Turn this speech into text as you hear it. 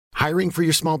Hiring for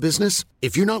your small business?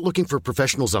 If you're not looking for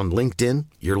professionals on LinkedIn,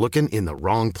 you're looking in the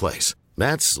wrong place.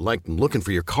 That's like looking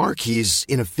for your car keys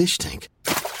in a fish tank.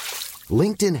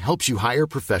 LinkedIn helps you hire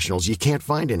professionals you can't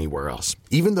find anywhere else,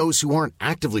 even those who aren't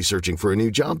actively searching for a new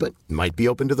job but might be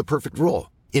open to the perfect role.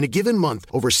 In a given month,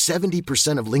 over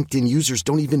 70% of LinkedIn users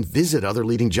don't even visit other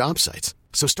leading job sites.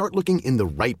 So start looking in the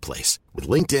right place. With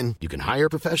LinkedIn, you can hire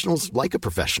professionals like a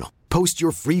professional. Post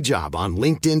your free job on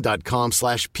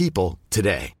linkedin.com/people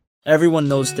today. Everyone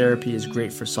knows therapy is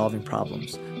great for solving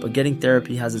problems, but getting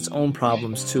therapy has its own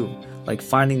problems too, like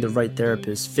finding the right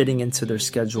therapist, fitting into their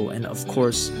schedule, and of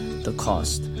course, the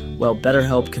cost. Well,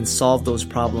 BetterHelp can solve those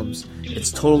problems. It's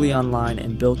totally online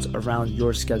and built around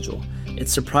your schedule.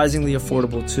 It's surprisingly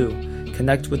affordable too.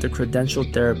 Connect with a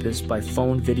credentialed therapist by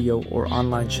phone, video, or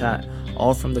online chat,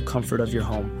 all from the comfort of your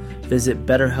home. Visit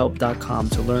BetterHelp.com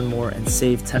to learn more and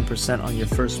save 10% on your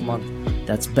first month.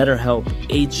 That's BetterHelp,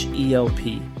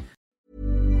 H-E-L-P.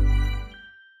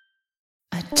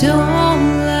 I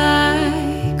don't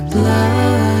like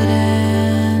blood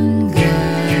and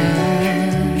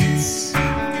guts,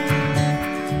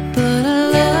 but I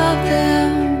love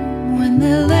them when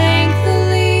they're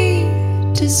lengthily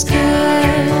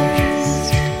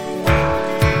discussed.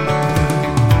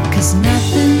 'Cause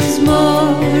nothing's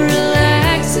more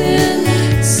relaxing,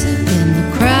 sipping the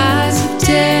cries of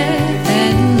death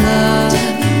and love.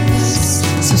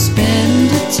 So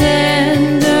spend a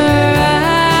tender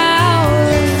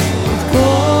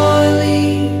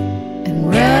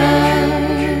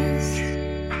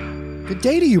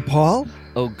day to you, Paul.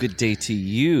 Oh, good day to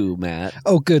you, Matt.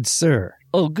 Oh, good sir.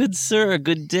 Oh, good sir,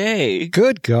 good day.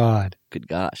 Good God. Good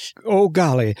gosh. Oh,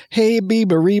 golly. Hey,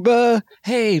 Beba Reba.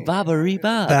 Hey, Baba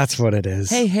Reba. That's what it is.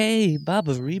 Hey,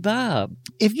 Baba Reba.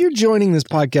 If you're joining this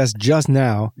podcast just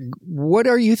now, what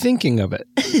are you thinking of it?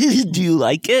 Do you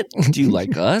like it? Do you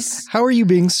like us? How are you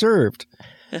being served?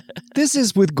 This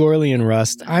is With Gorley and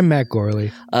Rust. I'm Matt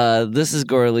Gorley. This is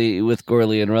Gorley with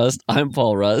Gorley and Rust. I'm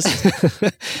Paul Rust.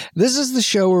 This is the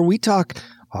show where we talk,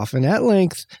 often at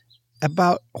length,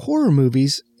 about horror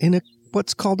movies in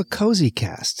what's called a cozy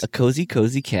cast. A cozy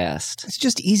cast. It's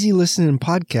just easy listening and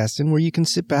podcasting where you can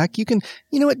sit back. You can,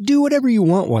 you know what, do whatever you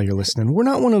want while you're listening. We're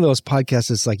not one of those podcasts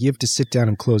that's like you have to sit down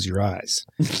and close your eyes.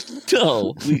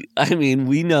 No,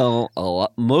 we know a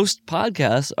lot. Most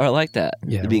podcasts are like that.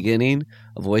 Yeah. At the beginning,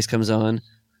 a voice comes on,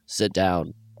 sit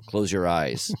down, close your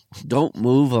eyes. Don't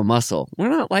move a muscle. We're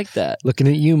not like that. Looking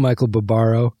at you, Michael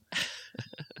Barbaro.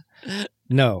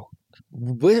 No.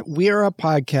 We are a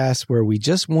podcast where we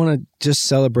just want to just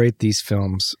celebrate these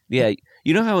films. Yeah.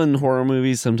 You know how in horror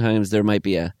movies sometimes there might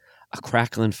be a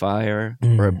crackling fire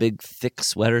or a big thick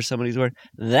sweater somebody's wearing?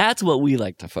 That's what we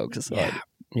like to focus on.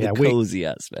 Yeah, the cozy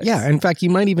aspects. Yeah, in fact, you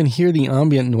might even hear the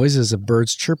ambient noises of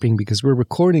birds chirping because we're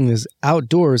recording this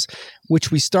outdoors,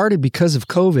 which we started because of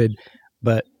COVID,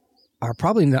 but are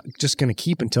probably not just going to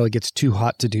keep until it gets too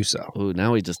hot to do so. Oh,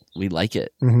 now we like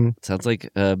it. Mm-hmm. It sounds like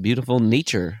beautiful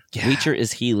nature. Yeah. Nature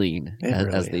is healing,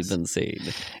 as they've is. been saying.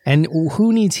 And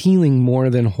who needs healing more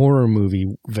than horror movie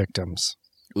victims?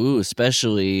 Ooh,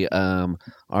 especially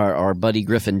our buddy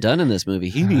Griffin Dunn in this movie.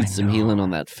 He needs some healing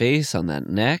on that face, on that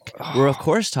neck. We're, of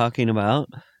course, talking about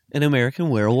An American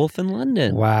Werewolf in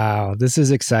London. Wow, this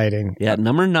is exciting. Yeah,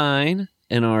 number 9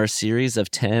 in our series of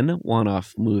 10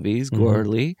 one-off movies.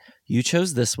 Gorley, you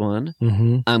chose this one.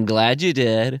 Mm-hmm. I'm glad you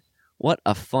did. What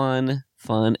a fun,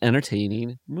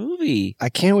 entertaining movie. I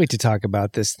can't wait to talk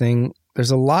about this thing.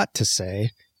 There's a lot to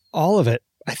say. All of it,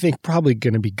 I think, probably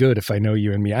going to be good if I know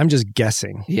you and me. I'm just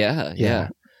guessing. Yeah.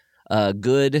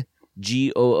 Good,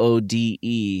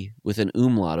 Goode, with an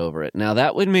umlaut over it. Now,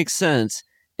 that would make sense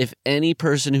if any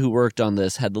person who worked on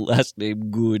this had the last name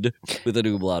Good with an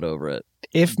umlaut over it.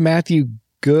 If Matthew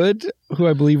Good, who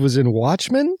I believe was in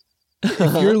Watchmen,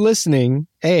 if you're listening,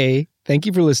 A, thank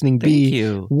you for listening. B, Thank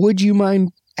you. Would you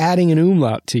mind adding an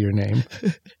umlaut to your name,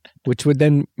 which would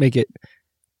then make it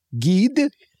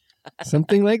Geed?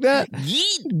 Something like that?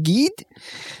 Geed?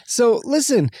 So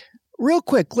listen, real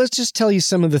quick, let's just tell you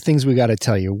some of the things we got to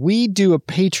tell you. We do a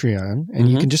Patreon, and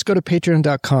you can just go to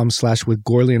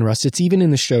patreon.com/withgorley and Rust. It's even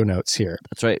in the show notes here.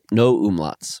 That's right. No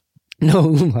umlauts. No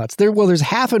umlauts. There's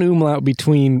half an umlaut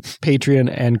between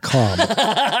Patreon and com,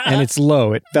 and it's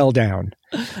low. It fell down.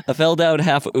 I fell down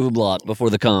half umlaut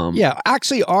before the com. Yeah,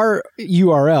 actually, our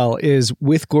URL is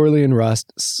with Gorley and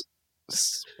Rust.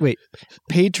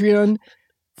 Patreon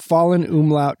fallen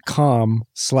umlaut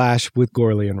com/with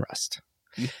Gorley and Rust.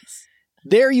 Yes.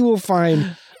 There you will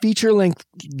find feature-length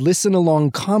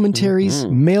listen-along commentaries,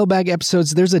 mailbag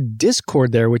episodes. There's a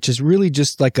Discord there, which is really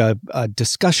just like a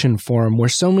discussion forum where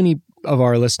so many of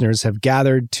our listeners have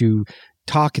gathered to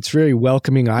talk. It's very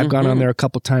welcoming. I've gone on there a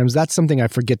couple times. That's something I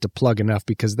forget to plug enough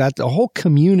because that's a whole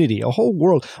community, a whole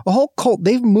world, a whole cult.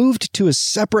 They've moved to a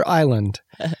separate island.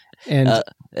 And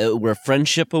where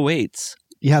friendship awaits.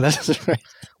 Yeah, that's right.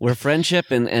 Where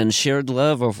friendship and shared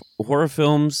love of horror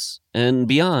films and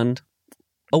beyond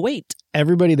await.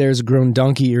 Everybody there's grown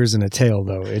donkey ears and a tail,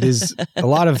 though. It is a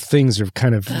lot of things are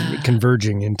kind of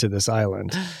converging into this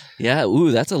island. Yeah,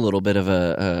 ooh, that's a little bit of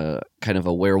a kind of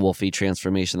a werewolfy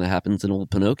transformation that happens in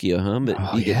old Pinocchio, huh?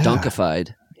 But you get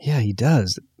dunkified. Yeah, he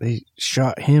does. They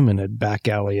shot him in a back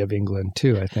alley of England,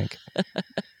 too, I think.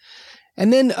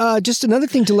 And then just another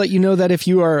thing to let you know that if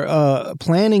you are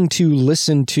planning to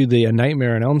listen to the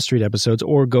Nightmare on Elm Street episodes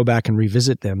or go back and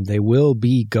revisit them, they will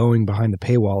be going behind the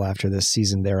paywall after this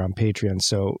season there on Patreon.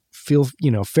 So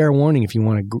fair warning if you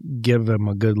want to give them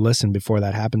a good listen before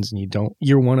that happens and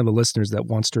you're one of the listeners that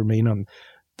wants to remain on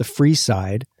the free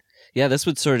side. Yeah, this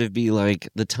would sort of be like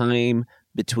the time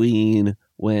between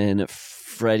when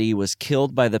Freddy was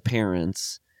killed by the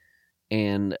parents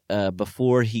and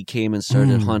before he came and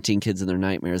started haunting kids in their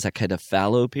nightmares, that kind of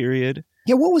fallow period.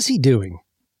 Yeah, what was he doing?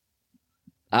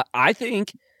 I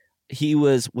think he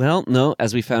was,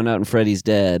 as we found out in Freddy's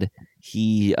Dead,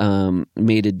 he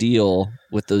made a deal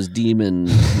with those demon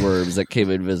worms that came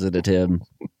and visited him.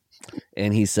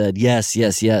 And he said, yes.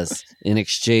 In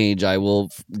exchange, I will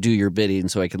do your bidding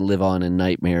so I can live on in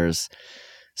nightmares.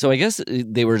 So I guess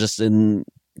they were just in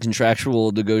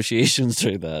contractual negotiations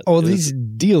during that. Oh, these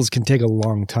deals can take a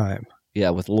long time. Yeah,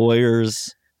 with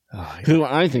lawyers, who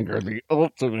I think are the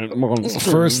ultimate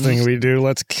monsters. First thing we do,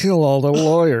 let's kill all the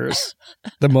lawyers.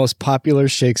 The most popular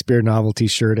Shakespeare novelty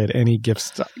shirt at any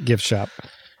gift shop.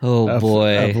 Oh,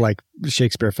 boy. Of like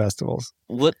Shakespeare festivals.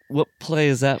 What play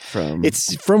is that from?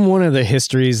 It's from one of the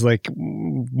histories, like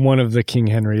one of the King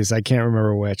Henrys. I can't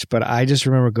remember which, but I just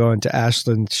remember going to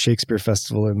Ashland Shakespeare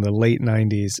Festival in the late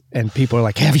 90s, and people are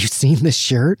like, have you seen this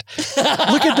shirt?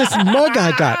 Look at this mug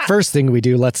I got. First thing we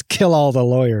do, let's kill all the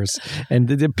lawyers. And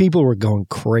the people were going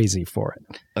crazy for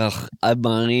it. Ugh,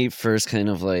 my first kind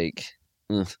of like,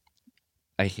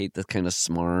 I hate this kind of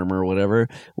smarm or whatever,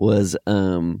 was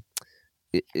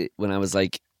when I was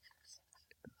like,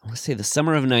 I want to say the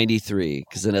summer of 93,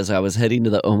 because then as I was heading to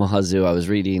the Omaha Zoo, I was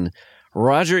reading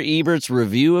Roger Ebert's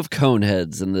review of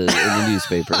Coneheads in the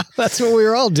newspaper. That's what we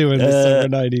were all doing this summer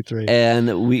 93.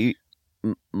 And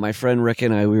my friend Rick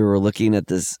and I, we were looking at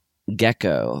this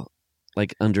gecko,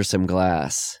 like under some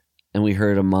glass, and we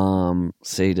heard a mom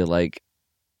say to like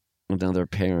another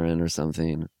parent or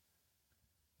something,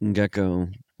 gecko,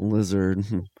 lizard.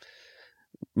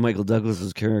 Michael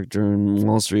Douglas's character in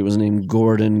Wall Street was named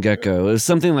Gordon Gecko. It was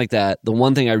something like that. The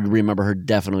one thing I remember her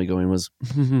definitely going was,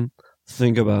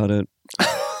 think about it.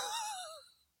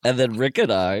 And then Rick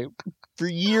and I, for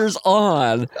years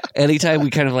on, anytime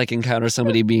we kind of like encounter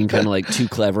somebody being kind of like too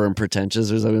clever and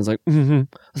pretentious or something, it's like,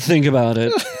 think about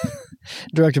it.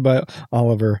 Directed by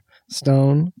Oliver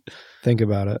Stone. Think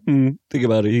about it. Think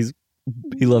about it.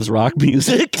 He loves rock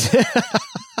music.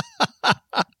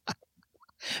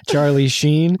 Charlie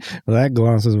Sheen. Well, that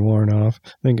gloss is worn off.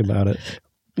 Think about it.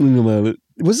 Think about it.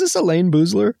 Was this Elaine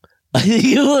Boozler?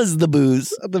 It was the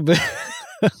booze.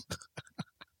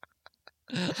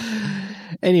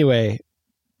 Anyway,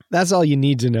 that's all you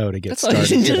need to know to get started. All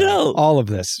you need to know. All of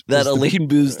this. That Elaine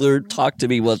Boozler talked to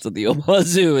me once at the Omaha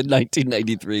Zoo in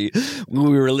 1993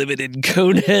 when we were living in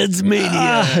Coneheads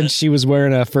mania. And she was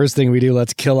wearing a First Thing We Do,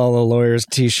 Let's Kill All the Lawyers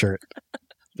t-shirt.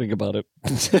 Think about it.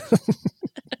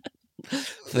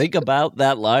 Think about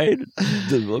that line.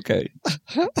 Okay.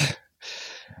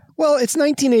 Well, it's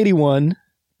 1981.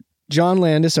 John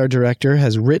Landis, our director,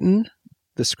 has written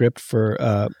the script for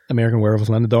American Werewolf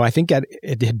in London, though I think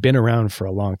it had been around for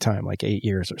a long time, like 8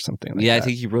 years or something like that. I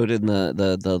think he wrote it in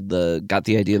got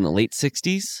the idea in the late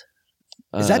 60s.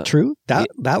 Is that true? That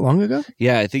long ago?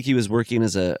 Yeah, I think he was working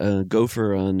as a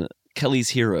gopher on Kelly's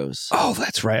Heroes. Oh,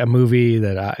 that's right. A movie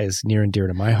that is near and dear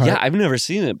to my heart. Yeah, I've never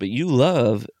seen it, but you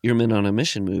love your Men on a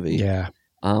Mission movie. Yeah.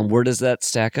 Where does that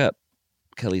stack up,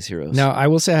 Kelly's Heroes? Now, I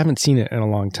will say I haven't seen it in a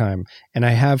long time, and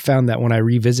I have found that when I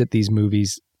revisit these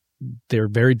movies, they're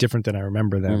very different than I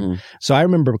remember them. Mm-hmm. So I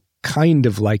remember kind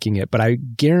of liking it, but I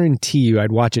guarantee you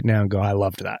I'd watch it now and go, I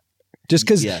loved that. Just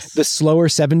because the slower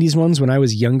 70s ones, when I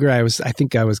was younger, I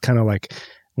think I was kind of like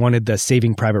wanted the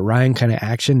Saving Private Ryan kind of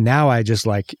action. Now I just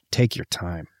like take your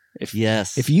time. If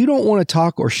you don't want to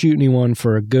talk or shoot anyone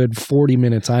for a good 40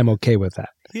 minutes, I'm okay with that.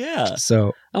 Yeah.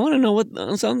 So I want to know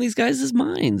what's on these guys'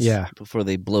 minds before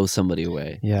they blow somebody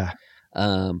away. Yeah.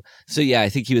 So yeah, I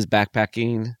think he was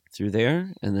backpacking through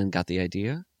there and then got the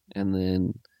idea. And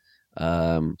then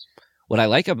what I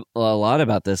like a lot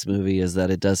about this movie is that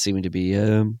it does seem to be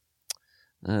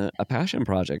a passion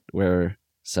project where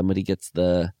somebody gets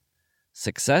the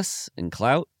success and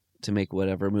clout to make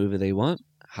whatever movie they want,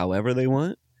 however they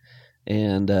want.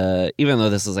 And even though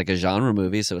this is like a genre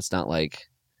movie, so it's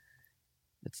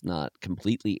not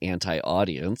completely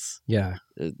anti-audience. Yeah.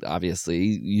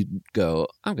 Obviously, you go,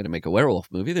 I'm going to make a werewolf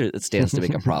movie. It stands to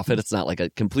make a profit. It's not like a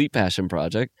complete passion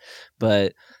project.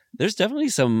 But there's definitely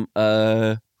some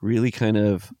really kind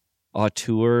of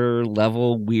auteur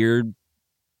level weird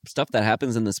stuff that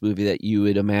happens in this movie that you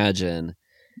would imagine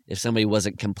if somebody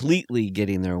wasn't completely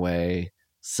getting their way,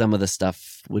 some of the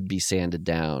stuff would be sanded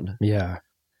down. Yeah.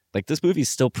 Like, this movie's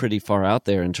still pretty far out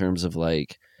there in terms of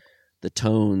like the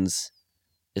tones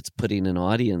it's putting an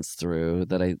audience through,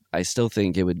 that I still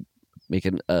think it would make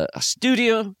a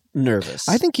studio nervous.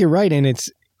 I think you're right. And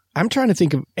I'm trying to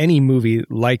think of any movie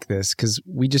like this, because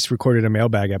we just recorded a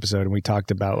mailbag episode and we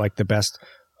talked about like the best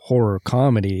horror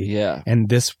comedy. Yeah. And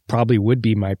this probably would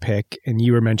be my pick. And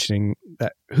you were mentioning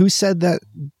that. Who said that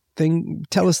thing?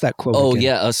 Tell us that quote. Oh, again.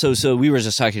 yeah. So we were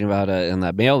just talking about in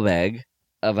that mailbag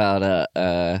about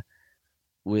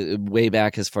way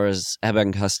back as far as Abbott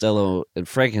and Costello and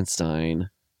Frankenstein.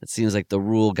 It seems like the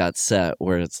rule got set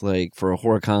where it's like, for a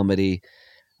horror comedy,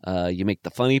 you make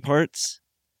the funny parts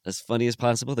as funny as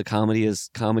possible, the comedy as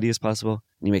comedy as possible,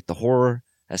 and you make the horror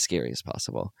as scary as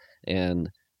possible. And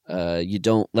you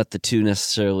don't let the two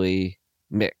necessarily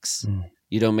mix.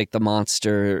 You don't make the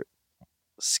monster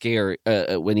scary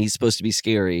when he's supposed to be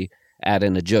scary, add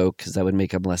in a joke, because that would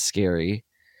make him less scary.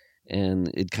 And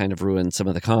it kind of ruined some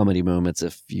of the comedy moments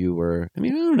if you were... I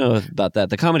mean, I don't know about that.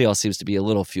 The comedy all seems to be a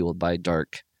little fueled by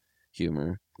dark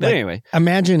humor. But anyway.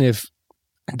 Imagine if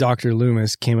Dr.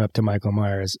 Loomis came up to Michael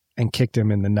Myers and kicked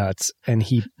him in the nuts, and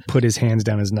he put his hands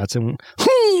down his nuts and...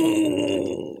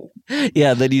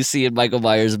 Yeah, then you see in Michael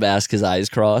Myers' mask his eyes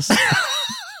cross.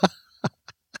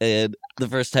 And the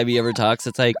first time he ever talks,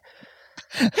 it's like,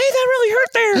 hey, that really hurt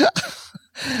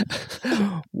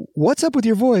there. What's up with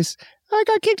your voice? I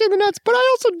got kicked in the nuts, but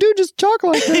I also do just talk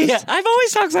like this. Yeah, I've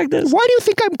always talked like this. Why do you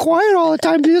think I'm quiet all the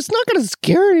time, dude? It's not going to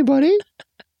scare anybody.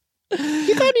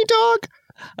 You got any dog?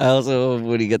 I also,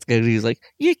 when he gets good, he's like,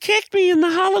 you kicked me in the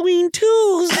Halloween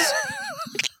 2s.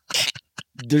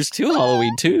 There's 2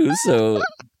 Halloween 2s, so...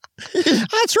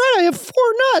 That's right, I have 4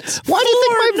 nuts. Why do you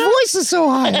think my voice is so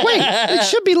high? Wait, it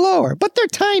should be lower, but they're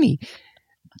tiny.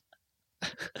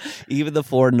 Even the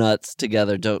 4 nuts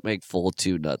together don't make full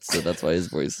 2 nuts, so that's why his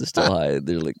voice is still high.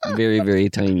 They're like very, very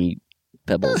tiny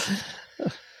pebbles.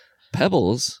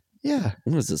 Pebbles? Yeah.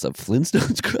 What is this, a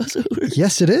Flintstones crossover?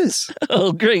 Yes, it is.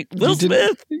 Oh, great. Will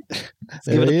Smith.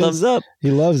 Give it a thumbs up. He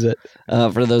loves it.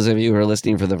 For those of you who are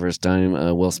listening for the first time,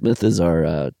 Will Smith is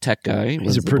our tech guy.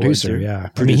 He's a producer, yeah.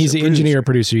 I mean, he's an engineer,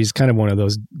 producer. He's kind of one of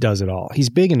those does it all.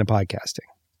 He's big into podcasting.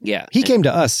 Yeah. He came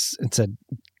to us and said,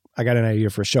 I got an idea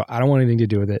for a show. I don't want anything to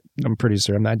do with it. I'm a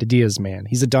producer. I'm the ideas man.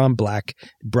 He's a Don Black,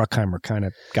 Bruckheimer kind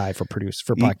of guy for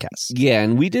podcasts. Yeah,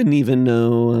 and we didn't even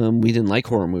know we didn't like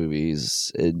horror movies.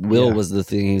 Will was the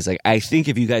thing. He's like, I think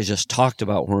if you guys just talked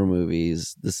about horror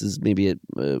movies, this is maybe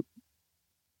an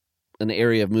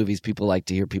area of movies people like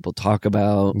to hear people talk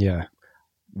about. Yeah.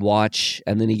 Watch,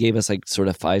 and then he gave us like sort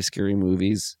of 5 scary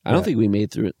movies. I don't think we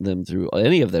made them through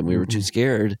any of them. We were too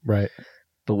scared. Right.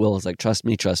 But Will was like, trust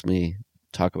me.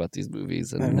 Talk about these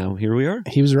movies, and now here we are.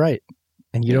 He was right,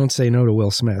 and you don't say no to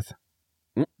Will Smith.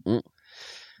 Mm-mm.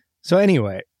 So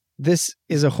anyway, this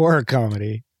is a horror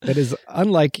comedy that is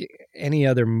unlike any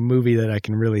other movie that I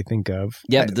can really think of.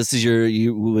 Yeah, but this is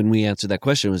you when we answered that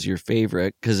question was your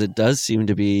favorite, because it does seem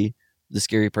to be the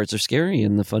scary parts are scary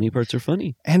and the funny parts are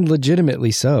funny, and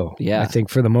legitimately so. Yeah, I think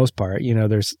for the most part,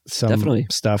 there's some Definitely.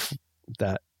 Stuff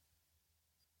that,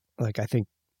 like, I think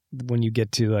when you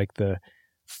get to like the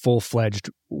full-fledged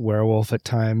werewolf at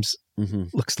times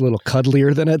looks a little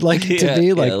cuddlier than I'd like it to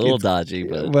be. Like a little dodgy,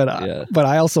 but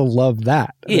I also love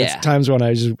that. Yeah. There's times when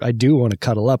I do want to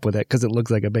cuddle up with it because it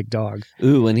looks like a big dog.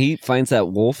 Ooh, when he finds that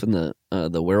wolf in the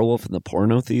werewolf in the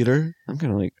porno theater, I'm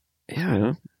kind of like,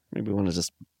 maybe I want to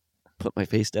just put my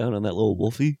face down on that little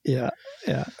wolfie. Yeah.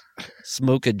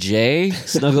 Smoke a J,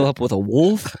 snuggle up with a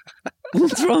wolf.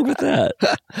 What's wrong with that?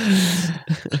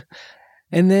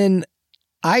 And then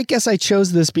I guess I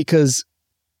chose this because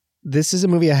this is a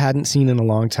movie I hadn't seen in a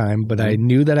long time, but I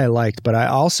knew that I liked. But I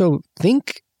also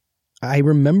think I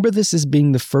remember this as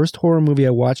being the first horror movie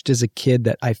I watched as a kid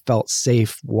that I felt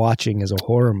safe watching as a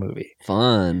horror movie.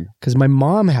 Fun. Because my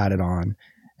mom had it on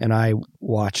and I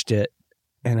watched it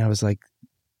and I was like,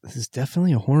 this is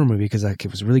definitely a horror movie because it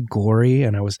was really gory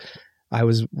and I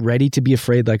was ready to be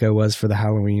afraid like I was for the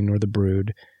Halloween or the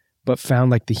Brood. but found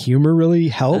like the humor really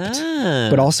helped,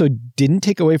 but also didn't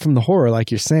take away from the horror, like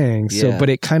you're saying. So, but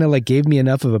it kind of like gave me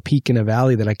enough of a peak in a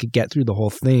valley that I could get through the whole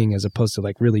thing as opposed to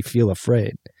like really feel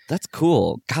afraid. That's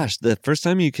cool. Gosh, the first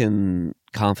time you can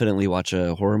confidently watch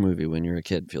a horror movie when you're a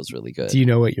kid feels really good. Do you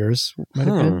know what yours might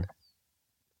have been?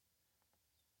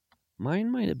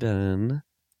 Mine might have been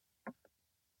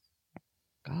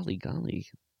Golly.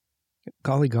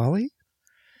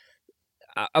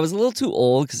 I was a little too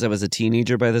old because I was a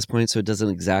teenager by this point, so it doesn't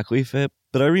exactly fit.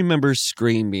 But I remember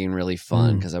Scream being really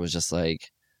fun because I was just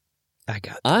like,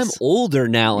 I'm older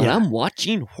now and I'm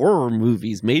watching horror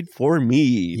movies made for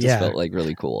me. It just felt like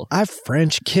really cool. I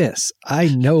French Kiss. I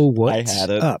know what's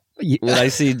up. When I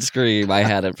seen Scream, I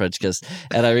had a French Kiss.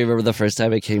 And I remember the first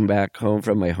time I came back home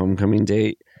from my homecoming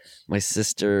date, my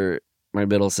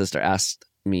middle sister asked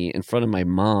me in front of my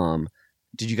mom,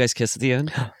 did you guys kiss at the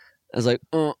end? I was like,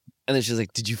 oh. And then she was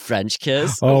like, did you French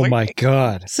kiss? Oh, like, my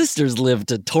God. Sisters live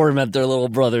to torment their little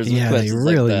brothers with questions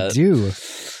they really like that.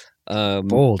 Do.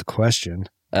 Bold question.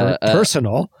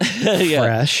 Personal.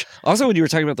 Fresh. Also, when you were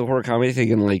talking about the horror comedy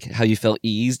thing and like how you felt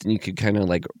eased and you could kind of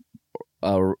like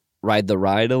ride the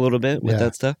ride a little bit with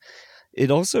that stuff. It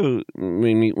also,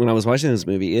 when I was watching this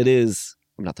movie, I'm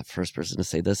not the first person to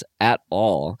say this at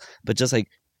all, but just like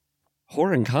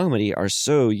horror and comedy are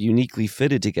so uniquely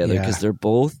fitted together because they're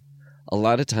both, a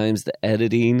lot of times the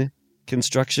editing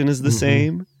construction is the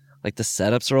same, like the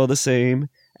setups are all the same,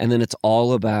 and then it's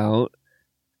all about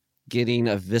getting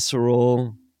a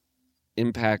visceral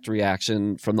impact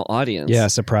reaction from the audience. Yeah,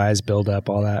 surprise, build up,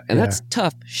 all that. And that's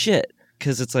tough shit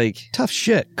because it's like... Tough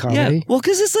shit, comedy. Yeah, well,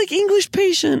 because it's like English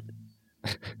Patient.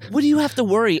 What do you have to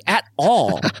worry at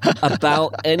all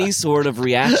about any sort of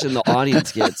reaction the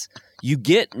audience gets? You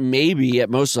get maybe at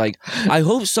most like, I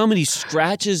hope somebody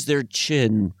scratches their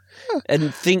chin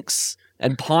and thinks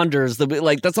and ponders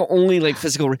like that's the only like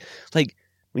physical like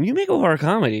when you make a horror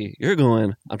comedy, you're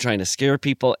going, I'm trying to scare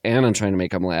people and I'm trying to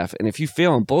make them laugh, and if you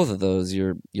fail on both of those,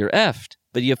 you're effed.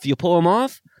 But if you pull them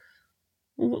off,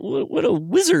 what a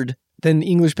wizard. Then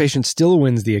English Patient still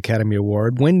wins the Academy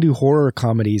Award. When do horrors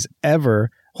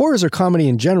or comedy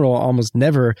in general almost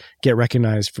never get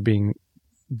recognized for being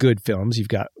good films? You've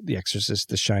got The Exorcist,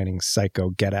 The Shining, Psycho,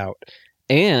 Get Out,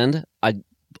 and I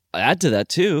add to that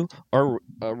too,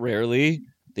 they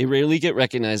rarely get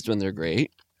recognized when they're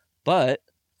great, but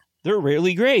they're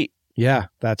rarely great. Yeah,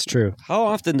 that's true. How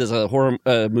often does a horror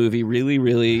movie really,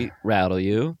 really rattle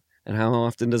you? And how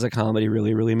often does a comedy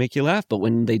really, really make you laugh? But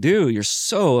when they do, you're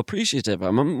so appreciative.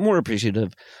 I'm more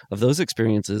appreciative of those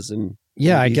experiences and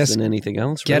I guess than anything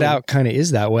else. Get Out kind of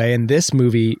is that way. And this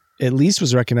movie at least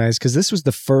was recognized because this was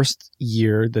the first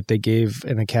year that they gave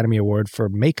an Academy Award for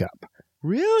makeup.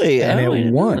 Really? And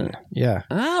it won. Yeah.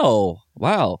 Oh,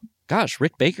 wow. Gosh,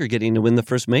 Rick Baker getting to win the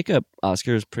first makeup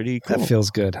Oscar is pretty cool. That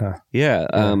feels good, huh? Yeah.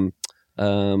 The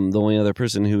only other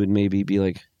person who would maybe be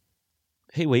like,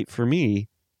 hey, wait for me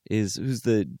is who's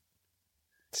the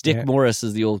Dick Morris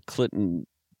is the old Clinton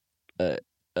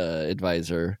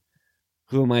advisor.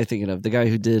 Who am I thinking of? The guy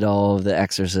who did all of The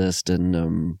Exorcist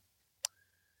and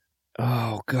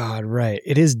oh God, right.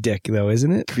 It is Dick though,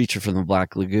 isn't it? Creature from the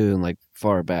Black Lagoon, like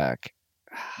far back.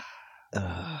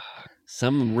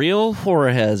 Some real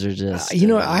horror heads are just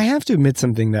I have to admit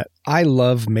something, that I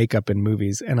love makeup in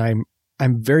movies, and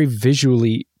I'm very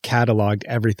visually cataloged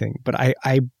everything, but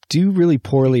I do really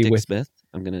poorly Dick with Smith.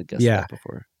 I'm gonna guess that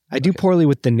before. I do poorly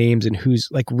with the names and who's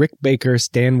like Rick Baker,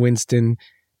 Stan Winston,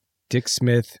 Dick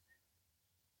Smith,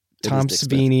 Tom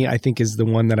Savini. I think is the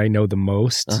one that I know the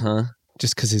most,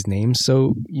 just because his name's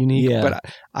so unique. Yeah. But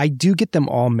I do get them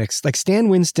all mixed. Like Stan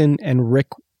Winston and Rick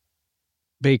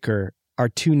Baker are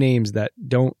two names that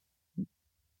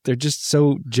they're just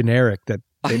so generic that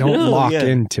they don't lock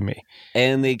into me.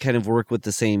 And they kind of work with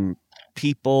the same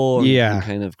people. And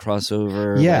kind of cross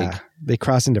over. Yeah. They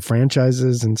cross into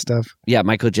franchises and stuff. Yeah.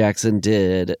 Michael Jackson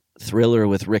did Thriller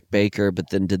with Rick Baker, but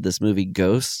then did this movie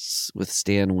Ghosts with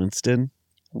Stan Winston.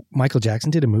 Michael Jackson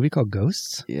did a movie called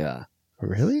Ghosts? Yeah.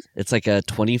 Really? It's like a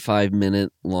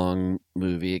 25-minute long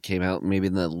movie. It came out maybe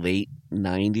in the late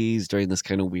 90s during this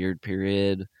kind of weird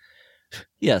period.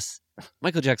 Yes,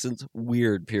 Michael Jackson's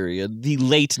weird period. The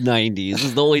late 90s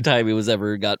is the only time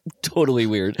he got totally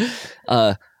weird.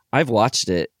 I've watched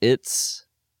it. It's,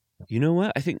 you know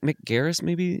what? I think Mick Garris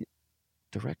maybe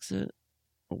directs it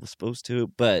or was supposed to,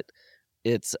 but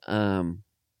it's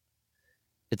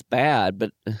bad,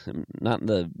 but not in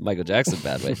the Michael Jackson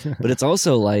bad way. But it's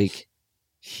also like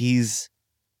he's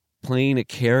playing a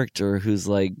character who's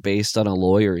like based on a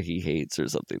lawyer he hates or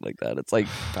something like that. It's like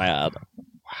bad.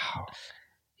 Wow.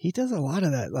 He does a lot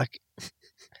of that. Like,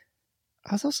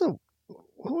 I was also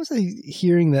what was I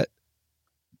hearing that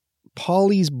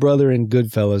Paulie's brother in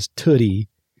Goodfellas, Tootie,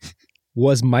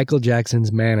 was Michael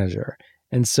Jackson's manager.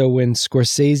 And so when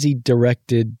Scorsese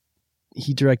directed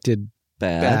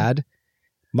Bad,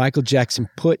 Michael Jackson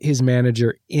put his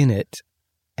manager in it.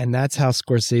 And that's how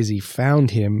Scorsese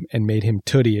found him and made him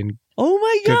Tootie in Oh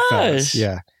my Goodfellas. gosh.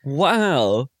 Yeah.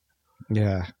 Wow.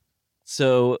 Yeah.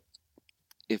 So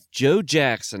if Joe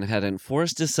Jackson hadn't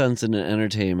forced his sons into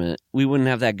entertainment, we wouldn't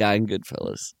have that guy in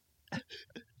Goodfellas.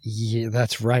 Yeah,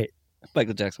 that's right.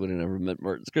 Michael Jackson would have never met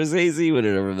Martin Scorsese, would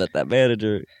have never met that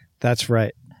manager. That's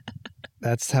right.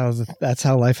 That's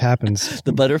how life happens.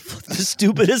 The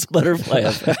stupidest butterfly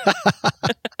effect.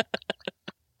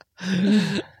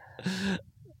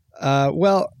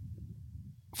 Well,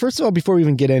 first of all, before we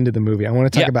even get into the movie, I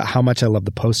want to talk about how much I love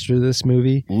the poster of this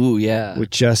movie. Ooh, yeah.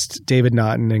 With just David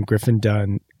Naughton and Griffin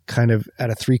Dunne kind of at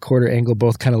a 3/4 angle,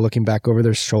 both kind of looking back over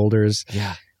their shoulders.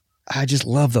 Yeah. I just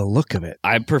love the look of it.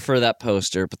 I prefer that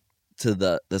poster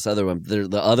to this other one.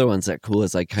 The other one's that cool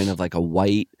is like kind of like a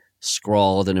white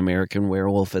scrawled an American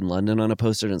werewolf in London on a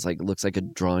poster, and it's like it looks like a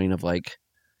drawing of like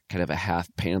kind of a half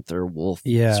panther wolf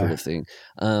sort of thing.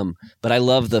 But I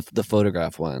love the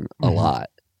photograph one a lot.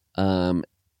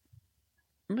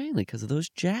 Mainly because of those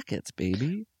jackets,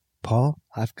 baby. Paul,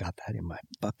 I've got that in my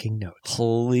fucking notes.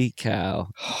 Holy cow.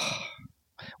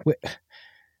 Wait,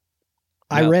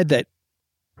 I read that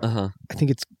I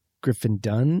think it's Griffin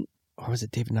Dunne, or was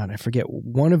it David Naughton? I forget.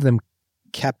 One of them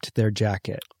kept their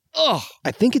jacket. Oh,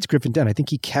 I think it's Griffin Dunne. I think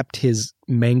he kept his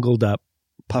mangled up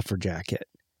puffer jacket.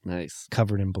 Nice.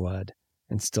 Covered in blood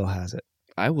and still has it.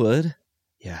 I would.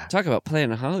 Yeah. Talk about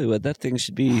playing in Hollywood. That thing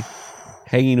should be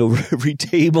hanging over every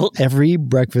table. Every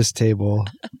breakfast table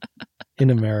in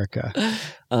America.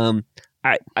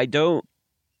 I don't.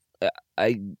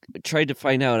 I tried to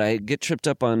find out. I get tripped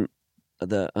up on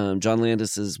the John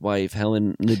Landis's wife,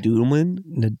 Helen Naduleman.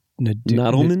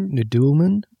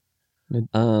 Naduleman?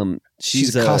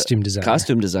 She's a costume designer.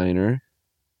 Costume designer.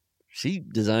 She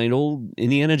designed old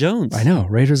Indiana Jones. I know,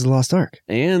 Raiders of the Lost Ark.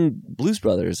 And Blues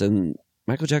Brothers and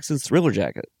Michael Jackson's Thriller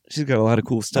jacket. She's got a lot of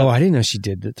cool stuff. Oh, I didn't know she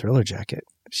did the Thriller jacket.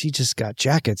 She just got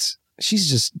jackets. She's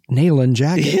just nailing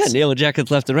jackets. Yeah, nailing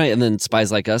jackets left and right. And then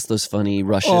Spies Like Us, those funny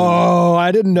Russian. Oh,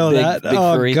 I didn't know that. Big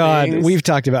Oh, God. things. We've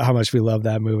talked about how much we love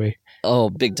that movie. Oh,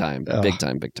 big time. Oh. Big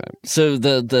time. So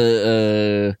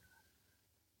the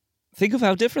think of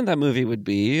how different that movie would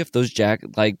be if those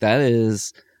that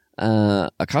is a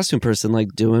costume person like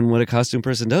doing what a costume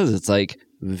person does. It's like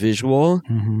visual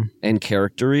and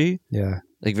character-y. Yeah.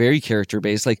 Like very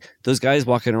character-based. Like those guys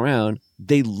walking around,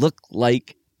 they look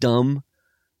like dumb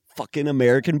fucking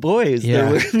American boys. Yeah.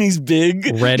 They're wearing these big,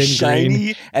 red and shiny,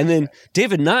 green. And then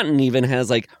David Naughton even has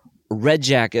like red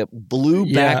jacket, blue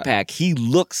backpack. He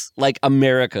looks like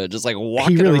America, just like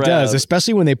walking around. He really does,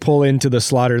 especially when they pull into the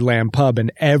Slaughtered Lamb pub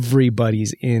and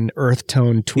everybody's in earth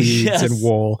tone tweeds and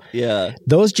wool. Yeah.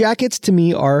 Those jackets to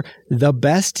me are the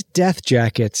best death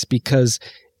jackets because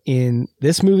in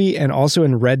this movie and also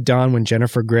in Red Dawn when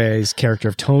Jennifer Grey's character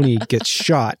of Tony gets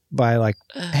shot by like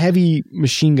heavy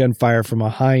machine gun fire from a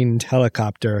Hind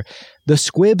helicopter, the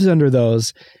squibs under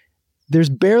those, there's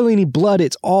barely any blood.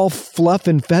 It's all fluff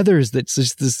and feathers. That's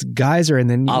just this geyser. And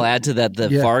then I'll add to that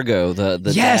the Fargo, the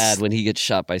Yes! dad when he gets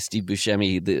shot by Steve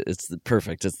Buscemi. It's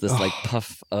perfect. It's this like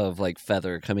puff of like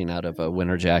feather coming out of a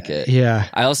winter jacket. Yeah.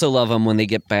 I also love them when they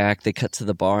get back. They cut to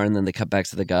the bar and then they cut back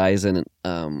to the guys and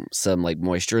some like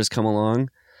moisture has come along,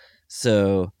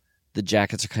 so the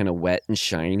jackets are kind of wet and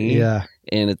shiny. Yeah.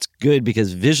 And it's good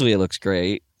because visually it looks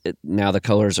great. Now the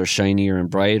colors are shinier and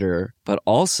brighter, but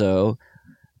also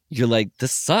you're like,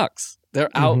 this sucks. They're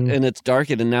out and it's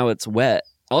darkened and now it's wet.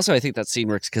 Also, I think that scene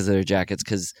works because of their jackets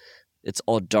because it's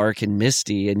all dark and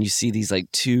misty and you see these like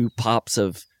two pops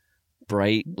of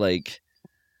bright like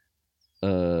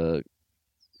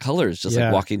colors just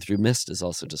like walking through mist is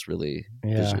also just really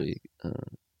visually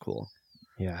cool.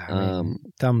 Yeah. I mean,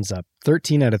 thumbs up.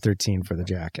 13 out of 13 for the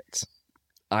jackets.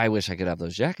 I wish I could have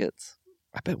those jackets.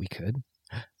 I bet we could.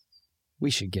 We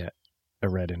should get a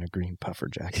red and a green puffer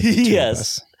jacket.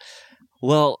 Yes.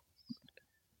 Well,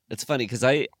 it's funny because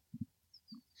I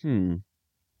mean,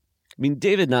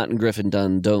 David Naughton and Griffin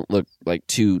Dunne don't look like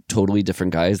two totally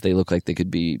different guys. They look like they could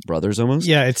be brothers almost.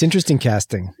 Yeah, it's interesting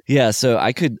casting. Yeah, so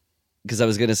I could, because I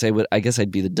was going to say, I guess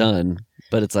I'd be the Dunne,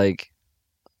 but it's like,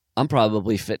 I'm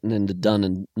probably fitting into Dunne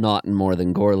and Naughton more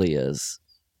than Gorley is.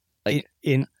 Like,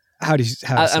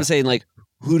 I'm saying like,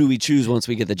 who do we choose once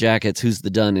we get the jackets? Who's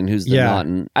the Dunne and who's the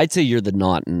Naughton? I'd say you're the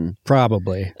Naughton.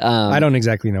 Probably. I don't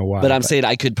exactly know why. But I'm saying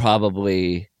I could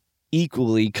probably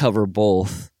equally cover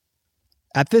both.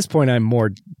 At this point, I'm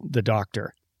more the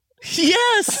Doctor.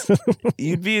 Yes,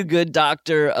 you'd be a good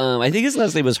doctor. I think his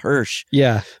last name was Hirsch.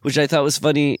 Yeah. Which I thought was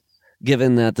funny,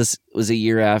 given that this was a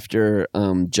year after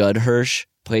Judd Hirsch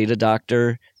played a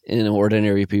doctor in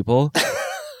Ordinary People.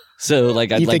 So,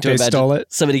 like, I'd You like think to they imagine stole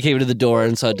it? somebody came to the door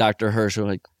and saw Dr. Hirsch and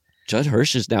were like, Judd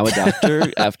Hirsch is now a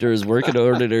doctor after his work in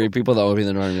Ordinary People. That would be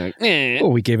the norm. Like, Oh,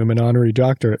 we gave him an honorary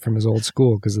doctorate from his old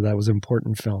school because that was an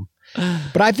important film.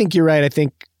 But I think you're right. I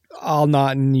think I'll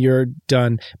not and you're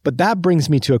done. But that brings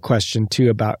me to a question,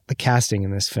 too, about the casting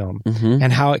in this film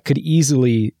and how it could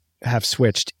easily have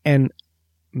switched. And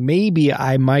maybe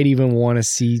I might even want to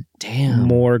see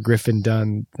more Griffin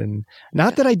Dunn than...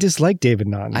 Not that I dislike David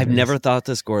Naughton. I've never thought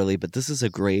this, Gorley, but this is a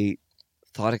great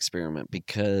thought experiment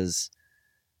because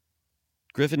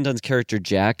Griffin Dunn's character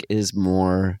Jack is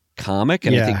more comic,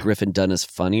 and I think Griffin Dunn is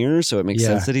funnier, so it makes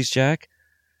sense that he's Jack.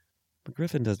 But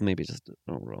Griffin Dunn's maybe just an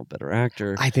overall better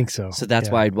actor. I think so. So that's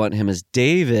why I'd want him as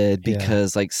David,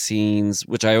 because like scenes,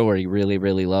 which I already really,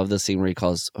 really love, the scene where he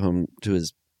calls home to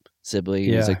his sibling.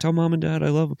 And he's like, tell mom and dad I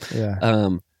love them. Yeah.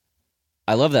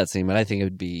 I love that scene, but I think it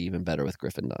would be even better with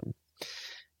Griffin Dunn.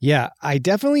 Yeah, I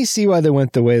definitely see why they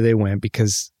went the way they went,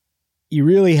 because you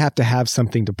really have to have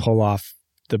something to pull off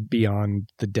the beyond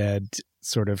the dead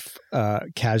sort of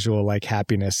casual like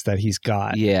happiness that he's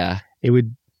got. Yeah. It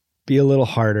would be a little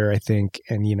harder, I think.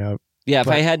 And, if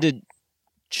I had to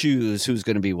choose who's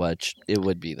going to be what, it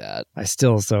would be that. I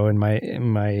still, so in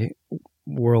my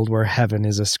world where heaven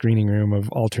is a screening room of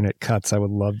alternate cuts, I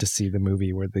would love to see the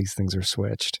movie where these things are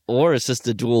switched. Or it's just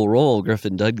a dual role.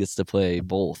 Griffin Dunn gets to play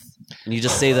both. And you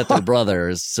just say that they're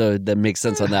brothers, so that makes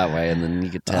sense on that way. And then you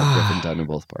get to have Griffin Dunn in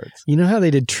both parts. You know how they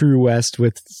did True West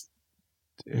with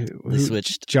They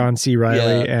switched John C.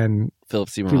 Reilly and Philip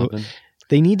Seymour Hoffman.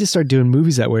 They need to start doing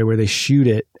movies that way where they shoot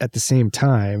it at the same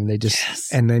time. They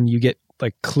just and then you get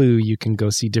like Clue, you can go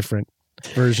see different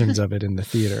versions of it in the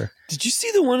theater. Did you see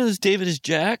the one as David is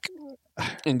Jack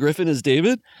and Griffin is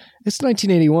David? It's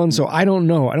 1981, so I don't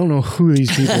know. I don't know who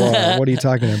these people are. What are you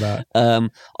talking about?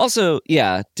 Also,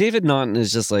 David Naughton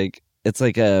is just like, it's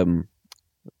like the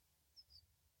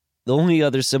only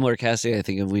other similar casting I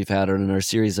think we've had in our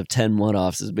series of 10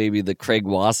 one-offs is maybe the Craig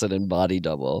Wasson in Body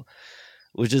Double,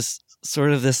 which is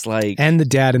sort of this like... And the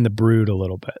dad in The Brood a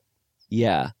little bit.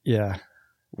 Yeah. Yeah.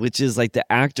 Which is like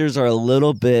the actors are a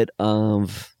little bit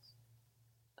of...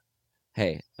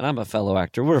 Hey, and I'm a fellow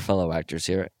actor. We're fellow actors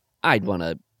here. I'd want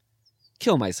to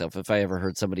kill myself if I ever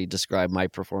heard somebody describe my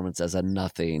performance as a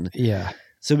nothing. Yeah.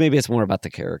 So maybe it's more about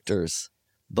the characters.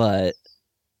 But...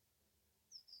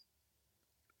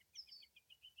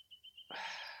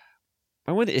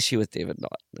 my one issue with David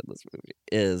Naughton in this movie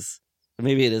is...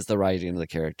 maybe it is the writing of the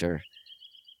character.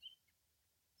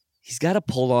 He's got to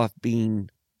pull off being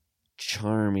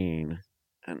charming.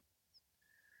 And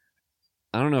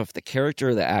I don't know if the character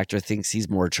or the actor thinks he's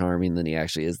more charming than he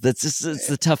actually is. That's just, it's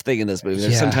the tough thing in this movie.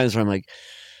 There's sometimes where I'm like...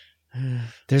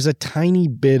 There's a tiny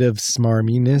bit of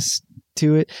smarminess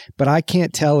to it, but I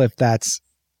can't tell if that's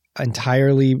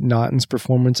entirely Naughton's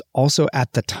performance. Also,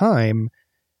 at the time,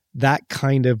 that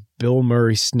kind of Bill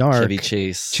Murray snark, Chevy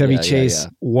Chase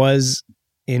was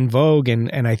in vogue,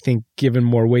 and I think given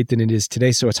more weight than it is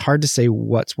today. So it's hard to say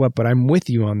what's what, but I'm with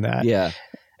you on that. Yeah.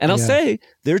 And I'll say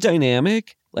their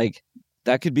dynamic, like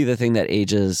that could be the thing that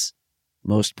ages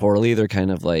most poorly. They're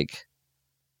kind of like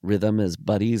rhythm as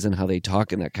buddies and how they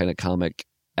talk and that kind of comic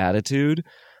attitude.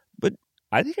 But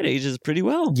I think it ages pretty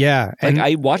well. Yeah. Like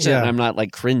I watch it and I'm not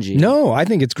like cringing. No, I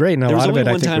think it's great. And a lot of it,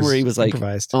 I think, time where he was like,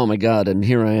 oh my God, and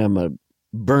here I am, a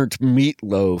burnt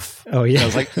meatloaf. Oh, yeah. And I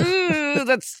was like,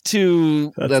 that's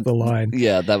too... That's the line.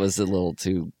 Yeah, that was a little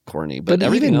too corny. But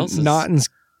everything even else is... Naughton's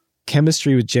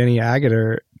chemistry with Jenny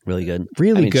Agutter... really good.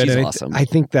 Really good. She's and awesome. I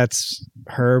think that's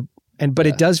her. But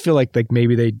it does feel like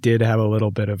maybe they did have a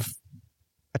little bit of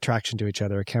attraction to each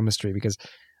other, a chemistry, because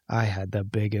I had the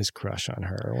biggest crush on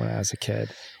her when I was a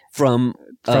kid. From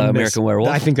American Werewolf?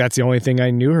 I think that's the only thing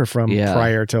I knew her from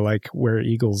prior to like Where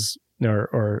Eagles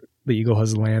or The Eagle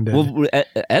Has Landed. Well,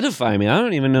 edify me. I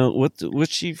don't even know what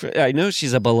she... I know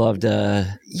she's a beloved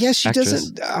she actress.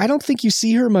 doesn't... I don't think you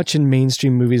see her much in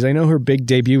mainstream movies. I know her big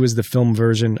debut was the film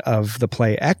version of the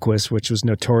play Equus, which was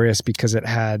notorious because it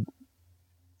had...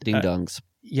 Ding-dongs.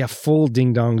 Full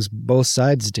ding-dongs, both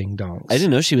sides ding-dongs. I didn't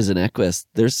know she was an Equus.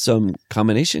 There's some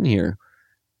combination here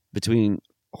between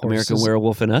American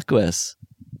Werewolf and Equus.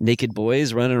 Naked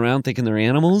boys running around thinking they're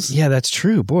animals. Yeah, that's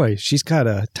true. Boy, she's got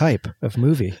a type of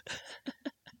movie.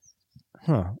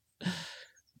 Huh.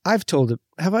 Have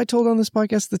I told on this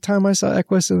podcast the time I saw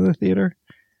Equus in the theater?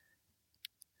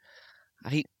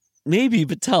 Maybe,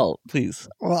 but tell, please.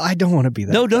 Well, I don't want to be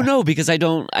that. No, because I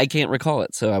can't recall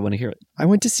it, so I want to hear it. I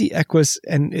went to see Equus,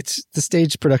 and the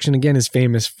stage production again is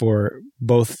famous for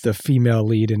both the female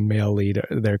lead and male lead.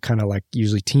 They're kind of like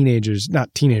usually teenagers,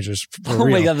 not teenagers. For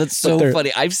real, my God, that's so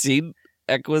funny. I've seen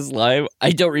Equus live.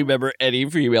 I don't remember any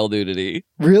female nudity.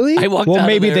 Really? I walked well, out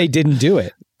maybe of there. they didn't do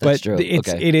it, That's but true.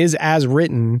 it is as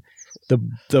written.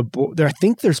 I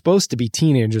think they're supposed to be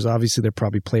teenagers. Obviously, they're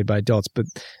probably played by adults, but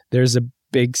there's a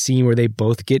big scene where they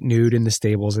both get nude in the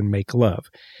stables and make love.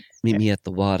 Meet me at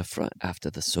the waterfront after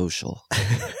the social.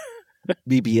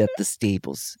 Meet me at the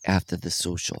stables after the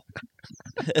social.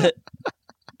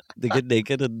 They get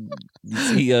naked and you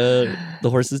see the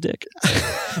horse's dick.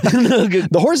 The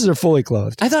horses are fully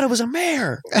clothed. I thought it was a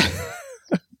mare.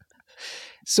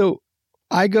 So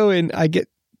I go in, I get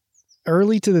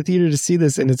early to the theater to see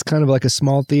this, and it's kind of like a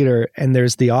small theater, and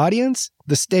there's the audience,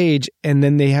 the stage, and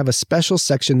then they have a special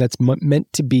section that's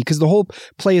meant to be, because the whole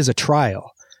play is a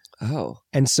trial. Oh.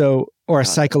 And so, or a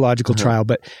psychological trial,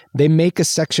 but they make a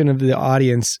section of the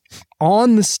audience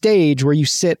on the stage where you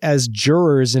sit as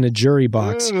jurors in a jury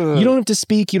box. You don't have to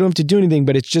speak, you don't have to do anything,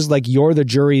 but it's just like you're the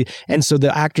jury, and so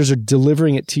the actors are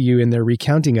delivering it to you in their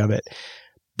recounting of it.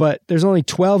 But there's only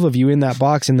 12 of you in that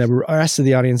box, and the rest of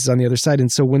the audience is on the other side.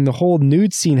 And so when the whole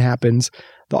nude scene happens,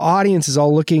 the audience is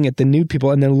all looking at the nude people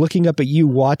and then looking up at you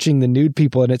watching the nude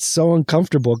people. And it's so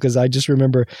uncomfortable because I just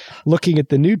remember looking at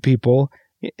the nude people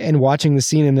and watching the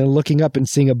scene and then looking up and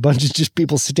seeing a bunch of just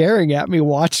people staring at me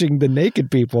watching the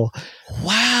naked people.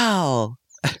 Wow.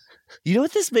 You know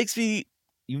what this makes me...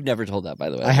 You've never told that, by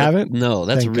the way. I haven't? No,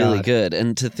 that's Thank really God. good.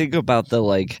 And to think about the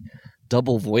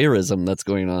double voyeurism that's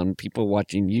going on, people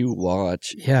watching you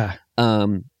watch. Yeah.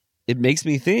 It makes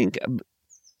me think,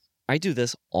 I do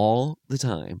this all the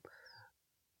time,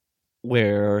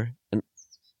 where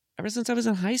ever since I was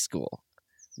in high school,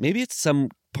 maybe it's some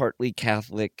partly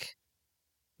Catholic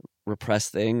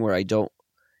repressed thing where I don't,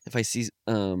 if I see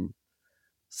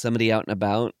somebody out and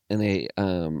about and they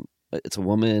it's a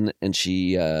woman and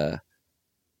she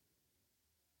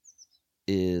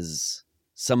is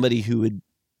somebody who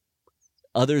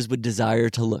others would desire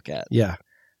to look at. Yeah.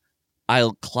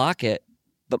 I'll clock it,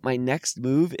 but my next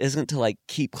move isn't to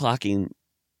keep clocking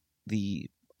the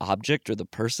object or the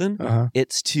person. Uh-huh.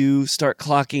 It's to start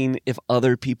clocking if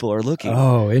other people are looking.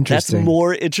 Oh, interesting. That's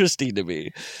more interesting to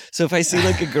me. So if I see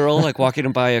a girl walking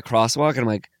by a crosswalk and I'm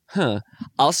like,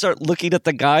 I'll start looking at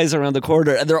the guys around the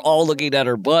corner and they're all looking at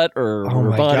her butt or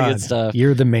her body and stuff.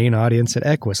 You're the main audience at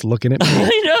Equus looking at me.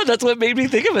 I know, that's what made me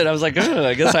think of it. I was like,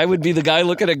 I guess I would be the guy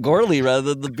looking at Gorley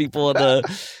rather than the people in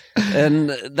the... And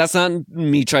that's not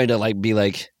me trying to be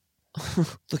like,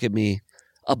 look at me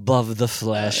above the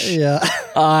flesh. Yeah.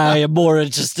 I am more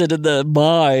interested in the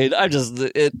mind. I don't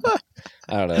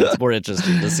know. It's more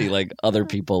interesting to see other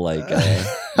people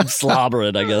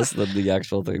slobbering, I guess, than the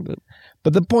actual thing.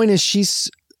 But the point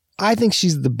is, I think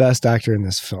she's the best actor in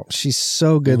this film. She's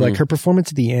so good. Mm-hmm. Her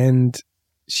performance at the end,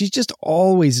 she's just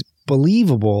always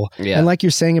believable. Yeah. And like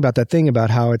you're saying about that thing about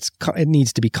how it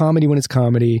needs to be comedy when it's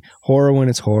comedy, horror when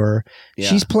it's horror. Yeah.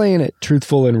 She's playing it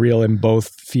truthful and real in both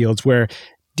fields, where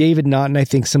David Naughton, I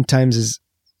think, sometimes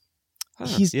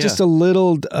he's just a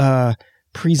little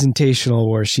presentational,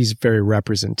 where she's very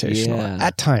representational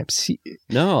at times.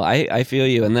 No, I feel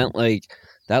you. And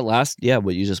that last,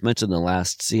 what you just mentioned, the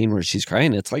last scene where she's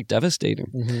crying, it's devastating.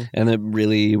 Mm-hmm. And it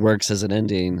really works as an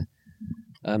ending.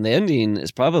 The ending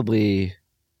is probably,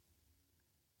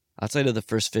 outside of the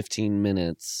first 15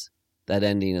 minutes, that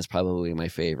ending is probably my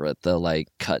favorite. The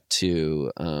cut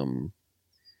to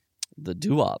the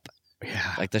doo-wop.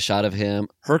 Yeah. The shot of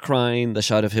her crying, the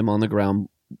shot of him on the ground,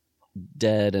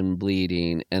 dead and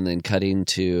bleeding, and then cutting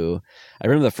to, I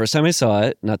remember the first time I saw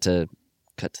it, not to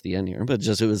cut to the end here, but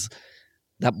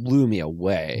that blew me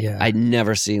away. Yeah. I'd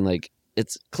never seen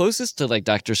it's closest to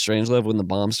Dr. Strangelove when the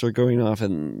bombs start going off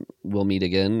and We'll Meet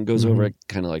Again goes over it,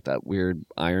 kind of that weird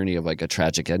irony of a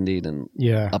tragic ending and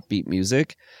upbeat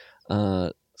music.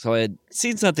 So I had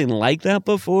seen something like that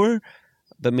before,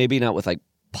 but maybe not with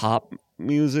pop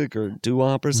music or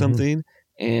doo-wop or something.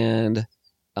 And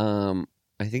I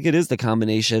think it is the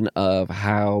combination of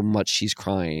how much she's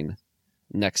crying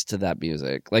next to that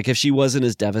music. If she wasn't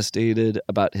as devastated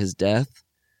about his death,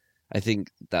 I think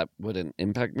that wouldn't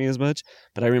impact me as much.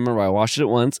 But I remember I watched it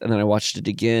once, and then I watched it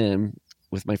again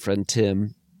with my friend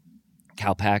Tim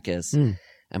Kalpakis.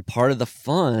 And part of the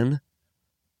fun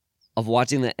of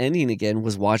watching the ending again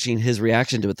was watching his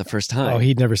reaction to it the first time. Oh,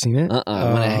 he'd never seen it?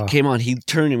 When it came on, he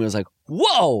turned and was like,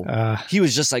 whoa! He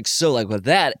was just like, so like with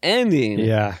that ending.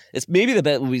 Yeah. It's maybe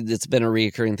it's been a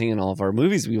reoccurring thing in all of our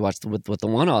movies we watched with the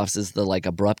one-offs is the like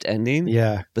abrupt ending.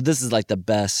 Yeah. But this is like the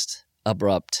best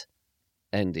abrupt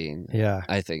ending. Yeah.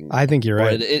 I think you're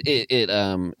right. It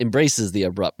embraces the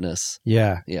abruptness.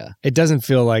 Yeah. Yeah. It doesn't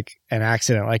feel like an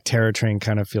accident, like Terror Train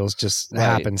kind of feels just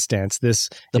happenstance. The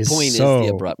point is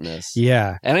the abruptness.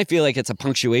 Yeah. And I feel like it's a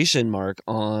punctuation mark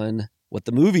on what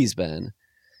the movie's been.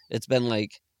 It's been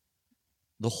like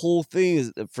the whole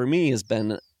thing for me has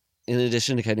been, in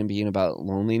addition to kind of being about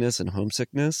loneliness and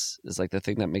homesickness, is like the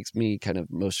thing that makes me kind of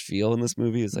most feel in this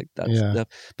movie is like that stuff.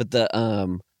 But the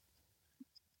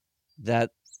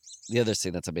other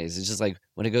thing that's amazing is just like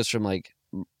when it goes from like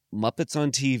Muppets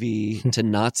on TV to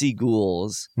Nazi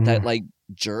ghouls, that like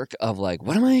jerk of like,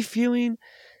 what am I feeling?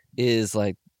 Is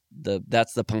like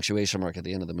that's the punctuation mark at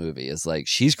the end of the movie. Is like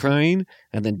she's crying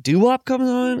and then doo-wop comes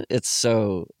on. It's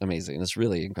so amazing. It's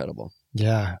really incredible.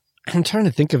 Yeah. I'm trying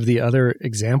to think of the other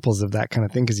examples of that kind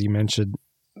of thing because you mentioned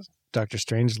Dr.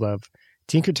 Strangelove.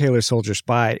 Tinker Tailor Soldier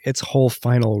Spy, its whole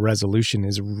final resolution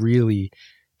is really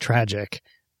tragic,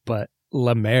 but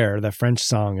La Mer, the French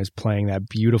song, is playing that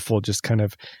beautiful, just kind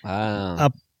of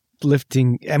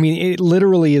uplifting. I mean, it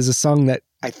literally is a song that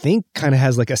I think kind of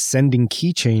has like ascending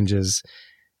key changes,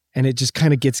 and it just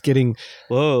kind of getting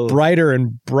brighter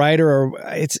and brighter.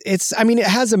 It's. I mean, it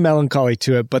has a melancholy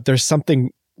to it, but there's something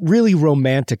really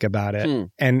romantic about it,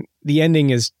 and the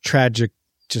ending is tragic,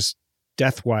 just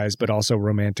death-wise, but also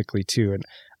romantically too. And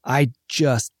I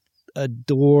just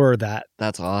adore that.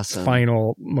 That's awesome.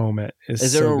 Final moment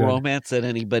is there so a good. romance that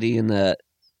anybody a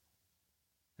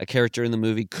character in the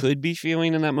movie could be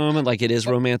feeling in that moment? Like it is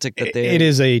romantic that they. It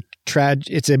is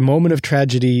it's a moment of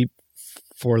tragedy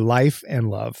for life and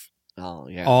love. Oh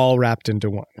yeah, all wrapped into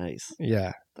one. Nice.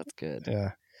 Yeah, that's good.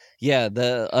 Yeah.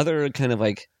 The other kind of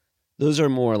like those are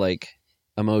more like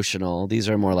emotional. These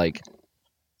are more like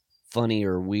funny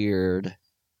or weird.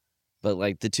 But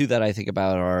like the two that I think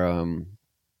about are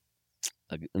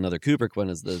another Kubrick one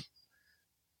is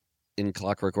in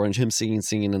Clockwork Orange, him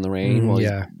singing in the rain while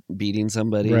he's beating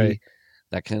somebody. Right.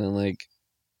 That kind of like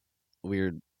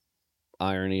weird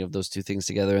irony of those two things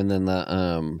together. And then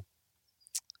the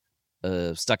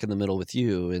Stuck in the Middle with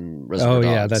You in Reservoir Dogs.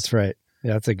 Yeah, that's right.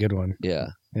 Yeah, that's a good one. Yeah.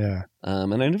 Yeah.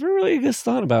 And I never really just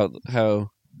thought about how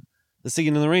the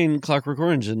Singing in the Rain, Clockwork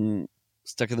Orange, and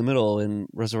Stuck in the Middle and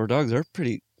Reservoir Dogs are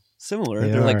pretty similar.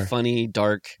 They're like funny,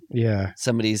 dark. Yeah.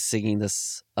 Somebody's singing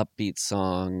this upbeat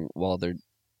song while they're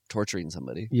torturing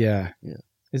somebody. Yeah.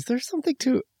 Is there something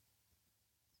to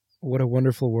What a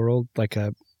Wonderful World, like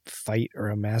a fight or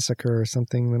a massacre or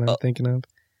something that I'm thinking of?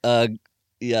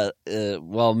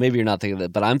 Well, maybe you're not thinking of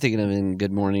it, but I'm thinking of in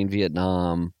Good Morning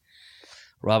Vietnam.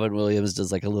 Robin Williams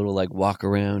does like a little like walk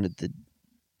around at the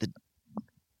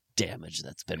damage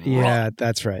that's been wrought. Yeah,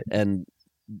 that's right. And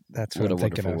that's what I'm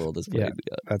thinking of. World is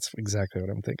that's exactly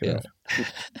what I'm thinking of.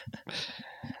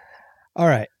 All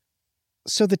right.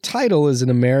 So the title is An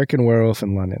American Werewolf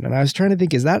in London. And I was trying to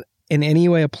think, is that in any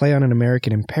way a play on An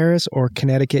American in Paris or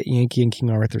Connecticut, Yankee, and King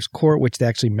Arthur's Court, which they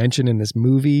actually mention in this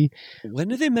movie? When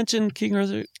did they mention King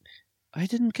Arthur? I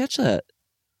didn't catch that.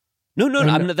 No,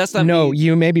 that's not No, me.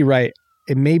 you may be right.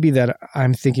 It may be that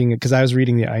I'm thinking, because I was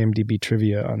reading the IMDb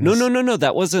trivia on this. No.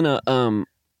 That wasn't a...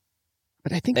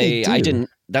 But I think they do. I didn't...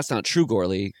 That's not true,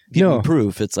 Gorley. Give me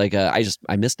proof. It's like, I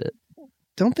missed it.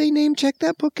 Don't they name check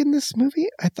that book in this movie?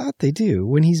 I thought they do.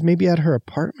 When he's maybe at her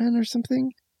apartment or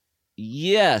something?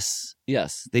 Yes,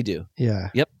 they do. Yeah.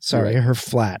 Yep. Sorry, right. Her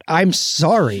flat. I'm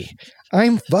sorry.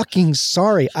 I'm fucking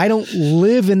sorry. I don't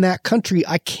live in that country.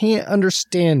 I can't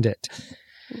understand it.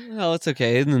 Well, it's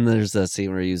okay. And then there's that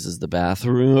scene where he uses the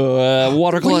bathroom.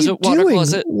 Water closet.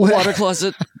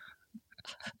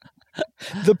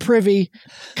 The privy.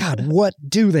 God, what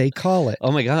do they call it?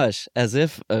 Oh my gosh. As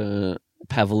if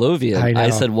Pavlovian.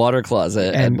 I said water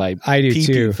closet and my I do pee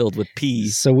too. Filled with pee.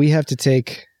 So we have to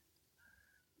take...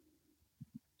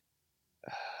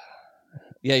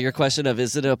 Yeah, your question of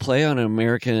is it a play on an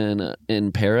American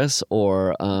in Paris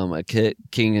or a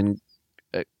king in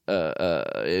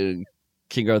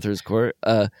King Arthur's Court?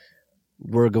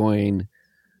 We're going.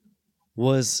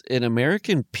 Was an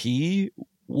American pea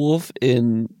wolf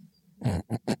in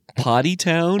Potty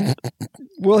Town?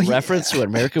 Reference to an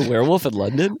American Werewolf in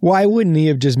London? Why wouldn't he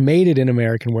have just made it an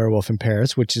American Werewolf in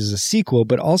Paris, which is a sequel?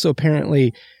 But also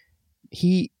apparently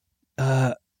he,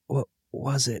 what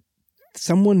was it?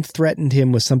 Someone threatened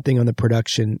him with something on the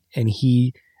production, and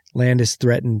Landis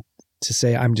threatened to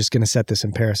say, I'm just going to set this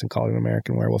in Paris and call it an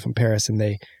American Werewolf in Paris. And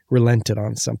they relented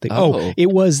on something.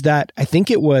 It was that, I think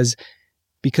it was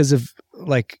because of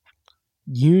like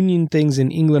union things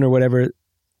in England or whatever.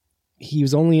 He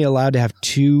was only allowed to have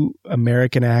 2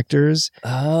 American actors.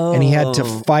 And he had to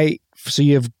fight. So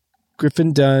you have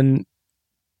Griffin Dunn,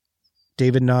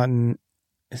 David Naughton.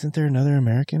 Isn't there another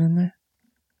American in there?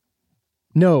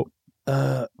 No.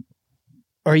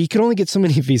 Or he could only get so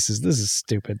many visas. This is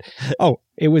stupid. Oh,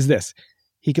 it was this.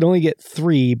 He could only get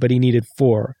 3, but he needed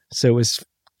 4. So it was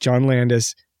John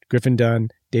Landis, Griffin Dunn,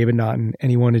 David Naughton,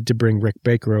 and he wanted to bring Rick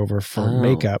Baker over for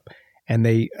makeup. And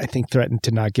they, I think, threatened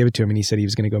to not give it to him. And he said he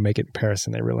was going to go make it in Paris,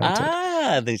 and they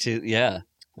relented. They should, yeah.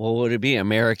 Well, what would it be?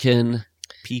 American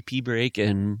pee break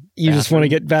and you just want to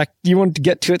get back. You want to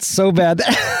get to it so bad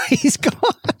that he's gone.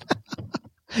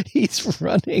 He's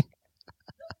running.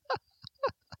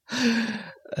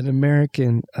 An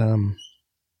American, an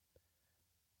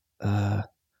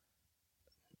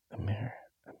American,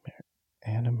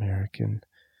 an American,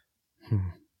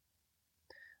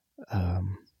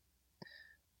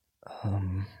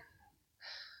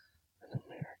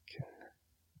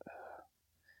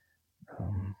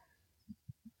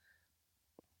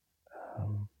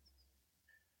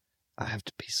 I have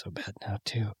to pee so bad now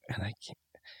too, and I can't.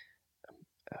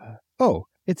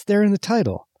 It's there in the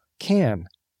title. Can.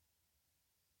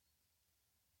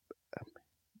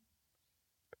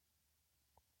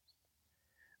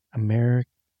 American.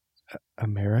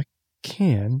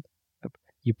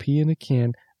 You pee in a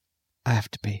can. I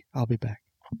have to pee. I'll be back.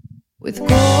 With Corley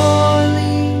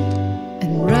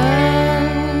and Rust.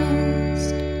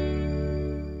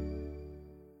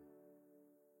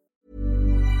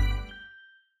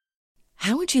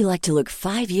 How would you like to look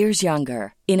 5 years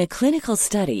younger? In a clinical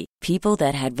study, people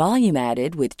that had volume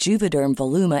added with Juvederm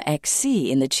Voluma XC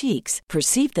in the cheeks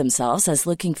perceived themselves as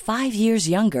looking 5 years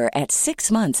younger at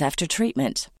 6 months after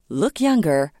treatment. Look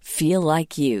younger, feel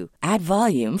like you. Add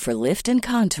volume for lift and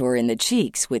contour in the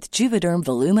cheeks with Juvederm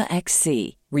Voluma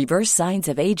XC. Reverse signs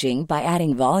of aging by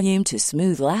adding volume to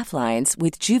smooth laugh lines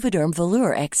with Juvederm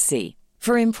Volure XC.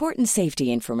 For important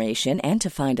safety information and to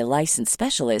find a licensed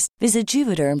specialist, visit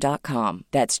Juvederm.com.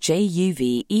 That's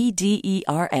JUVEDERM.com.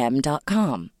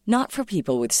 Not for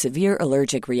people with severe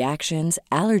allergic reactions,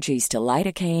 allergies to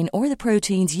lidocaine, or the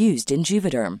proteins used in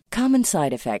Juvederm. Common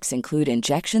side effects include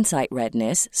injection site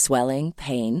redness, swelling,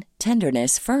 pain,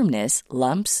 tenderness, firmness,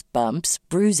 lumps, bumps,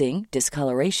 bruising,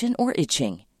 discoloration, or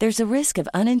itching. There's a risk of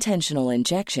unintentional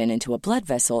injection into a blood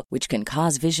vessel, which can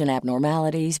cause vision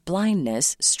abnormalities,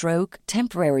 blindness, stroke,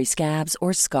 temporary scabs,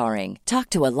 or scarring. Talk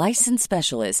to a licensed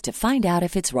specialist to find out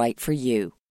if it's right for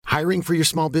you. Hiring for your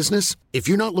small business? If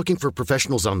you're not looking for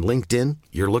professionals on LinkedIn,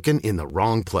 you're looking in the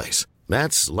wrong place.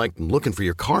 That's like looking for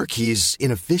your car keys in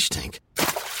a fish tank.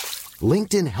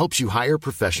 LinkedIn helps you hire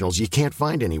professionals you can't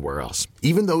find anywhere else,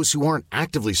 even those who aren't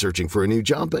actively searching for a new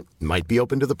job but might be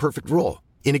open to the perfect role.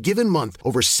 In a given month,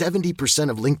 over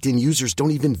 70% of LinkedIn users don't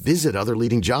even visit other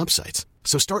leading job sites.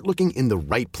 So start looking in the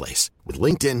right place. With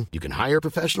LinkedIn, you can hire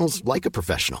professionals like a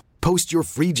professional. Post your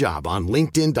free job on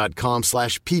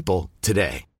linkedin.com/people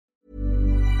today.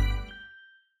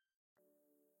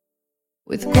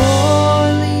 With Corley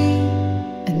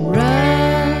and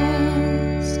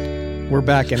Rust. We're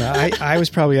back, and I was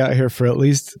probably out here for at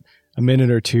least a minute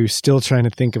or two, still trying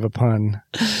to think of a pun.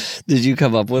 Did you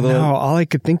come up with one? No, all I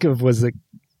could think of was the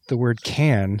word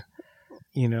can.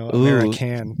 You know,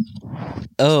 American.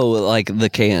 Oh, like the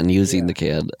can, using the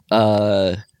can.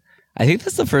 I think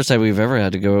that's the first time we've ever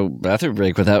had to go bathroom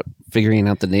break without figuring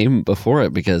out the name before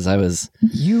it, because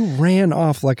You ran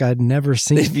off like I'd never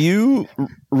seen. If you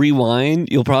rewind,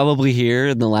 you'll probably hear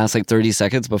in the last 30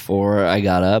 seconds before I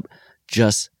got up,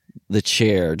 just the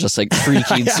chair, just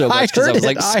creaking so much because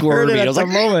I was squirming. I was like,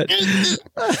 moment.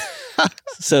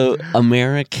 So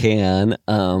American.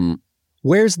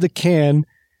 Where's the can?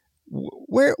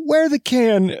 Where the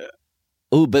can?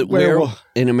 Oh, but werewolf. Where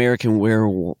in American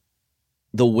Werewolf,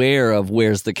 the where of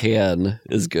where's the can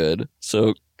is good.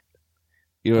 So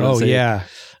you know what I'm saying? Oh yeah.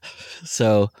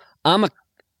 So I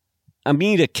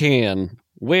need a can.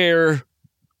 Where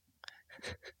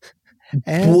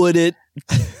would it?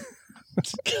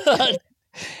 God.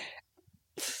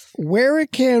 Where a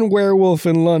can werewolf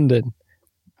in London?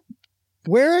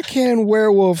 Where a can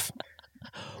werewolf?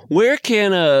 Where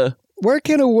can a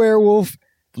werewolf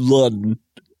London?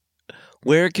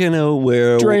 Where can a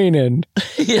werewolf drain in?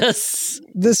 Yes.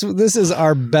 This is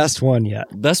our best one yet.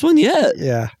 Best one yet.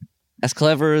 Yeah. As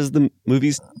clever as the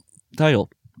movie's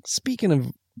title. Speaking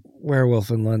of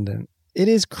Werewolf in London, it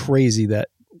is crazy that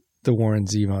the Warren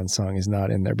Zevon song is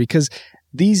not in there, because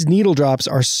these needle drops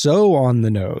are so on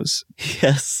the nose.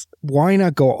 Yes. Why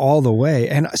not go all the way?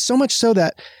 And so much so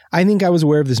that I think I was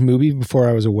aware of this movie before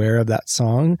I was aware of that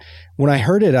song. When I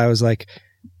heard it, I was like,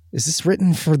 is this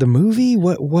written for the movie?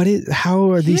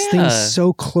 How are these things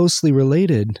so closely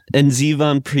related? And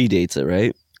Zevon predates it,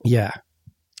 right? Yeah.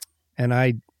 And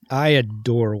I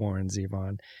adore Warren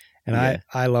Zevon. And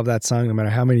I love that song no matter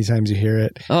how many times you hear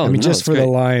it. Oh, I mean, just for great. the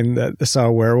line that I saw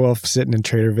a werewolf sitting in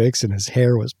Trader Vic's and his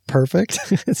hair was perfect.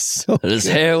 It's so His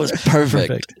good. hair was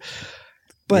perfect.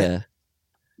 But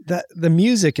the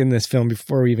music in this film,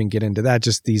 before we even get into that,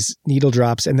 just these needle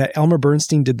drops, and that Elmer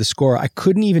Bernstein did the score. I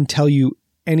couldn't even tell you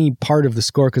any part of the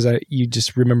score because you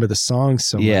just remember the song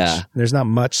so much. There's not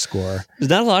much score. There's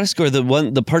not a lot of score.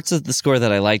 The parts of the score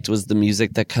that I liked was the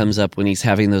music that comes up when he's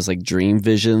having those like dream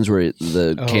visions where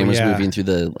the camera's moving through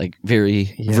the like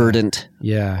very verdant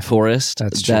forest.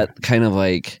 That's true. That kind of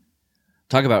like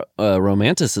talk about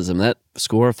romanticism. That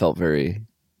score felt very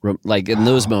like in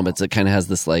those moments. It kind of has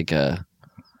this like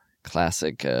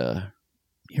classic. You're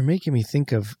making me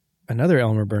think of another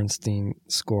Elmer Bernstein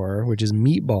score, which is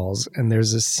Meatballs, and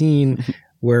there's a scene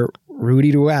where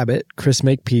Rudy Rabbit, Chris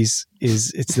Makepeace,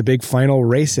 it's the big final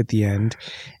race at the end,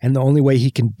 and the only way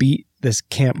he can beat this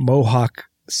Camp Mohawk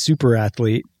super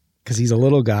athlete, because he's a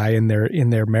little guy in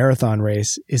their marathon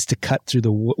race, is to cut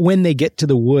through when they get to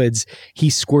the woods,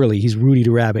 he's squirrely, he's Rudy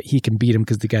the Rabbit, he can beat him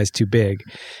because the guy's too big.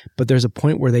 But there's a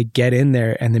point where they get in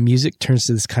there and the music turns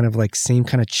to this kind of like same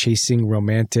kind of chasing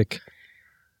romantic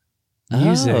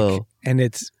music, and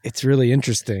it's really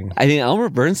interesting. I think Elmer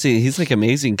Bernstein, he's like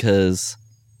amazing because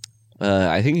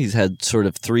I think he's had sort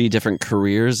of 3 different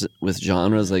careers with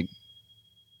genres. Like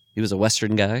he was a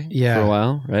Western guy for a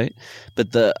while, right?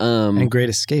 But and Great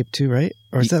Escape too, right?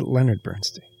 Or is that Leonard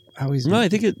Bernstein? I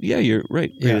think it. Yeah, you're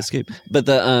right. Great Escape. But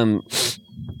John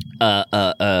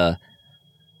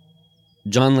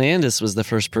Landis was the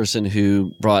first person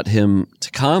who brought him to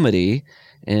comedy,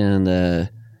 and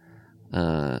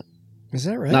is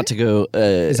that right? Not to go.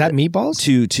 Is that Meatballs?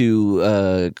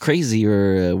 To crazy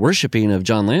or worshiping of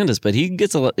John Landis, but he should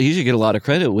get a lot of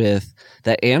credit with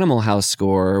that. Animal House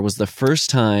score was the first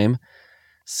time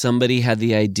somebody had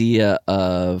the idea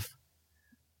of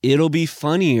it'll be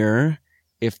funnier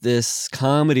if this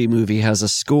comedy movie has a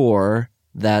score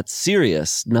that's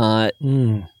serious, not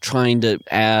trying to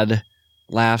add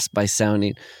laughs by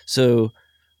sounding. So,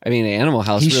 I mean, Animal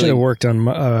House. He really should have worked on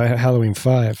Halloween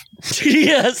 5.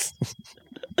 Yes.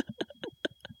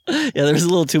 Yeah, there's a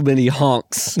little too many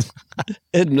honks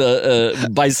and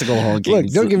bicycle honking. Look,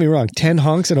 don't get me wrong. 10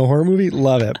 honks in a horror movie,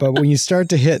 love it. But when you start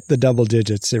to hit the double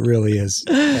digits, it really is.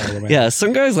 Yeah,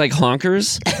 some guys like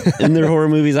honkers in their horror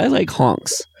movies. I like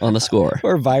honks on the score.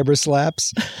 Or vibra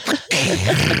slaps.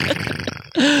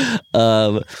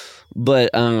 But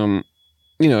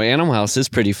Animal House is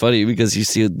pretty funny because you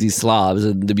see these slobs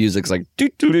and the music's like doo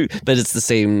doo doo, but it's the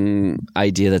same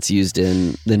idea that's used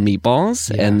in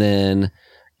Meatballs, and then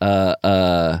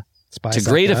to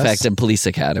great effect in Police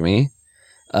Academy.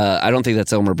 I don't think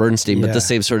that's Elmer Bernstein, but the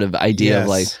same sort of idea of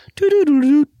like doo doo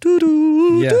doo doo doo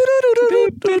doo.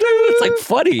 It's like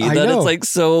funny that it's like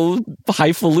so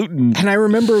highfalutin. And I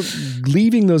remember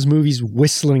leaving those movies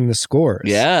whistling the scores.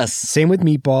 Yes. Same with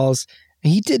Meatballs.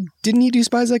 He didn't he do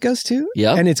Spies Like Us too?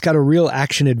 Yeah. And it's got a real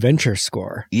action adventure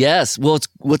score. Yes. Well,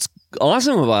 what's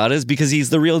awesome about it is because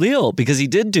he's the real deal, because he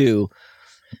did do.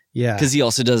 Yeah. Because he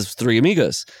also does Three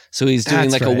Amigos. So he's doing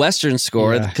That's a right. Western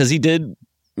score because he did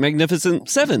Magnificent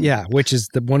Seven. Yeah, which is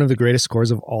one of the greatest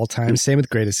scores of all time. Same with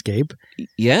Great Escape.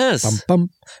 Yes. Bum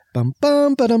bum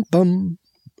bum bum bum.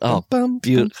 Oh,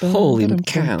 beautiful. Holy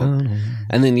cow.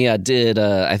 And then did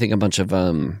I think a bunch of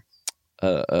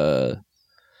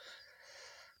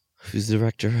who's the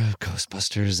director of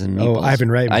Ghostbusters and Meatballs? Oh, Ivan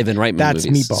Reitman. Ivan Reitman That's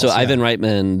movies. Meatballs. So Ivan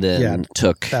Reitman then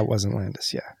took. That wasn't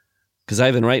Landis, Because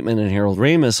Ivan Reitman and Harold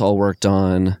Ramis all worked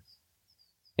on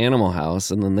Animal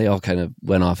House, and then they all kind of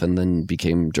went off and then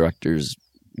became directors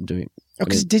doing.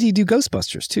 Because did he do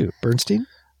Ghostbusters too? Bernstein?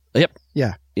 Yep.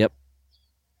 Yeah. Yep.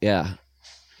 Yeah.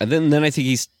 And then I think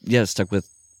he's stuck with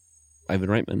Ivan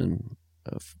Reitman and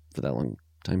for that long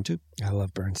time too. I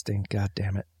love Bernstein. God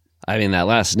damn it. I mean, that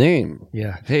last name.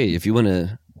 Yeah. Hey, if you want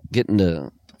to get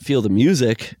into feel the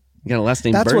music, you got a last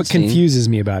name. That's Bernstein. what confuses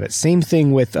me about it. Same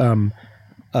thing with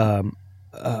Mankiewicz.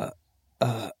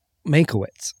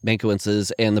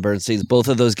 Mankiewicz's and the Bernsteins. Both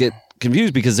of those get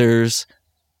confused because there's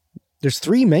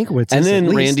 3 Mankiewicz's. And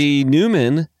then Randy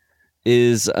Newman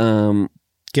is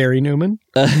Gary Newman.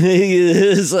 He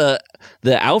is the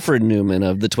Alfred Newman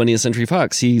of the 20th Century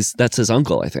Fox. That's his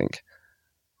uncle, I think.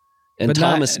 And but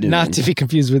Thomas Newman. Not to be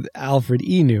confused with Alfred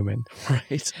E. Newman.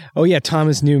 Right. Oh, yeah.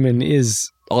 Thomas Newman is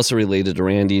also related to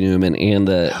Randy Newman and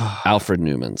the Alfred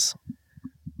Newmans,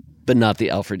 but not the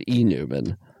Alfred E.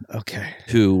 Newman. Okay.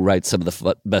 Who writes some of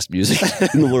the best music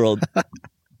in the world.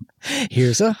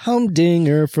 Here's a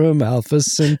humdinger from Alpha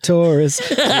Centaurus.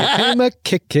 Give him a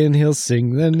kick and he'll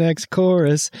sing the next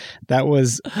chorus. That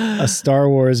was a Star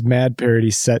Wars Mad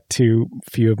parody set to a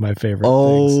few of my favorite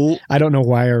things. I don't know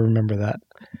why I remember that.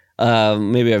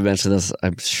 Maybe I've mentioned this.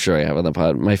 I'm sure I have on the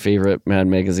pod. My favorite Mad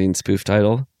Magazine spoof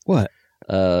title. What?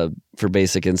 For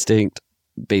Basic Instinct.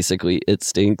 Basically, it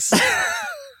stinks.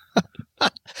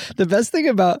 The best thing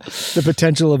about the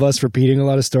potential of us repeating a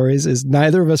lot of stories is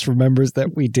neither of us remembers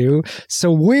that we do,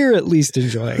 so we're at least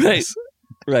enjoying this.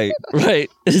 Right.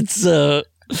 It's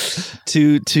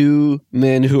two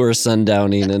men who are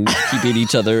sundowning and keeping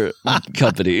each other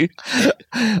company.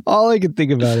 All I can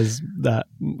think about is that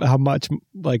how much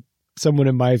like someone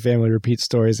in my family repeats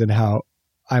stories and how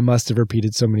I must have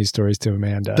repeated so many stories to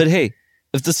Amanda. But hey,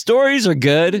 if the stories are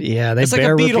good, it's like a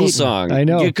Beatles song. I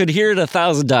know. You could hear it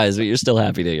 1,000 times, but you're still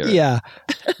happy to hear it. Yeah.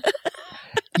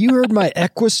 You heard my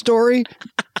Equus story?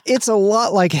 It's a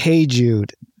lot like Hey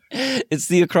Jude. It's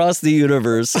the across the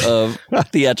universe of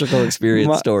theatrical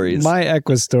experience stories. My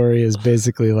Equus story is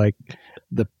basically like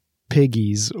the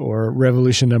Piggies or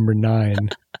Revolution Number 9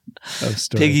 of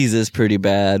stories. Piggies is pretty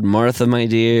bad. Martha, My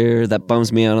Dear, that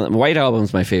bums me out. White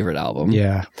Album's my favorite album.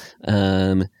 Yeah.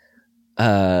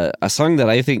 A song that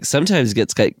I think sometimes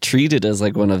gets treated as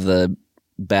like one of the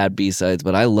bad B-sides,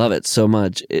 but I love it so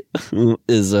much. It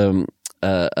is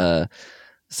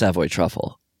Savoy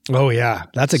Truffle. Oh yeah,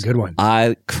 that's a good one.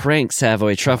 I crank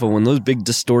Savoy Truffle when those big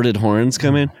distorted horns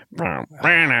come in.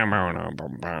 Because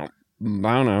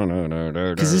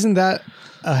isn't that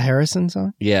a Harrison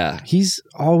song? Yeah. He's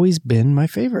always been my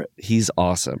favorite. He's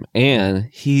awesome. And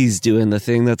he's doing the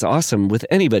thing that's awesome with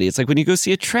anybody. It's like when you go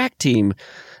see a track team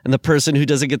and the person who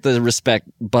doesn't get the respect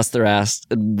busts their ass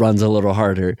and runs a little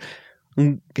harder.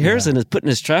 And Harrison is putting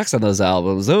his tracks on those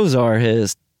albums. Those are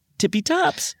his tippy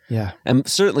tops. Yeah. And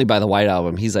certainly by the White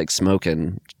Album, he's like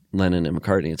smoking Lennon and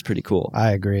McCartney. It's pretty cool.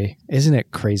 I agree. Isn't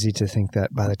it crazy to think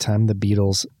that by the time the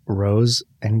Beatles rose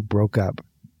and broke up,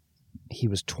 he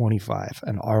was 25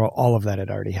 and all of that had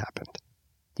already happened.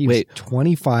 He was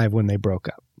 25 when they broke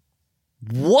up.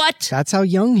 What? That's how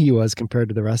young he was compared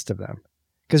to the rest of them.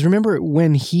 Because remember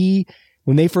when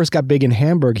they first got big in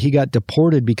Hamburg, he got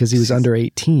deported because he was under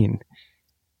 18.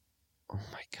 Oh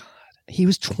my God. He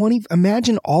was 20.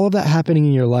 Imagine all of that happening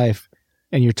in your life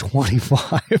and you're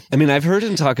 25. I mean, I've heard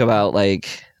him talk about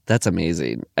like, that's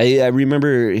amazing. I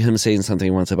remember him saying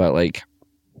something once about like,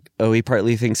 he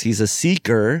partly thinks he's a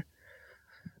seeker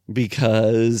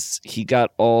because he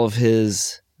got all of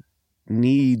his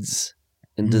needs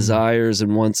and desires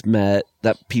and wants met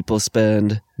that people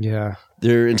spend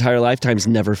their entire lifetimes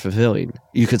never fulfilling.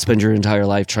 You could spend your entire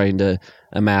life trying to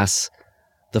amass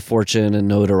the fortune and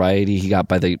notoriety he got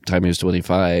by the time he was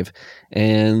 25.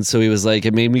 And so he was like,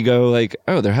 it made me go like,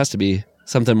 oh, there has to be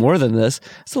something more than this.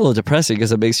 It's a little depressing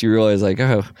because it makes you realize like,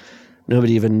 oh,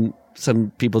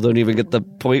 some people don't even get the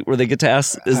point where they get to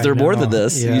ask, is there more than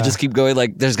this? Yeah. You just keep going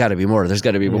like, there's got to be more. There's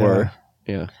got to be more.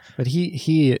 Yeah. But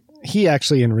he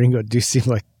actually and Ringo do seem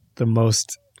like the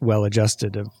most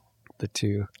well-adjusted of the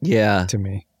two. Yeah. To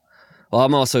me. Well,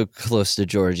 I'm also close to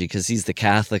Georgie because he's the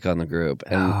Catholic on the group,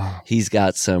 and he's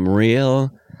got some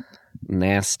real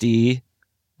nasty,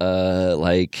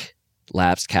 like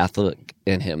lapsed Catholic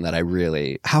in him that I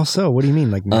really. How so? What do you mean,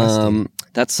 like nasty?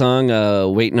 That song,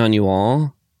 "Waiting on You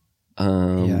All,"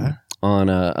 on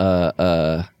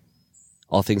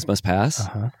 "All Things Must Pass."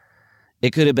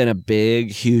 It could have been a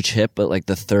big, huge hit, but like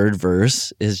the third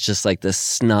verse is just like this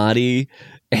snotty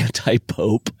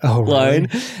anti-Pope line.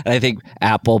 And I think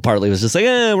Apple partly was just like,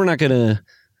 we're not going to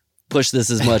push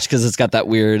this as much because it's got that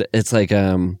weird, it's like,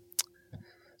 and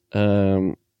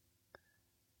the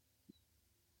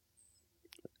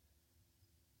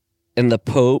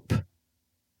Pope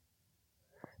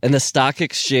and the stock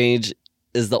exchange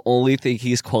is the only thing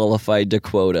he's qualified to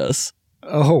quote us.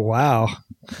 Oh, wow.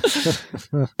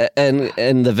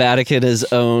 and the Vatican is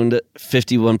owned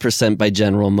 51% by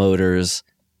General Motors,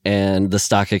 and the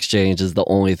stock exchange is the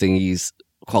only thing he's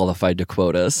qualified to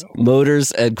quote us.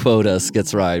 Motors and quote us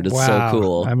gets rhymed. It's so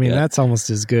cool. I mean, that's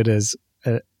almost as good as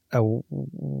where's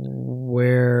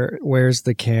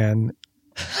the can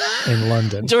in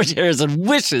London. George Harrison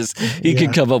wishes he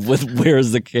could come up with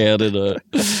where's the can in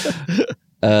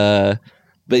a...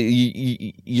 But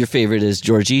your favorite is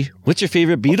Georgie. What's your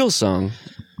favorite Beatles song?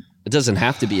 It doesn't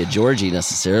have to be a Georgie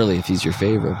necessarily if he's your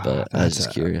favorite, but I was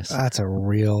just curious. That's a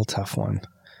real tough one.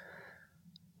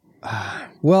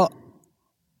 Well,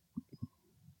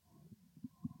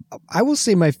 I will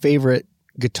say my favorite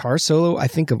guitar solo I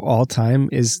think of all time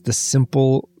is the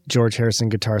simple George Harrison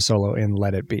guitar solo in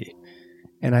Let It Be.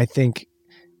 And I think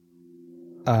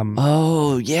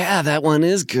oh, yeah, that one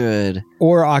is good.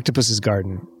 Or Octopus's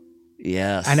Garden.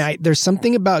 Yes. And there's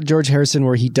something about George Harrison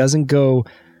where he doesn't go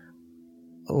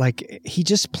like, he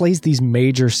just plays these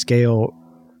major scale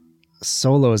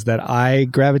solos that I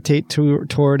gravitate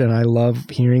toward and I love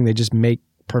hearing. They just make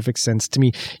perfect sense to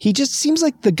me. He just seems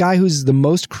like the guy who's the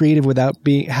most creative without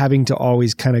having to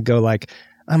always kind of go like,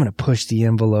 I'm going to push the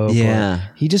envelope. Yeah.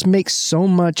 He just makes so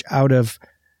much out of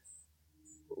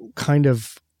kind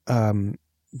of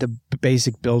the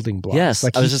basic building blocks. Yes,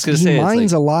 like I was just going to say, he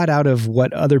mines like, a lot out of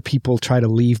what other people try to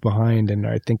leave behind, and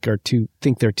I think they're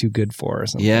too good for or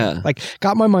something. Yeah, like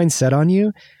Got My Mind Set on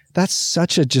You. That's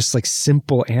such a just like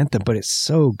simple anthem, but it's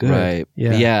so good. Right.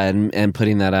 Yeah. And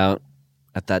putting that out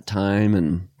at that time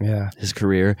and his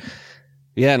career.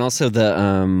 Yeah, and also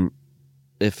the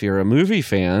if you're a movie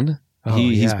fan,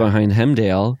 he's behind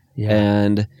Hemdale. Yeah.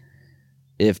 And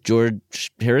if George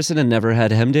Harrison had never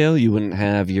had Hemdale, you wouldn't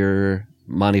have your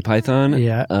Monty Python.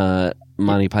 Yeah.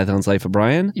 Monty Python's Life of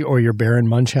Brian. Or your Baron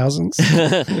Munchausen's.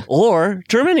 Or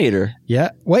Terminator.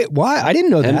 Yeah. Wait, why? I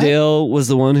didn't know that. Hemdale was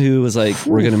the one who was like,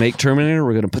 we're going to make Terminator.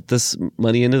 We're going to put this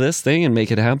money into this thing and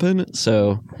make it happen.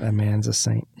 So that man's a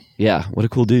saint. Yeah. What a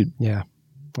cool dude. Yeah.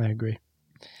 I agree.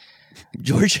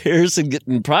 George Harrison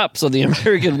getting props on the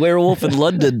American Werewolf in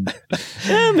London.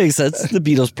 That makes sense. The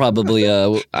Beatles probably,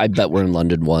 I bet were in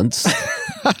London once.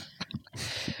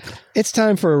 It's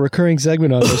time for a recurring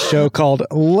segment on this show called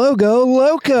Logo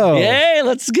Loco. Yay,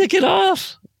 let's kick it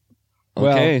off.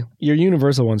 Okay. Well, your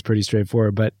Universal one's pretty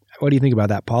straightforward, but what do you think about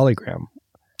that polygram?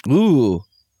 Ooh,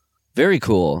 very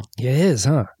cool. It is,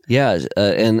 huh? Yeah,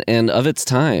 and of its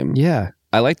time. Yeah.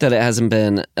 I like that it hasn't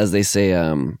been, as they say,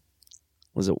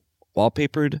 was it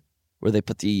wallpapered? Where they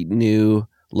put the new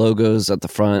logos at the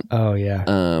front. Oh, yeah.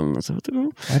 Is that what they're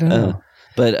called? I don't know.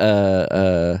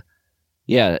 But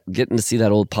yeah, getting to see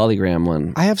that old polygram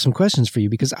one. I have some questions for you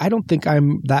because I don't think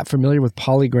I'm that familiar with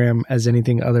polygram as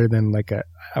anything other than like a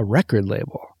record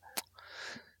label.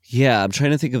 Yeah, I'm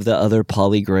trying to think of the other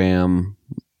polygram.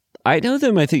 I know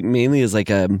them, I think, mainly as like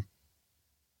a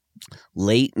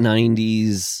late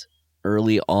 90s,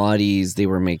 early aughties. They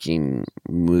were making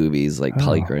movies like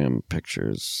polygram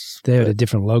pictures. They had a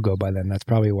different logo by then. That's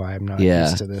probably why I'm not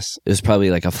used to this. It was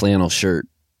probably like a flannel shirt.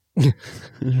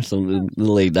 Something in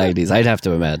the late 90s, I'd have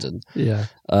to imagine. Yeah.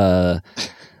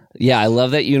 Yeah, I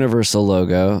love that Universal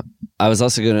logo. I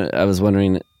was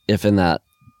wondering if in that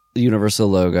Universal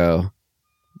logo,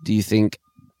 do you think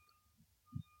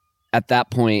at that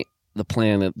point the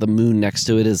planet, the moon next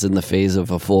to it, is in the phase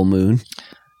of a full moon?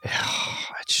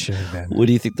 It should have been. What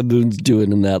do you think the moon's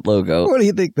doing in that logo? What do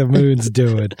you think the moon's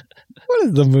doing? What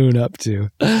is the moon up to?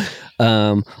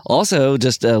 Also,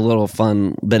 just a little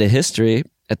fun bit of history.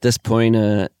 At this point,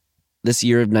 this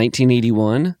year of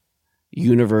 1981,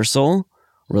 Universal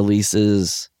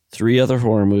releases 3 other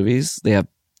horror movies. They have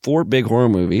 4 big horror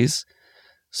movies.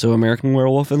 So American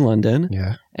Werewolf in London.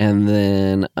 Yeah. And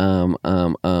then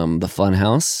The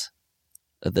Funhouse,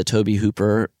 the Tobe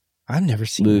Hooper I've never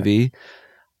seen movie.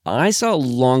 That. I saw it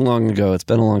long ago. It's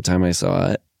been a long time I saw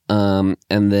it. And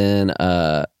then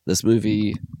this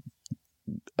movie,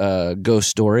 Ghost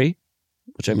Story,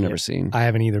 which I've never seen. I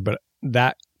haven't either, but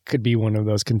that could be one of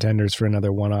those contenders for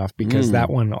another one-off because that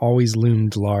one always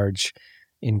loomed large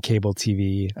in cable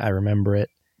TV. I remember it.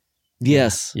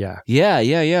 Yes. Yeah.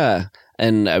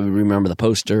 And I remember the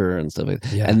poster and stuff like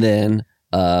that. Yeah. And then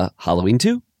Halloween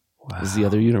 2 is the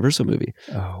other Universal movie.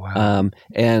 Oh, wow.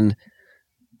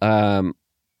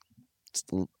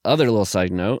 Other little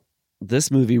side note,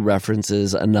 this movie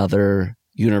references another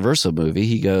Universal movie.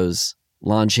 He goes,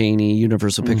 Lon Chaney,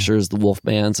 Universal Pictures, The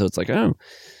Wolfman. So it's like, oh,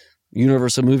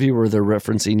 Universal movie where they're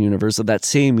referencing Universal. That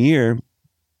same year,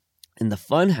 in the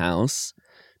Funhouse,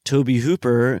 Tobe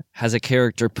Hooper has a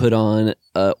character put on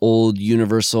an old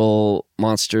Universal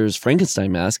Monsters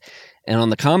Frankenstein mask. And on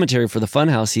the commentary for the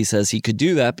Funhouse, he says he could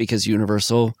do that because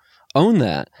Universal owned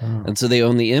that. Oh. And so they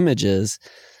own the images.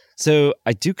 So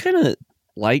I do kind of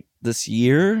like this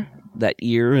year, that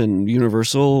year in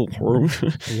Universal horror,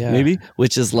 maybe,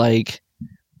 which is like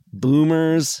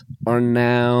boomers are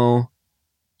now,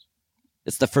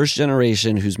 it's the first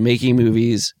generation who's making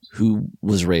movies who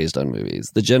was raised on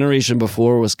movies. The generation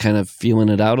before was kind of feeling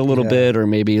it out a little bit, or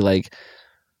maybe like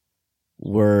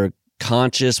were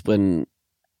conscious when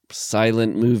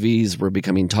silent movies were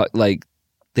becoming like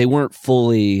they weren't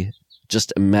fully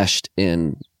just enmeshed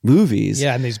in movies.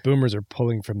 Yeah, and these boomers are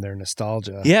pulling from their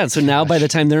nostalgia. Yeah, so now by the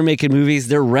time they're making movies,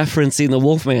 they're referencing the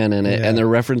Wolfman in it, and they're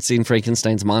referencing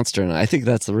Frankenstein's monster in it. I think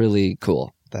that's really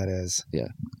cool. That is. Yeah.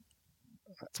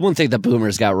 It's one thing the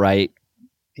boomers got right.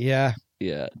 Yeah.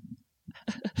 Yeah.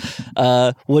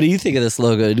 What do you think of this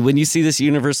logo? When you see this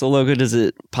Universal logo, does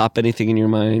it pop anything in your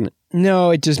mind?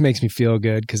 No, it just makes me feel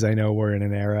good because I know we're in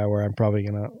an era where I'm probably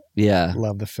going to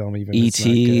love the film even if it's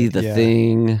not E.T., good. The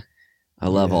Thing. I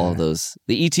love all of those.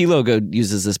 The E.T. logo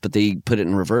uses this, but they put it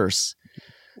in reverse.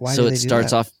 Why so do it they do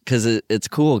starts that? off because it's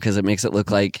cool because it makes it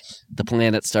look like the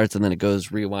planet starts and then it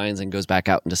rewinds and goes back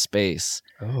out into space.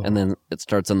 Oh. And then it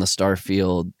starts on the star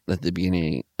field at the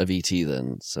beginning of E.T.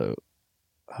 then. So,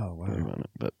 Oh, wow.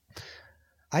 But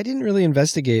I didn't really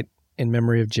investigate in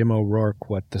memory of Jim O'Rourke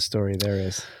what the story there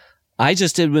is. I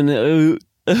just did when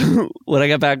I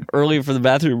got back early for the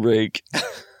bathroom break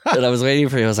and I was waiting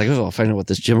for you. I was like, oh, I'll find out what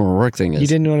this Jim O'Rourke thing is. You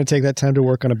didn't want to take that time to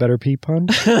work on a better pea pun?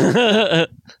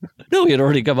 No, we had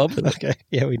already come up with it. Okay.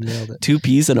 Yeah, we nailed it. 2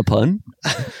 peas and a pun.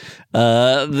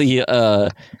 He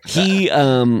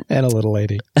And a little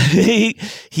lady.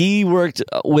 he worked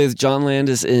with John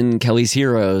Landis in Kelly's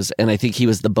Heroes, and I think he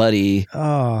was the buddy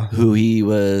who he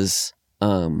was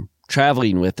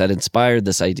traveling with that inspired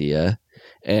this idea,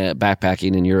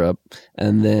 backpacking in Europe.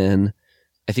 And then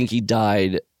I think he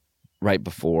died right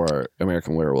before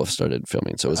American Werewolf started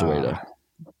filming, so it was a way to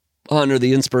honor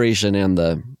the inspiration and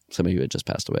somebody who had just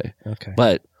passed away. Okay.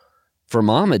 But for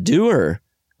Mama Doer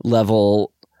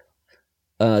level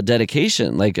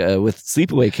dedication, like with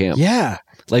Sleepaway Camp. Yeah.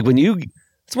 Like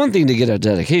it's one thing to get a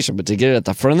dedication, but to get it at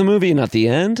the front of the movie and not the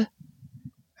end.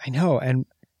 I know. And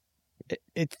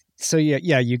so you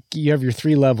have your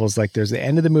 3 levels. Like there's the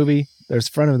end of the movie, there's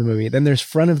front of the movie, then there's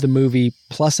front of the movie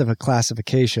plus of a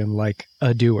classification like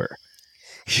a doer.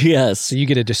 Yes. So you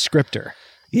get a descriptor.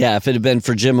 Yeah, if it had been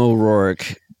for Jim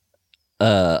O'Rourke,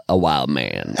 a wild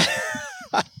man.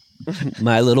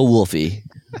 My little wolfie.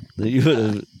 You would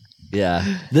have,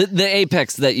 yeah. The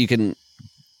apex that you can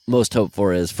most hope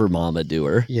for is for Mama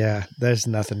Doer. Yeah, there's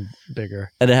nothing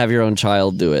bigger. And to have your own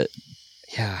child do it.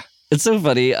 Yeah. It's so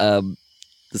funny. I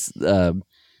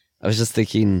was just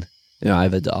thinking, I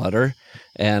have a daughter,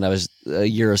 and I was a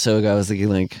year or so ago, I was thinking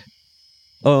like,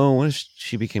 oh, what if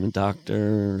she became a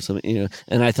doctor or something,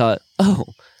 and I thought,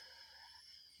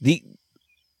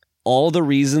 all the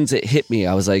reasons it hit me,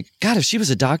 I was like, God, if she was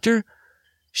a doctor,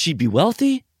 she'd be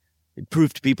wealthy. It'd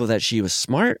prove to people that she was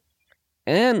smart,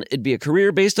 and it'd be a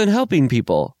career based on helping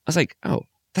people. I was like, oh,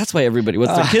 that's why everybody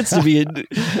wants their kids to be a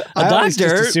I always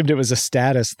doctor. just assumed it was a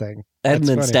status thing. That's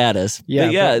Admin funny. status. Yeah,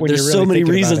 But yeah, but when there's you're so really many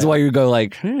thinking about reasons it. why you go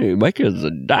like, hey, my kid's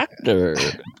a doctor.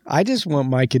 I just want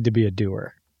my kid to be a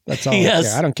doer. That's all I Yes.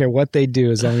 care. I don't care what they do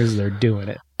as long as they're doing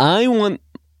it.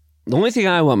 The only thing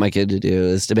I want my kid to do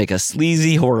is to make a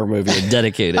sleazy horror movie and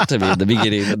dedicate it to me in the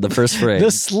beginning, in the first frame. The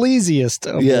sleaziest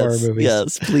of horror movies.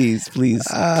 Yes, please. Please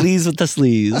with the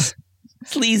sleaze.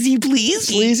 Sleazy, please.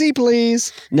 Sleazy,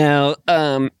 please. Now,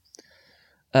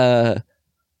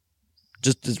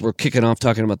 just as we're kicking off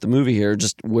talking about the movie here,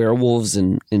 just werewolves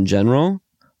in general.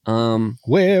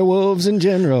 Werewolves in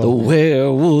general. The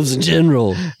werewolves in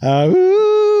general.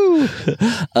 Ooh.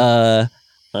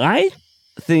 I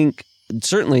think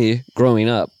certainly growing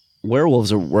up,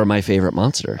 werewolves were my favorite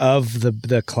monster. Of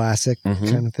the classic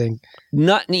kind of thing.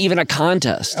 Not even a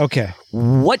contest. Okay.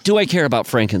 What do I care about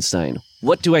Frankenstein?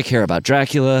 What do I care about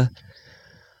Dracula?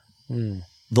 The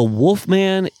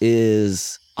Wolfman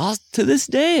is, to this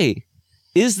day,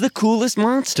 is the coolest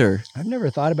monster. I've never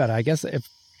thought about it. I guess if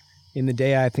in the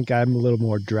day I think I'm a little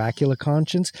more Dracula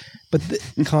conscious, but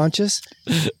conscious.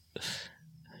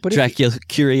 But Dracula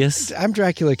curious. I'm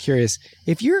Dracula curious.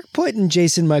 If you're putting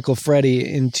Jason Michael Freddy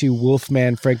into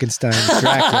Wolfman Frankenstein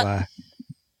Dracula,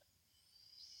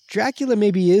 Dracula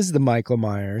maybe is the Michael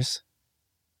Myers.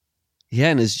 Yeah,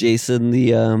 and is Jason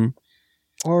the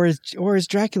Or is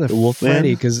Dracula The Wolfman?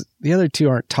 Freddy? Because the other two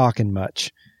aren't talking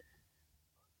much.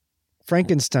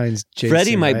 Frankenstein's Jason.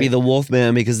 Freddy might be right? the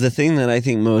Wolfman, because the thing that I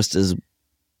think most is,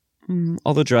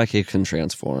 although Dracula can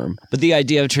transform, but the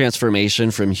idea of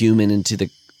transformation from human into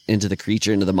the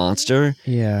creature, into the monster.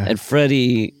 Yeah. And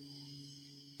Freddy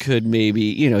could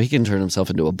maybe, he can turn himself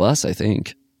into a bus, I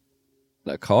think.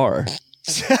 A car.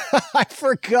 I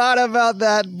forgot about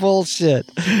that bullshit.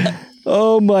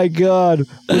 Oh my God.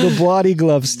 With a body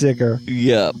glove sticker.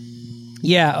 Yeah.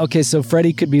 Yeah. Okay. So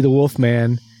Freddy could be the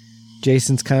Wolfman.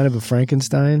 Jason's kind of a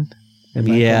Frankenstein. And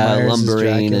Michael Myers is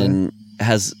lumbering Dracula. and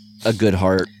has a good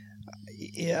heart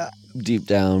Yeah. deep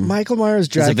down. Michael Myers,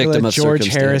 He's a victim Dracula, of George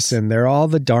circumstance. Harrison. They're all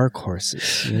the dark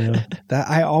horses. That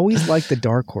I always like the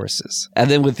dark horses. And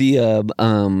then with the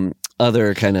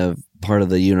other kind of part of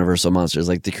the Universal monsters,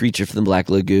 like the creature from the Black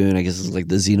Lagoon, I guess is like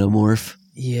the xenomorph.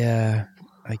 Yeah,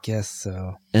 I guess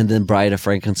so. And then Bride of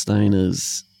Frankenstein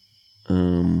is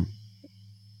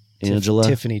Angela.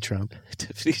 Tiffany Trump.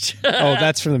 Tiffany. Oh,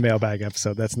 that's from the mailbag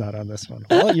episode. That's not on this one.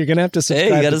 Well, you're going to have to subscribe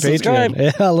you to gotta subscribe.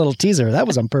 Patreon. Yeah, a little teaser. That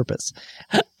was on purpose.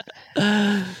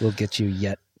 We'll get you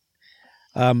yet.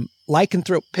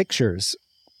 Lycanthrope Pictures.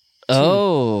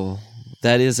 Oh,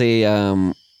 that is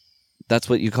that's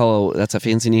what you call, that's a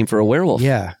fancy name for a werewolf.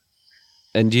 Yeah.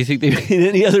 And do you think they made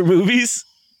any other movies?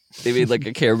 They made like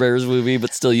a Care Bears movie,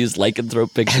 but still used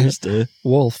Lycanthrope Pictures to...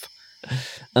 Wolf.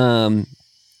 But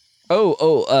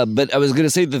I was going to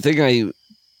say the thing I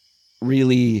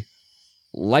really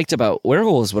liked about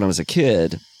werewolves when I was a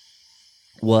kid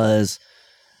was,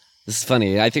 this is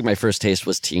funny, I think my first taste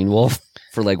was Teen Wolf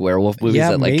for like werewolf movies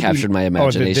that like captured my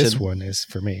imagination. This one is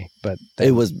for me, but...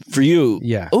 It was for you.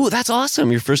 Yeah. Oh, that's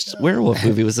awesome. Your first werewolf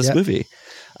movie was this movie.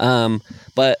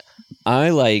 But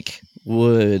I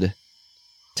would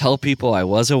tell people I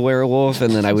was a werewolf,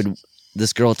 and then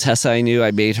this girl Tessa I knew,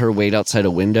 I made her wait outside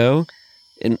a window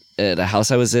at a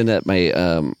house I was in at my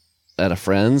at a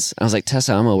friend's. I was like,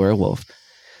 Tessa, I'm a werewolf.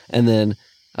 And then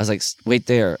I was like, wait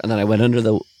there. And then I went under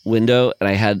the window and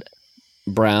I had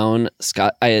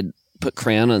I had put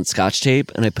crayon on Scotch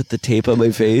tape and I put the tape on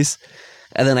my face.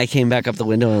 And then I came back up the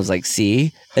window and I was like,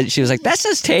 see? And she was like, that's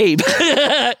just tape.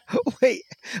 Wait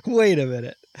a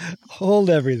minute. Hold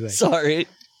everything. Sorry.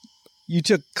 You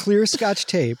took clear Scotch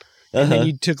tape and then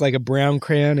you took like a brown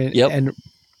crayon and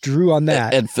drew on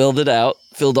that. And filled it out,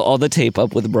 filled all the tape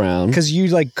up with brown. Because you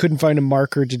couldn't find a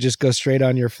marker to just go straight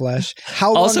on your flesh.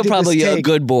 How long also did probably this take? A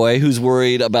good boy who's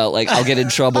worried about I'll get in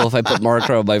trouble if I put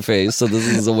marker on my face. So this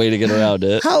is a way to get around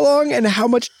it. How long and how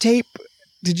much tape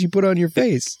did you put on your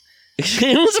face?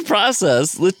 It was a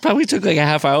process. It probably took a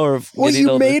half hour of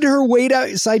you made her wait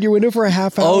outside your window for a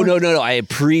half hour? Oh, no. I had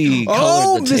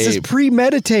pre-colored the tape. This is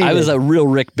premeditated. I was a real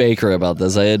Rick Baker about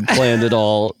this. I had planned it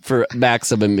all for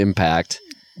maximum impact.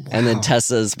 Wow. And then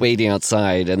Tessa's waiting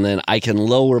outside, and then I can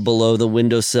lower below the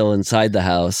windowsill inside the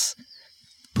house,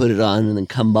 put it on, and then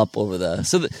come up over the...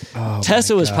 So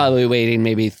Tessa was probably waiting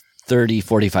maybe 30,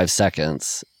 45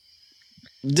 seconds.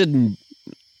 Didn't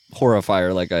horrify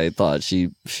her like I thought. She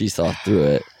saw through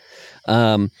it.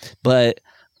 But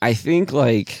I think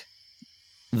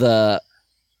the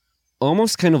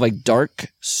almost kind of dark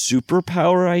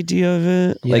superpower idea of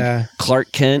it, like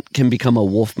Clark Kent can become a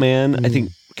Wolfman, I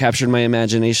think captured my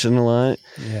imagination a lot.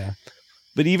 Yeah.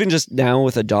 But even just now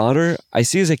with a daughter, I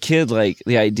see as a kid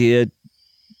the idea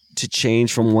to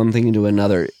change from one thing into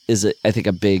another is I think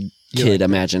a big kid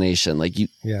imagination.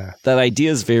 That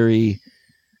idea is very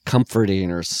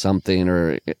comforting or something,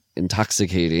 or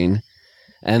intoxicating.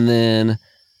 And then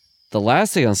the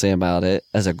last thing I'll say about it,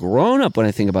 as a grown-up, when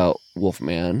I think about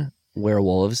Wolfman,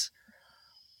 werewolves,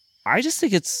 I just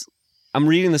think I'm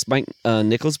reading this Mike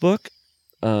Nichols book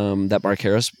that Mark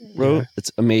Harris wrote. Yeah.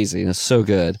 It's amazing. It's so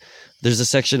good. There's a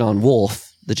section on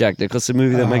Wolf, the Jack Nicholson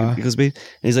movie that Mike Nichols made.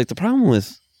 And he's like, the problem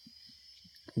with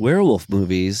werewolf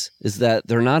movies is that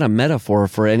they're not a metaphor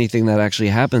for anything that actually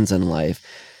happens in life.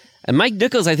 And Mike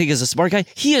Nichols, I think, is a smart guy.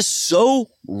 He is so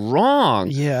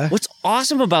wrong. Yeah. What's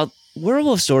awesome about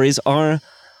werewolf stories are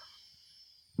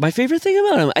my favorite thing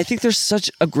about them. I think they're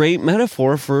such a great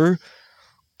metaphor for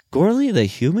Gorley, the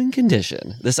human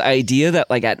condition. This idea that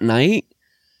at night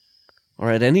or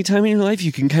at any time in your life,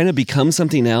 you can kind of become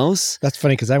something else. That's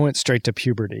funny because I went straight to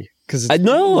puberty. I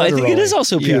know. I think it is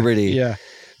also puberty. Yeah.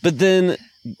 But then...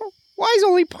 Why is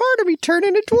only part of me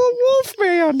turning into a wolf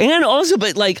man? And also,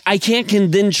 but I can't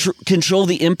then control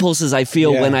the impulses I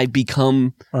feel when I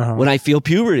become, when I feel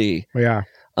puberty. Yeah.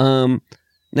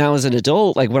 Now as an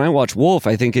adult, when I watch Wolf,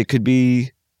 I think it could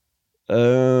be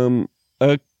a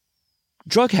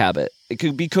drug habit. It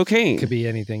could be cocaine. It could be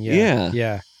anything. Yeah.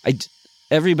 Yeah.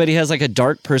 Everybody has a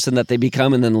dark person that they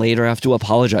become and then later have to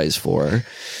apologize for.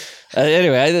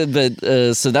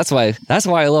 So that's why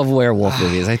I love werewolf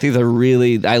movies. I think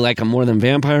I like them more than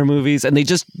vampire movies, and they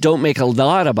just don't make a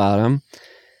lot about them.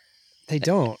 They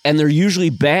don't, and they're usually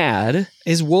bad.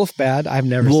 Is Wolf bad? I've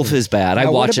never. Wolf seen is bad. I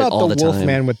watch it all the time. What about the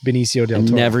Wolfman with Benicio del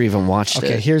Toro? I never even watched it.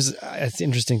 Okay, here's the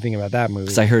interesting thing about that movie.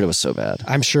 Because I heard it was so bad.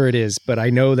 I'm sure it is, but I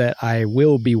know that I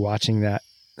will be watching that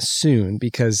soon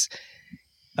because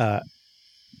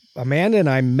Amanda and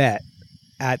I met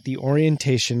at the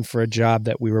orientation for a job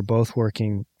that we were both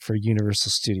working for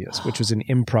Universal Studios, which was an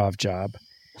improv job.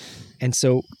 And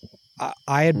so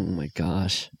I had... Oh my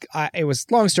gosh. It was,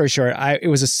 long story short, it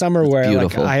was a summer where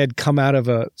beautiful. I had come out of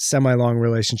a semi-long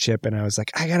relationship and I was like,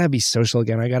 I got to be social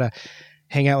again. I got to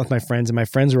hang out with my friends. And my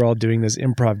friends were all doing this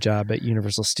improv job at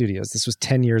Universal Studios. This was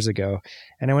 10 years ago.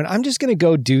 And I went, I'm just going to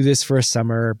go do this for a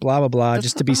summer, blah, blah, blah,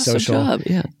 just to be social. Job.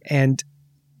 Yeah. And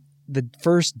the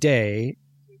first day...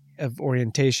 of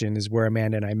orientation is where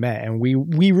Amanda and I met. And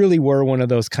we really were one of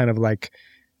those kind of like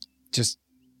just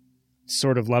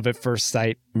sort of love at first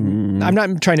sight. I'm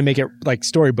not trying to make it like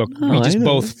storybook. We just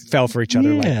both fell for each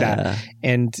other like that.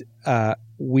 And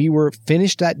we were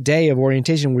finished that day of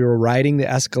orientation. We were riding the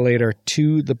escalator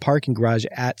to the parking garage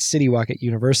at City Walk at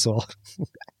Universal.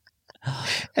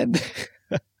 And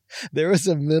there was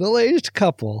a middle-aged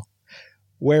couple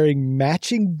wearing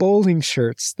matching bowling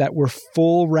shirts that were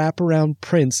full wraparound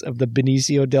prints of the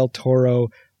Benicio del Toro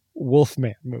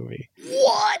Wolfman movie.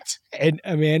 What? And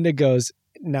Amanda goes,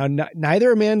 now,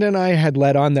 neither Amanda and I had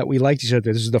let on that we liked each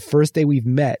other. This was the first day we've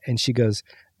met. And she goes,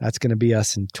 that's going to be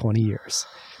us in 20 years.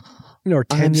 Or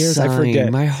 10 years, I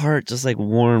forget. My heart just like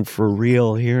warmed for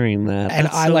real hearing that. And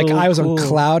I was on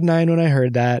cloud nine when I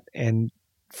heard that. And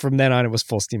from then on, it was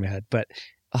full steam ahead. But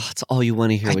it's all you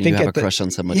want to hear when you have a crush on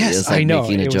somebody. Yes, is like I know.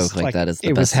 Making a joke like that is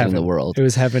the best thing in the world. It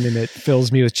was heaven, and it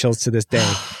fills me with chills to this day.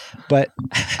 But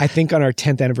I think on our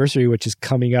 10th anniversary, which is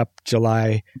coming up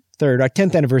July 3rd, our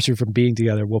 10th anniversary from being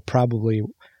together, we'll probably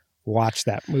watch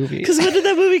that movie. Because when did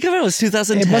that movie come out? It was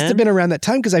 2010? It must have been around that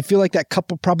time, because I feel like that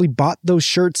couple probably bought those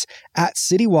shirts at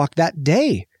City Walk that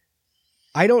day.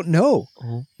 I don't know.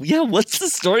 Yeah, what's the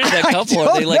story of that couple?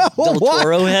 Are they like Del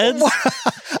Toro heads?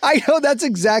 I know, that's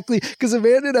exactly, because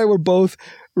Amanda and I were both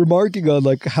remarking on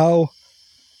like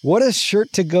what a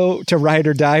shirt to go to ride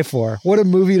or die for. What a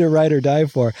movie to ride or die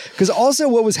for. Because also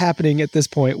what was happening at this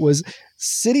point was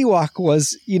City Walk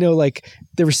was, like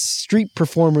there were street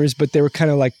performers, but they were kind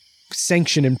of like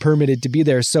sanctioned and permitted to be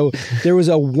there. So there was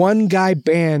a one guy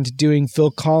band doing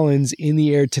Phil Collins In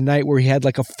the Air Tonight, where he had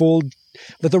like a full,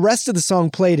 but the rest of the song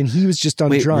played and he was just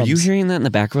on drums. Were you hearing that in the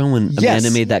background when Amanda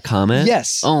made that comment?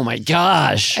 Yes. Oh my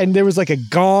gosh. And there was like a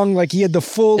gong, like he had the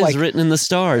full, it was written in the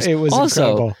stars. It was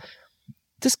also incredible.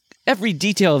 Every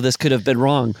detail of this could have been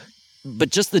wrong, but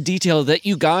just the detail that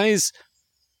you guys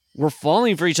were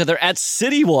falling for each other at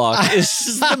City Walk is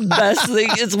just the best thing.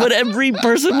 It's what every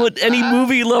person any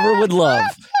movie lover would love.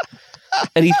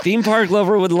 Any theme park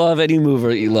lover would love, any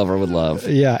movie lover would love.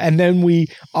 Yeah. And then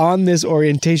on this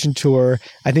orientation tour,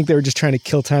 I think they were just trying to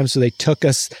kill time. So they took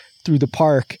us through the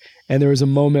park, and there was a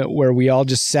moment where we all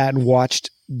just sat and watched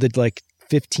the like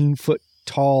 15-foot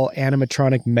tall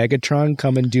animatronic Megatron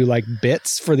come and do like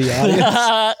bits for the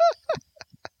audience.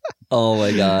 Oh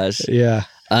my gosh. Yeah.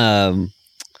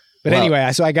 But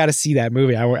anyway, so I got to see that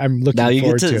movie. I'm looking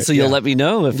forward to it. So you'll let me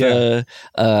know if,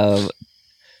 God,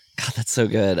 that's so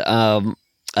good.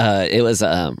 It was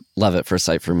love at first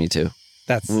sight for me too.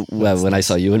 That's when I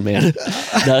saw you and Man.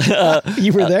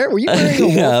 You were there? Were you wearing a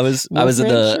wolf? Yeah,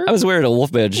 I was wearing a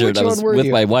Wolfman shirt. I was with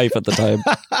my wife at the time.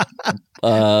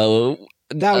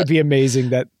 That would be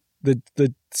amazing that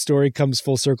the story comes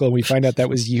full circle and we find out that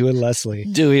was you and Leslie.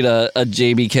 Doing a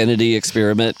Jamie Kennedy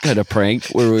experiment kind of prank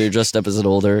where we were dressed up as an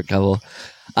older couple.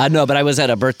 No, but I was at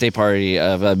a birthday party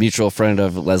of a mutual friend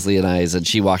of Leslie and I's, and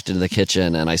she walked into the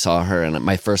kitchen and I saw her, and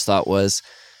my first thought was,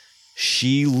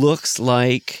 she looks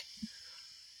like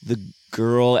the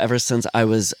girl ever since I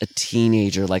was a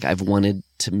teenager, like I've wanted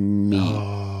to meet.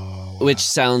 Oh, wow. Which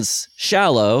sounds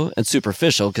shallow and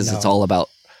superficial because it's all about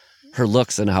her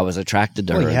looks and how I was attracted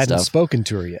to her. You and hadn't stuff. Spoken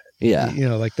to her yet. Yeah.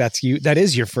 Like that's you. That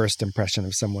is your first impression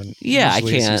of someone. Yeah, I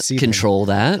can't control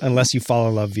that. Unless you fall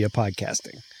in love via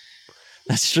podcasting.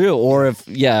 That's true. Or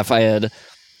if I had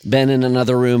been in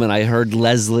another room and I heard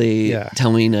Leslie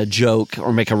telling a joke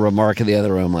or make a remark in the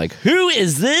other room, like, who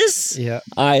is this? Yeah.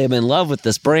 I am in love with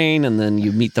this brain. And then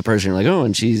you meet the person, you're like, oh,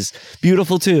 and she's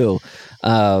beautiful too.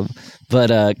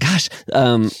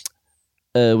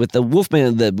 With the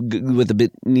Wolfman, with the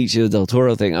Benicio del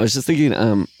Toro thing, I was just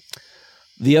thinking,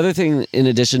 the other thing, in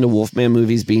addition to Wolfman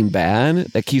movies being bad,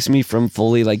 that keeps me from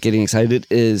fully like getting excited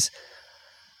is,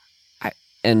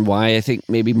 and why I think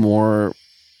maybe more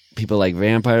people like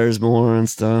vampires more and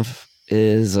stuff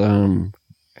is, I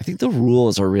think the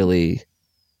rules are really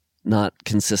not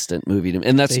consistent movie,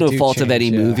 and that's no fault of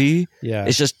any movie. Yeah,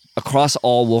 it's just across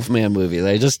all Wolfman movies.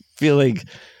 I just feel like.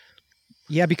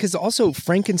 Yeah, because also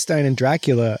Frankenstein and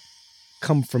Dracula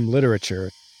come from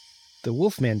literature. The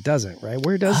Wolfman doesn't, right?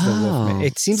 Where does the Wolfman?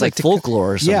 It seems like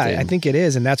folklore or something. Yeah, I think it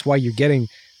is. And that's why you're getting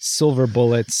silver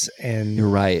bullets and you're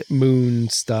right. moon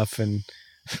stuff. And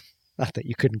not that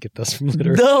you couldn't get those from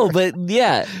literature. No, but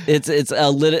yeah, it's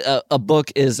a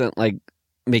book isn't like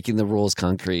making the rules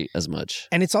concrete as much.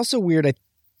 And it's also weird.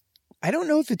 I don't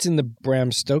know if it's in the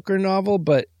Bram Stoker novel,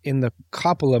 but in the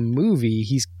Coppola movie,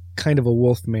 he's kind of a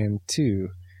Wolfman too.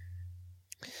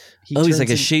 He's like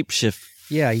a shapeshift.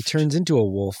 Yeah, he turns into a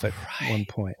wolf at one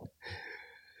point.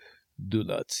 Do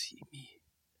not see me.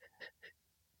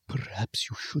 Perhaps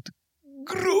you should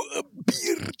grow a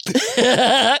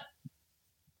beard.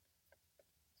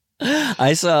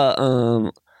 I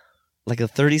saw like a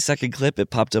 30-second clip. It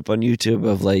popped up on YouTube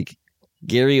of like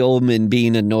Gary Oldman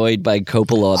being annoyed by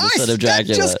Coppola on the set of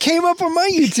Dracula. That just came up on my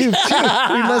YouTube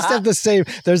too. We must have the same.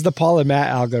 There's the Paul and Matt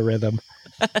algorithm.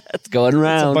 It's going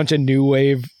around. It's a bunch of new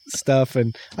wave stuff,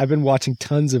 and I've been watching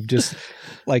tons of just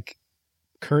like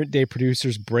current day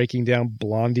producers breaking down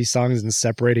Blondie songs and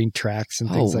separating tracks and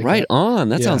things like that. Right on.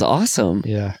 That sounds awesome.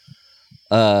 Yeah.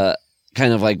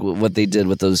 Kind of like what they did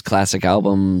with those classic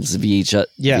albums,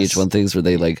 VH1 things where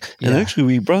they like, and actually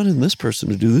we brought in this person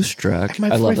to do this track.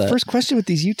 I love that. First question with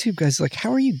these YouTube guys, like,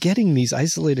 how are you getting these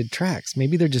isolated tracks?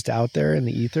 Maybe they're just out there in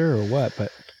the ether or what,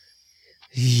 but.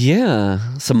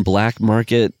 Yeah. Some black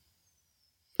market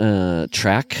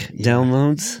track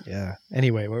downloads. Yeah.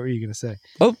 Anyway, what were you going to say?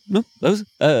 Oh, no. That was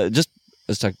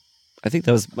I think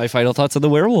that was my final thoughts on the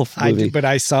Werewolf movie. But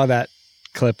I saw that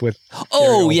clip with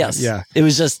yes. Yeah. It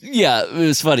was just, it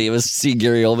was funny. It was seeing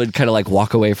Gary Oldman kind of like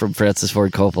walk away from Francis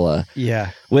Ford Coppola.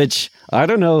 Yeah. Which, I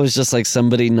don't know, is just like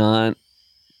somebody not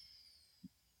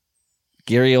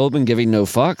Gary Oldman giving no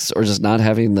fucks or just not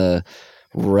having the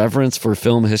reverence for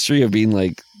film history of being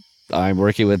like, I'm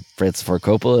working with Francis Ford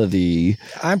Coppola, the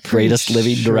greatest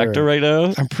living director right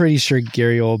now. I'm pretty sure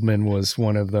Gary Oldman was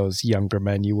one of those younger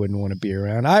men you wouldn't want to be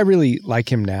around. I really like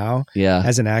him now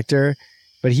as an actor.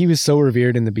 But he was so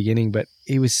revered in the beginning, but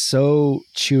he was so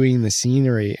chewing the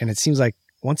scenery. And it seems like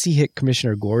once he hit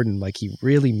Commissioner Gordon, like he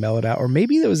really mellowed out. Or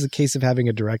maybe that was the case of having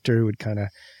a director who would kind of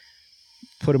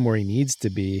put him where he needs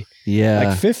to be. Yeah.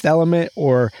 Like Fifth Element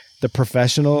or The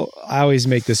Professional. I always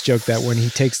make this joke that when he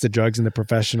takes the drugs in The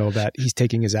Professional that he's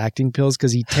taking his acting pills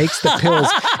because he takes the pills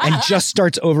and just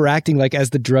starts overacting like as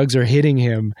the drugs are hitting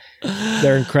him.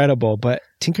 They're incredible. But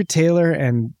Tinker Tailor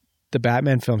and the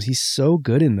Batman films, he's so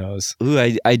good in those. Ooh,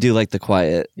 I do like the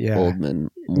quiet Oldman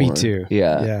more. Me too.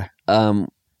 Yeah.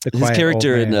 His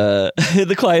character in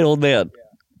The Quiet Old Man. Yeah.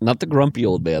 Not the grumpy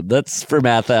old man. That's for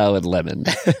Mathau and Lemon.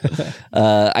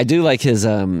 I do like his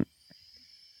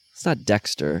it's not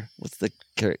Dexter. What's the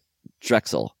character?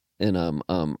 Drexel in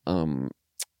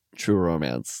True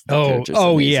Romance.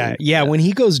 Yeah. When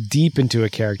he goes deep into a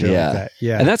character like that.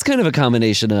 Yeah. And that's kind of a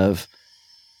combination of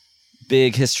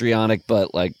big histrionic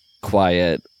but like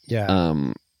quiet,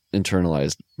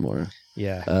 internalized more.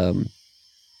 Yeah.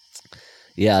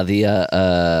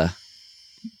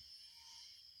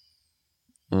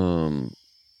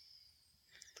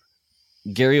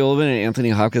 Gary Oldman and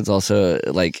Anthony Hopkins also,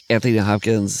 like Anthony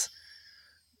Hopkins,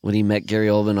 when he met Gary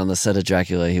Oldman on the set of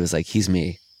Dracula, he was like, he's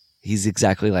me. He's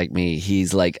exactly like me.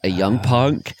 He's like a young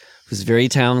punk who's very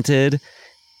talented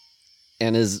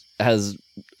and has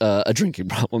a drinking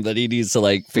problem that he needs to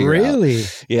like figure out. Really?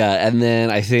 Yeah. And then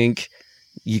I think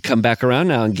you come back around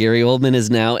now and Gary Oldman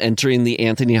is now entering the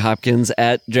Anthony Hopkins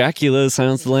at Dracula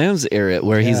Silence of the Lambs era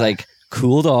where he's like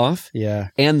cooled off. Yeah.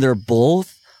 And they're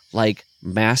both like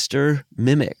master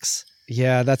mimics.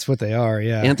 Yeah, that's what they are.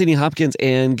 Yeah. Anthony Hopkins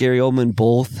and Gary Oldman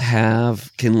both are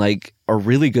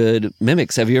really good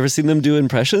mimics. Have you ever seen them do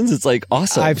impressions? It's like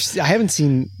awesome. I haven't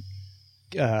seen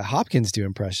Hopkins do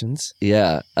impressions.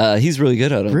 Yeah. He's really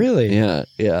good at them. Really? Yeah.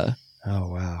 Yeah. Oh,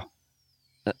 wow.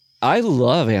 I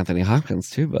love Anthony Hopkins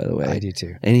too, by the way. I do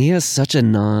too. And he has such a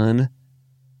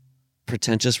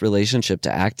non-pretentious relationship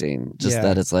to acting. Just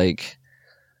that it's like,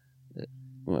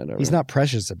 whatever. He's not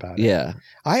precious about it. Yeah.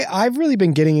 I've really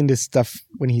been getting into stuff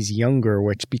when he's younger,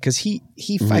 because he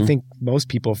I think most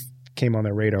people came on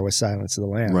their radar with Silence of the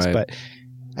Lambs. Right. But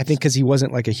I think because he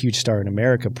wasn't like a huge star in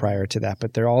America prior to that,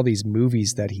 but there are all these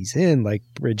movies that he's in, like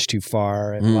Bridge Too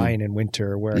Far and Lion in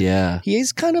Winter, where he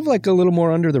is kind of like a little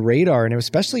more under the radar. And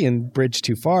especially in Bridge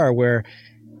Too Far, where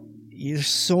there's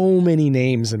so many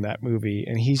names in that movie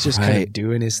and he's just kind of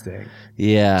doing his thing.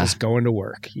 Yeah. Just going to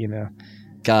work,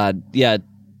 God. Yeah.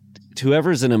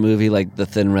 Whoever's in a movie like The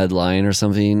Thin Red Line or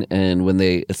something, and when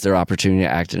it's their opportunity to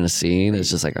act in a scene, it's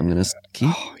just like, I'm going to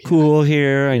keep cool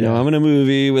here. I know I'm in a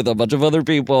movie with a bunch of other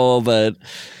people, but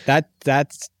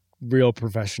that's real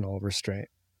professional restraint.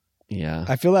 Yeah.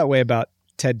 I feel that way about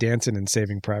Ted Danson in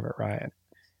Saving Private Ryan.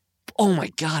 Oh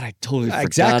my God, I totally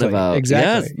forgot about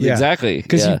Exactly. Yes, exactly.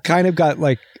 Because you kind of got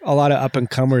like a lot of up and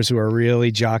comers who are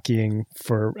really jockeying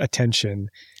for attention.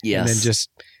 Yes. And then just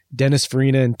Dennis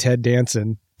Farina and Ted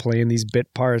Danson playing these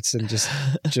bit parts and just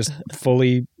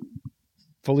fully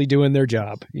doing their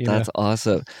job. That's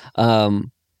awesome. Well,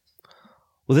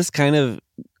 this kind of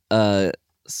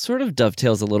sort of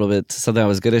dovetails a little bit to something I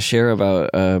was going to share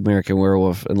about American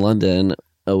Werewolf in London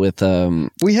with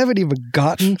we haven't even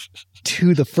gotten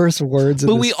to the first words.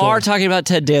 But we are talking about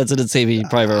Ted Danson and Saving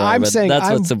Private Ryan. I'm saying that's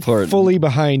I'm what's important. Fully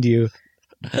behind you.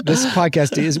 This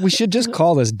podcast we should just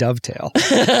call this Dovetail.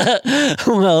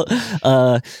 Well,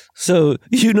 so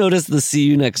you noticed the See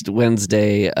You Next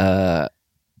Wednesday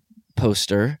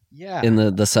poster in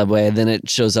the subway, and then it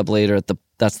shows up later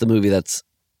that's the movie that's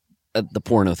at the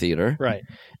porno theater. Right.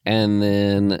 And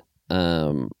then,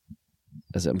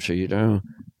 as I'm sure you know,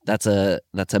 that's a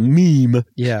meme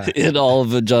in all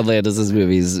of John Landis's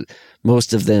movies.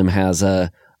 Most of them has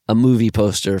a movie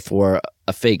poster for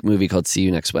a fake movie called See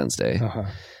You Next Wednesday. Uh-huh.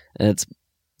 And it's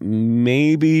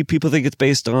maybe people think it's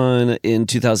based on in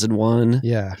 2001.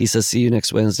 Yeah. He says, "See you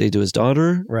next Wednesday" to his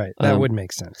daughter. Right. That would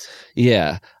make sense.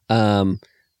 Yeah.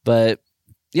 But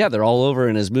yeah, they're all over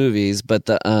in his movies, but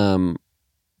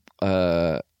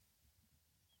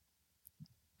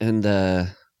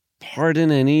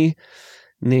pardon any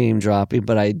name dropping,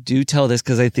 but I do tell this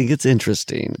because I think it's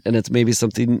interesting and it's maybe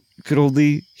something you could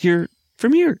only hear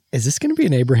from here. Is this going to be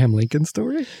an Abraham Lincoln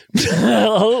story?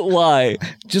 Why?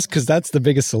 Just because that's the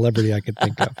biggest celebrity I could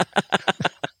think of.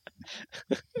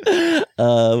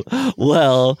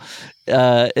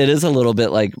 It is a little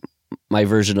bit like my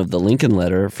version of the Lincoln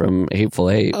letter from Hateful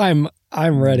Eight. I'm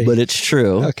ready. But it's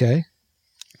true. Okay.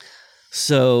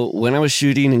 So when I was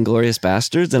shooting Inglourious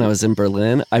Bastards and I was in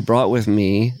Berlin, I brought with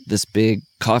me this big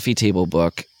coffee table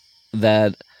book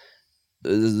that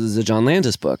is a John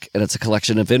Landis book. And it's a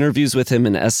collection of interviews with him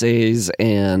and essays.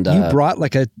 And you brought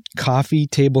like a coffee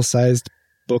table sized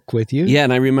book with you? Yeah.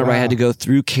 And I remember I had to go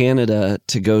through Canada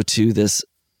to go to this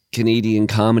Canadian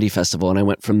comedy festival. And I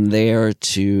went from there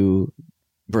to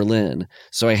Berlin.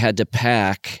 So I had to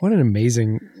pack. What an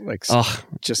amazing,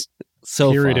 just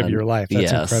so period fun. Of your life.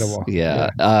 That's incredible.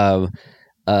 Yeah.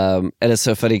 And it's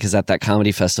so funny because at that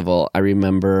comedy festival, I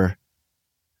remember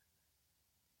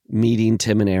meeting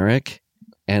Tim and Eric,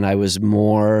 and I was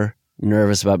more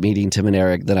nervous about meeting Tim and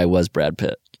Eric than I was Brad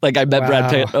Pitt. Like I met Brad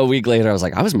Pitt a week later. I was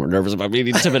like, I was more nervous about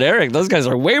meeting Tim and Eric. Those guys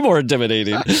are way more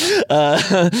intimidating. So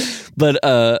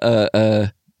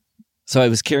I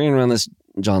was carrying around this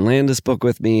John Landis book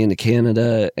with me into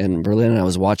Canada and Berlin. And I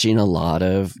was watching a lot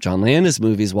of John Landis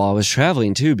movies while I was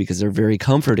traveling too, because they're very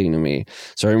comforting to me.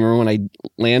 So I remember when I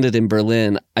landed in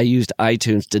Berlin, I used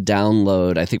iTunes to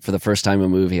download, I think for the first time, a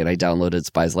movie, and I downloaded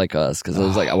Spies Like Us because I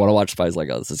was like, I want to watch Spies Like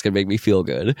Us. It's going to make me feel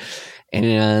good.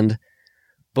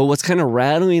 But what's kind of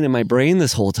rattling in my brain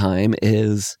this whole time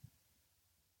is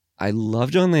I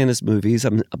love John Landis movies.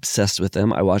 I'm obsessed with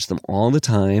them. I watch them all the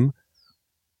time.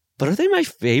 But are they my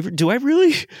favorite? Do I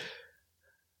really?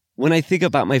 When I think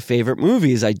about my favorite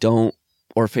movies, or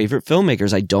favorite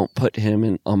filmmakers, I don't put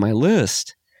him on my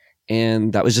list.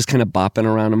 And that was just kind of bopping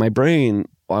around in my brain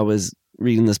while I was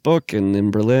reading this book and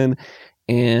in Berlin.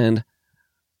 And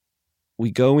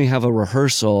we have a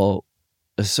rehearsal.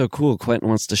 It's so cool. Quentin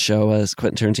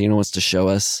Tarantino wants to show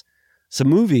us some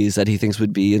movies that he thinks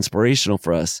would be inspirational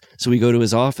for us. So we go to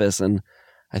his office, and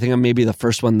I think I'm maybe the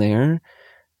first one there.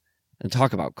 And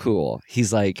talk about cool.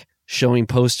 He's like showing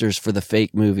posters for the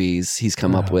fake movies he's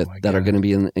come up with that are going to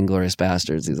be in Inglourious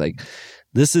Bastards. He's like,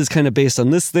 this is kind of based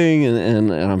on this thing.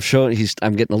 And I'm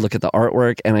getting a look at the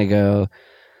artwork, and I go,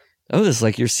 oh, this is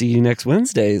like your See You Next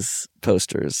Wednesday's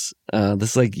posters.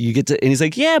 This is like you get to, and he's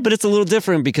like, yeah, but it's a little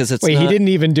different because it's he didn't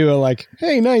even do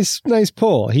hey, nice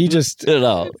pull. He just,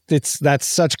 that's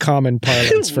such common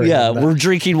parlance for him. Yeah, we're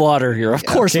drinking water here. Of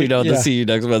course we know the See You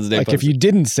Next Wednesday poster. If you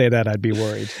didn't say that, I'd be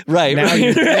worried. Right. Now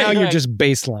you're just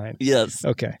baseline. Yes.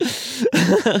 Okay.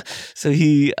 So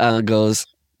he goes,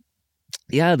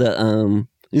 yeah,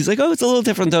 he's like, oh, it's a little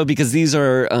different though, because these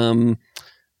are,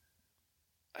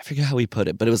 I forget how he put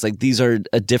it, but it was like, these are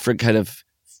a different kind of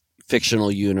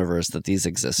fictional universe that these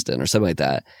exist in, or something like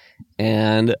that.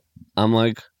 And I'm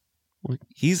like, well,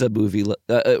 he's a movie,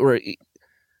 or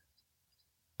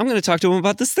I'm going to talk to him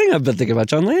about this thing I've been thinking about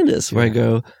John Landis, where I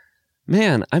go,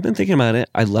 man, I've been thinking about it.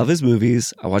 I love his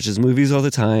movies. I watch his movies all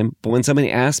the time. But when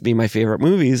somebody asks me my favorite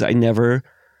movies, I never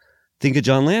think of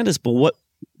John Landis. But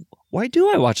why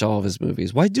do I watch all of his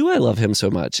movies? Why do I love him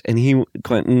so much? And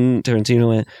Quentin Tarantino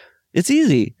went, it's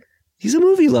easy. He's a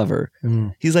movie lover.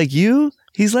 Mm. He's like you.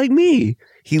 He's like me.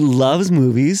 He loves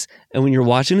movies. And when you're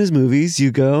watching his movies, you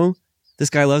go, this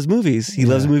guy loves movies. He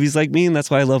loves movies like me. And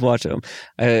that's why I love watching them.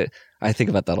 I think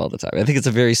about that all the time. I think it's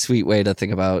a very sweet way to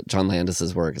think about John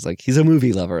Landis's work. It's like, he's a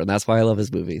movie lover. And that's why I love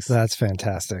his movies. That's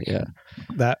fantastic. Yeah.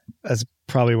 That's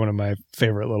probably one of my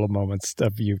favorite little moments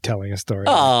of you telling a story.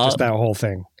 Aww. Just that whole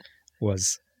thing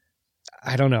was,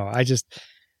 I don't know.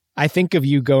 I think of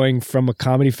you going from a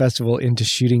comedy festival into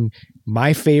shooting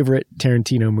my favorite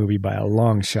Tarantino movie by a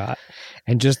long shot.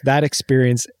 And just that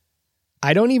experience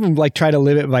I don't even like try to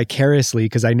live it vicariously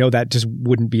because I know that just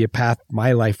wouldn't be a path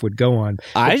my life would go on.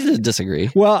 I disagree.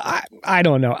 Well, I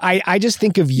don't know. I just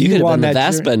think of you, You could have on been the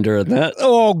that vast bender in that.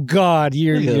 Oh God,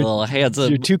 Look at the little handsome.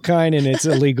 you're too kind and it's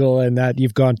illegal and that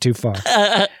you've gone too far.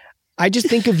 I just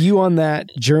think of you on that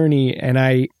journey and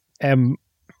I am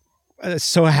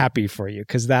so happy for you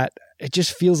because that it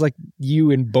just feels like you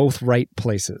in both right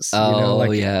places. Oh, you know,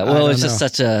 like, yeah. Well, it's just know.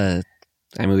 such a...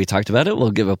 I mean, we talked about it.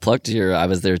 We'll give a plug to your... I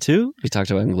was there too. We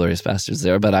talked about Inglourious Bastards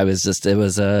there, but I was just... I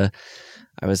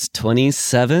was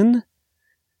 27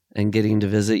 and getting to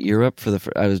visit Europe for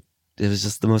the... It was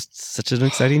just such an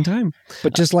exciting time.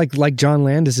 But just like John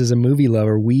Landis is a movie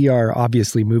lover, we are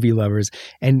obviously movie lovers.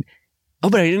 And Oh,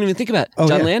 but I didn't even think about it. Oh,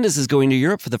 John yeah. Landis is going to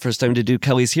Europe for the first time to do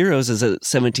Kelly's Heroes as a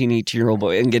 17, 18-year-old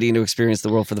boy and getting to experience the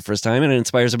world for the first time, and it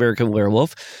inspires American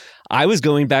Werewolf. I was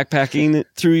going backpacking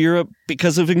through Europe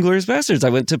because of Inglourious Bastards. I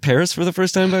went to Paris for the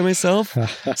first time by myself.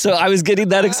 So I was getting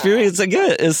that experience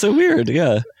again. It's so weird,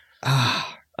 yeah.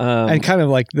 and kind of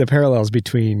like the parallels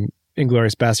between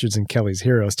Inglourious Bastards and Kelly's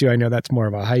Heroes, too. I know that's more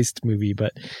of a heist movie,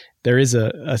 but there is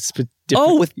that's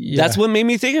what made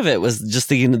me think of it, was just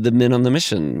thinking of the men on the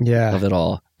mission of it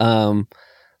all.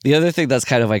 The other thing that's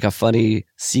kind of like a funny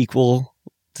sequel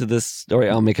to this story,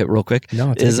 I'll make it real quick,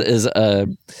 is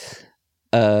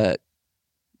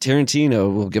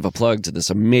Tarantino will give a plug to this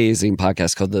amazing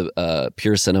podcast called the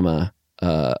Pure Cinema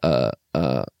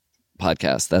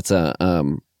podcast. That's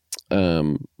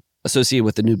associated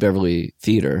with the New Beverly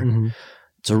Theater. Mm-hmm.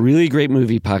 It's a really great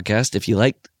movie podcast. If you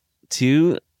like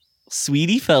two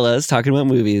sweetie fellas talking about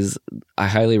movies, I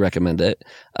highly recommend it.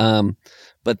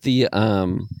 But the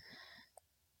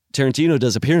Tarantino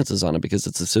does appearances on it because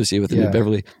it's associated with the New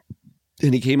Beverly.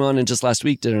 And he came on and just last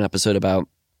week did an episode about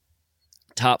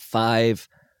top 5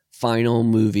 final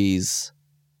movies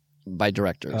by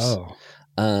directors.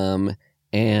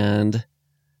 And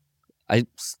I'm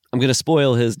going to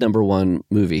spoil his number 1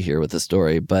 movie here with the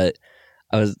story, but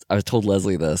I was told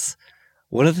Leslie this.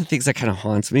 One of the things that kind of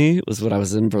haunts me was when I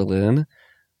was in Berlin.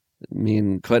 Me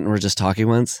and Quentin were just talking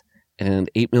once,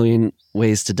 and 8 Million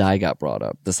Ways to Die got brought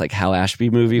up. This like Hal Ashby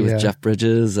movie with Jeff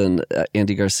Bridges and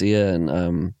Andy Garcia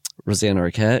and Rosanna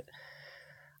Arquette.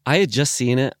 I had just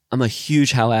seen it. I'm a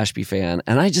huge Hal Ashby fan,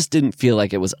 and I just didn't feel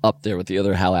like it was up there with the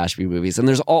other Hal Ashby movies. And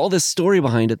there's all this story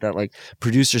behind it that like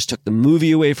producers took the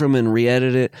movie away from and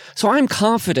re-edited it. So I'm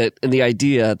confident in the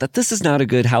idea that this is not a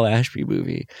good Hal Ashby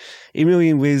movie. 8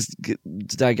 Million Ways to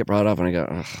Die get brought up, and I go,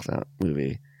 ugh, that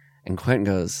movie. And Quentin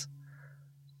goes,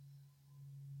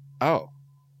 oh,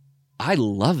 I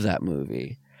love that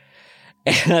movie.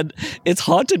 And it's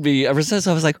haunted me ever since.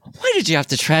 I was like, why did you have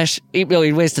to trash 8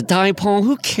 Million Ways to Die, Paul?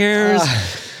 Who cares?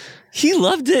 He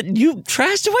loved it. And you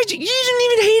trashed it. You didn't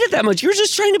even hate it that much. You were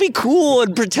just trying to be cool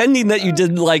and pretending that you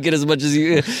didn't like it as much as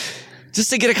you... Just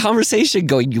to get a conversation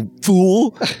going, you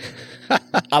fool.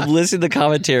 I'm listening to the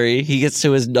commentary. He gets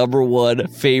to his number 1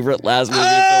 favorite last movie of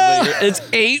the year. It's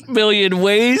 8 Million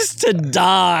Ways to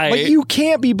Die. But you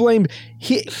can't be blamed.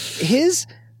 His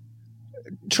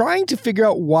trying to figure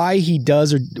out why he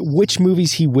does or which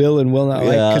movies he will and will not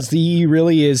like, because he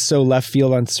really is so left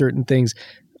field on certain things.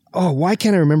 Oh, why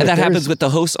can't I remember? And that happens with the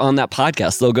hosts on that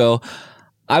podcast. They'll go,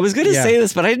 I was going to say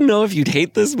this, but I didn't know if you'd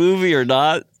hate this movie or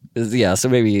not. Yeah, so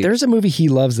maybe... There's a movie he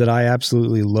loves that I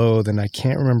absolutely loathe, and I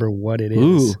can't remember what it is.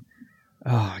 Ooh.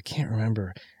 Oh, I can't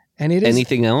remember. And it is...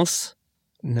 Anything else?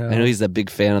 No. I know he's a big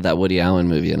fan of that Woody Allen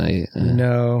movie, and I...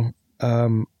 No.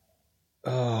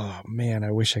 Oh, man,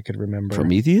 I wish I could remember.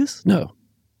 Prometheus? No.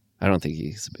 I don't think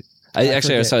he's a big... I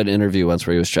saw an interview once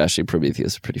where he was trashing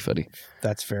Prometheus. Pretty funny.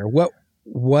 That's fair. What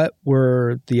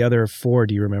were the other 4,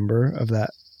 do you remember, of that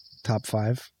top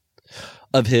 5?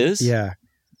 Of his? Yeah.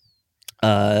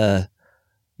 Yeah,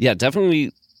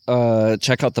 definitely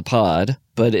check out the pod,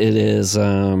 but it is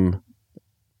the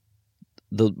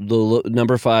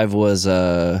number 5 was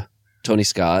Tony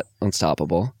Scott,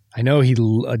 Unstoppable. I know he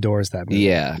adores that movie.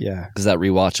 Yeah. Yeah. Because that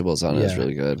rewatchables on it is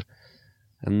really good.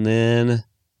 And then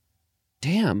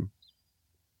damn.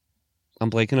 I'm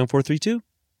blanking on 432.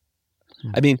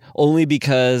 I mean, only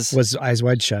because was Eyes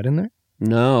Wide Shut in there?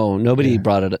 No, nobody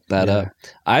brought that up.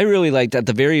 I really liked at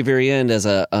the very, very end as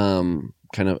a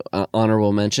kind of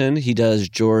honorable mention. He does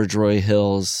George Roy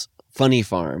Hill's Funny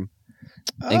Farm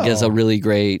and gives a really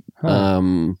great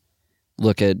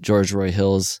look at George Roy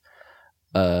Hill's.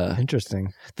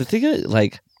 Interesting. The thing is,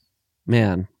 like,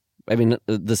 man, I mean,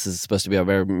 this is supposed to be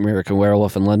about American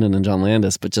Werewolf in London and John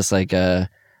Landis, but just like, I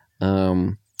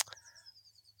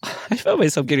found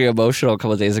myself getting emotional a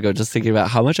couple of days ago just thinking about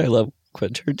how much I love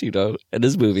Quentin Tarantino and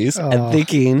his movies and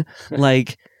thinking,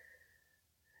 like,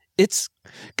 It's,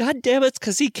 God damn it's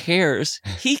because he cares.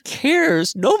 He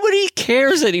cares. Nobody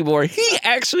cares anymore. He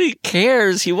actually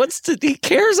cares. He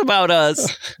cares about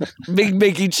us.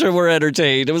 Making sure we're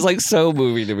entertained. It was like so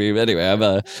moving to me. But anyway, I'm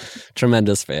a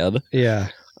tremendous fan. Yeah.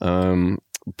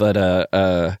 But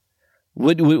I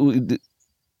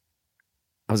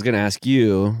was going to ask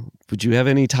you, would you have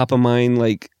any top of mind,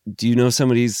 like, do you know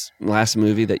somebody's last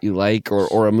movie that you like,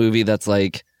 or a movie that's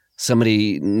like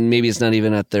somebody, maybe it's not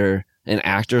even an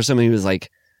actor or somebody who was like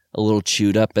a little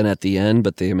chewed up and at the end,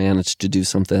 but they managed to do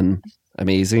something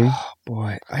amazing? Oh,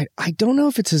 boy. I don't know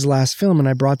if it's his last film, and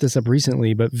I brought this up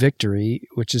recently, but Victory,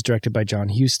 which is directed by John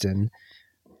Huston,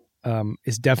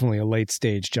 is definitely a late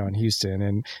stage John Huston.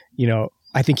 And, you know,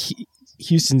 I think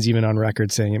Houston's even on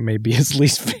record saying it may be his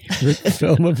least favorite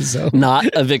film of his own. Not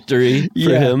a victory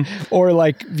for him. Or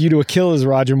like View to a Kill is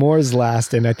Roger Moore's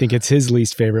last, and I think it's his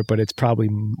least favorite, but it's probably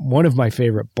one of my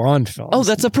favorite Bond films. Oh,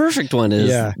 that's a perfect one, is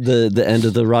the end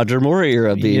of the Roger Moore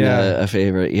era being a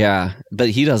favorite. Yeah. But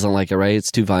he doesn't like it, right?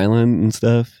 It's too violent and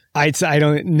stuff. I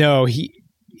don't know.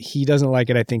 He doesn't like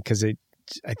it, I think, because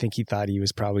I think he thought he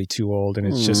was probably too old, and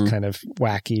it's just kind of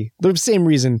wacky. The same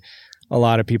reason a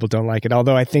lot of people don't like it,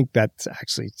 although I think that's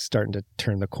actually starting to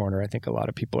turn the corner. I think a lot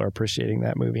of people are appreciating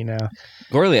that movie now.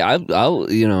 Gorley,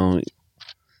 I'll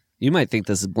you might think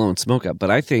this is blowing smoke up, but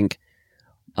I think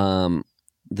the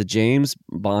James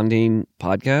Bonding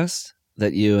podcast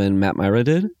that you and Matt Myra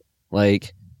did,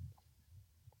 like,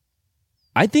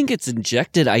 I think it's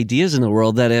injected ideas in the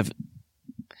world that have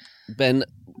been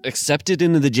accepted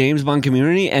into the James Bond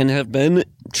community and have been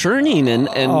churning and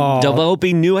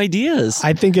developing new ideas.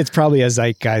 I think it's probably a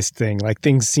zeitgeist thing. Like,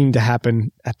 things seem to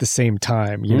happen at the same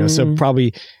time, you know, so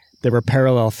probably there were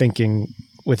parallel thinking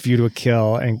with View to a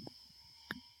Kill and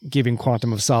giving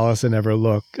Quantum of Solace another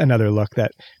look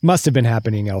that must have been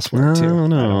happening elsewhere too. I don't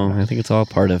know. I think it's all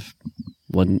part of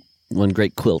one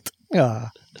great quilt.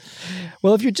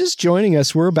 Well, if you're just joining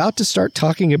us, we're about to start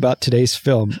talking about today's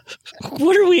film.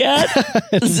 What are we at?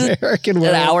 American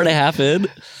Werewolf. An hour and a half in?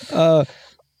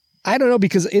 I don't know,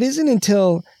 because it isn't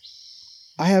until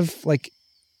I have like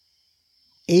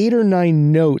 8 or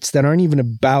 9 notes that aren't even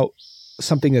about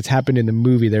something that's happened in the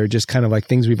movie. They're just kind of like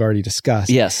things we've already discussed.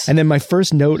 Yes. And then my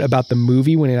first note about the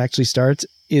movie when it actually starts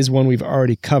is one we've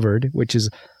already covered, which is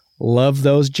love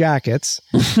those jackets.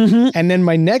 And then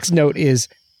my next note is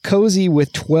cozy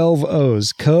with 12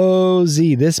 O's.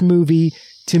 Cozy. This movie,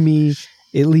 to me,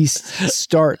 at least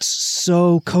starts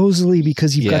so cozily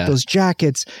because you've got those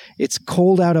jackets. It's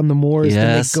cold out on the moors.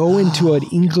 And they go into an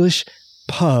English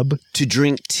pub to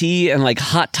drink tea and like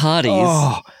hot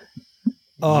toddies.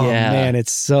 Oh man,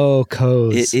 it's so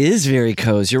cozy. It is very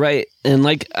cozy. You're right. And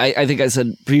like I think I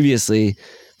said previously,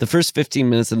 the first 15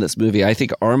 minutes of this movie, I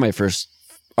think are my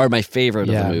favorite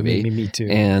of the movie. Me too.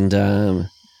 And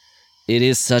it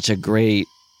is such a great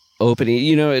opening.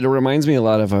 You know, it reminds me a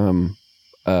lot of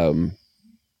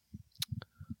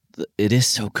it is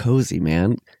so cozy,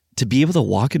 man. To be able to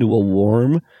walk into a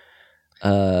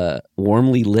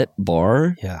warmly lit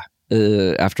bar. Yeah.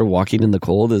 After walking in the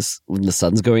cold when the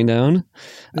sun's going down.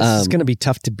 This is going to be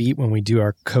tough to beat when we do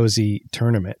our cozy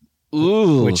tournament.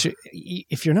 Ooh. Which,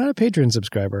 if you're not a Patreon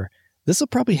subscriber, this will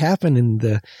probably happen in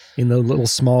the little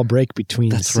small break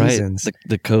between seasons. Right.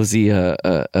 The cozy,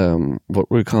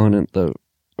 what we're calling it, the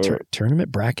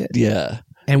tournament bracket. Yeah.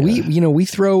 And we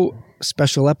throw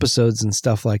special episodes and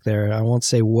stuff like there. I won't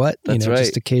say what,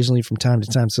 just occasionally from time to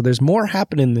time. So there's more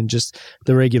happening than just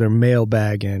the regular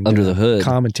mailbag and under the hood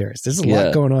commentaries. There's a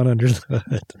lot going on under the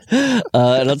hood.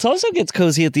 And it also gets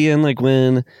cozy at the end, like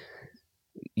when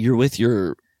you're with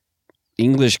your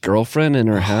English girlfriend in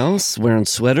her house wearing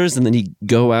sweaters, and then you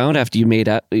go out after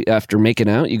making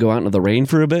out, you go out into the rain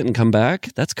for a bit and come back.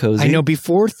 That's cozy. I know,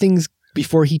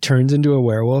 before he turns into a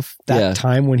werewolf, that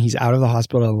time when he's out of the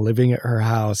hospital and living at her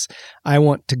house, I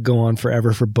want to go on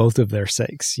forever for both of their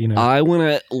sakes. You know, I want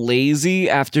a lazy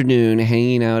afternoon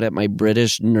hanging out at my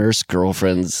British nurse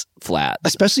girlfriend's flat,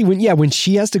 especially when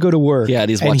she has to go to work. Yeah, and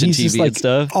he's watching TV and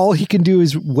stuff. All he can do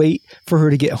is wait for her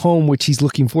to get home, which he's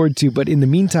looking forward to. But in the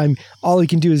meantime, all he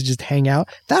can do is just hang out.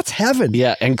 That's heaven.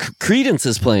 Yeah, and Credence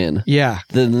is playing. Yeah,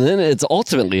 then it's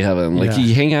ultimately heaven. Like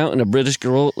you hang out in a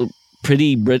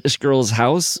pretty British girl's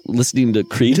house listening to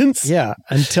Credence. Yeah,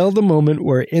 until the moment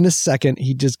where in a second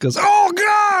he just goes, "Oh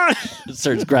God!"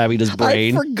 starts grabbing his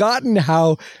brain. I've forgotten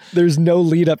how there's no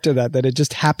lead up to that it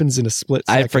just happens in a split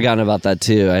second. I've forgotten about that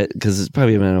too, because it's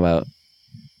probably been about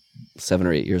 7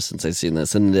 or 8 years since I've seen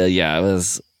this. And it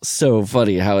was so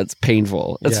funny how it's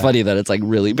painful. It's funny that it's like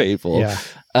really painful. Yeah.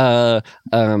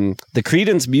 The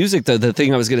Credence music, though, the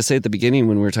thing I was going to say at the beginning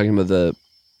when we were talking about the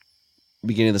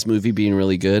beginning of this movie being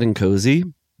really good and cozy,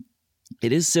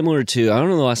 It is similar to, I don't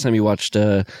know the last time you watched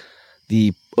the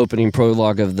opening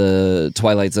prologue of the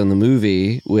Twilight Zone, the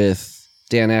movie, with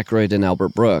Dan Aykroyd and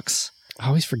Albert Brooks. I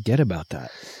always forget about that.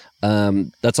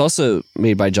 That's also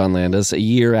made by John Landis a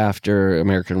year after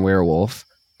American Werewolf.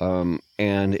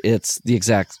 And it's the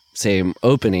exact same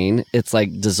opening. It's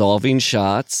like dissolving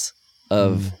shots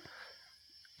of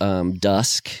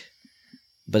dusk,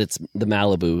 but it's the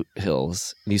Malibu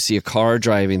hills. You see a car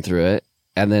driving through it.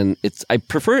 And then I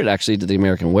prefer it actually to the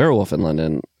American Werewolf in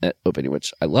London opening,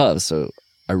 which I love. So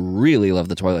I really love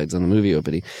the Twilight Zone, the movie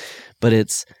opening. But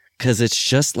it's because it's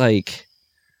just like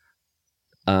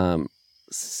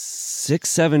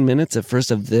 6-7 minutes at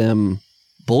first of them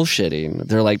bullshitting.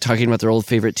 They're like talking about their old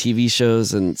favorite TV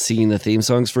shows and singing the theme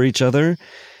songs for each other.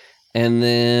 And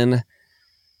then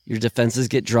your defenses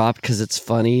get dropped because it's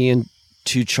funny and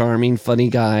two charming, funny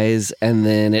guys. And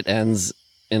then it ends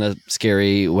in a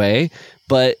scary way.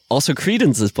 But also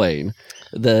Creedence is playing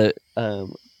the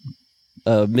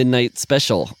midnight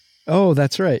special. Oh,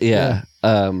 that's right. Yeah.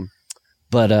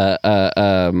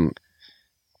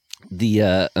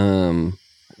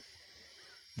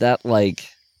 That like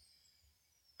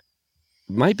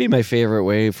might be my favorite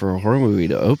way for a horror movie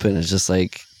to open, is just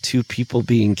like two people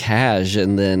being cash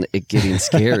and then it getting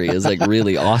scary is like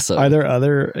really awesome. Are there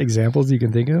other examples you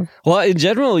can think of? Well, in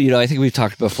general, I think we've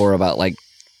talked before about like,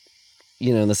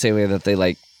 in the same way that they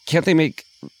like, can't they make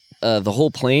the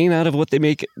whole plane out of what they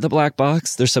make the black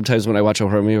box? There's sometimes when I watch a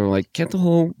horror movie, I'm like, can't the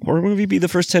whole horror movie be the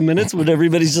first 10 minutes when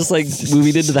everybody's just like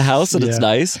moving into the house and it's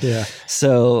nice? Yeah.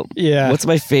 So what's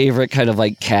my favorite kind of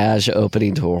like cash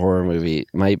opening to a horror movie?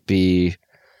 Might be,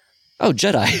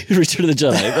 Jedi, Return of the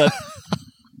Jedi.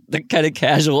 The kind of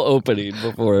casual opening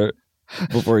before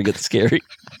it gets scary.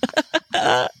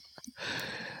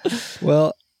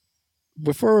 Well,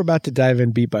 before we're about to dive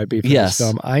in beat by beat for this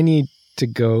film, I need to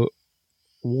go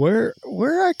where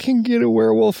I can get a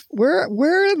werewolf. Where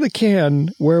in the can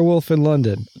Werewolf in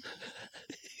London?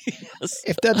 Yes.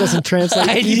 If that doesn't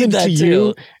translate even to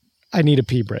you, I need a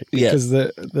pee break because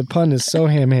the pun is so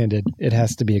ham-handed. It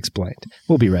has to be explained.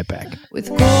 We'll be right back. With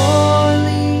Corley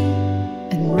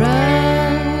and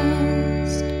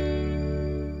Rust.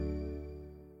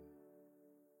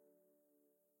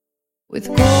 With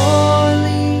Corley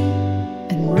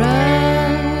and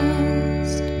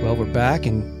Rust. Well, we're back,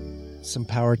 and some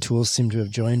power tools seem to have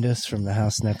joined us from the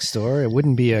house next door. It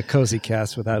wouldn't be a cozy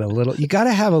cast without a little. You got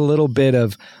to have a little bit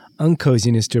of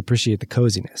uncoziness to appreciate the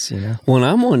coziness, Well, and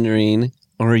I'm wondering,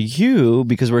 are you,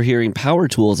 because we're hearing power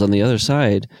tools on the other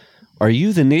side, are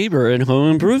you the neighbor in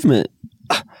Home Improvement?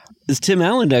 Is Tim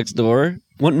Allen next door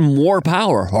wanting more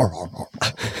power?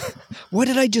 What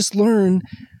did I just learn?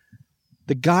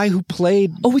 The guy who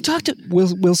played... Oh, we talked to...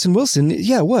 Wilson.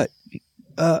 Yeah, what?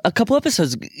 A couple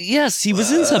episodes. Yes, he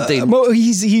was in something.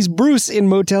 He's Bruce in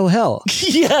Motel Hell.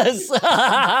 Yes.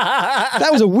 That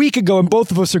was a week ago, and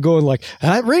both of us are going like,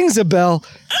 that rings a bell.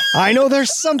 I know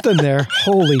there's something there.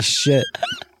 Holy shit.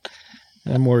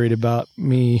 I'm worried about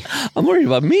me. I'm worried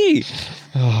about me.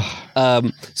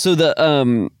 So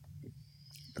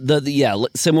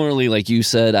similarly, like you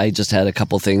said, I just had a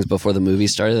couple things before the movie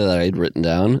started that I had written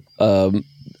down.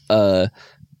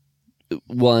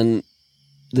 One,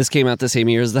 this came out the same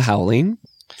year as The Howling,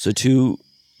 so two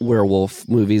werewolf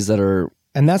movies that are...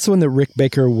 And that's the one that Rick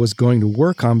Baker was going to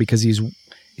work on because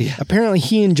apparently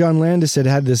he and John Landis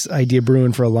had this idea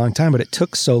brewing for a long time, but it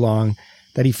took so long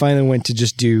that he finally went to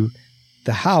just do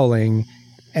The Howling,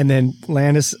 and then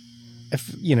Landis,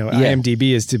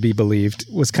 IMDb is to be believed,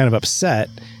 was kind of upset.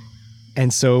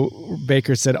 And so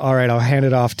Baker said, all right, I'll hand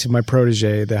it off to my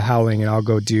protege, The Howling, and I'll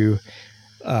go do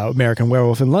American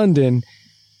Werewolf in London.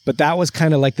 But that was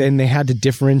kind of like, then they had to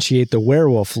differentiate the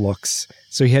werewolf looks.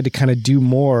 So he had to kind of do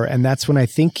more. And that's when I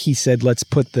think he said, let's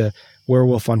put the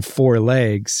werewolf on 4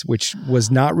 legs, which was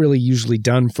not really usually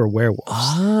done for werewolves.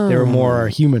 Oh. They were more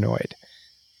humanoid.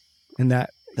 And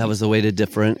that was the way to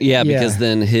different. Yeah, because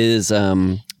then his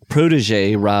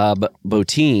protege, Rob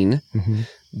Bottin,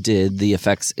 did the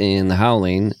effects in The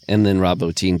Howling. And then Rob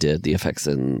Bottin did the effects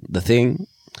in The Thing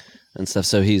and stuff.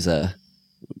 So he's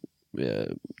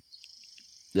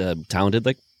talented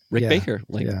like Rick Baker,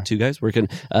 two guys working.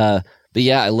 But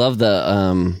I love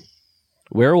the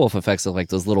werewolf effects of like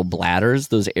those little bladders,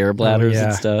 those air bladders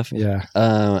and stuff. Yeah.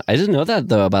 I didn't know that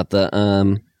though about the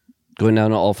going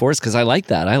down to all fours because I like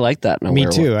that. I like that in a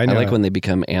werewolf. Me too. I know. I like when they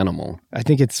become animal. I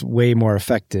think it's way more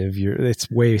effective.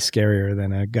 It's way scarier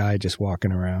than a guy just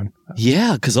walking around.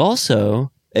 Yeah, because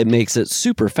also it makes it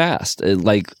super fast.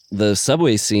 Like the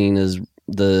subway scene is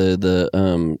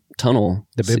the tunnel.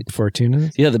 The Bib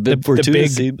Fortuna? Yeah, the Bib Fortuna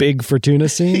scene. Big Fortuna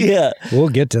scene? Yeah. We'll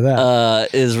get to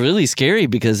that. Is really scary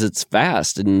because it's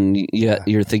fast, and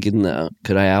you're thinking,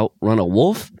 could I outrun a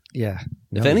wolf? Yeah.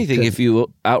 If anything, if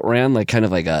you outran like kind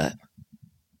of like a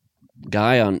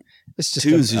guy on it's just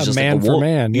twos a who's just man like a for wolf.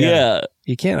 man. Yeah.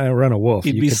 You can't outrun a wolf.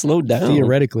 He'd you be could slowed down.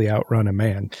 Theoretically outrun a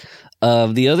man.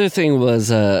 The other thing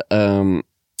was, oh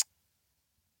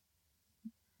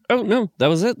no, that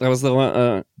was it. That was the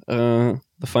one,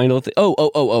 the final thing.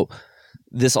 Oh.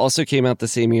 This also came out the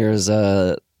same year as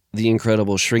The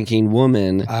Incredible Shrinking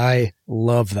Woman. I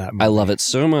love that movie. I love it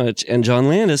so much. And John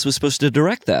Landis was supposed to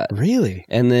direct that. Really?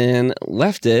 And then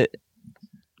left it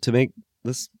to make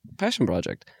this passion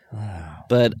project. Wow.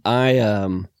 But I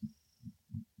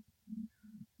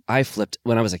flipped,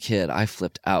 when I was a kid, I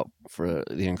flipped out for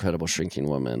The Incredible Shrinking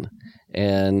Woman.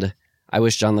 And I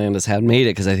wish John Landis had made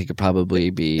it because I think it'd probably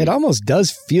be... It almost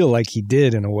does feel like he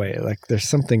did in a way. Like there's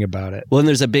something about it. Well, and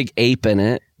there's a big ape in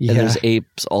it. Yeah. And there's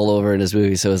apes all over in his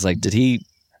movie. So it's like, did he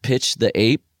pitch the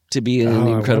ape to be in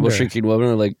The Incredible Shrinking Woman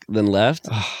or like then left?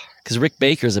 Because Rick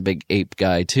Baker's a big ape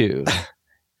guy too.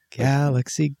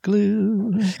 Galaxy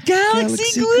glue.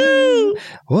 Galaxy glue.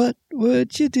 What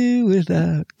would you do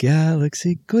without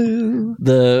Galaxy glue?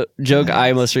 The joke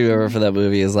I most remember for that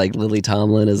movie is like Lily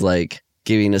Tomlin is like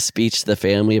giving a speech to the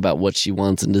family about what she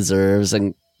wants and deserves,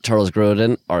 and Charles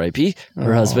Grodin, R.I.P.,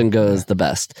 her husband goes the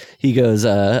best. He goes,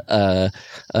 okay,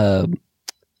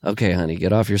 honey,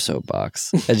 get off your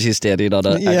soapbox. And she's standing on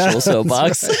an actual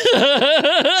soapbox.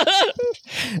 Right.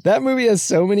 That movie has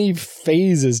so many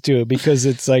phases to it because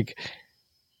it's like,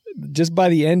 just by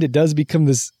the end, it does become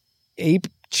this ape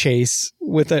chase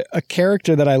with a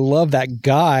character that I love, that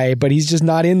guy, but he's just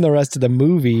not in the rest of the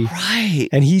movie. Right.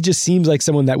 And he just seems like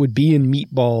someone that would be in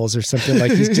Meatballs or something.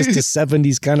 Like he's just a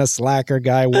 70s kind of slacker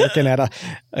guy working at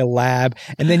a lab.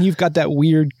 And then you've got that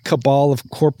weird cabal of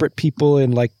corporate people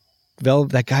in like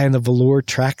that guy in the velour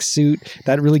tracksuit,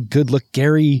 that really good look,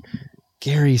 Gary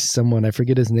someone, I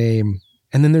forget his name.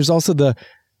 And then there's also the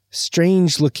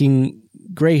strange looking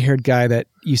gray-haired guy that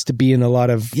used to be in a lot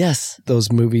of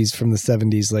those movies from the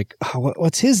 70s. Like,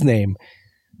 what's his name?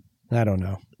 I don't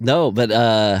know. No, but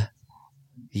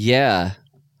yeah.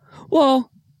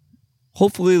 Well,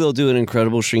 hopefully they'll do an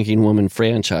Incredible Shrinking Woman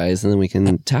franchise, and then we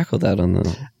can tackle that on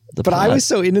the But pod. I was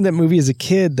so into that movie as a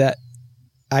kid that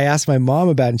I asked my mom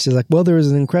about it, and she's like, well, there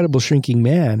was an Incredible Shrinking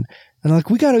Man. And I'm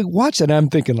like, we got to watch that. And I'm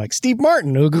thinking like, Steve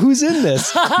Martin, who's in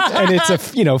this? And it's a,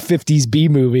 50s B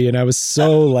movie. And I was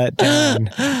so let down.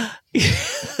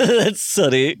 That's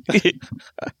funny.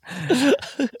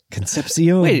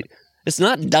 Concepcion. Wait, it's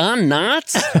not Don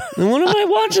Knotts? Then what am I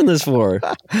watching this for?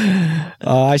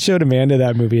 I showed Amanda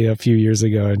that movie a few years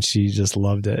ago and she just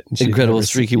loved it. And Incredible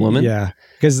Streaky Woman? Yeah.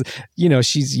 Because,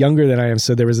 she's younger than I am.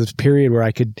 So there was this period where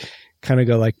I could kind of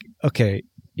go like, okay,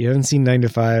 you haven't seen 9 to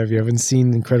 5, you haven't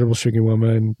seen Incredible Shrinking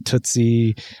Woman,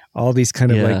 Tootsie, all these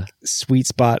kind of like sweet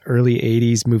spot early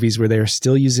 80s movies where they're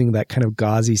still using that kind of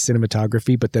gauzy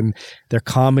cinematography, but then they're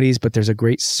comedies, but there's a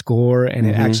great score and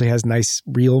it actually has nice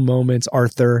real moments.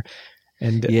 Arthur.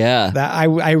 And that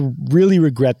I really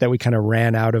regret that we kind of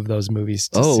ran out of those movies.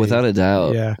 Without a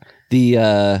doubt. Yeah.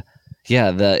 The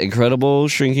Incredible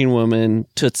Shrinking Woman,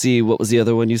 Tootsie, what was the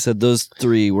other one you said? Those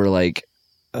three were like...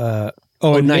 and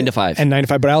 9 to 5. And 9 to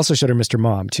 5, but I also showed her Mr.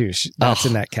 Mom, too. That's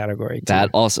in that category, too. That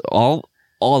also, all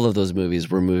of those movies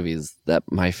were movies that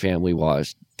my family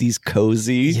watched. These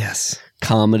cozy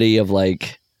comedy of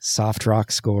like... soft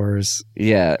rock scores.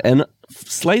 Yeah, and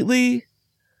pretty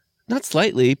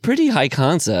high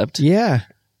concept. Yeah.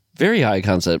 Very high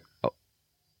concept.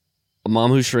 A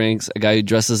mom who shrinks, a guy who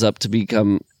dresses up to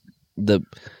become the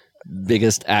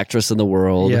biggest actress in the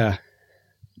world. Yeah.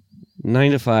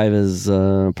 9 to 5 is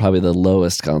probably the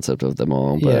lowest concept of them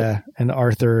all. But and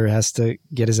Arthur has to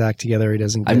get his act together. He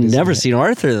doesn't. I've never seen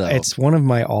Arthur though. It's one of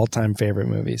my all-time favorite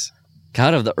movies.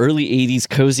 God, of the early 80s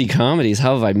cozy comedies,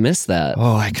 how have I missed that?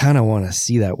 Oh, I kind of want to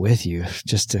see that with you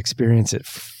just to experience it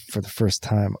for the first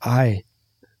time. I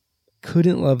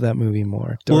couldn't love that movie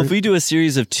more. Well, if we do a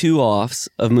series of 2-offs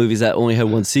of movies that only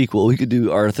had one sequel, we could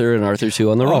do Arthur and Arthur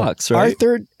 2 on the Rocks, right?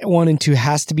 Arthur 1 and 2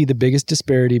 has to be the biggest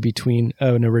disparity between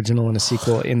an original and a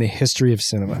sequel in the history of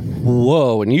cinema.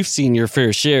 Whoa, and you've seen your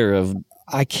fair share of...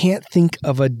 I can't think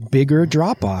of a bigger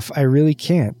drop-off. I really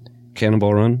can't.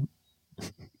 Cannonball Run?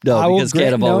 No, because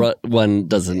Cannonball Run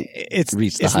doesn't reach the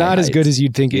high It's not as good as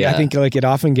you'd think. Yeah. I think like it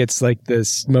often gets like the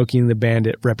Smokey and the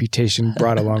Bandit reputation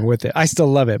brought along with it. I still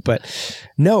love it, but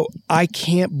no, I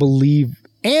can't believe.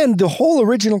 And the whole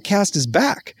original cast is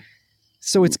back.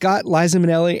 So it's got Liza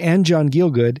Minnelli and John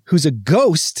Gielgud, who's a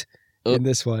ghost in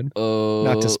this one.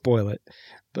 Not to spoil it,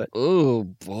 but oh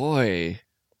boy,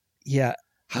 yeah.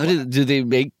 How do they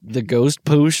make the ghost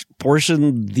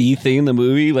portion the thing in the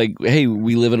movie? Like, hey,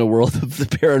 we live in a world of the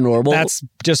paranormal. That's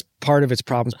just part of its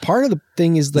problems. Part of the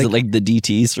thing is like, it like the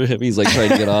DTs for him? He's like trying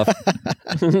to get off.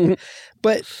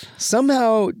 But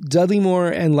somehow Dudley Moore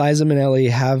and Liza Minnelli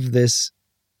have this,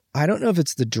 I don't know if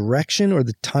it's the direction or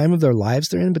the time of their lives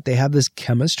they're in, but they have this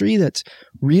chemistry that's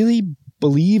really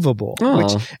believable.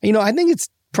 Which, I think it's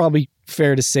probably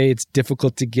fair to say it's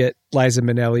difficult to get Liza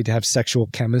Minnelli to have sexual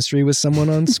chemistry with someone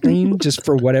on screen just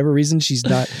for whatever reason. She's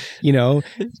not,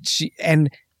 and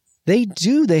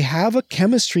they have a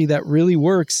chemistry that really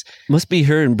works. Must be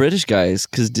her and British guys.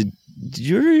 Cause did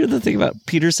you ever hear the thing about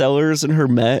Peter Sellers and her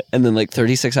met and then like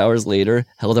 36 hours later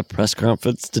held a press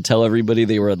conference to tell everybody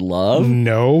they were in love?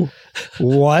 No.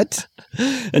 What?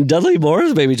 And Dudley Moore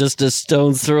is maybe just a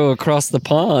stone's throw across the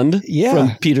pond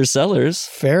from Peter Sellers.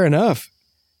 Fair enough.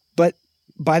 But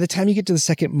by the time you get to the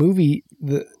second movie,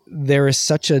 there is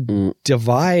such a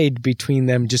divide between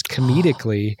them just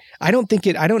comedically. I don't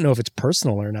know if it's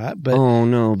personal or not, but oh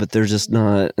no, but they're just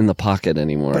not in the pocket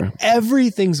anymore. But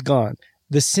everything's gone.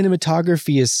 The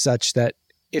cinematography is such that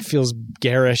it feels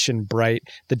garish and bright.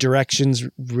 The direction's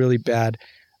really bad.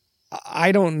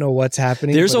 I don't know what's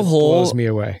happening. It blows me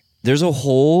away. This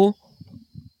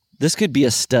could be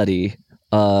a study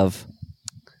of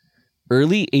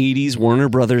early 80s Warner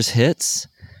Brothers hits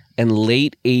and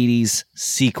late 80s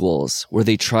sequels where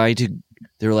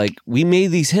they're like, we made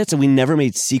these hits and we never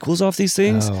made sequels off these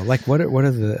things. Oh, like what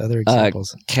are the other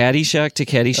examples? Caddyshack to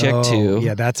Caddyshack 2.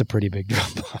 Yeah, that's a pretty big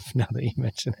drop off now that you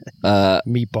mention it.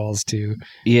 Meatballs 2.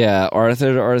 Yeah,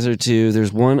 Arthur to Arthur 2.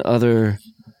 There's one other,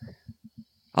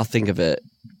 I'll think of it.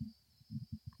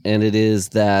 And it is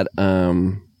that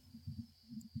the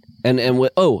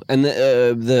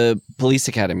Police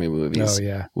Academy movies. Oh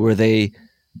yeah. Where they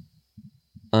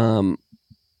fang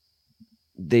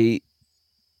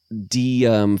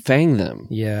them.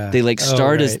 Yeah. They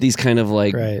start as these kind of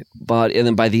body, and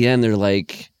then by the end they're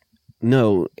like,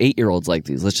 no, 8-year-olds like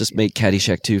these. Let's just make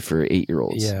Caddyshack 2 for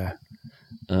 8-year-olds. Yeah.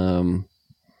 The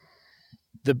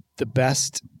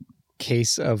best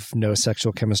case of no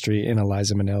sexual chemistry in a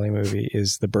Liza Minnelli movie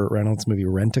is the Burt Reynolds movie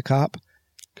Rent-A-Cop.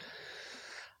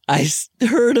 I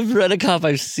heard of Rent-A-Cop.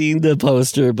 I've seen the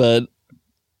poster, but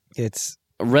it's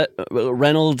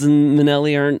Reynolds and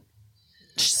Minnelli aren't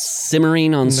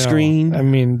simmering on screen. I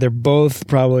mean, they're both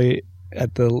probably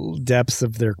at the depths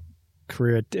of their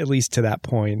career, at least to that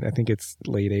point. I think it's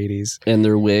late 80s. And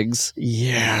their wigs.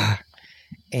 Yeah.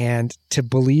 And to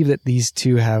believe that these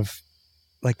two have,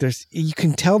 you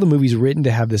can tell the movie's written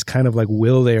to have this kind of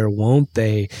will they or won't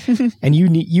they? And you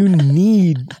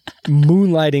need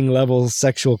moonlighting level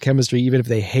sexual chemistry, even if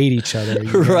they hate each other.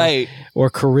 Right. Or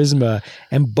charisma.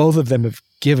 And both of them have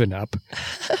given up.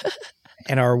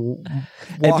 And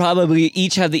and probably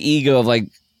each have the ego of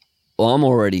I'm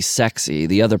already sexy.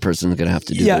 The other person's going to have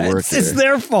to do the work. It's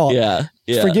their fault. Yeah.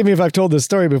 Forgive me if I've told this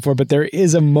story before, but there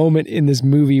is a moment in this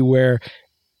movie where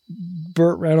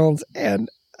Burt Reynolds and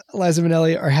Liza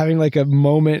Minnelli are having a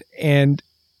moment, and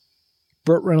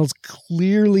Burt Reynolds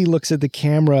clearly looks at the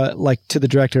camera, to the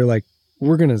director,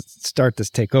 we're going to start this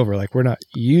takeover. We're not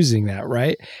using that,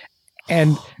 right?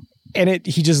 And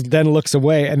he just then looks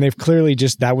away, and they've clearly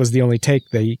that was the only take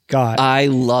they got. I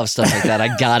love stuff like that.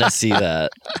 I gotta see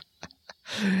that.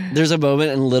 There's a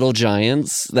moment in Little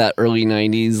Giants, that early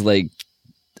 90s,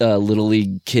 Little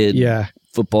League kid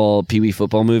football, Pee Wee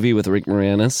football movie with Rick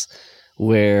Moranis,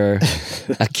 where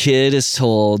a kid is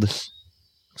told,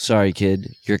 sorry kid,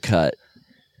 you're cut.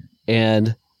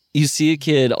 And you see a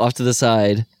kid off to the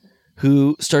side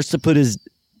who starts to put his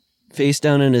face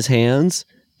down in his hands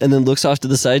and then looks off to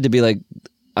the side to be like,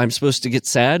 I'm supposed to get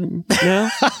sad now?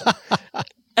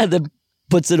 And then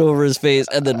puts it over his face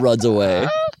and then runs away.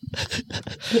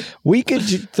 We could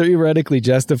theoretically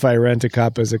justify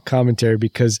Rent-A-Cop as a commentary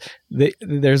because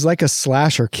there's a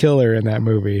slasher killer in that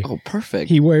movie. Oh, perfect.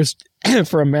 He wears,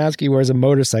 for a mask, he wears a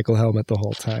motorcycle helmet the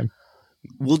whole time.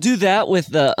 We'll do that with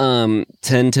the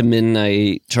 10 to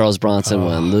Midnight Charles Bronson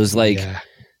one. Those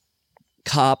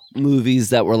cop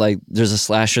movies that were there's a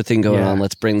slasher thing going on.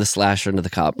 Let's bring the slasher into the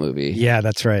cop movie. Yeah,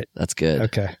 that's right. That's good.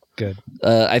 Okay, good.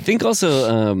 I think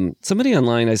also somebody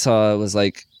online I saw was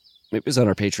maybe it was on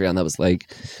our Patreon that was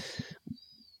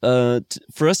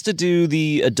for us to do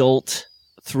the adult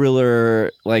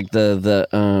thriller,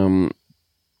 the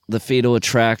Fatal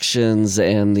Attractions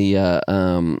and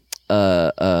the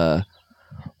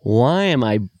why am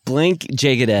I blank?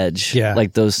 Jagged Edge. Yeah.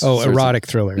 Those. Oh, erotic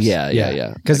thrillers.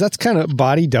 Yeah. Because that's kind of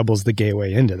body doubles the gay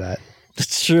way into that.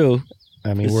 That's true.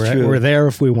 I mean, It's we're true. we're there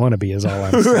if we want to be, is all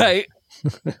I'm saying. Right.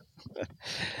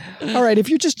 All right, if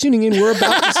you're just tuning in, we're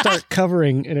about to start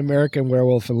covering An American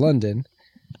Werewolf in London.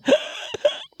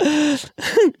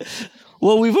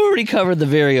 Well, we've already covered the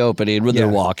very opening when they're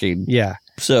Yeah. walking. Yeah.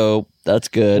 So that's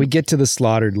good. We get to the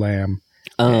slaughtered lamb.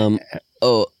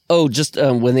 Just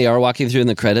when they are walking through in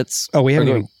the credits. Oh, we Or haven't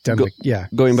going- even done go- the... Yeah.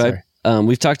 Going sorry. by,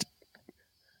 we've talked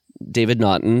David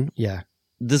Naughton. Yeah.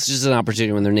 This is just an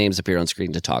opportunity when their names appear on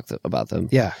screen to talk about them.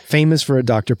 Yeah. Famous for a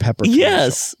Dr. Pepper commercial.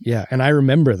 Yes. Yeah. And I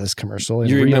remember this commercial in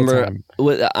You real remember time.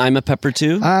 I'm a Pepper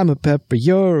too? I'm a pepper,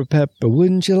 you're a pepper.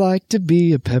 Wouldn't you like to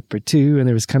be a pepper too? And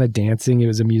there was kind of dancing. It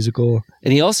was a musical.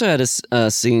 And he also had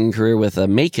a singing career with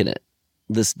Making It,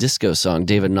 this disco song,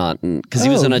 David Naughton, because he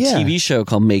was Oh, on a yeah. TV show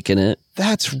called Making It.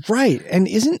 That's right. And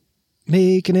isn't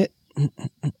Making It?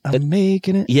 I'm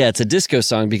making it. Yeah, it's a disco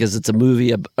song because it's a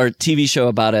movie or TV show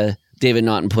about David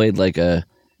Naughton played like a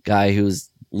guy who's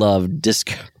loved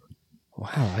disco.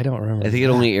 Wow, I don't remember. I think it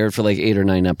only aired for like 8 or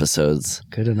 9 episodes.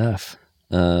 Good enough.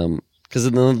 Because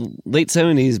in the late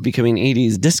 70s, becoming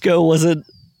 80s, disco wasn't,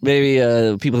 maybe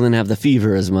people didn't have the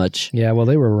fever as much. Yeah, well,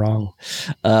 they were wrong.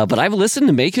 But I've listened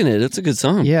to Making It. It's a good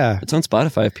song. Yeah. It's on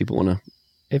Spotify if people want to.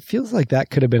 It feels like that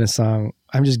could have been a song.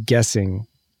 I'm just guessing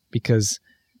because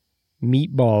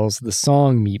Meatballs, the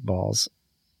song Meatballs.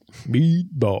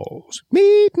 Meatballs.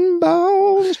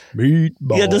 Meatballs.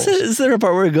 Meatballs. Yeah, is there a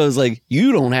part where it goes like,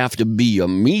 you don't have to be a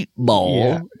meatball?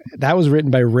 Yeah. That was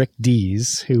written by Rick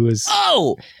Dees, who was,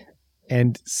 Oh,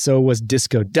 and so was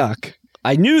Disco Duck.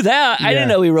 I knew that. I Yeah. didn't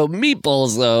know he wrote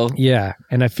meatballs though. Yeah,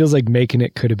 and it feels like Making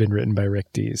It could have been written by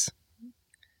Rick Dees.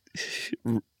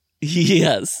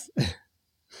 Yes.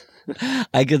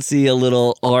 I could see a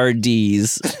little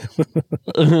RDs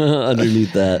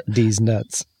underneath that. Dees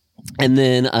nuts. And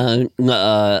then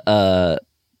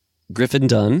Griffin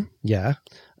Dunn, Yeah.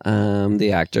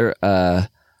 the actor,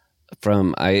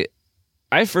 from I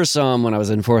first saw him when I was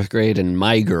in 4th grade in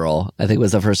My Girl. I think it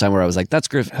was the first time where I was like, that's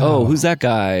Griffin. Oh, who's that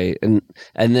guy? And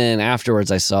then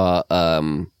afterwards I saw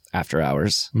After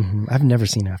Hours. Mm-hmm. I've never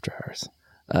seen After Hours.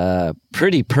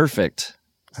 Pretty perfect.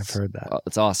 I've heard that.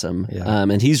 It's awesome. Yeah.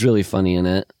 And he's really funny in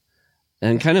it.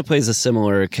 And kind of plays a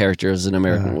similar character as an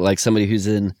American, like somebody who's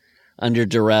under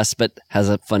duress but has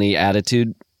a funny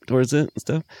attitude towards it and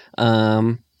stuff.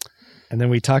 And then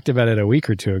we talked about it a week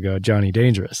or two ago, Johnny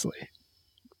Dangerously.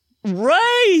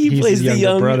 Right. He He's plays the the younger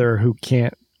young brother who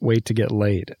can't wait to get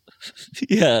laid.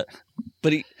 Yeah.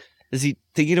 But is he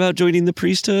thinking about joining the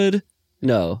priesthood?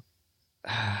 No.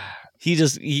 He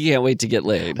can't wait to get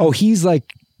laid. Oh, he's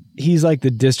like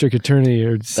the district attorney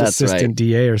or assistant right.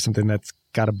 DA or something that's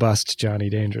got to bust Johnny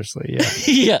Dangerously.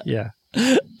 Yeah. Yeah.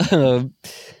 Yeah.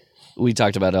 We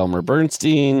talked about Elmer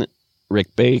Bernstein,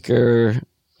 Rick Baker.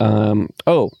 Some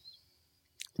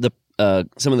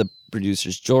of the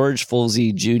producers. George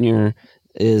Folsey Jr.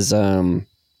 is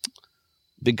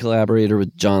big collaborator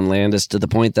with John Landis to the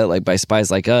point that, like, by Spies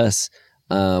Like Us,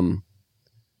 John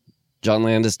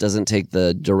Landis doesn't take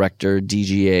the director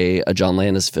DGA a John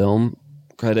Landis film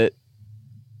credit.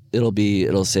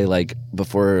 It'll say, like,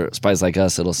 before Spies Like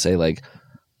Us, it'll say like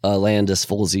a Landis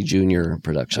Folsey Jr.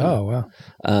 production. Oh, wow.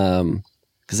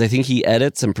 Because I think he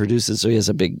edits and produces, so he has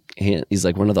a big hand. He's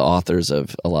like one of the authors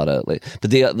of a lot of. Like,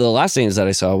 but the last names that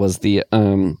I saw was the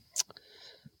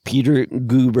Peter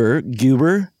Guber,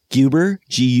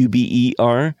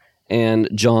 Guber, and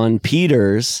John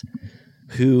Peters,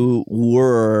 who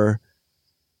were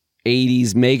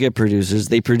 80s mega producers.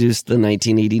 They produced the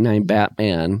 1989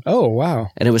 Batman. Oh, wow.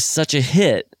 And it was such a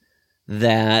hit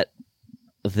that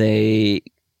they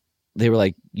were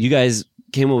like, you guys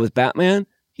came up with Batman?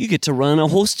 You get to run a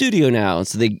whole studio now.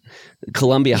 So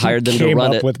Columbia hired them to Came run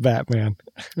up it. with Batman.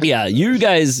 Yeah, you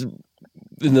guys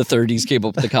in the 30s came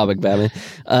up with the comic Batman.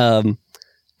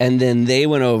 And then they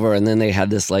went over and then they had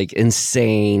this like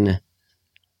insane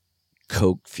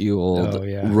coke-fueled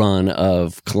run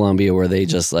of Columbia where they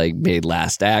just like made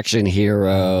Last Action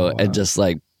Hero and just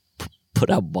like put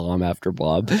out bomb after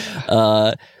bomb.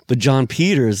 But John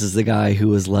Peters is the guy who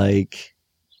was like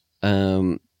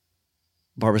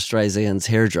Barbra Streisand's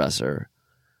hairdresser,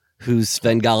 who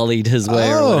Svengali'd his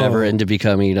way or whatever into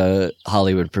becoming a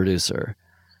Hollywood producer.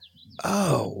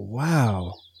 Oh,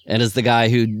 wow. And is the guy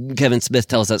who Kevin Smith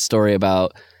tells that story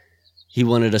about. He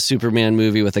wanted a Superman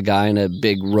movie with a guy and a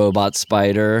big robot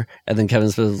spider. And then Kevin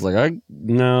Smith was like,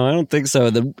 no, I don't think so.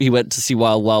 And then he went to see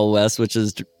Wild Wild West, which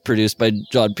is produced by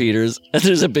John Peters. And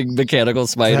there's a big mechanical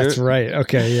spider. That's right.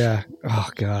 Okay, yeah. Oh,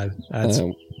 God. That's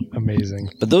amazing.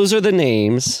 But those are the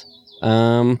names.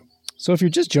 So if you're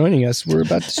just joining us, we're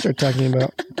about to start talking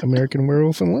about American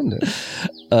Werewolf in London.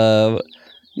 Now,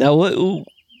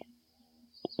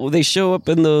 they show up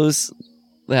in the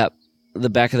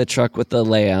back of the truck with the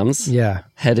lambs. Yeah.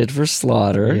 Headed for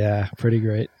slaughter. Yeah, pretty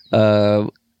great.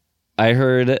 I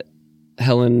heard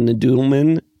Helen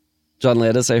Dudelman, John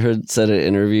Landis, said in an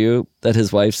interview that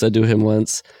his wife said to him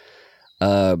once,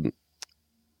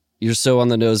 you're so on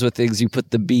the nose with things, you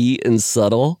put the B in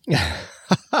subtle.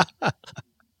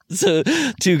 So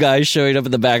 2 guys showing up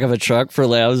in the back of a truck for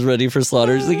lambs ready for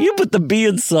slaughter. He's like, you put the B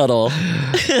in subtle.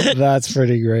 That's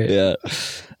pretty great. Yeah.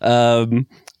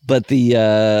 But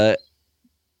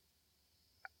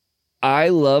I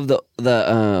love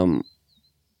the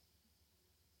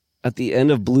at the end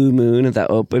of Blue Moon, at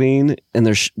that opening, and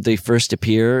they first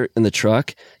appear in the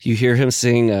truck, you hear him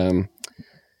sing,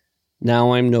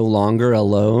 Now I'm No Longer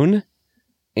Alone.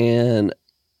 And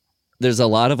there's a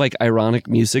lot of like ironic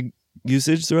music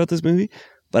usage throughout this movie.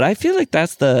 But I feel like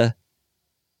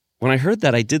when I heard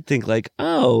that, I did think like,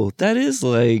 oh, that is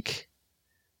like,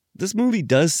 this movie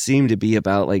does seem to be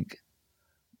about like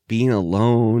being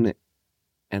alone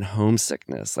and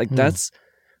homesickness. Like that's,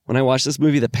 when I watch this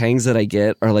movie, the pangs that I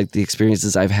get are like the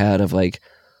experiences I've had of like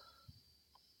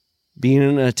being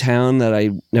in a town that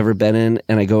I've never been in,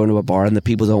 and I go into a bar and the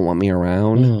people don't want me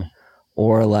around,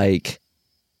 or like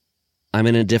I'm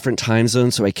in a different time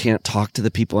zone, so I can't talk to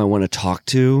the people I want to talk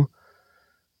to.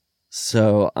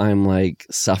 So I'm like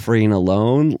suffering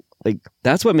alone. Like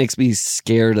that's what makes me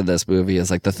scared of this movie,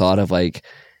 is like the thought of like,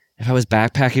 if I was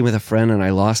backpacking with a friend and I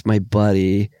lost my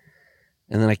buddy,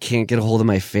 and then I can't get a hold of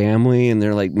my family, and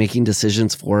they're like making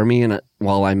decisions for me, and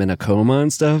while I'm in a coma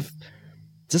and stuff,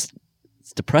 it's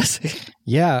depressing.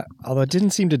 Yeah, although it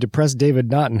didn't seem to depress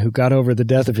David Naughton, who got over the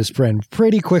death of his friend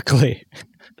pretty quickly,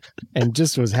 and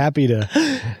just was happy to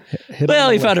hit. Well,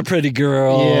 he found a pretty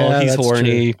girl. Yeah, he's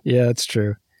horny. True. Yeah, that's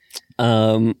true.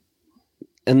 And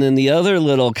then the other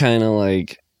little kind of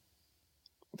like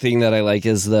thing that I like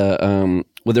is the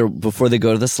before they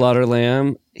go to the slaughter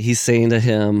lamb, he's saying to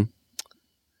him,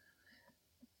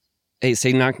 hey,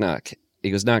 say knock, knock. He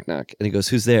goes, knock, knock. And he goes,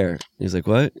 who's there? And he's like,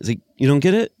 what? He's like, you don't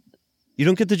get it? You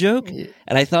don't get the joke? Yeah.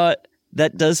 And I thought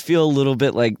that does feel a little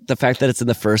bit like the fact that it's in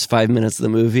the first 5 minutes of the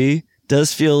movie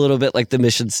does feel a little bit like the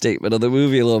mission statement of the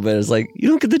movie a little bit. It's like, you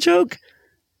don't get the joke?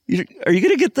 Are you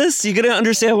going to get this? You're going to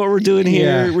understand what we're doing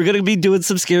here? Yeah. We're going to be doing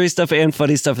some scary stuff and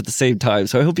funny stuff at the same time.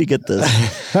 So I hope you get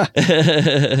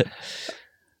this.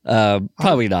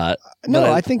 Probably not.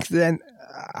 No, I think then...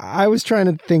 I was trying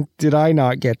to think, did I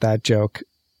not get that joke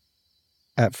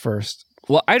at first?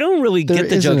 Well, I don't really get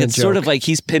the joke. It's sort of like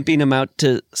he's pimping him out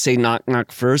to say knock,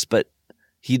 knock first, but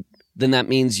then that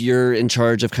means you're in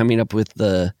charge of coming up with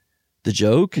the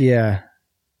joke? Yeah.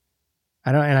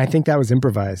 And I think that was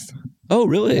improvised. Oh,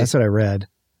 really? That's what I read.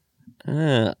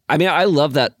 I mean, I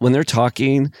love that when they're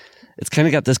talking, it's kind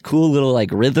of got this cool little like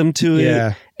rhythm to it.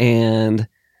 Yeah. And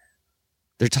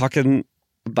they're talking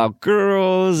about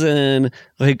girls, and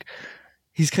like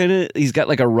he's got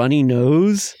like a runny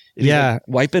nose. Yeah, like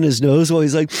wiping his nose while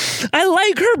he's like, I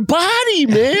like her body,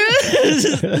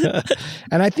 man.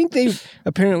 And I think they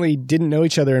apparently didn't know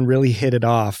each other and really hit it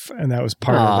off, and that was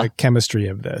part of the chemistry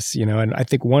of this, you know. And I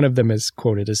think one of them is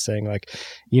quoted as saying like,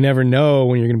 you never know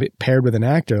when you're going to be paired with an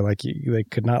actor, like they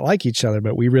could not like each other,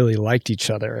 but we really liked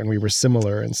each other and we were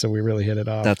similar, and so we really hit it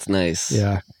off. That's nice.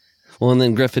 Yeah. Well, and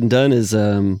then Griffin Dunn is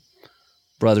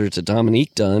brother to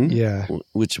Dominique Dunn,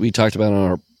 which we talked about on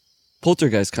our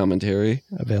Poltergeist commentary.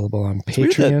 Available on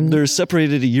Patreon. They're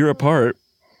separated a year apart,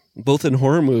 both in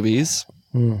horror movies.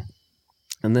 And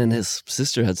then his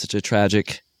sister had such a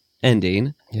tragic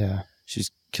ending. Yeah. She's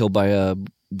killed by a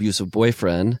abusive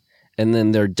boyfriend. And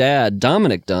then their dad,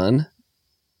 Dominic Dunn,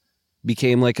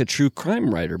 became like a true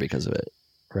crime writer because of it.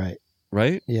 Right.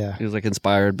 Right? Yeah. He was like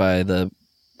inspired by the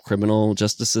criminal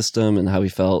justice system and how he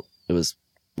felt it was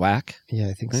whack. Yeah,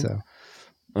 I think so.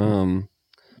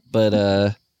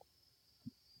 But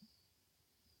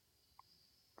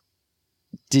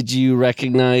did you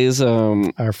recognize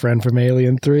our friend from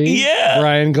Alien 3? Yeah,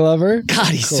 Brian Glover. God,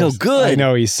 he's so good. I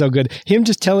know, he's so good. Him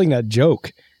just telling that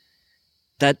joke.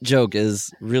 That joke is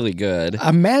really good.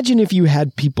 Imagine if you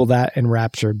had people that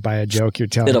enraptured by a joke you're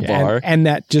telling in a bar, and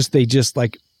that they just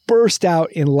like burst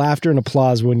out in laughter and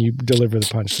applause when you deliver the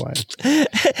punchline.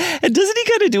 And doesn't he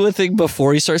kind of do a thing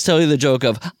before he starts telling the joke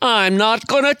of, I'm not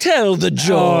going to tell the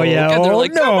joke? Oh, yeah. And they're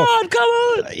like, come on.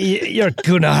 You're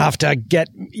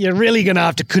really going to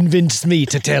have to convince me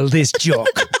to tell this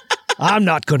joke. I'm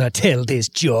not going to tell this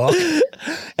joke.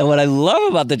 And what I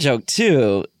love about the joke,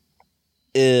 too,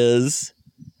 is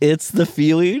it's the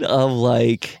feeling of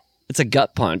like, it's a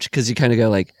gut punch, because you kind of go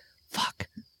like, fuck,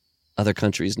 other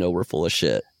countries know we're full of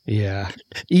shit. Yeah.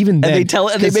 Even then.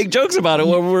 And they make jokes about it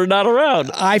when we're not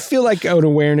around. I feel like an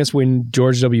awareness when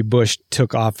George W. Bush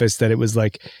took office that it was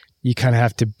like, you kind of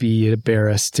have to be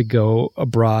embarrassed to go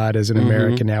abroad as an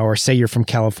American now, or say you're from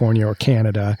California or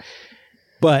Canada.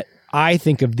 But I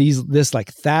think of this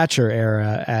like Thatcher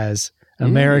era as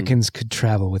Americans could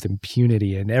travel with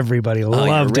impunity and everybody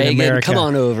loved Reagan, America. come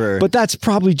on over. But that's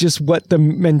probably just what the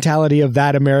mentality of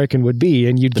that American would be.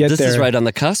 And you'd get there. This is right on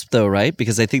the cusp though, right?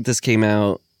 Because I think this came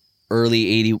out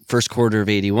first quarter of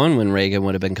 81 when Reagan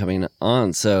would have been coming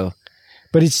on. So,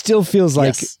 but it still feels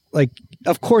like,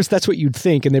 of course, that's what you'd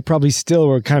think. And they probably still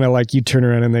were kind of like, you turn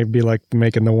around and they'd be like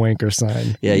making the wanker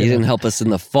sign. Yeah, you didn't help us in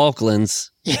the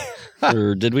Falklands.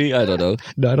 Or did we? I don't know.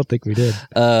 No, I don't think we did.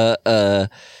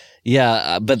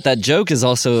 Yeah, but that joke is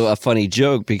also a funny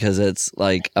joke because it's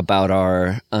like about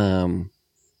our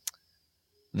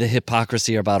the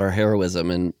hypocrisy about our heroism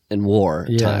in war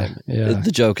time. Yeah.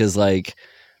 The joke is like,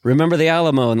 remember the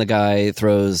Alamo, and the guy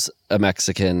throws a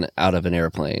Mexican out of an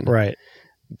airplane. Right.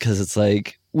 Because it's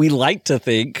like, we like to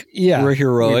think Yeah. we're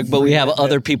heroic, but we have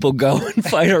other people go and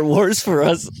fight our wars for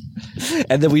us,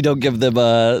 and then we don't give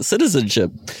them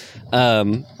citizenship.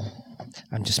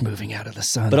 I'm just moving out of the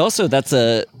sun. But also, that's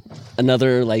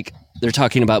another, like, they're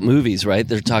talking about movies, right?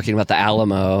 They're talking about the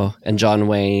Alamo and John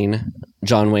Wayne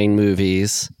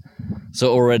movies.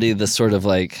 So already the sort of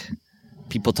like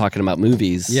people talking about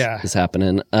movies is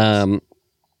happening.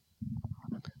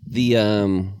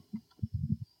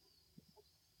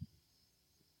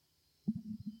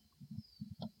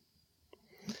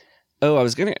 Oh, I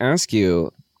was going to ask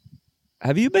you,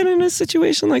 have you been in a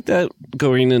situation like that,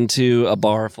 going into a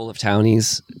bar full of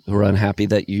townies who are unhappy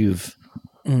that you've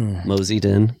moseyed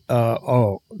in?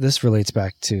 This relates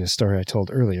back to a story I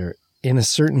told earlier. In a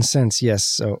certain sense, yes.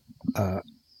 So,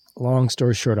 long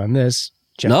story short on this,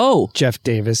 Jeff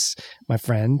Davis, my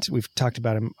friend, we've talked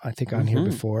about him, I think, on here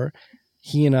before.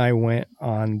 He and I went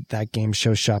on that game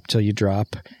show Shop Till You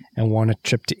Drop and won a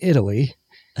trip to Italy.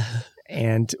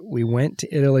 And we went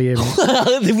to Italy.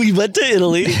 And we went to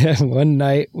Italy. One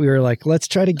night we were like, let's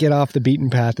try to get off the beaten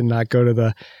path and not go to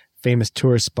the famous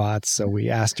tourist spots. So we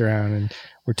asked around and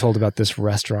we're told about this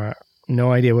restaurant.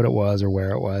 No idea what it was or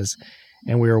where it was.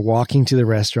 And we were walking to the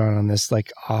restaurant on this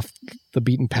like off the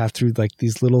beaten path through like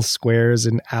these little squares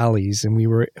and alleys. And we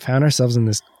found ourselves in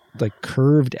this like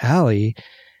curved alley.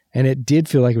 And it did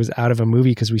feel like it was out of a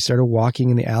movie because we started walking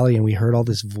in the alley and we heard all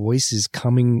these voices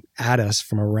coming at us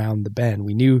from around the bend.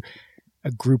 We knew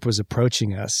a group was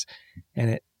approaching us and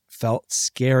it felt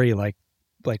scary, like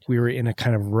we were in a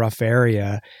kind of rough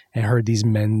area and heard these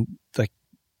men like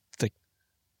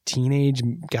teenage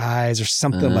guys or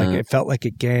something. Like it felt like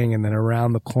a gang. And then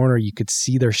around the corner you could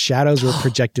see their shadows were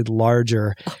projected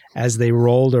larger as they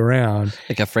rolled around,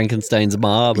 like a Frankenstein's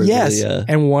mob. Or yes.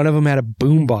 And one of them had a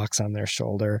boombox on their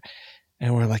shoulder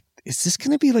and we're like, is this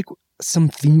going to be like some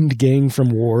themed gang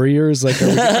from Warriors? Like,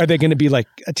 are they going to be like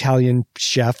Italian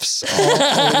chefs?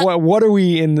 What are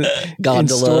we in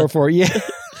store for? Yeah.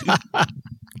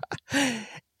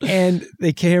 And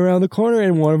they came around the corner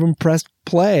and one of them pressed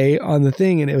play on the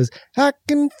thing and it was, I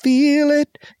can feel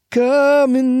it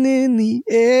coming in the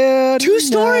air. Two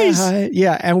stories.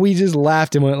 Yeah. And we just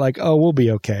laughed and went like, oh, we'll be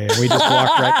okay. And we just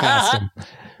walked right past him.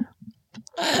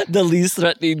 The least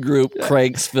threatening group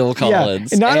cranks Phil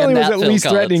Collins. Yeah. And not only was it least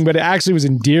Collins. threatening, but it actually was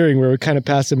endearing where we kind of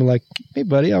passed him and like, hey,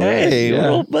 buddy, all right. Hey, we're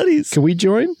old buddies. Can we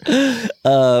join?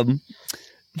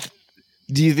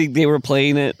 Do you think they were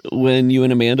playing it when you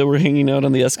and Amanda were hanging out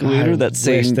on the escalator? That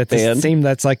same band?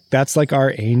 That's like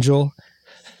our Angel,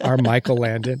 our Michael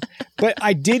Landon. But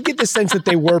I did get the sense that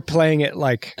they were playing it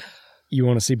like, you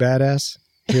want to see Badass?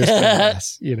 Here's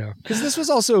Badass, you know. Because this was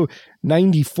also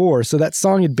 94, so that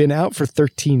song had been out for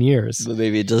 13 years. So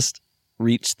maybe it just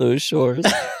reached those shores.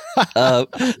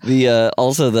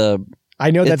 I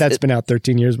know that's been out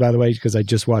 13 years, by the way, because I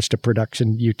just watched a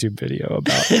production YouTube video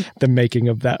about the making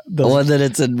of that. Well, then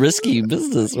it's a risky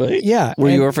business, right? Yeah. Were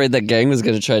you afraid that gang was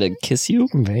going to try to kiss you?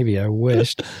 Maybe I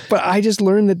wished. But I just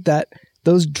learned that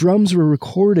those drums were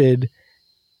recorded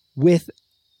with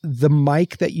the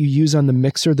mic that you use on the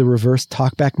mixer, the reverse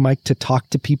talkback mic to talk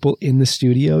to people in the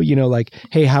studio. You know, like,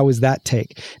 hey, how was that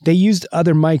take? They used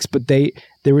other mics, but they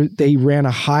ran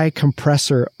a high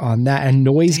compressor on that and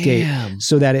noise gate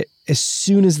so that as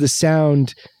soon as the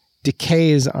sound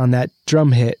decays on that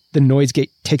drum hit, the noise gate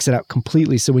takes it out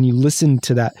completely. So when you listen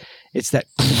to that, it's that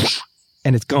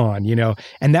and it's gone, you know,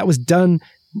 and that was done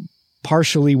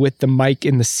partially with the mic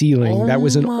in the ceiling. That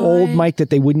was an old mic that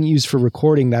they wouldn't use for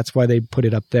recording. That's why they put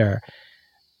it up there.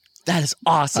 That is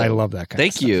awesome. I love that kind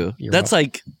Thank of stuff. you. You're That's welcome.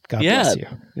 like, God bless you.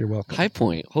 You're welcome. High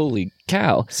point. Holy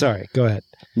cow. Sorry, go ahead.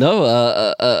 No,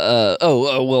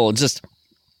 well, just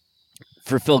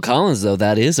for Phil Collins, though,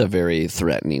 that is a very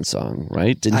threatening song,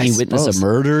 right? Didn't he witness a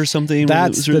murder or something?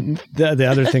 That's the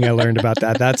other thing I learned about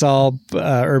that. That's all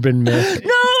urban myth.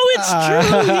 No, it's true.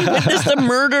 He witnessed a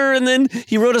murder, and then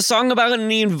he wrote a song about it,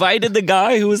 and he invited the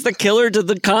guy who was the killer to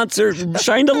the concert and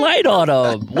shined a light on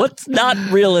him. What's not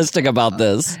realistic about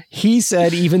this? He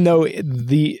said even though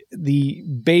the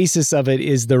basis of it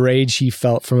is the rage he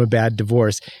felt from a bad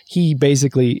divorce, he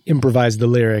basically improvised the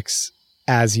lyrics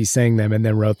as he sang them and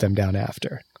then wrote them down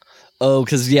after. Oh,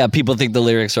 because, people think the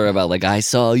lyrics are about, like, I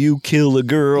saw you kill a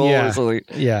girl. Yeah. Or something.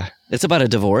 Yeah. It's about a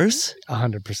divorce?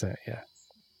 100%, yeah.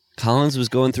 Collins was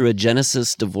going through a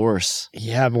Genesis divorce.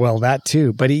 Yeah, well, that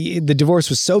too. But the divorce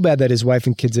was so bad that his wife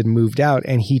and kids had moved out,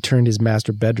 and he turned his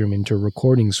master bedroom into a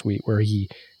recording suite where he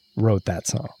wrote that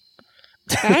song.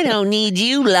 I don't need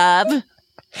you, love.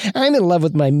 I'm in love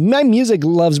with my music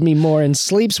loves me more and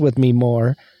sleeps with me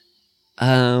more.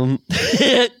 I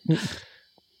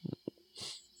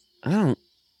don't.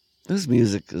 This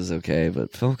music is okay,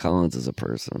 but Phil Collins is a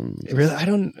person. Really, I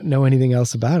don't know anything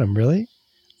else about him. Really,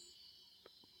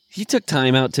 he took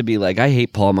time out to be like, I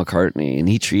hate Paul McCartney, and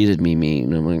he treated me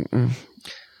mean. I'm like,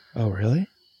 Oh, really?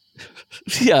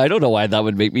 Yeah, I don't know why that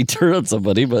would make me turn on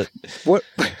somebody, but what?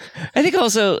 I think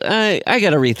also I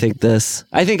got to rethink this.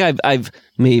 I think I've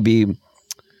maybe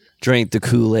drank the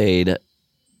Kool-Aid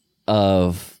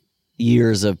of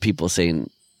years of people saying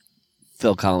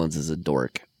Phil Collins is a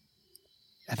dork.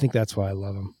 I think that's why I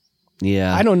love him.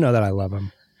 Yeah. I don't know that I love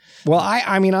him. Well,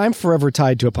 I mean, I'm forever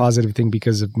tied to a positive thing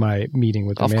because of my meeting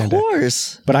with Amanda. Of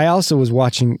course. But I also was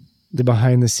watching the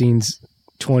behind the scenes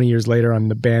 20 years later on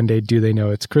the Band-Aid Do They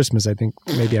Know It's Christmas. I think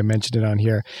maybe I mentioned it on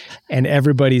here. And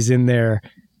everybody's in their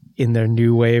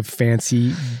new wave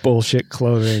fancy bullshit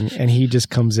clothing, and he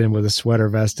just comes in with a sweater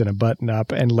vest and a button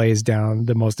up and lays down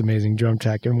the most amazing drum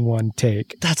track in one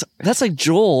take. That's like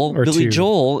Billy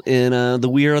Joel in the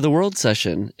We Are the World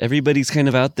session. Everybody's kind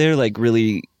of out there like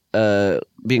really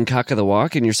being cock of the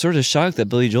walk, and you're sort of shocked that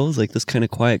Billy Joel is like this kind of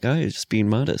quiet guy who's just being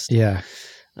modest. Yeah.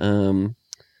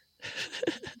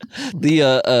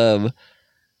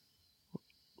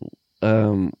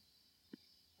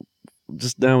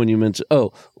 Just now when you mentioned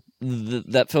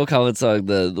that Phil Collins song,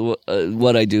 the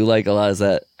what I do like a lot is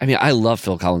that, I mean, I love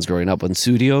Phil Collins growing up. When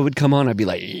Studio would come on, I'd be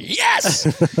like, yes!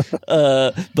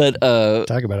 But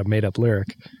talk about a made-up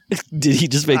lyric. Did he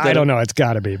just make that? I don't know. It's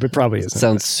got to be, but probably isn't.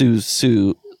 Sounds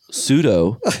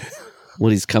pseudo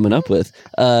what he's coming up with.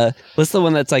 What's the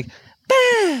one that's like,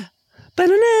 bah,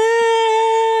 ba-na-na,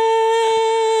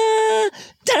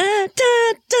 da,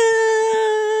 da, da.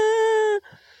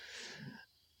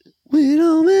 We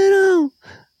don't,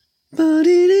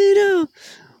 ba-dee-dee-do.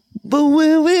 But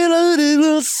when we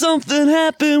learned something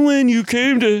happened when you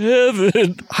came to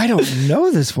heaven. I don't know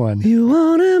this one. You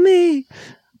wanted me.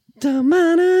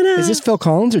 Is this Phil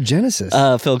Collins or Genesis?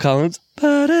 Phil Collins.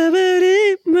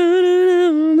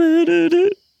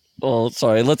 Oh,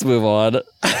 sorry. Let's move on.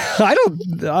 I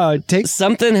don't take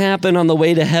Something Happened on the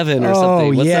Way to Heaven or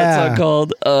something. What's that song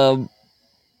called?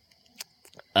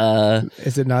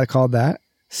 Is it not called that?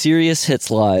 Serious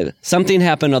Hits Live. Something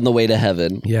Happened on the Way to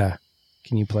Heaven. Yeah.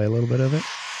 Can you play a little bit of it?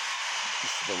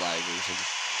 This is the live version.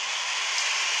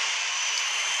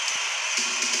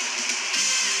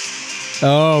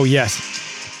 Oh, yes.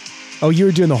 Oh, you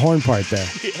were doing the horn part there.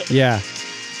 Yeah.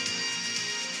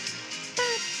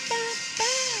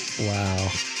 Wow.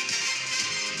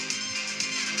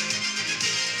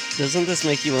 Doesn't this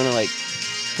make you want to, like,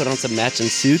 put on some matching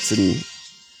suits and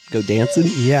go dancing?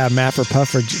 Yeah, matching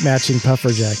puffer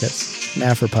jackets.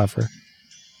 Maffer puffer.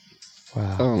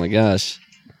 Wow. Oh, my gosh.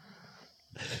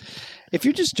 If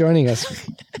you're just joining us.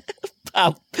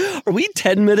 Are we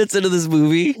 10 minutes into this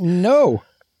movie? No.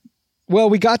 Well,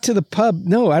 we got to the pub.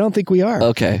 No, I don't think we are.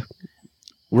 Okay.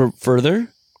 We're further?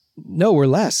 No, we're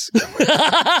less.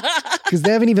 Because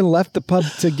they haven't even left the pub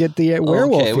to get the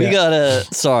werewolf Okay, we yet. gotta...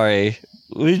 Sorry.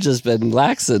 We've just been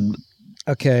laxing.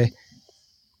 Okay.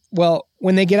 Well,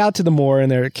 when they get out to the moor and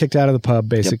they're kicked out of the pub,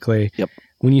 basically, Yep.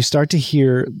 when you start to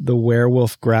hear the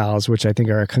werewolf growls, which I think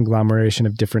are a conglomeration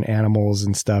of different animals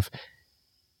and stuff,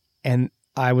 and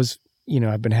I was...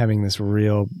 I've been having this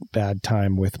real bad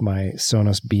time with my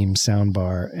Sonos Beam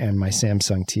soundbar and my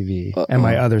Samsung TV and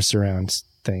my other surround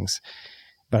things.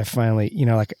 But I finally,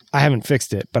 I haven't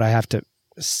fixed it, but I have to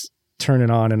turn it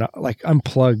on and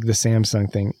unplug the Samsung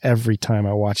thing every time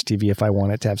I watch TV if I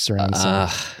want it to have surround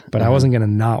sound. But I wasn't going to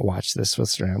not watch this with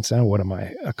surround sound. What am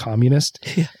I, a communist?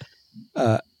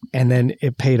 Yeah. And then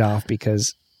it paid off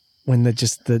because when the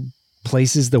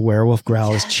places the werewolf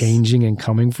growl is changing and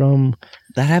coming from.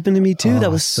 That happened to me too.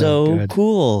 That was so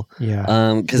cool.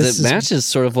 Yeah. Because it matches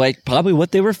sort of like probably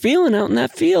what they were feeling out in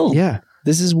that field. Yeah.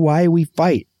 This is why we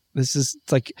fight. This is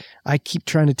like, I keep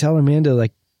trying to tell Amanda,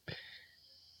 like,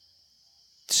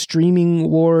 streaming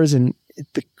wars and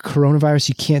the coronavirus,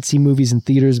 you can't see movies in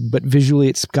theaters, but visually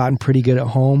it's gotten pretty good at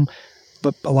home.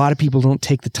 But a lot of people don't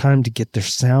take the time to get their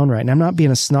sound right. And I'm not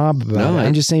being a snob about it.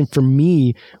 I'm just saying, for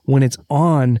me, when it's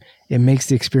on, it makes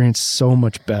the experience so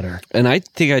much better. And I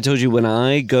think I told you, when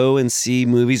I go and see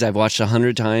movies I've watched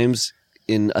 100 times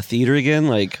in a theater again,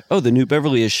 like, oh, the New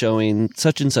Beverly is showing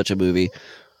such and such a movie.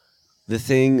 The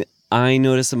thing I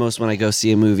notice the most when I go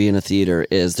see a movie in a theater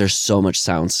is there's so much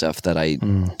sound stuff that I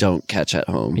don't catch at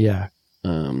home. Yeah.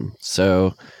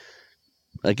 So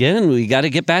again, we got to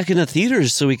get back into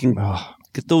theaters so we can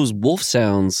get those wolf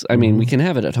sounds. I mean, we can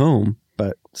have it at home,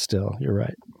 but still, you're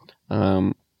right.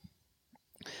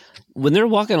 When they're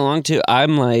walking along too,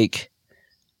 I'm like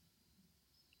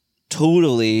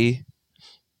totally.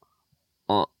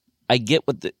 I get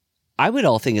I would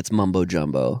all think it's mumbo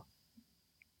jumbo.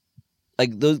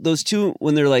 Like those two,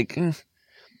 when they're like,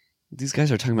 these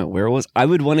guys are talking about werewolves. I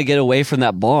would want to get away from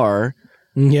that bar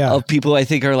of people I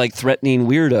think are like threatening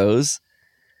weirdos.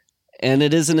 And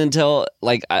it isn't until,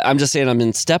 like, I'm just saying I'm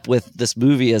in step with this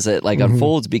movie as it like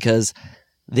unfolds, because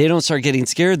they don't start getting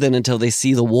scared then until they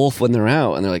see the wolf when they're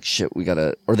out, and they're like, shit, we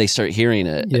gotta, or they start hearing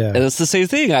it. Yeah. And it's the same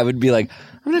thing. I would be like,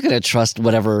 I'm not going to trust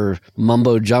whatever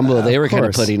mumbo jumbo they were kind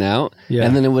of putting out. Yeah.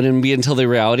 And then it wouldn't be until the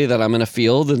reality that I'm in a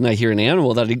field and I hear an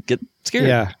animal that I get scared.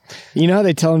 Yeah. You know how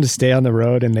they tell them to stay on the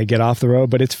road and they get off the road,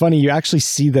 but it's funny, you actually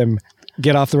see them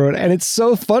get off the road, and it's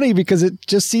so funny because it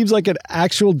just seems like an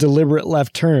actual deliberate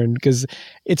left turn, because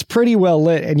it's pretty well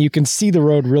lit and you can see the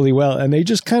road really well, and they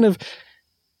just kind of,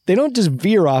 they don't just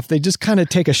veer off, they just kind of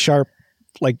take a sharp,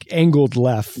 like, angled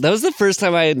left. That was the first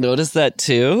time I had noticed that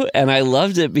too, and I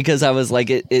loved it because I was like,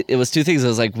 it was two things. I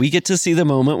was like, we get to see the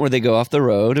moment where they go off the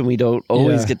road, and we don't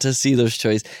always get to see those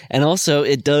choices, and also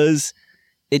it does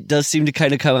seem to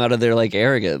kind of come out of their like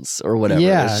arrogance or whatever.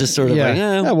 It's just sort of like,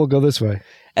 we'll go this way.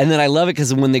 And then I love it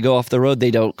because when they go off the road, they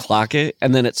don't clock it.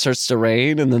 And then it starts to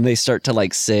rain. And then they start to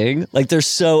like sing. Like they're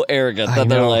so arrogant that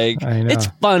they're like, it's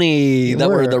funny that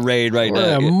we're in the rain right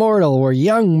now. We're immortal. We're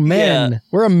young men. Yeah.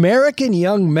 We're American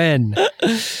young men.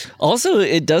 Also,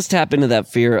 it does tap into that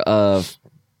fear of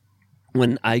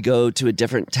when I go to a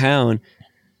different town,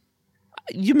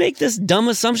 you make this dumb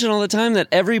assumption all the time that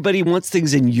everybody wants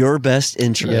things in your best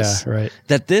interest. Yeah, right.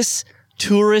 That this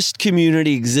tourist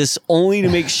community exists only to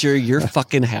make sure you're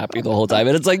fucking happy the whole time.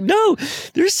 And it's like, no,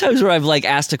 there's times where I've like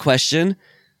asked a question,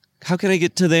 how can I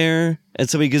get to there? And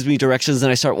somebody gives me directions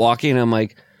and I start walking and I'm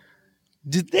like,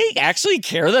 did they actually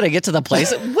care that I get to the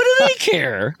place? What do they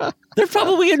care? They're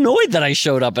probably annoyed that I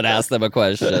showed up and asked them a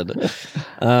question.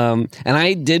 And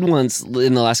I did once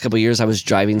in the last couple of years, I was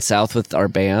driving south with our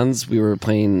bands. We were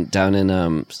playing down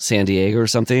in San Diego or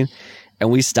something. And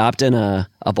we stopped in a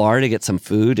bar to get some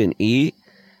food and eat.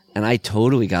 And I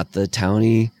totally got the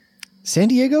townie. San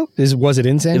Diego? Was it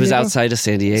in San Diego? It was outside of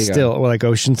San Diego. Still, or like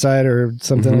Oceanside or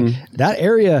something. That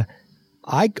area,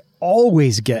 I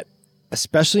always get,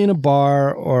 especially in a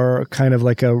bar or kind of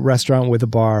like a restaurant with a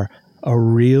bar,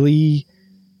 it's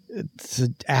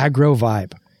an aggro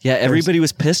vibe. Yeah, everybody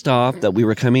was pissed off that we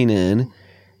were coming in.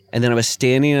 And then I was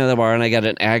standing at the bar and I got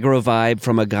an aggro vibe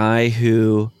from a guy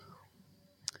who...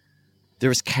 There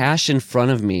was cash in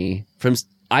front of me.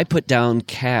 I put down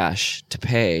cash to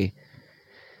pay,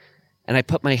 and I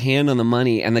put my hand on the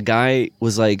money, and the guy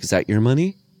was like, "Is that your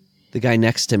money?" The guy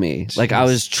next to me. Jeez. Like I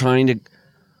was trying to.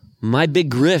 My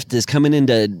big grift is coming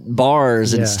into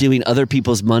bars and stealing other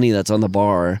people's money that's on the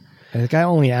bar. And the guy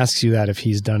only asks you that if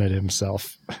he's done it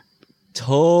himself.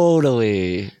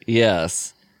 Totally.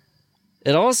 Yes.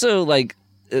 It also like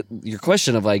your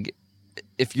question of like,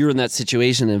 if you're in that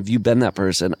situation, have you been that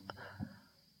person?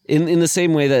 In the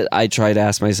same way that I try to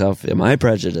ask myself, am I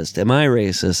prejudiced? Am I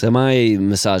racist? Am I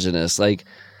misogynist? Like,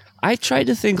 I try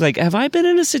to think, like, have I been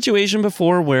in a situation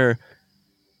before where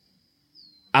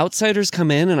outsiders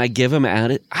come in and I give them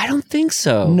at it? I don't think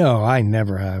so. No, I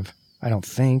never have. I don't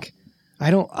think.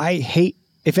 I hate,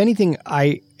 if anything,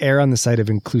 I err on the side of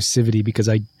inclusivity because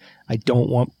I don't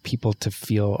want people to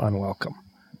feel unwelcome.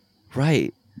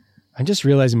 Right. I'm just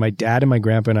realizing my dad and my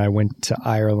grandpa and I went to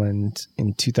Ireland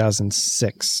in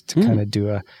 2006 to kind of do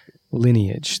a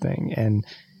lineage thing. And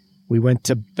we went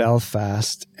to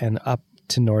Belfast and up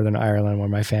to Northern Ireland where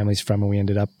my family's from. And we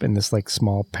ended up in this like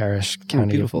small parish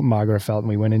county of Magherafelt. And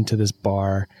we went into this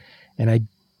bar and I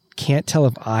can't tell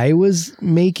if I was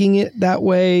making it that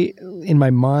way in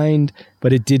my mind,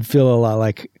 but it did feel a lot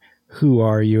like who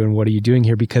are you and what are you doing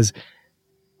here? Because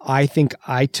I think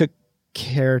I took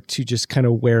care to just kind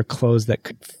of wear clothes that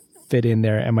could fit in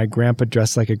there. And my grandpa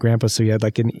dressed like a grandpa. So he had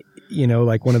like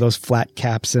like one of those flat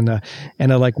caps and a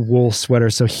like wool sweater.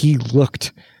 So he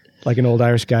looked like an old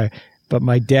Irish guy. But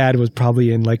my dad was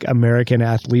probably in like American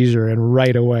athleisure and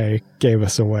right away gave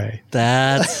us away.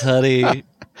 That's funny.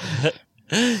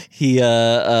 He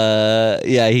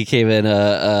came in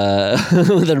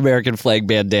with an American flag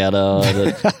bandana on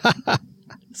and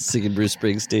singing Bruce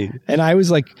Springsteen. And I was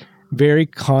like very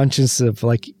conscious of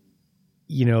like,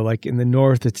 like in the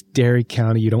North, it's Derry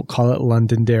County. You don't call it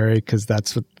Londonderry because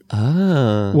that's what.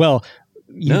 Well,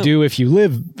 you do if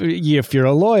if you're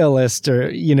a loyalist or,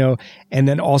 and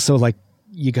then also like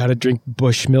you got to drink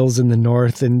Bushmills in the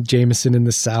North and Jameson in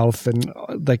the South. And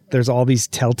like there's all these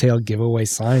telltale giveaway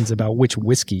signs about which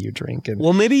whiskey you drink. And,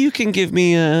 well, maybe you can give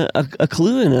me a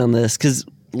clue in on this because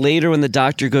later when the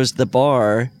doctor goes to the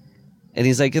bar and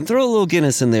he's like, and throw a little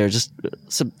Guinness in there just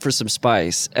for some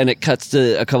spice. And it cuts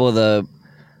to a couple of the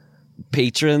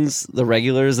patrons, the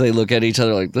regulars, they look at each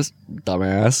other like, this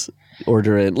dumbass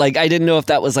order it. Like, I didn't know if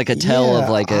that was like a tell of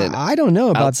like a. I don't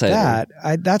know about outsider. that.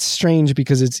 That's strange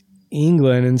because it's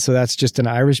England, and so that's just an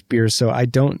Irish beer. So I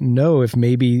don't know if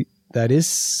maybe that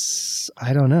is.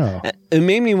 I don't know. It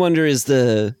made me wonder: is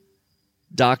the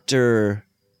doctor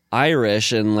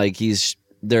Irish, and like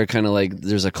they're kind of like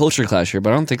there's a culture clash here,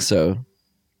 but I don't think so.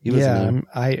 He wasn't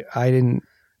I didn't.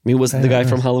 I mean, wasn't the guy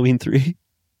from Halloween 3?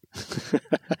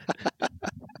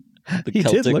 He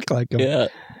did look like him. Yeah.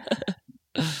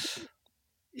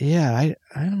 Yeah, I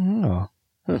don't know.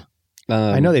 Huh.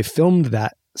 I know they filmed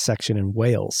that section in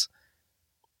Wales.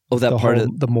 Oh, that part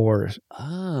of the moors,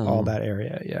 all that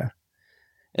area, yeah.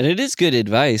 And it is good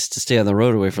advice to stay on the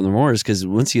road away from the moors because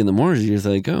once you're in the moors, you're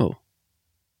like, oh,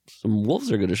 some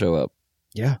wolves are going to show up.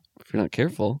 Yeah, if you're not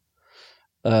careful.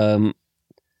 One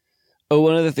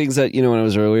of the things that when I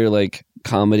was earlier, like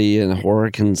comedy and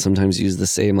horror can sometimes use the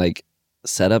same like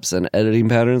setups and editing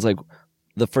patterns. Like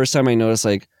the first time I noticed,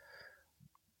 like,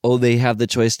 oh, they have the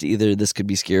choice to either this could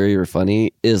be scary or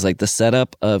funny is like the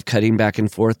setup of cutting back and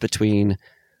forth between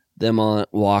them on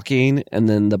walking and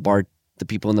then the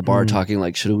people in the bar talking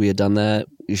like, should we have done that?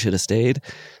 You should have stayed.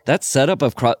 That setup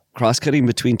of cross-cutting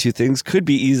between two things could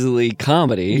be easily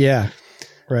comedy. Yeah,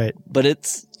 right. But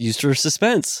it's used for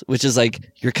suspense, which is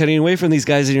like you're cutting away from these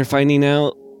guys and you're finding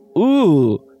out,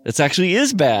 ooh, it actually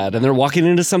is bad. And they're walking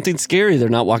into something scary. They're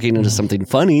not walking into something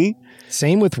funny.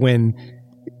 Same with when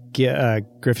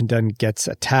Griffin Dunn gets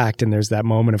attacked and there's that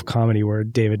moment of comedy where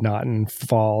David Naughton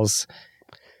falls.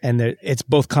 And it's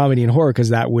both comedy and horror because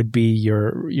that would be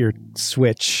your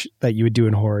switch that you would do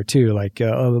in horror too, like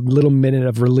a little minute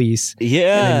of release.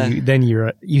 Yeah. And then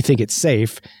you think it's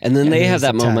safe. And then they have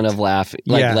that moment of laugh,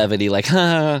 like levity, like,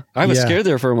 ha, I was scared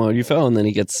there for a moment. You fell and then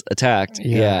he gets attacked.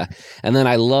 Yeah. And then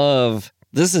I love,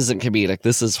 this isn't comedic,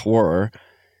 this is horror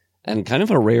and kind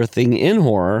of a rare thing in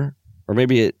horror, or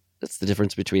maybe it's the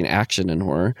difference between action and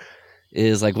horror,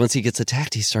 is like once he gets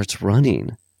attacked, he starts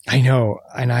running. I know.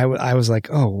 And I was like,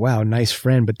 oh, wow, nice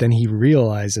friend. But then he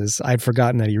realizes, I'd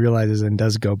forgotten that he realizes and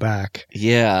does go back.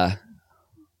 Yeah.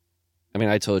 I mean,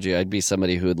 I told you I'd be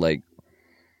somebody who would like,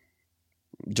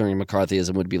 during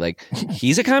McCarthyism would be like,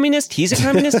 he's a communist, he's a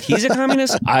communist, he's a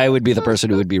communist. I would be the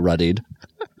person who would be ruddied.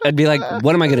 I'd be like,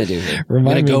 what am I going to do here? I'm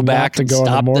going to go back and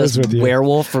stop this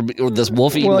werewolf from, or this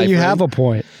wolf eating my friend? Well, you have a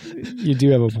point. You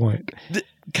do have a point.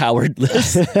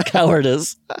 Cowardice. There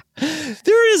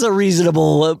is a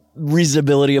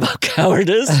reasonability about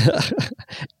cowardice.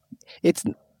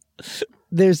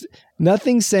 There's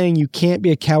nothing saying you can't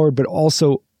be a coward, but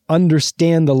also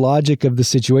understand the logic of the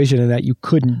situation and that you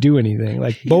couldn't do anything.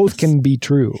 Like both can be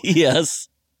true. Yes.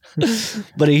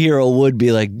 But a hero would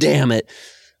be like, damn it.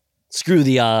 Screw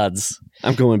the odds.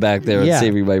 I'm going back there and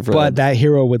saving my friend. But that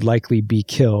hero would likely be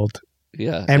killed.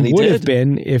 Yeah. And would have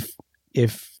been if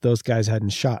those guys hadn't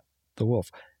shot the wolf.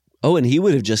 Oh, and he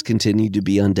would have just continued to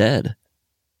be undead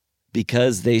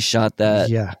because they shot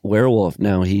that werewolf.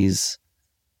 Now he's...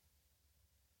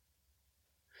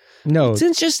 No. It's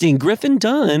interesting. Griffin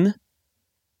Dunn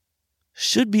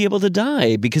should be able to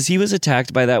die because he was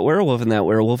attacked by that werewolf and that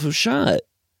werewolf was shot.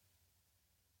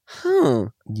 Huh.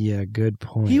 Yeah, good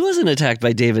point. He wasn't attacked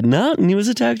by David Naughton. He was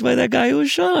attacked by that guy who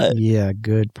was shot. Yeah,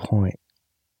 good point.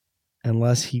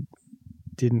 Unless he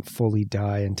didn't fully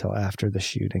die until after the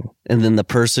shooting. And then the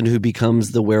person who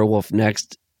becomes the werewolf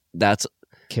next, that's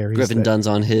Griffin Dunn's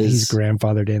on his... He's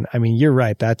grandfathered in. I mean, you're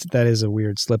right. That is a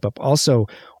weird slip up. Also,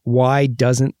 why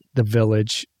doesn't the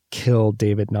village kill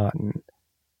David Naughton?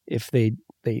 If they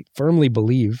they firmly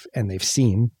believe and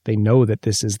they know that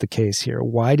this is the case here.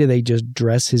 Why do they just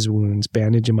dress his wounds,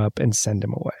 bandage him up, and send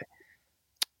him away?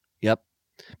 Yep.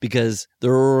 Because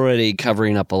they're already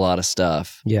covering up a lot of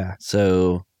stuff. Yeah.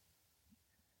 So,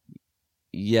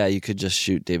 yeah, you could just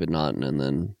shoot David Naughton and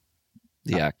then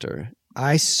the actor.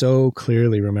 I so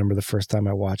clearly remember the first time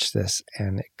I watched this,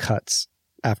 and it cuts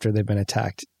after they've been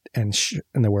attacked and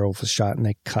the werewolf was shot, and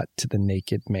they cut to the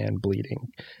naked man bleeding,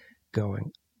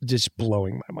 just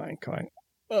blowing my mind, going,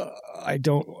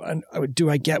 do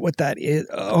I get what that is?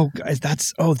 Oh, guys,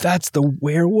 that's the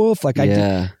werewolf. Like,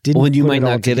 yeah. I didn't. Well, you put might it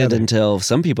all not get together. it until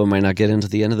some people might not get into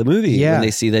the end of the movie when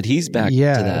they see that he's back to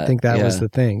that. I think that was the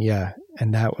thing. Yeah.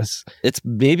 And that was. It's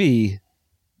maybe,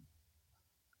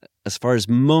 as far as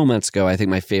moments go, I think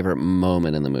my favorite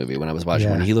moment in the movie when I was watching,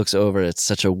 when he looks over, it's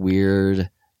such a weird,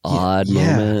 odd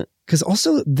moment. Because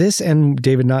also this and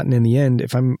David Naughton in the end,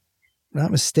 if I'm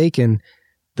not mistaken,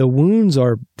 the wounds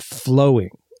are flowing.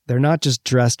 They're not just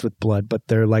dressed with blood, but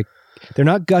they're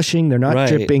not gushing. They're not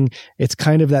dripping. It's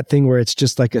kind of that thing where it's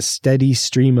just like a steady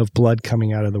stream of blood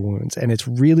coming out of the wounds. And it's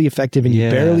really effective and you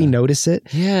barely notice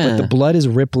it. Yeah. But the blood is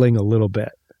rippling a little bit.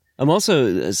 I'm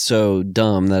also so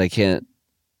dumb that I can't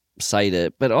cite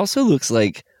it, but it also looks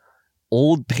like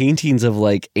old paintings of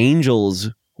like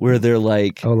angels where they're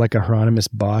like... Oh, like a Hieronymus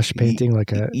Bosch painting?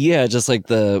 Yeah, just like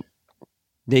the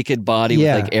naked body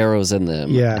with like arrows in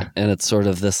them. Yeah. And it's sort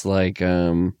of this like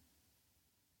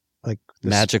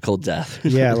magical death.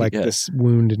 Yeah, like this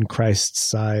wound in Christ's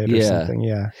side or something.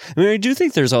 Yeah. I mean, I do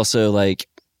think there's also like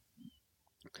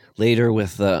later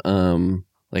with the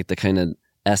like the kind of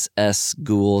SS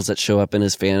ghouls that show up in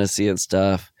his fantasy and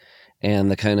stuff, and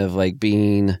the kind of like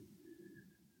being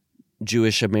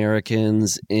Jewish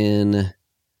Americans in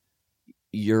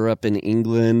Europe and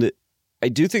England. I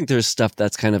do think there's stuff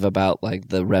that's kind of about like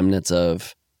the remnants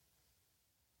of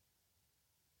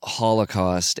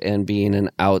Holocaust and being an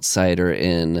outsider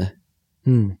in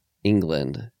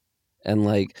England. And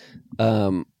like,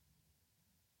 I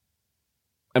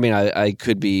mean, I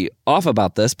could be off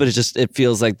about this, but it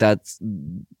feels like that's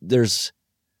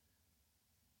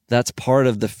part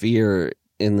of the fear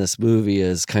in this movie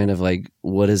is kind of like,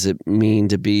 what does it mean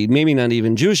to be, maybe not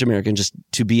even Jewish American, just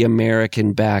to be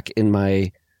American back in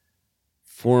my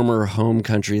former home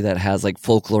country that has like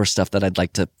folklore stuff that I'd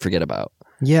like to forget about.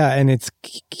 Yeah, and it's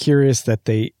curious that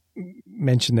they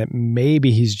mention that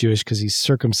maybe he's Jewish because he's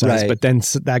circumcised, but then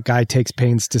that guy takes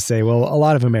pains to say, well, a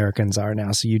lot of Americans are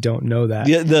now, so you don't know that.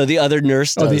 The other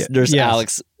nurse does. Nurse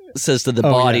Alex says to the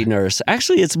body nurse,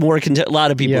 actually, it's more, a lot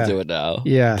of people do it now.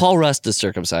 Yeah. Paul Rust is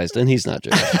circumcised, and he's not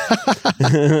Jewish.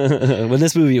 When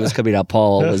this movie was coming out,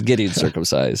 Paul was getting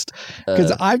circumcised.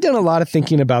 Because I've done a lot of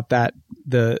thinking about that,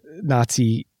 the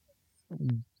Nazi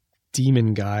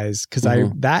demon guys, because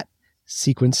that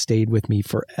sequence stayed with me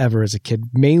forever as a kid,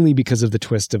 mainly because of the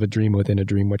twist of a dream within a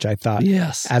dream, which I thought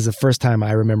as the first time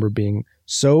I remember being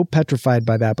so petrified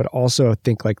by that, but also I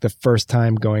think like the first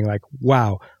time going like,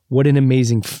 wow, what an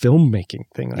amazing filmmaking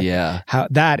thing. Like how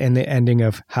that and the ending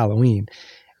of Halloween.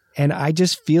 And I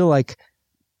just feel like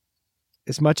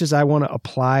as much as I want to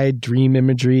apply dream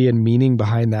imagery and meaning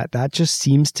behind that, that just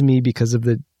seems to me, because of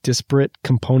the disparate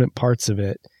component parts of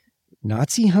it,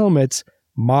 Nazi helmets,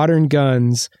 modern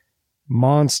guns,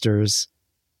 monsters,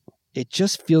 it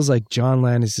just feels like John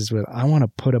Landis is with, I want to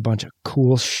put a bunch of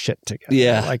cool shit together.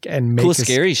 Yeah. Like, and make cool,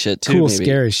 scary shit too. Cool, maybe.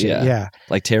 scary shit. Yeah.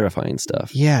 Like terrifying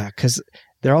stuff. Yeah. Because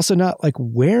they're also not like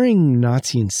wearing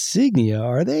Nazi insignia,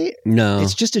 are they? No.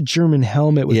 It's just a German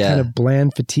helmet with kind of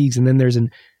bland fatigues. And then there's an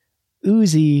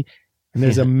Uzi and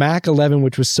there's a Mac 11,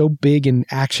 which was so big in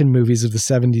action movies of the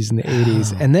 70s and the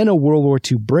 80s. And then a World War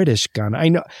II British gun. I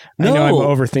know I'm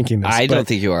overthinking this. I don't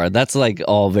think you are. That's like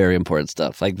all very important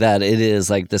stuff. Like that, it is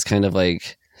like this kind of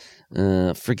like,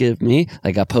 forgive me,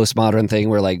 like a postmodern thing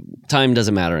where like time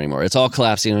doesn't matter anymore. It's all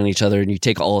collapsing on each other, and you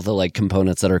take all of the like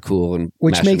components that are cool and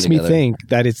which makes me think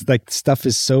that it's like stuff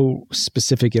is so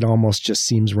specific it almost just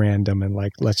seems random, and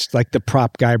like like the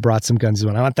prop guy brought some guns.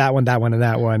 I want that one, and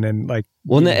that one, and like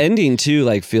and the ending too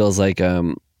like feels like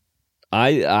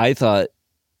I thought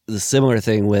the similar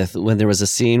thing with when there was a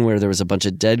scene where there was a bunch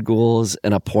of dead ghouls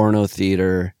in a porno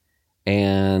theater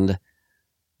and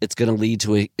it's going to lead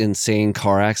to an insane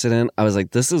car accident. I was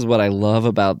like, this is what I love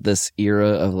about this era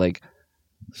of like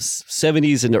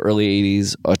 70s into early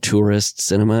 80s tourist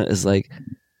cinema, is like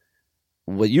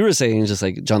what you were saying, just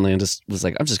like John Landis was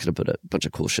like, I'm just going to put a bunch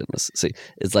of cool shit in this. See,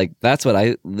 it's like, that's what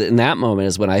in that moment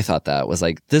is when I thought that was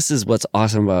like, this is what's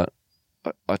awesome about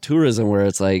tourism, where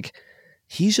it's like,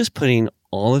 he's just putting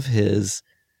all of his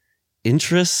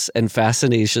interests and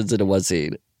fascinations into one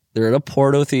scene. They're in a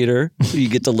porno theater. You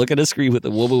get to look at a screen with a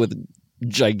woman with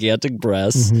gigantic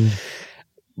breasts. Mhm.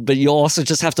 But you also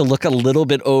just have to look a little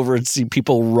bit over and see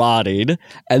people rotting.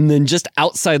 And then just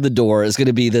outside the door is going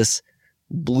to be this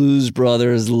Blues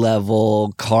Brothers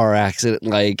level car accident.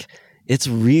 Like, it's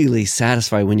really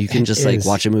satisfying when you can just like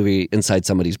watch a movie inside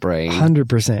somebody's brain.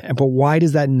 100%. But why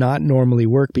does that not normally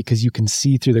work? Because you can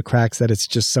see through the cracks that it's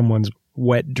just someone's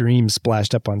wet dream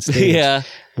splashed up on stage. Yeah.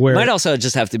 Where Might also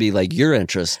just have to be like your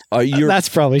interest. Are you? That's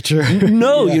probably true.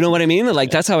 No, Yeah. you know what I mean?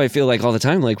 Like, that's how I feel like all the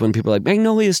time. Like when people are like,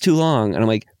 Magnolia is too long. And I'm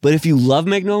like, but if you love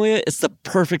Magnolia, it's the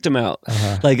perfect amount.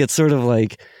 Like, it's sort of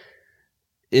like,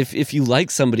 if you like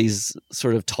somebody's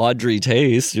sort of tawdry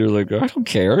taste, you're like, I don't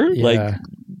care. Yeah. Like,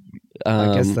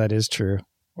 I guess that is true.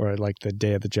 Or like the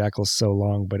Day of the Jackal's so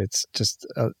long, but it's just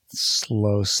a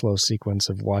slow sequence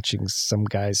of watching some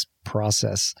guy's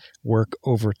process work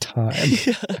over time.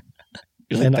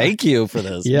 You're like, thank you for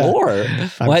this. Yeah. More.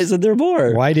 Why isn't there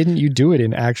more? Why didn't you do it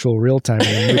in actual real time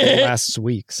when the movie lasts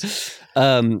weeks?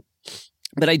 But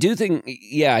I do think,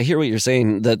 yeah, I hear what you're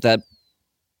saying, that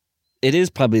it is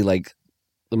probably like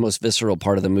the most visceral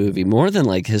part of the movie. More than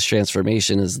like his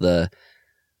transformation is the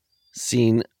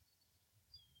scene.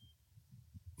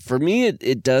 For me,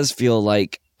 it does feel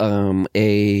like wow,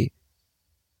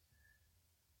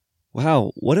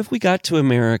 what if we got to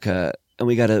America and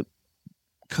we got a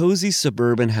cozy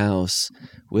suburban house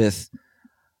with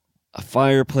a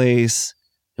fireplace,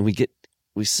 and we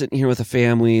sitting here with a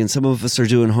family, and some of us are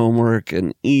doing homework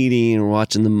and eating and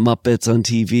watching the Muppets on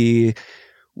TV.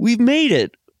 We've made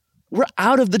it. We're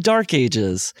out of the dark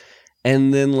ages.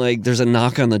 And then like there's a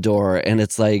knock on the door, and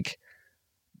it's like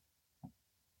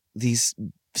these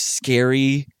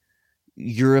scary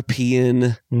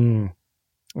European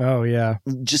Oh yeah,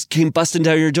 just came busting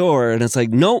down your door, and it's like,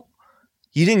 nope,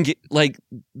 you didn't get, like,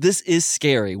 this is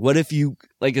scary. What if you,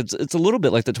 like, it's a little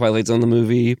bit like the Twilight Zone, the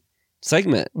movie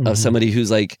segment of somebody who's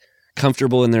like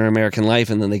comfortable in their American life,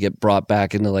 and then they get brought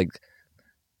back into like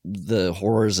the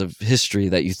horrors of history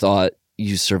that you thought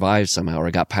you survived somehow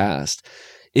or got past.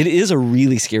 It is a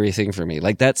really scary thing for me.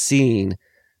 Like, that scene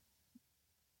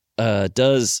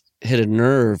does hit a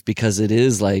nerve, because it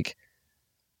is like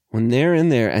when they're in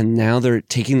there and now they're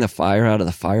taking the fire out of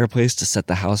the fireplace to set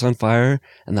the house on fire,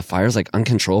 and the fire's like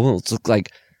uncontrollable. It's look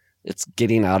like it's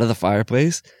getting out of the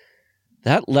fireplace.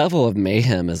 That level of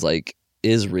mayhem is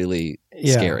really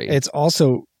scary. It's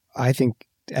also, I think,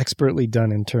 expertly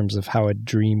done in terms of how a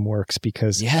dream works,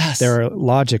 because there are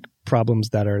logic problems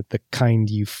that are the kind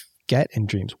you get in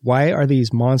dreams. Why are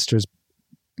these monsters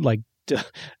like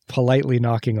politely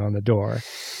knocking on the door?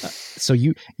 So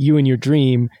you in your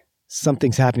dream,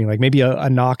 something's happening. Like maybe a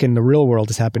knock in the real world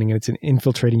is happening, and it's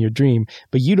infiltrating your dream,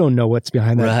 but you don't know what's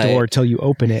behind that door till you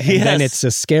open it. And then it's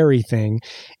a scary thing.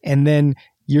 And then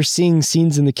you're seeing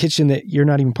scenes in the kitchen that you're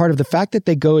not even part of. The fact that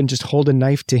they go and just hold a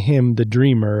knife to him, the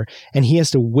dreamer, and he has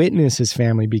to witness his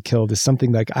family be killed is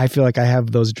something like, I feel like I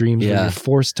have those dreams where you're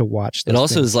forced to watch those It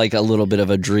also things. is like a little bit of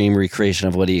a dream recreation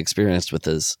of what he experienced with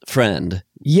his friend.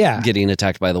 Yeah. Getting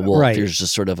attacked by the wolf. Right. You're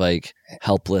just sort of like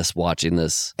helpless watching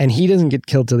this. And he doesn't get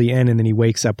killed till the end, and then he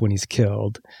wakes up when he's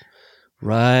killed.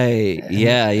 Right.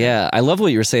 Yeah. I love what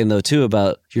you were saying, though, too,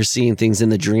 about you're seeing things in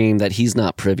the dream that he's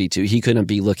not privy to. He couldn't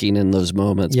be looking in those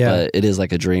moments, but it is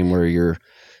like a dream where you're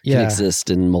can exist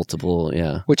in multiple,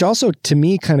 Which also, to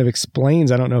me, kind of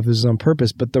explains, I don't know if this is on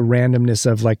purpose, but the randomness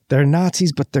of like, they're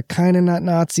Nazis, but they're kind of not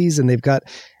Nazis, and they've got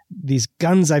these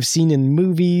guns I've seen in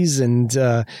movies, and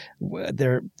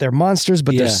they're monsters,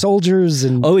 but they're soldiers.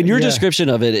 And and your description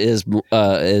of it is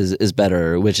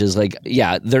better, which is like,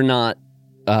 they're not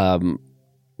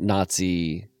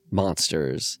Nazi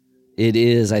monsters. It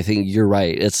is, I think you're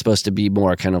right. It's supposed to be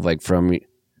more kind of like from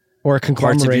or a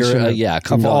conglomeration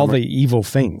of all the evil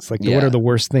things. Like what are the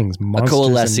worst things? Monsters, a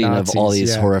coalescing and of Nazis. all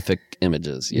these horrific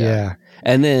images.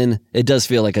 And then it does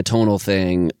feel like a tonal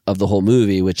thing of the whole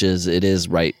movie, which is it is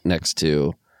right next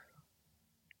to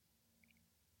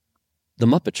the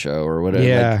Muppet Show or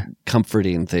whatever, like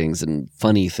comforting things and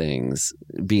funny things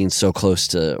being so close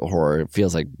to horror. It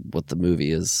feels like what the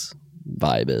movie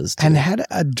vibe is. Too. And had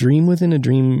a dream within a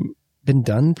dream been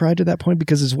done prior to that point?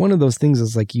 Because it's one of those things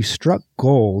is like you struck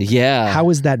gold. Yeah. How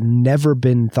has that never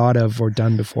been thought of or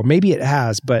done before? Maybe it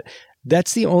has, but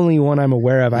that's the only one I'm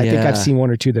aware of. I think I've seen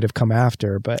one or two that have come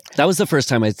after, but that was the first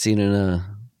time I'd seen it in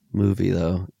a movie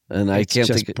though. And I can't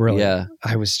think brilliant.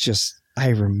 I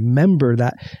remember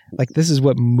that, like, this is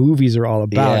what movies are all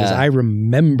about. Is I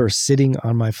remember sitting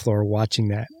on my floor watching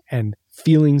that and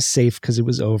feeling safe because it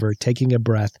was over, taking a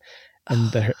breath,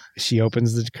 and she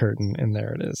opens the curtain and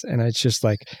there it is. And it's just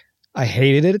like, I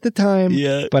hated it at the time,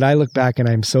 but I look back and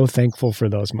I'm so thankful for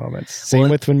those moments. Same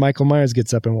with when Michael Myers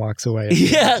gets up and walks away.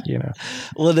 Yeah. You know.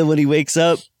 Well, then when he wakes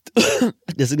up,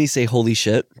 doesn't he say, holy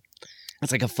shit?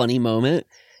 It's like a funny moment.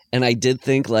 And I did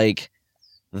think like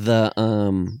the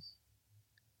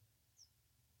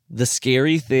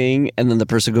scary thing and then the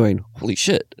person going, holy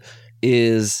shit,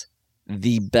 is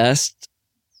the best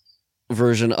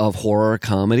version of horror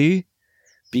comedy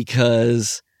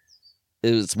because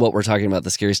it's what we're talking about.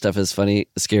 The scary stuff is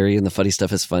scary and the funny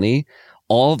stuff is funny.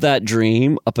 All of that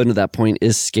dream up until that point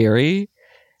is scary.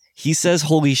 He says,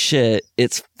 holy shit,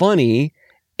 it's funny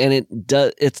and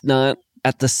it's not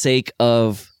at the sake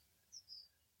of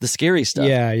the scary stuff.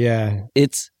 Yeah.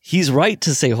 He's right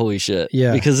to say holy shit.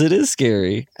 Yeah. Because it is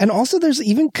scary. And also there's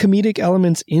even comedic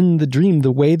elements in the dream.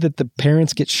 The way that the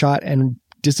parents get shot and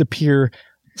disappear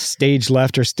stage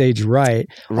left or stage right.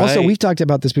 Also, we've talked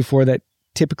about this before that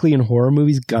typically in horror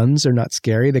movies, guns are not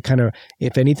scary. They kind of,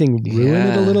 if anything, ruin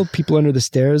it a little. People under the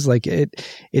stairs, like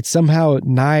it's somehow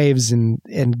knives and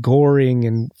goring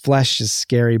and flesh is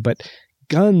scary, but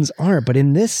guns aren't. But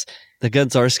in this, the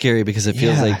guns are scary because it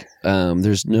feels like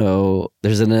there's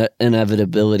an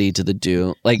inevitability to the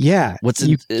doom. Like, what's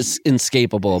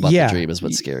inescapable about the dream is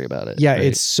what's scary about it. Yeah, right?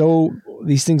 it's so,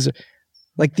 these things,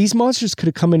 like these monsters could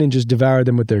have come in and just devoured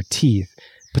them with their teeth,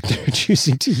 but they're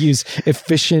choosing to use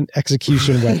efficient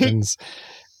execution weapons.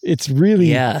 It's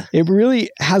really, it really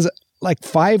has like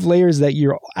 5 layers that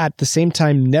you're at the same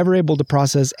time never able to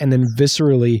process and then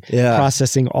viscerally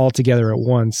processing all together at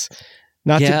once.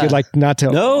 Not to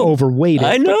overweight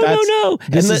it. No.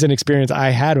 This is an experience I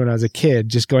had when I was a kid,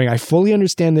 just going, I fully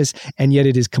understand this, and yet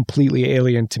it is completely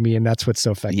alien to me, and that's what's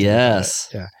so effective. Yes.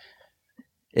 Yeah.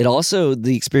 It also,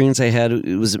 the experience I had,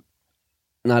 it was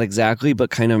not exactly,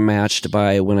 but kind of matched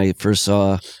by when I first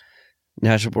saw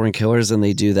Natural Born Killers, and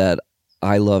they do that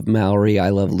I Love Mallory, I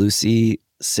Love Lucy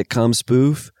sitcom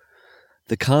spoof.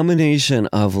 The combination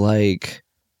of like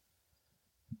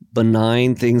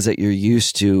benign things that you're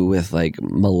used to with like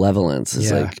malevolence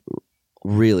is like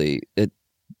really, it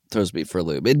throws me for a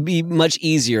loop. It'd be much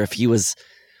easier if he was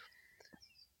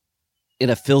in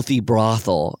a filthy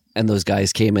brothel and those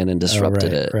guys came in and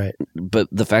disrupted it. Right. But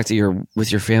the fact that you're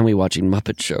with your family watching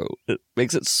Muppet Show, it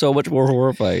makes it so much more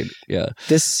horrifying. Yeah.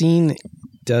 This scene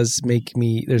does make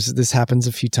me, this happens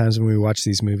a few times when we watch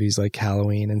these movies like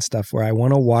Halloween and stuff, where I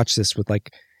want to watch this with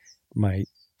like my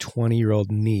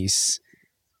 20-year-old niece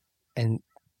and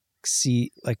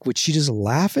see, like, would she just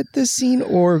laugh at this scene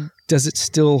or does it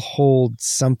still hold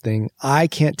something? I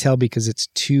can't tell because it's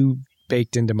too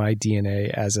baked into my DNA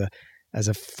as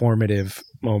a formative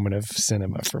moment of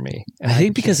cinema for me. And I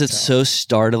think because it's so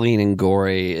startling and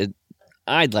gory,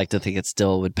 I'd like to think it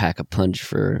still would pack a punch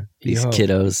for these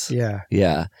kiddos. Yeah.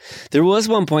 Yeah. There was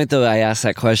one point, though, I asked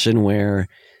that question where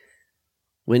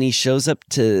when he shows up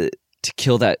to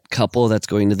kill that couple that's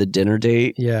going to the dinner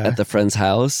date at the friend's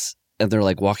house, and they're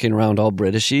like walking around all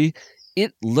Britishy,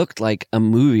 it looked like a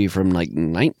movie from like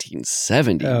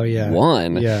 1971. Oh, yeah.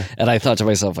 Yeah. And I thought to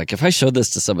myself, like, if I showed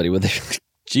this to somebody, would they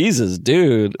Jesus,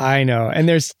 dude. I know. And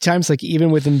there's times like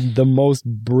even within the most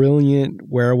brilliant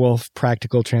werewolf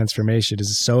practical transformation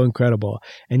is so incredible.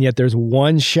 And yet there's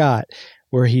one shot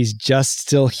where he's just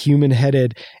still human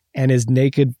headed and is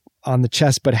naked on the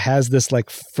chest, but has this like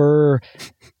fur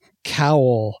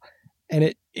cowl.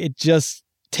 And it just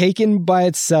taken by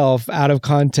itself out of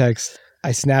context.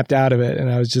 I snapped out of it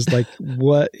and I was just like,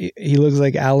 what? He looks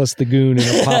like Alice the Goon in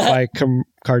a Popeye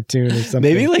cartoon or something.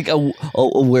 Maybe like a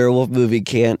werewolf movie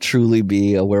can't truly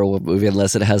be a werewolf movie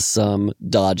unless it has some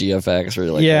dodgy effects.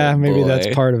 Or like, maybe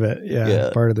that's part of it. Yeah,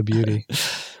 part of the beauty.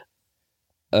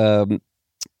 Do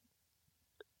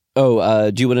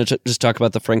you want to just talk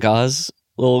about the Frank Oz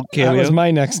little cameo? That was my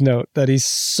next note, that he's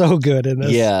so good in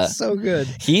this. Yeah. So good.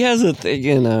 He has a thing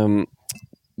in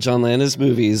John Landis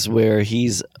movies where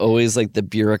he's always like the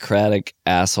bureaucratic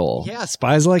asshole. Yeah,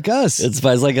 Spies Like Us. It's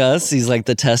Spies Like Us. He's like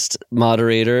the test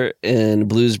moderator in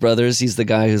Blues Brothers. He's the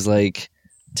guy who's like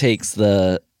takes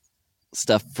the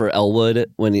stuff for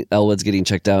Elwood when Elwood's getting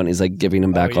checked out and he's like giving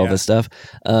him back all this stuff.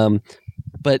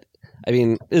 But I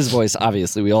mean, his voice,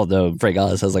 obviously, we all know Frank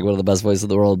Oz has like one of the best voices in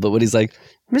the world. But when he's like,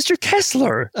 Mr.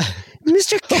 Kessler,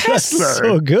 Mr. Kessler.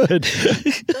 So good.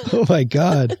 Oh, my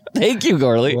God. Thank you,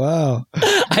 Gorley. Wow.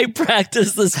 I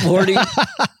practiced this morning.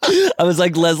 I was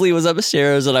like, Leslie was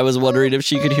upstairs and I was wondering if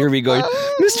she could hear me going,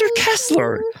 Mr.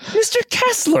 Kessler, Mr.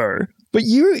 Kessler. But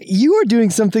you are doing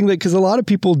something that, because a lot of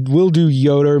people will do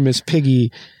Yoda or Miss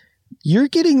Piggy. You're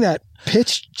getting that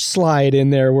pitch slide in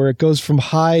there where it goes from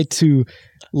high to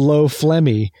low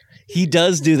phlegmy. He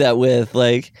does do that with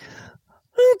like,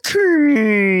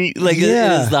 okay. Like it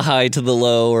Yeah. is the high to the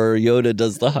low, or Yoda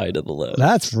does the high to the low.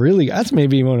 That's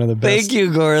maybe one of the best Thank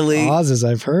you, Gorley. Oz's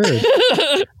I've heard.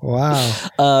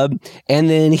 Wow. And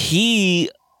then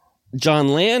John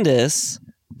Landis,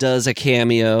 does a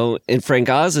cameo in Frank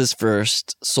Oz's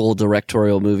first sole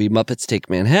directorial movie, Muppets Take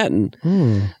Manhattan,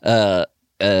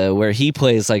 where he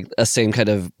plays like a same kind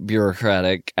of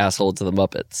bureaucratic asshole to the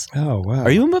Muppets. Oh, wow. Are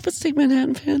you a Muppets Take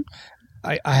Manhattan fan?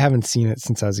 I haven't seen it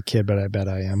since I was a kid, but I bet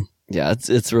I am. Yeah,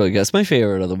 it's really good. It's my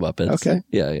favorite of the Muppets. Okay.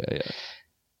 Yeah.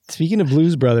 Speaking of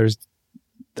Blues Brothers,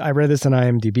 I read this on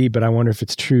IMDb, but I wonder if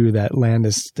it's true that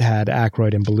Landis had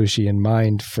Aykroyd and Belushi in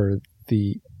mind for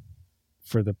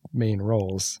the main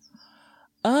roles.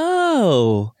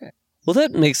 Oh. Well,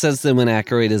 that makes sense then when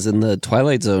Aykroyd is in the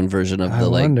Twilight Zone version of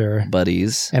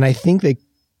buddies. And I think they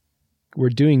were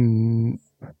doing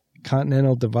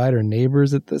Continental Divide or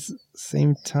Neighbors at the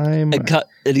same time.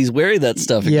 And he's wearing that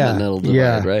stuff in Continental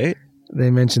Divide, right?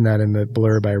 They mentioned that in the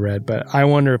blurb I read, but I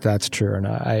wonder if that's true or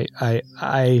not.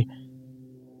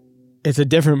 It's a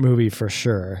different movie for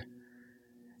sure.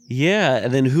 Yeah,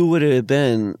 and then who would it have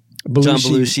been? John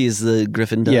Belushi is the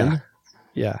Griffin Dunn.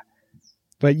 Yeah.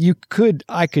 But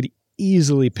I could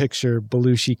easily picture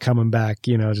Belushi coming back,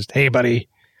 just, hey, buddy.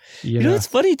 You know, it's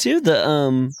funny too.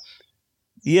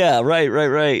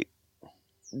 Right.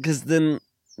 Because then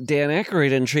Dan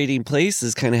Aykroyd in Trading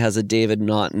Places kind of has a David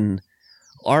Naughton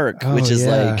arc, which is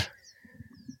like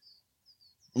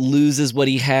loses what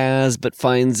he has, but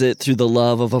finds it through the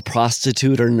love of a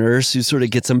prostitute or nurse who sort of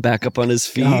gets him back up on his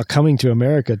feet. Oh, Coming to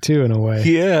America too, in a way.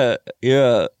 Yeah.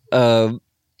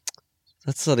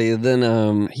 That's funny. And then,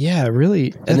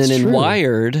 really. And then in true.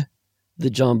 Wired, the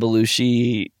John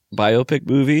Belushi biopic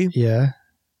movie,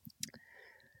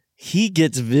 he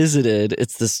gets visited.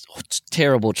 It's this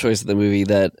terrible choice in the movie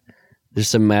that there's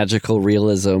some magical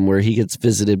realism where he gets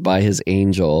visited by his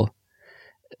angel.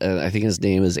 I think his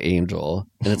name is Angel.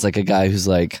 And it's like a guy who's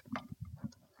like,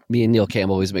 me and Neil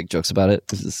Campbell always make jokes about it.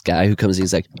 There's this guy who comes,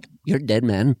 he's like, you're dead,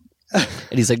 man. And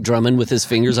he's like drumming with his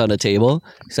fingers on a table.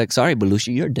 He's like, sorry,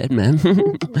 Belushi, you're dead, man.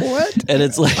 What? And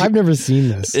it's like, I've never seen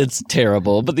this. It's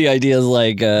terrible. But the idea is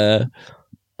like,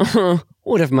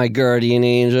 what if my guardian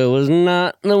angel was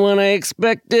not the one I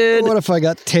expected? What if I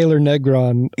got Taylor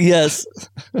Negron? Yes.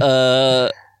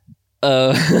 Right.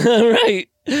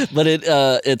 But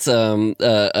it's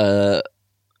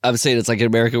I'm saying it's like an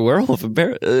American Werewolf in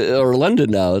or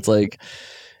London now. It's like,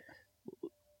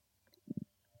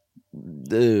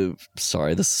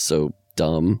 sorry, this is so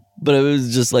dumb. But it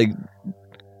was just like,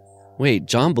 wait,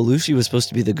 John Belushi was supposed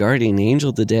to be the guardian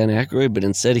angel to Dan Aykroyd, but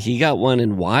instead he got one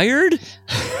in Wired?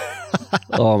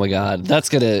 Oh my God.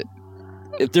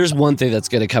 If there's one thing that's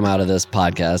going to come out of this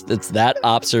podcast, it's that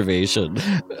observation.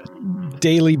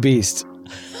 Daily Beast.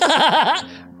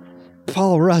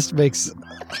 Paul Rust makes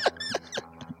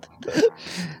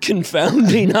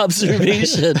confounding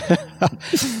observation.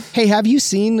 Hey, have you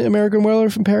seen American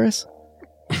Werewolf in Paris?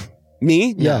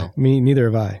 Me? Yeah, me neither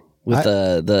have I. With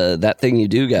the that thing you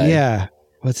do guy. Yeah.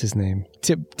 What's his name?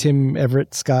 Tim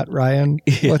Everett Scott Ryan.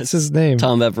 Yes. What's his name?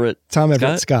 Tom Everett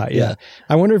Scott. Yeah.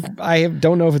 I wonder if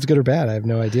don't know if it's good or bad. I have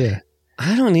no idea.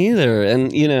 I don't either.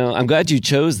 And I'm glad you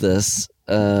chose this.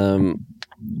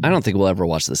 I don't think we'll ever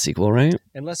watch the sequel, right?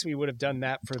 Unless we would have done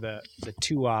that for the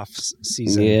 2-off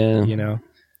season. Yeah.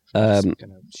 I'm just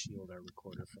gonna shield our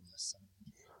recorder from the sun.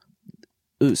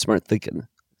 Ooh, smart thinking.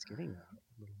 It's getting a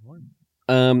little warm.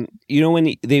 When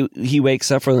he wakes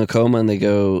up from the coma and they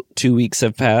go 2 weeks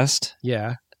have passed.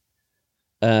 Yeah.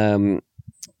 I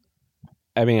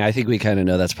think we kind of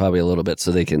know that's probably a little bit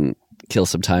so they can kill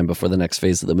some time before the next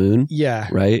phase of the moon. Yeah.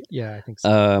 Right? Yeah, I think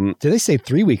so. Did they say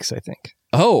 3 weeks, I think?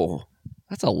 Oh,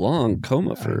 that's a long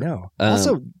coma for... I know.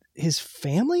 Also, his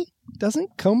family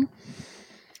doesn't come...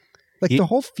 the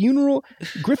whole funeral...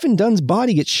 Griffin Dunn's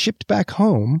body gets shipped back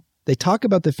home. They talk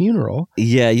about the funeral.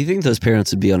 Yeah, you think those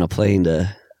parents would be on a plane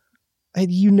to...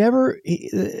 You never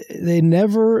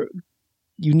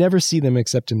see them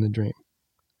except in the dream.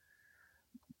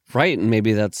 Right, and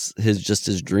maybe that's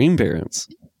his dream parents.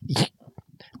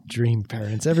 Dream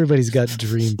parents. Everybody's got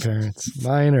dream parents.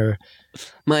 Mine are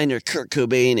Kurt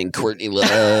Cobain and Courtney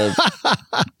Love.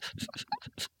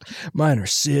 Mine are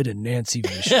Sid and Nancy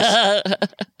Vicious.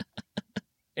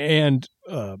 And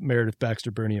Meredith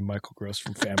Baxter Burney and Michael Gross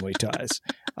from Family Ties.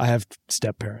 I have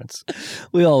step parents.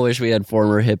 We all wish we had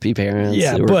former hippie parents.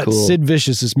 Yeah, who were but cool. Sid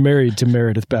Vicious is married to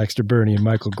Meredith Baxter Burney and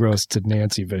Michael Gross to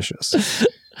Nancy Vicious.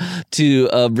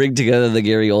 To bring together the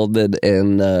Gary Oldman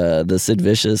and the Sid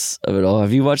Vicious of it all.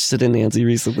 Have you watched Sid and Nancy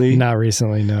recently? Not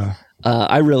recently, no.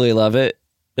 I really love it.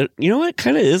 You know what?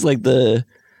 Kind of is like the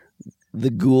the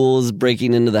ghouls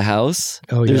breaking into the house.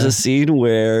 Oh, There's yeah. a scene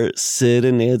where Sid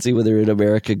and Nancy, when they're in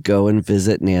America, go and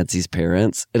visit Nancy's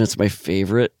parents. And it's my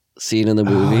favorite scene in the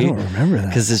movie. I don't remember that.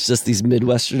 Because it's just these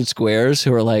Midwestern squares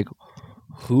who are like,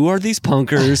 who are these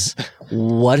punkers?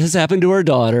 What has happened to our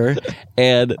daughter?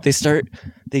 And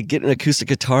they get an acoustic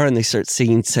guitar and they start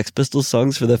singing Sex Pistols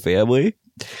songs for the family.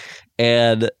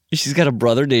 And she's got a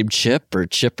brother named Chip, or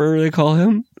Chipper, they call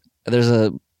him. And there's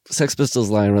a Sex Pistols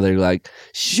line where they're like,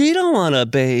 she don't want a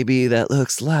baby that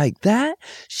looks like that.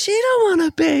 She don't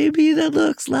want a baby that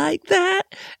looks like that.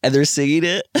 And they're singing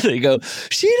it. And they go,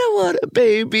 she don't want a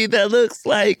baby that looks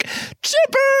like Chipper.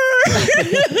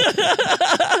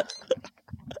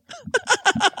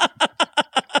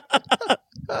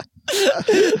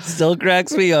 Still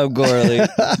cracks me up, Gorley.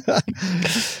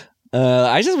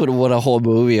 I just would want a whole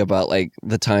movie about like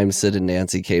the time Sid and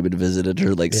Nancy came and visited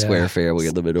her like square family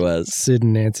in the Midwest. Sid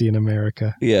and Nancy in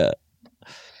America. Yeah.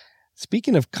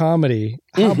 Speaking of comedy,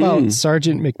 how about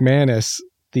Sergeant McManus,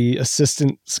 the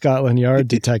assistant Scotland Yard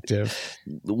detective?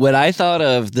 When I thought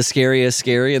of the scariest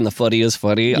scary and the funniest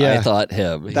funny, Yeah. I thought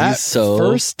him. That He's so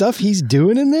first stuff he's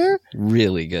doing in there,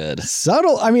 really good.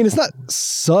 subtle. I mean, it's not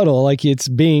subtle like it's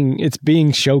being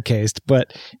showcased,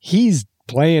 but he's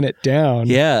playing it down.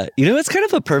 Yeah. You know, it's kind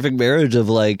of a perfect marriage of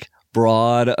like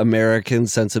broad American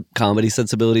comedy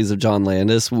sensibilities of John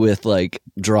Landis with like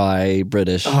dry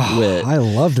British wit. I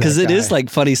love that Because it guy. is like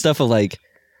funny stuff of like,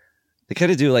 they kind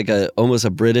of do like almost a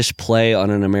British play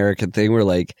on an American thing where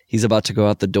like he's about to go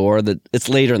out the door. It's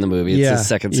later in the movie. It's his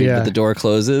second scene, but the door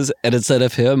closes. And instead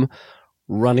of him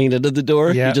running into the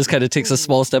door, he just kind of takes a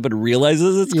small step and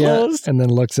realizes it's closed. And then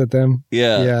looks at them.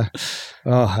 Yeah. Yeah.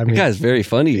 Oh, I mean, That guy's very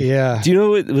funny. Yeah. Do you know,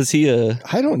 was he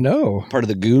I don't know. part of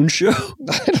the Goon Show?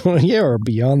 I don't know. Yeah, or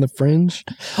Beyond the Fringe.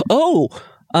 Oh,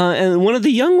 and one of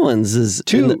the young ones is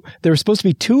Two. There were supposed to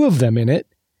be two of them in it.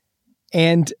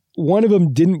 And one of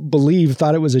them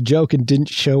thought it was a joke and didn't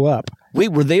show up. Wait,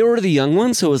 were they already the young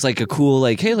ones? So it was like a cool,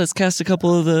 like, hey, let's cast a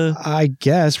couple of the... I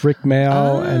guess Rick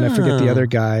Mail and I forget the other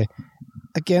guy.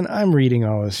 Again, I'm reading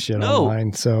all this shit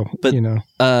online, so, but, and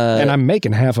I'm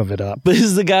making half of it up. But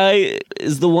is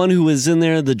the one who was in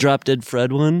there, the Drop Dead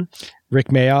Fred one? Rick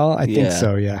Mayall? I think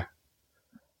so, yeah.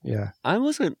 Yeah. I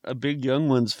wasn't a big Young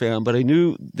Ones fan, but I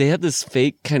knew they had this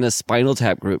fake kind of Spinal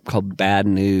Tap group called Bad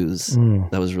News.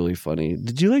 That was really funny.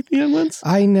 Did you like the Young Ones?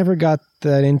 I never got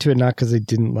that into it, not because I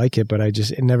didn't like it, but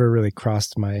it never really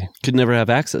crossed my... Could never have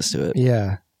access to it.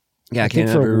 Yeah. Yeah, I think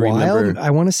can't for a while, remember.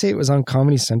 I want to say it was on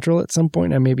Comedy Central at some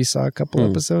point. I maybe saw a couple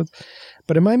episodes.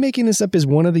 But am I making this up? Is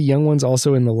one of the young ones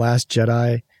also in The Last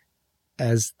Jedi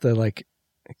as the like...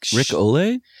 Rick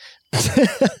Ole?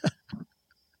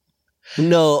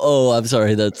 No, I'm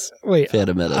sorry. That's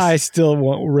Phantom Menace. I still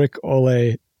want Rick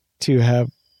Ole to have...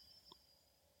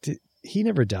 He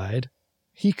never died.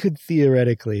 He could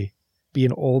theoretically be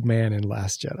an old man in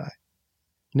Last Jedi.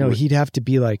 No, he'd have to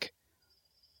be like...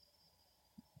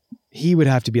 He would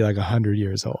have to be like 100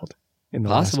 years old in The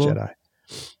Last Jedi.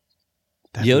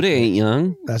 Yoda ain't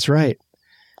young. That's right.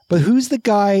 But who's the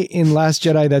guy in Last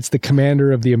Jedi that's the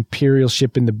commander of the Imperial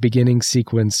ship in the beginning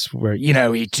sequence where,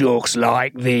 he talks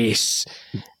like this?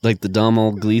 Like the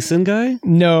Domhnall Gleeson guy?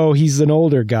 No, he's an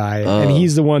older guy. And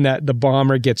he's the one that the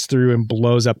bomber gets through and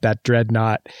blows up that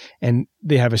dreadnought. And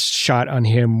they have a shot on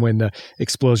him when the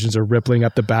explosions are rippling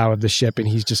up the bow of the ship. And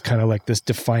he's just kind of like this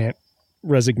defiant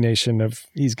resignation of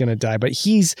he's going to die. But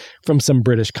he's from some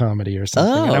British comedy or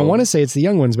something. And I want to say it's the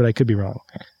young ones, but I could be wrong.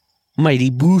 Mighty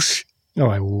Boosh. Oh,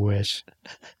 I wish.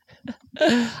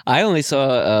 I only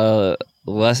saw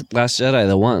Last Jedi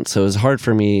the once, so it was hard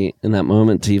for me in that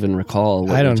moment to even recall.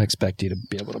 I don't expect you to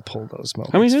be able to pull those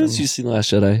moments. How many times have you seen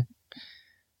Last Jedi?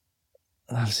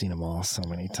 I've seen them all so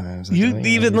many times. You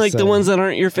even like the ones that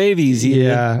aren't your favies.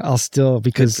 Yeah, I'll still,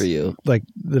 because good for you. Like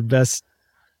the best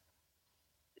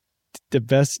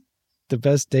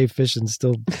day fishing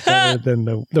still better than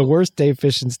the worst day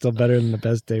fishing still better than the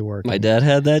best day working. My dad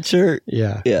had that shirt.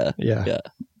 Yeah. Yeah.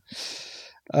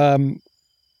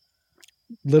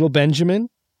 Little Benjamin.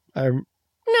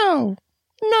 No.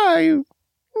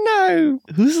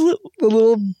 Who's the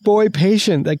little boy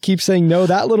patient that keeps saying no?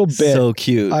 That little bit. So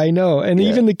cute. I know. And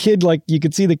even the kid, like you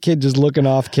could see the kid just looking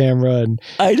off camera. And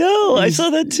I know. I saw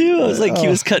that too. I was like, he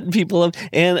was cutting people up.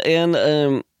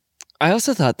 And I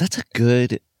also thought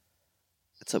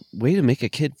it's a way to make a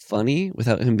kid funny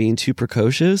without him being too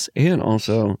precocious. And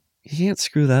also, he can't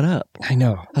screw that up. I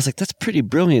know. I was like, that's pretty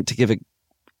brilliant to give a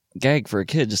gag for a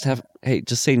kid. Just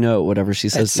say no, whatever she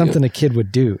says. It's something a kid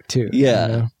would do too.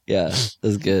 Yeah. Yeah. It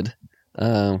was good.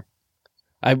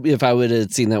 If I would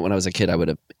have seen that when I was a kid, I would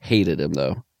have hated him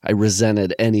though. I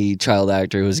resented any child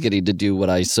actor who was getting to do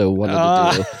what I so wanted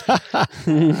to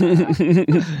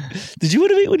do. Did you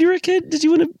want to be, when you were a kid, did you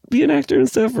want to be an actor and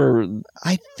stuff? Or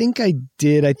I think I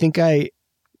did. Because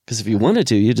if you wanted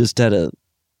to, you just had to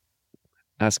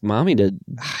ask mommy to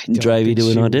drive you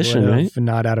to an audition, right?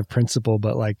 Not out of principle,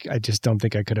 but like, I just don't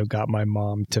think I could have got my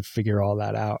mom to figure all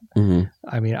that out. Mm-hmm.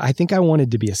 I mean, I think I wanted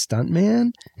to be a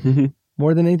stuntman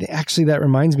more than anything. Actually, that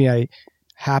reminds me, I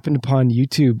happened upon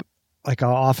YouTube. Like,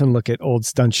 I'll often look at old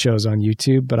stunt shows on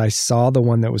YouTube, but I saw the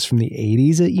one that was from the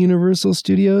 80s at Universal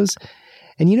Studios.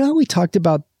 And you know how we talked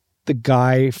about the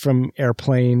guy from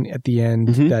Airplane at the end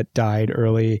that died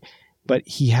early, but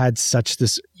he had such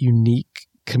this unique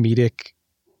comedic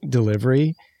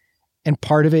delivery? And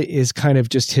part of it is kind of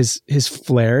just his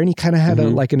flair. And he kind of had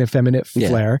like an effeminate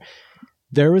flair.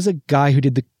 There was a guy who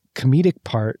did the comedic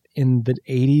part in the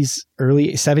 80s,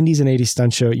 early 70s and 80s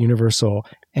stunt show at Universal,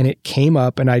 and it came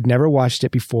up, and I'd never watched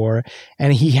it before,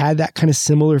 and he had that kind of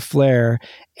similar flair,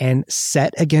 and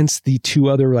set against the two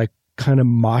other like kind of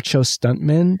macho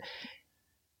stuntmen,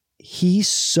 he's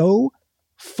so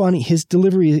funny. His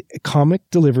delivery, comic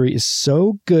delivery, is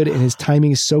so good, and his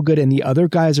timing is so good, and the other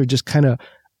guys are just kind of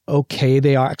okay.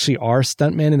 They actually are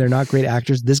stuntmen, and they're not great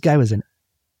actors. This guy was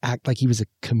act like he was a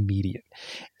comedian,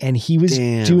 and he was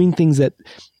doing things that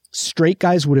straight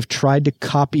guys would have tried to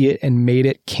copy it and made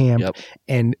it camp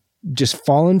and just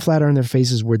fallen flat on their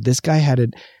faces, where this guy had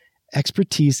an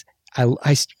expertise.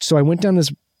 So I went down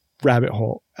this rabbit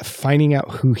hole of finding out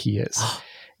who he is,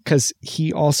 because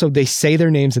he also, they say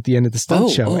their names at the end of the stunt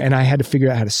show, and I had to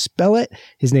figure out how to spell it.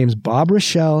 His name's Bob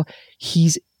Rochelle.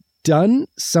 He's done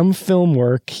some film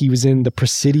work. He was in The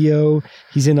Presidio.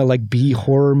 He's in a like B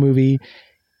horror movie.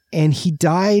 And he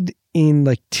died in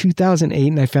like 2008,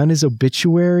 and I found his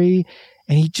obituary,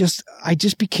 and I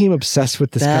just became obsessed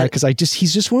with this guy, because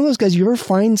he's just one of those guys. You ever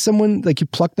find someone, like you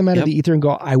pluck them out of the ether and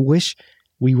go, I wish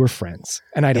we were friends.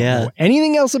 And I don't know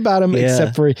anything else about him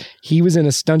except for he was in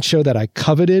a stunt show that I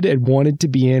coveted and wanted to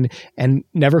be in, and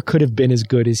never could have been as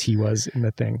good as he was in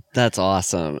the thing. That's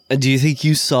awesome. Do you think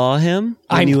you saw him?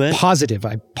 I'm positive.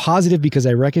 I'm positive, because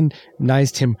I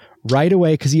recognized him right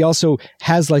away, because he also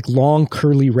has like long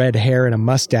curly red hair and a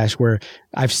mustache, where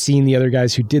I've seen the other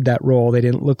guys who did that role. They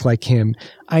didn't look like him.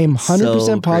 I am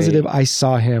 100% positive I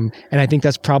saw him. And I think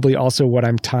that's probably also what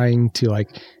I'm tying to like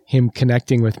him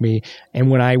connecting with me. And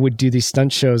when I would do these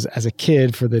stunt shows as a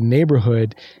kid for the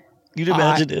neighborhood, you'd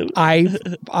imagine him. I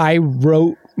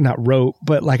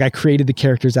but like I created the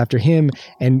characters after him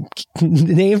and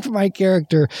named my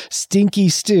character Stinky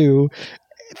Stew,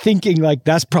 thinking like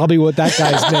that's probably what that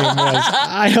guy's name was.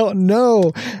 I don't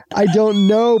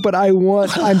know, but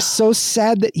I'm so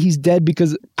sad that he's dead,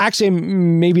 because actually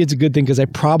maybe it's a good thing, because I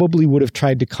probably would have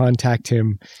tried to contact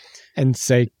him and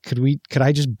say, could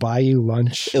I just buy you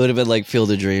lunch? It would have been like Field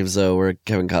of Dreams, though, where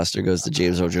Kevin Costner goes to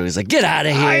James Earl Jones. He's like, get out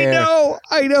of here.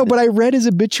 I know, but I read his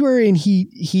obituary, and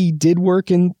he did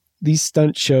work in these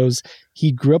stunt shows.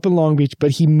 He grew up in Long Beach,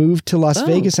 but he moved to Las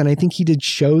Vegas, and I think he did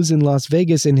shows in Las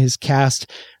Vegas, and his cast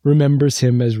remembers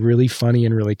him as really funny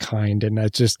and really kind. And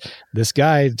that's just, this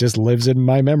guy just lives in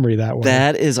my memory that way.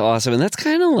 That is awesome. And that's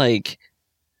kind of like,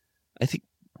 I think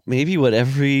maybe what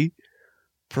every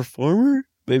performer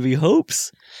maybe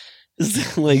hopes.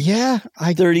 Like,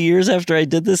 30 years after I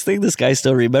did this thing, this guy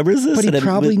still remembers this. But he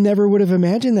probably never would have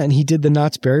imagined that. And he did the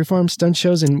Knott's Berry Farm stunt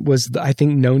shows, and was, I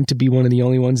think, known to be one of the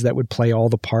only ones that would play all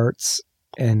the parts.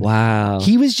 And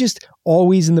he was just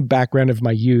always in the background of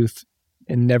my youth,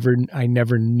 and I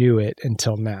never knew it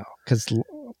until now.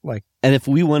 And if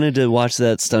we wanted to watch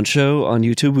that stunt show on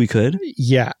YouTube, we could.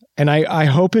 Yeah. And I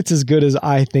hope it's as good as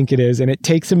I think it is. And it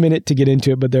takes a minute to get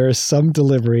into it, but there is some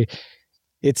delivery.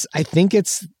 I think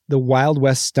it's the Wild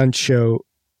West stunt show,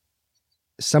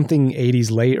 something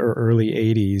 80s, late or early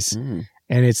 80s.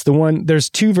 And it's the one, there's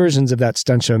two versions of that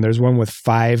stunt show, and there's one with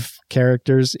 5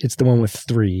 characters. It's the one with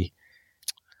 3.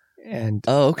 And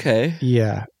okay.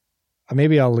 Yeah.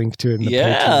 Maybe I'll link to it in the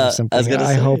Patreon or something.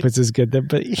 I hope it's as good.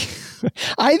 But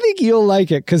I think you'll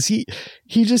like it, because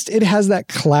it has that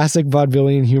classic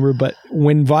vaudevillian humor. But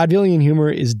when vaudevillian humor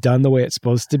is done the way it's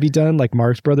supposed to be done, like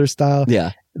Marx Brothers style,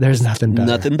 there's nothing better.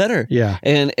 Nothing better. Yeah.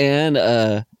 And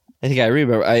I think I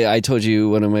remember, I told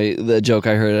you the joke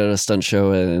I heard at a stunt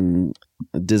show in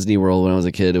Disney World when I was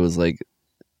a kid. It was like,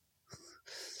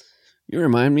 you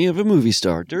remind me of a movie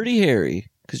star, Dirty Harry,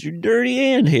 because you're dirty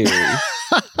and hairy.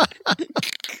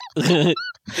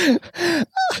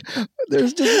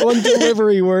 There's just one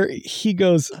delivery where he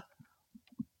goes,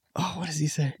 what does he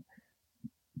say?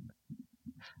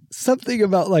 Something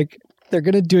about like they're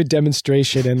gonna do a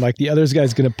demonstration, and like the other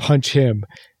guy's gonna punch him,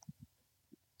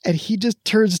 and he just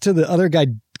turns to the other guy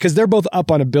because they're both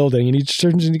up on a building, and he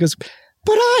turns and he goes,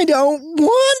 "But I don't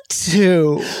want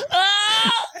to."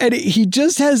 And he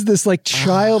just has this like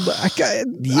child.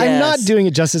 I'm not doing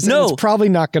it justice. No. It's probably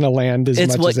not going to land as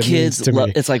It's much what as it kids needs to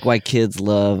love. be. It's like why kids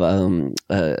love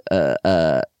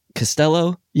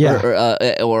Costello,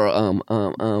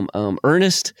 or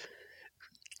Ernest.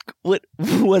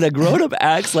 When a grown up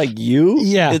acts like you,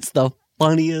 it's the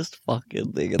funniest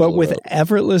fucking thing in the world. But with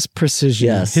effortless precision,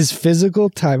 Yes. his physical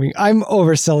timing. I'm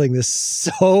overselling this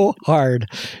so hard.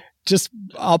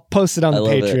 I'll post it on the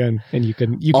Patreon, and you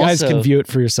guys can view it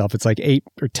for yourself. It's like 8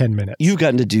 or 10 minutes. You've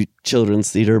gotten to do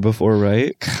children's theater before,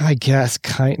 right? I guess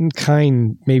kind,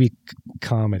 maybe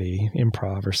comedy,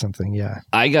 improv or something. Yeah.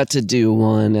 I got to do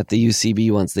one at the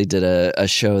UCB once. They did a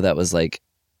show that was like,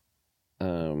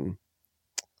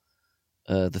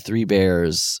 the Three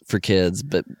Bears for kids,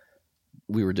 but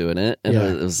we were doing it, and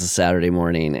it was a Saturday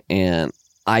morning, and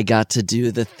I got to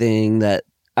do the thing that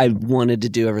I wanted to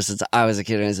do ever since I was a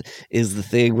kid, is the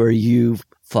thing where you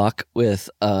fuck with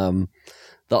the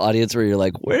audience, where you're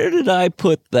like, where did I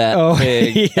put that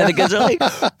thing? Yeah. And the kids are like,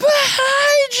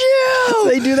 behind you!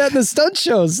 They do that in the stunt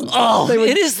shows.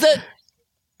 It is the...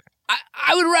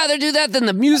 I would rather do that than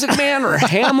the Music Man or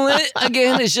Hamlet.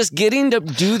 Again, is just getting to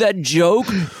do that joke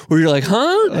where you're like,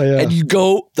 huh? And you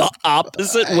go the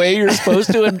opposite way you're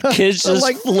supposed to, and kids just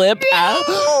like, flip out.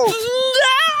 No!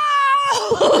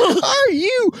 Are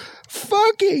you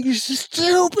fucking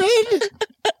stupid?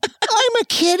 I'm a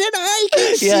kid and I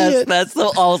can see it. That's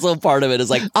also part of it. Is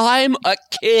like, I'm a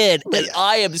kid and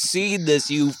I am seeing this,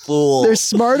 you fool. They're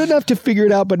smart enough to figure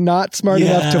it out, but not smart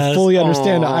enough to fully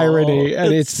understand irony.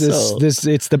 And it's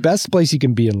the best place you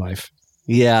can be in life.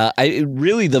 Yeah,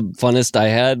 really the funnest I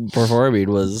had performing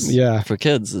was for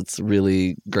kids. It's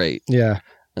really great. Yeah.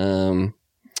 So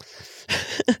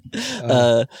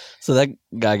that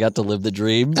guy got to live the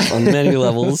dream on many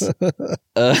levels. So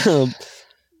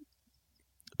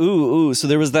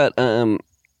there was that.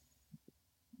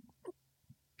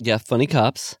 Funny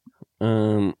cops.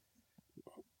 Then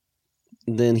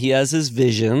he has his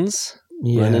visions,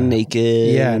 running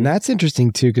naked. Yeah, and that's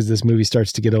interesting too, because this movie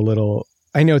starts to get a little.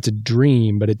 I know it's a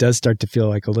dream, but it does start to feel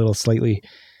like a little slightly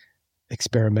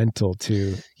experimental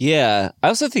too. Yeah, I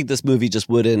also think this movie just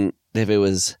wouldn't, if it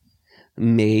was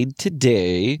made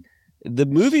today. The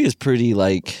movie is pretty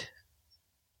like,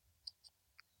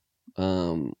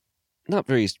 not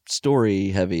very story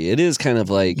heavy. It is kind of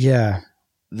like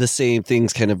the same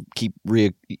things kind of keep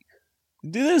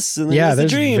do this and then there's the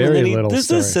dream and then he does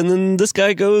this and then this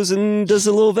guy goes and does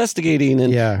a little investigating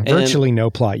and virtually no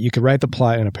plot. You could write the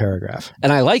plot in a paragraph.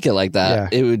 And I like it like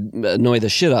that. It would annoy the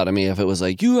shit out of me if it was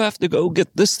like, you have to go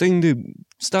get this thing to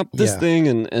stop this thing,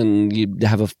 and you'd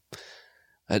have a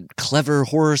clever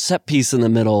horror set piece in the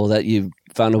middle that you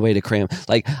found a way to cram.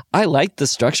 Like, I like the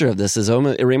structure of this.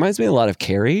 It reminds me a lot of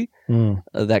Carrie.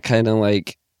 That kind of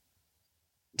like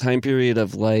time period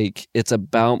of like, it's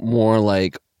about more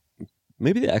like,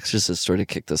 maybe The Exorcist sort of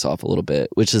kicked this off a little bit,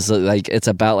 which is like, it's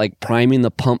about like priming the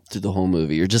pump through the whole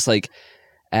movie. You're just like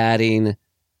adding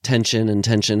tension and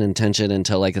tension and tension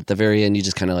until like at the very end, you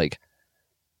just kind of like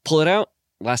pull it out.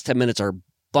 Last 10 minutes are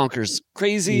bonkers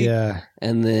crazy. Yeah.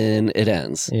 And then it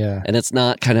ends. Yeah. And it's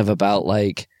not kind of about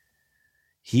like,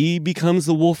 he becomes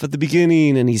the wolf at the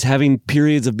beginning and he's having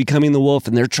periods of becoming the wolf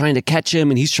and they're trying to catch him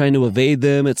and he's trying to evade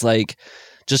them. It's like,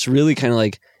 just really kind of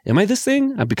like, am I this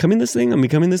thing? I'm becoming this thing. I'm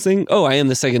becoming this thing. Oh, I am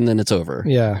this thing, and then it's over.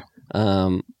 Yeah.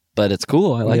 But it's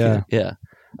cool. I like it. Yeah.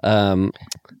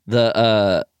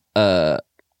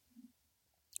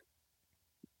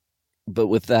 But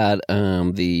with that,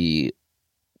 the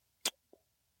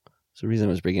reason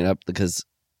I was bringing it up because,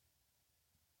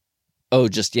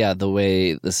 the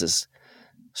way this is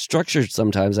structured.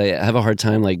 Sometimes I have a hard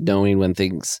time like knowing when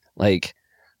things like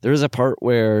there is a part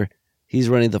where he's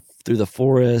running through the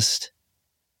forest.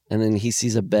 And then he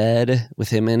sees a bed with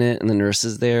him in it, and the nurse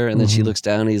is there. And then she looks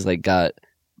down, and he's like got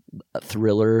a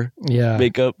Thriller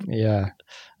makeup. Yeah.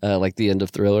 Like the end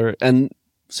of Thriller. And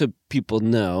so people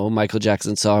know Michael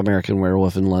Jackson saw American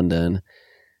Werewolf in London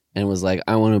and was like,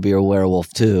 I want to be a werewolf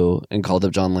too. And called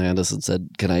up John Landis and said,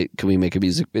 can we make a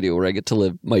music video where I get to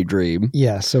live my dream?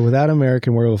 Yeah. So without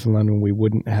American Werewolf in London, we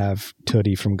wouldn't have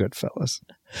Tootie from Goodfellas.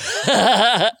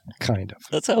 Kind of.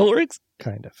 That's how it works?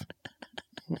 Kind of.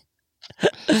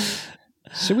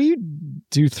 Should we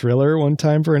do Thriller one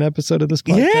time for an episode of this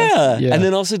podcast? Yeah. And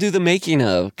then also do the making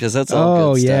of, because that's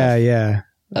all good stuff. Yeah.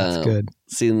 That's good.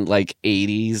 Seeing like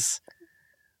 80s.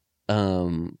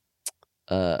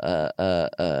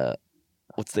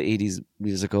 What's the 80s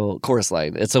musical? Chorus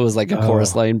Line. It's always like a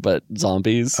chorus line, but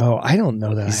zombies. Oh, I don't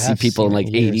know that. You see people in like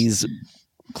 80s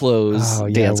clothes, Oh,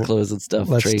 yeah, dance clothes and stuff.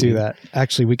 Let's training. do that.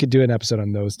 Actually, we could do an episode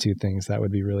on those two things. That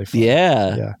would be really fun.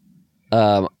 Yeah.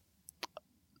 Yeah.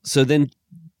 So then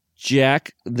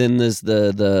Jack, then there's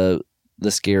the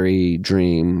scary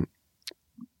dream,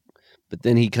 but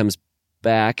then he comes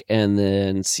back and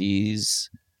then sees,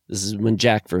 this is when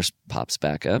Jack first pops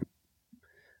back up.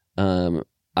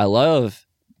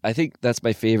 I think that's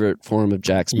my favorite form of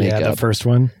Jack's makeup. Yeah, the first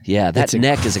one. Yeah, that It's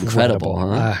neck is incredible,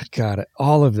 huh? God,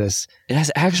 all of this. It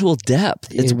has actual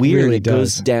depth. It's It weird. really It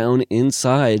goes does. down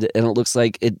inside, and it looks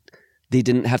like they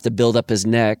didn't have to build up his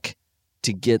neck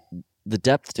to get the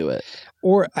depth to it.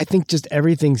 Or I think just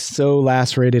everything's so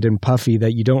lacerated and puffy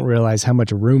that you don't realize how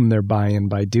much room they're buying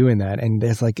by doing that. And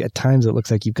there's like, at times it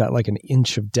looks like you've got like an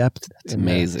inch of depth. It's in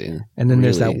there. amazing. And then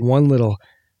there's Really. that one little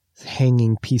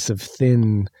hanging piece of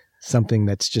thin something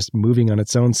that's just moving on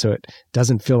its own, so it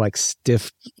doesn't feel like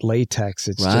stiff latex.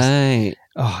 It's just, Right.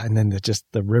 and then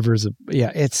the rivers of,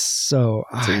 it's so,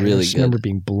 It's I really just good. remember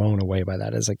being blown away by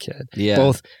that as a kid. Yeah.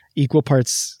 Both equal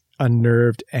parts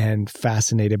unnerved and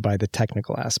fascinated by the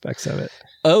technical aspects of it.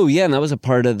 Oh, yeah, and that was a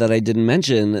part of that I didn't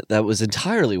mention. That was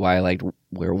entirely why I liked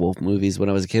werewolf movies when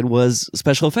I was a kid, was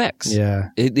special effects. Yeah.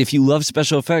 If you love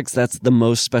special effects, that's the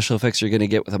most special effects you're going to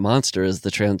get with a monster, is the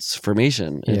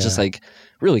transformation. It just like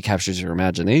really captures your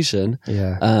imagination.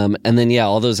 Yeah. And then,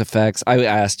 all those effects. I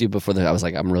asked you before I was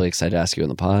like, I'm really excited to ask you in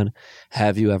the pod.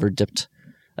 Have you ever dipped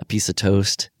a piece of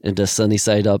toast into sunny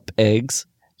side up eggs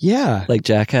Yeah. like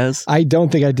Jack has? I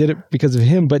don't think I did it because of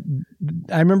him, but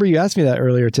I remember you asked me that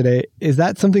earlier today. Is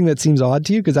that something that seems odd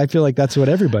to you? Because I feel like that's what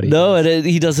everybody No, does.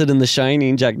 he does it in The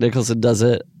Shining. Jack Nicholson does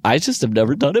it. I just have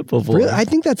never done it before. Really? I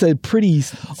think that's a pretty...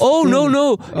 Oh, thin-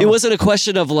 no. It wasn't a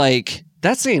question of like,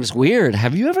 that seems weird.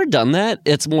 Have you ever done that?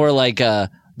 It's more like,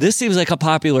 this seems like a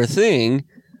popular thing.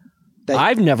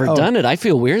 I've never done it. I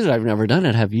feel weird that I've never done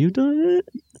it. Have you done it?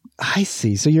 I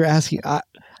see. So you're asking...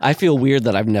 I feel weird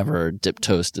that I've never dipped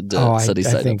toast into sunny I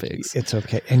side think up eggs. it's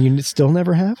okay. And you still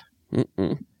never have?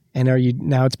 Mm-mm. And are you...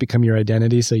 Now it's become your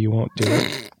identity, so you won't do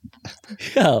it?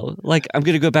 Yeah, like I'm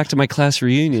going to go back to my class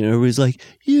reunion. And everybody's like,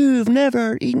 you've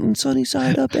never eaten sunny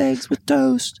side up eggs with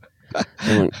toast.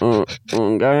 I'm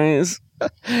like, guys.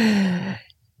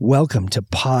 Welcome to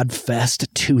Podfest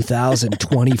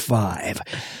 2025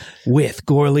 with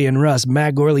Gorley and Russ.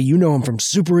 Matt Gorley, you know him from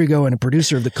Super Ego and a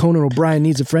producer of the Conan O'Brien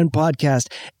Needs a Friend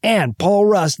podcast, and Paul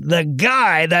Rust, the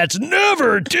guy that's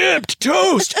never dipped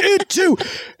toast into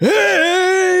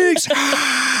eggs.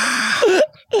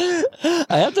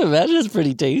 I have to imagine it's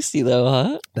pretty tasty though,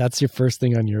 huh? That's your first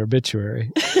thing on your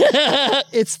obituary.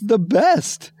 It's the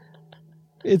best.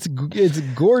 It's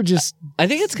gorgeous. I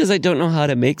think it's because I don't know how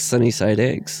to make sunny side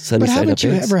eggs. Sunny But side haven't up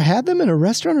you eggs. ever had them in a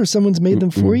restaurant or someone's made them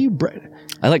for you?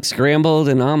 I like scrambled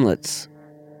and omelets.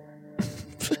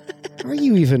 Are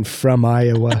you even from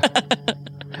Iowa?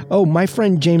 Oh, my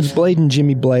friend James Bladen,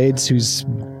 Jimmy Blades, who's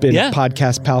been a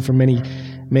podcast pal for many,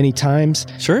 many times.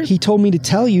 Sure. He told me to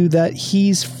tell you that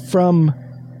he's from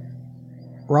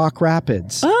Rock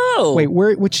Rapids. Oh. Wait,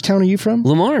 which town are you from?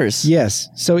 Lamar's. Yes.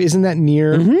 So isn't that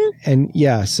near? Mm-hmm. And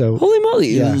so Holy moly.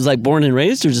 Yeah. He was like born and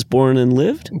raised or just born and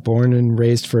lived? born and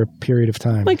raised for a period of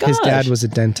time. My His gosh. dad was a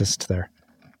dentist there,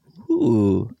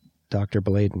 Ooh. Dr.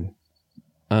 Bladen.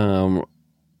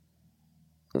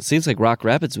 It seems like Rock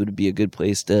Rapids would be a good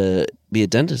place to be a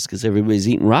dentist because everybody's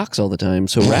eating rocks all the time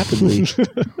so rapidly.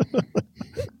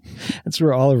 That's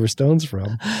where Oliver Stone's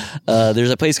from. There's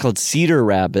a place called Cedar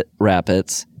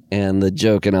Rapids, and the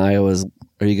joke in Iowa is,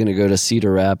 are you going to go to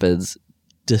Cedar Rapids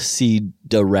to see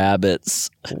the rabbits?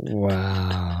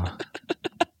 Wow.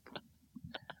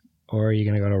 Or are you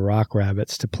going to go to Rock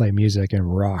Rabbits to play music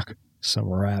and rock some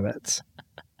rabbits?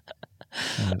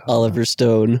 Oliver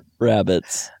Stone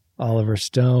rabbits. Oliver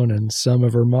Stone and some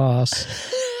of her moss.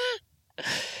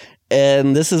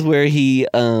 And this is where he,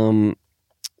 and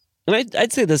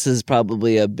I'd say this is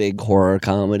probably a big horror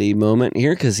comedy moment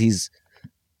here because he's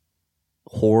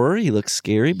horror. He looks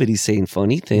scary, but he's saying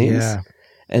funny things. Yeah.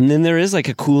 And then there is like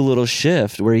a cool little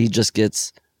shift where he just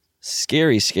gets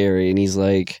scary, and he's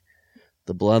like,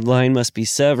 the bloodline must be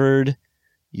severed.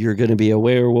 You're going to be a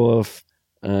werewolf.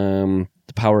 The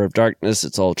power of darkness,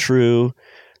 it's all true.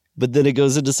 But then it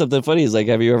goes into something funny. He's like,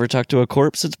 have you ever talked to a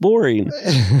corpse? It's boring.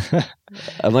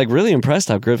 I'm like really impressed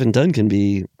how Griffin Dunn can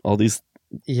be all these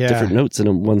different notes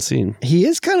in one scene. He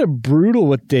is kind of brutal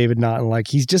with David Naughton. Like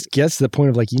he just gets to the point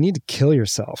of like, you need to kill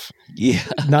yourself. Yeah.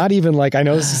 Not even like, I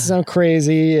know this sounds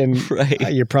crazy and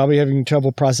you're probably having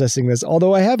trouble processing this.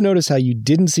 Although I have noticed how you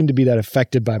didn't seem to be that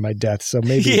affected by my death. So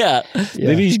maybe. Yeah.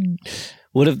 Maybe.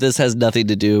 What if this has nothing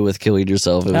to do with killing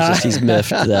yourself? It was just he's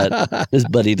miffed that his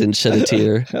buddy didn't shed a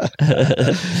tear.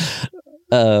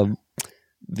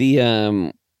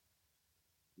 And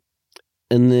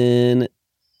then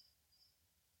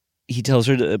he tells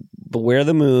her to beware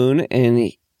the moon,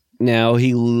 and now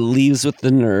he leaves with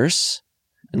the nurse,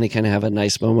 and they kind of have a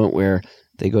nice moment where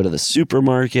they go to the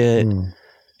supermarket.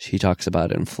 She talks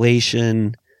about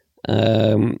inflation,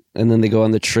 and then they go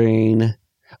on the train.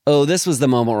 Oh, this was the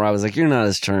moment where I was like, you're not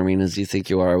as charming as you think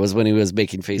you are, was when he was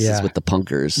making faces with the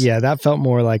punkers. Yeah, that felt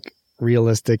more like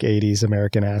realistic 80s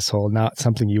American asshole, not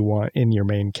something you want in your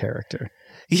main character.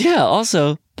 Yeah,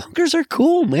 also, punkers are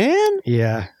cool, man.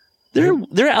 Yeah.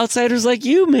 They're outsiders like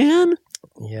you, man.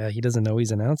 Yeah, he doesn't know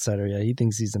he's an outsider yet. He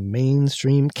thinks he's a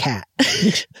mainstream cat.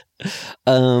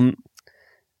 Now,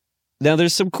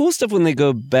 there's some cool stuff when they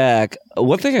go back.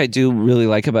 One thing I do really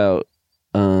like about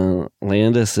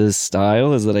Landis's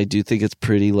style is that I do think it's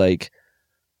pretty, like,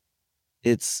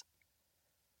 it's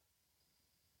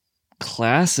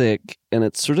classic and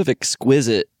it's sort of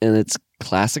exquisite in its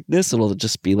classicness. It'll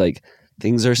just be like,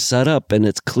 things are set up and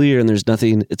it's clear and there's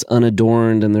nothing, it's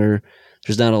unadorned, and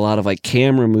there's not a lot of like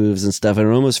camera moves and stuff. And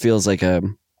it almost feels like a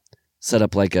set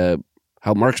up like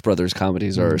how Marx Brothers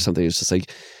comedies are or something. It's just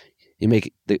like you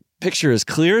make the picture as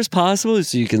clear as possible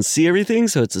so you can see everything,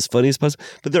 so it's as funny as possible.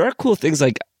 But there are cool things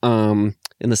like in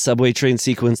the subway train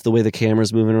sequence, the way the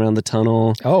camera's moving around the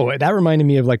tunnel. Oh, that reminded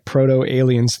me of like Proto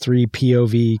Aliens 3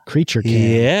 POV creature cam.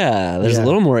 Yeah, there's a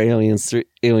little more Alien 3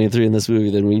 in this movie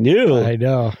than we knew. I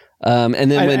know. And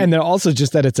then and they're also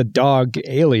just that it's a dog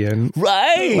alien,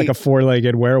 right? Like a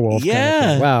 4-legged werewolf. Yeah. Kind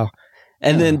of thing. Wow.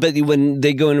 And then, but when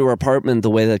they go into her apartment, the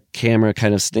way the camera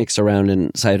kind of snakes around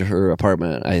inside her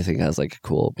apartment, I think has like a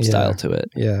cool style to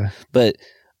it. Yeah. But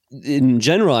in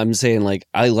general, I'm saying like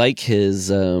I like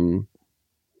his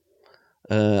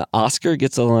Oscar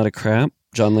gets a lot of crap.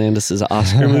 John Landis's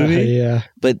Oscar movie. Yeah.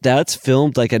 But that's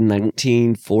filmed like a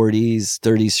 1940s,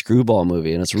 30s screwball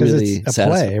movie, and it's really it's a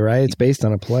play, right? It's based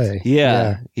on a play.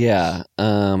 Yeah.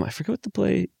 I forget what the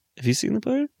play. Have you seen the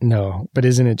play? No, but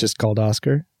isn't it just called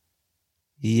Oscar?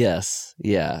 Yes.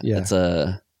 Yeah. It's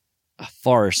a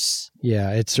farce.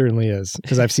 Yeah, it certainly is,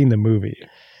 because I've seen the movie.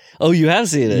 Oh, you have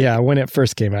seen it? Yeah, when it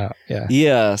first came out. Yeah.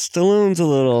 Yeah, Stallone's a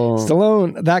little...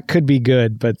 Stallone, that could be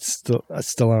good, but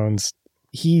Stallone's...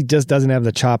 He just doesn't have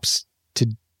the chops to...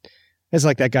 It's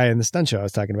like that guy in the stunt show I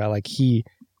was talking about. Like, he's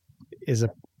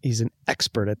an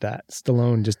expert at that.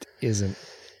 Stallone just isn't.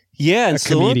 Yeah, and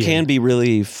Stallone can be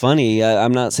really funny.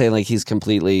 I'm not saying like he's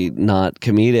completely not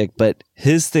comedic, but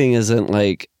his thing isn't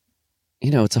like,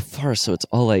 it's a farce, so it's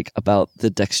all like about the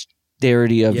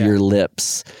dexterity of your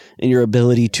lips and your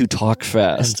ability to talk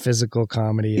fast. And physical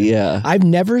comedy. Yeah. I've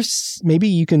never, maybe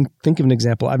you can think of an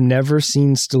example. I've never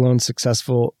seen Stallone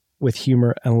successful with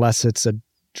humor unless it's a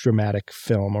dramatic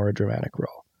film or a dramatic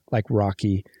role, like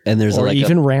Rocky. And there's or like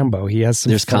even Rambo. He has some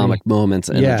there's funny, comic moments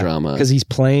in the drama because he's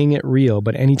playing it real.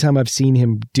 But anytime I've seen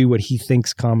him do what he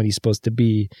thinks comedy's supposed to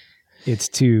be, it's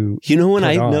too. When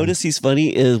I notice he's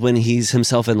funny is when he's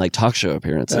himself in like talk show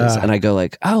appearances, and I go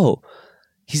like, oh,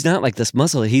 he's not like this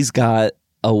muscle. He's got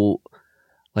a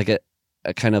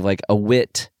kind of like a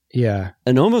wit,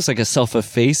 and almost like a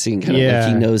self-effacing kind of like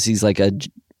he knows he's like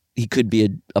he could be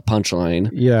a punchline.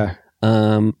 Yeah.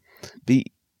 But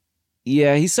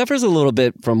yeah, he suffers a little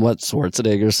bit from what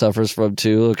Schwarzenegger suffers from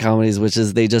too, comedies, which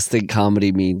is they just think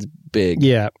comedy means big.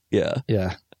 Yeah.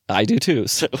 Yeah. I do too.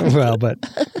 So well, but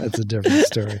that's a different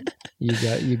story. You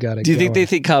got it. Do you think they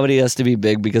think comedy has to be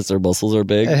big because their muscles are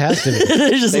big? It has to be. They're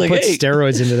just they like, put hey.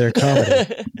 steroids into their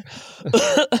comedy.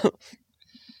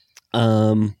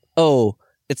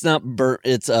 It's not burnt.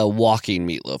 It's a walking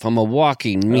meatloaf. I'm a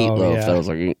walking meatloaf. Yeah. That was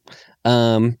like,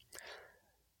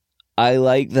 I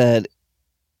like that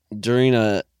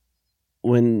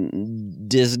when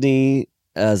Disney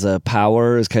as a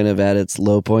power is kind of at its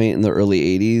low point in the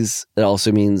early 80s, it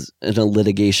also means in a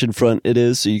litigation front it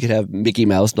is. So you could have Mickey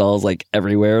Mouse dolls like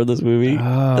everywhere in this movie.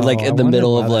 And like in the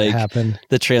middle of like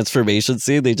the transformation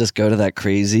scene, they just go to that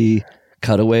crazy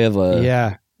cutaway of a...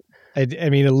 Yeah. I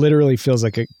mean, it literally feels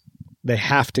like they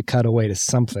have to cut away to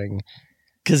something.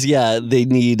 Because, they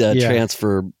need a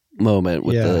transfer moment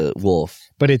with the wolf.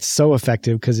 But it's so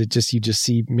effective because you just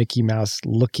see Mickey Mouse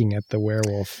looking at the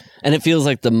werewolf. And it feels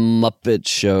like the Muppet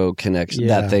Show connection,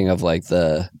 that thing of like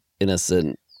the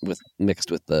innocent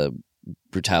mixed with the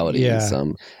brutality in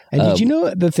some. And did you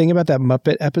know the thing about that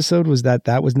Muppet episode was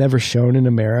that was never shown in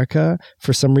America?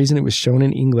 For some reason, it was shown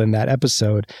in England, that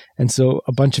episode. And so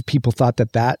a bunch of people thought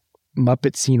that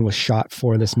Muppet scene was shot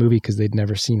for this movie because they'd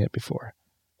never seen it before.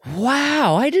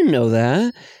 Wow, I didn't know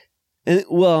that. And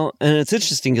it's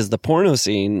interesting because the porno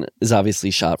scene is obviously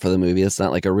shot for the movie. It's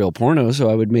not like a real porno, so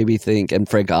I would maybe think, and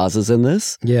Frank Oz is in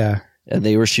this. Yeah. and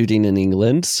they were shooting in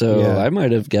England, so Yeah. I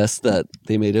might have guessed that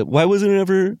they made it. Why wasn't it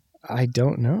ever? I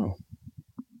don't know.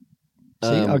 See,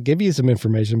 Um, I'll give you some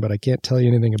information, but I can't tell you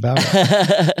anything about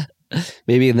it.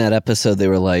 Maybe in that episode they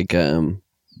were like,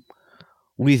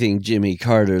 we think Jimmy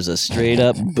Carter's a straight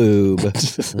up boob. And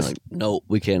they're like, nope,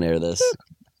 we can't air this.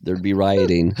 There'd be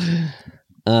rioting.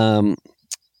 Oh,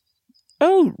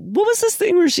 what was this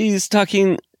thing where she's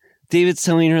talking? David's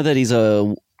telling her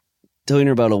that telling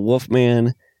her about a wolf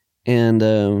man,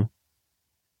 and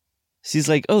she's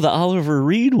like, oh, the Oliver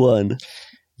Reed one.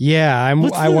 Yeah, I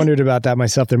wondered about that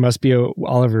myself. There must be a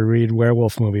Oliver Reed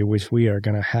werewolf movie, which we are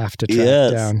going to have to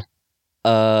track down.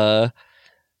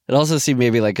 It also seemed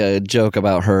maybe like a joke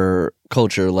about her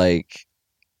culture, like,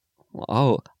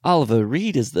 oh, Oliver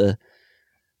Reed is the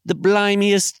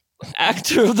blimiest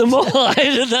actor of them all.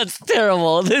 That's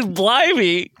terrible.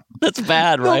 Blimey. That's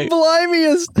bad, right? The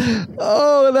blimiest.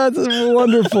 Oh, that's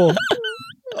wonderful.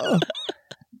 Oh.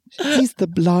 He's the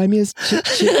blimiest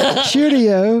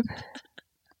cheerio.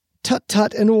 Tut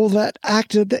tut and all that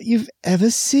actor that you've ever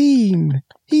seen.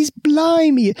 He's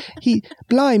blimey.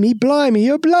 Blimey,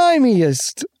 you're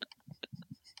blimiest.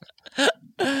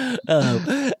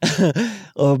 The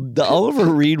Oliver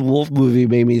Reed wolf movie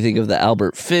made me think of the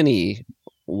Albert Finney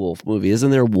wolf movie. Isn't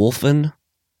there Wolfen?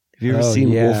 Have you ever seen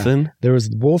Wolfen? There was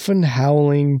Wolfen,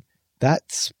 Howling, that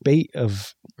spate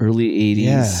of early 80s.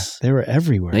 Yeah, they were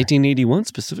everywhere. 1981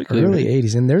 specifically. Early right?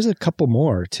 80s, and there's a couple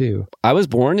more too. I was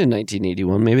born in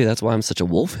 1981. Maybe that's why I'm such a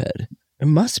wolf head. It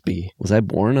must be. Was I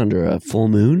born under a full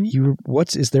moon?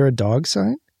 Is there a dog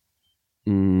sign?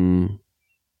 You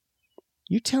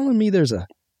telling me there's a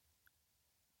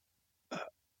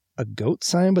goat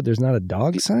sign, but there's not a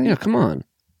dog sign? Yeah, come on.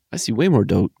 I see way more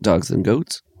dogs than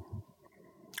goats.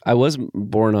 I was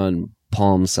born on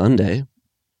Palm Sunday.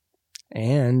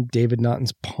 And David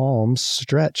Naughton's palms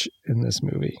stretch in this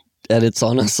movie. And it's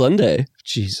on a Sunday.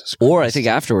 Jesus Christ. Or I think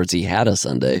afterwards he had a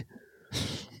Sunday.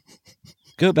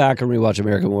 Go back and rewatch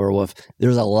American Werewolf.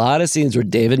 There's a lot of scenes where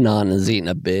David Naughton is eating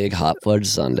a big hot fudge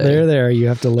sundae. They're there. You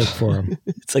have to look for them.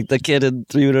 It's like the kid in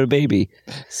 3 Minute Baby.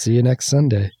 See you next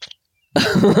Sunday.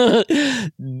 Do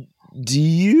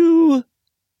you...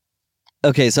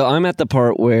 Okay, so I'm at the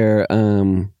part where...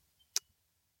 I'm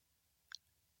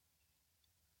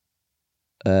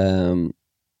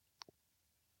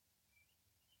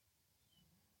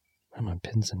on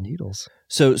pins and needles.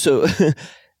 So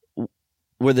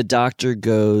where the doctor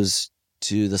goes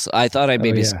to this, I thought I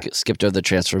maybe skipped over the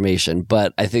transformation,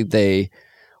 but I think they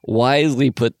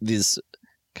wisely put this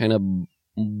kind of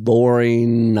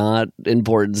boring, not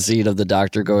important scene of the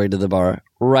doctor going to the bar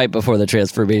right before the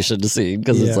transformation scene,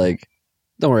 because it's like,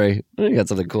 don't worry, I got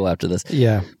something cool after this.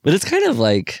 Yeah. But it's kind of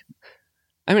like,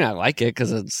 I mean, I like it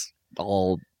because it's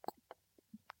all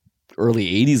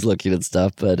early 80s looking and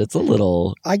stuff, but it's a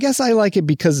little... I guess I like it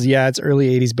because, it's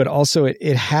early 80s, but also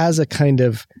it has a kind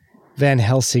of Van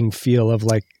Helsing feel of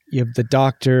like, you have the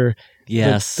doctor,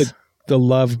 yes, the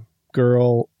love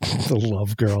girl,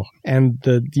 and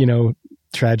the,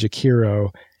 tragic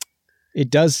hero. It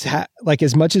does like,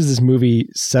 as much as this movie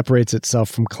separates itself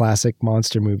from classic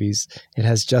monster movies, it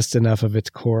has just enough of its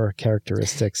core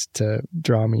characteristics to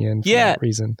draw me in for that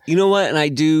reason. You know what? And I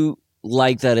do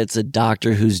like that it's a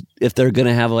doctor who's, if they're going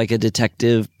to have like a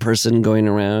detective person going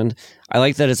around, I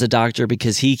like that it's a doctor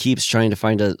because he keeps trying to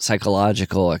find a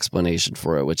psychological explanation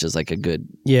for it, which is like a good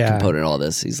component of all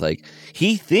this. He's like,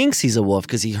 he thinks he's a wolf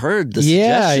because he heard the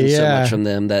suggestion so much from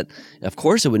them that, of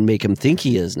course, it would make him think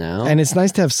he is now. And it's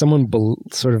nice to have someone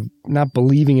sort of not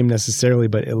believing him necessarily,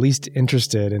 but at least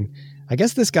interested. And I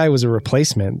guess this guy was a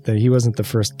replacement, that he wasn't the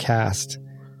first cast.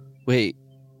 Wait,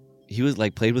 he was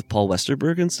like played with Paul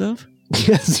Westerberg and stuff?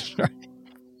 Yes, right.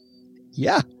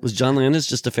 Yeah. Was John Landis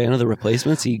just a fan of the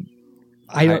replacements?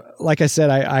 Like I said,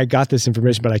 I got this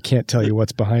information, but I can't tell you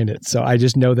what's behind it. So I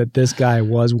just know that this guy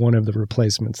was one of the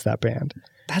replacements, that band.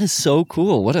 That is so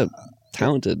cool. What a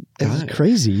talented guy. It's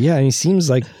crazy. Yeah. And he seems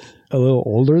like a little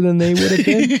older than they would have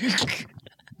been.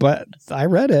 But I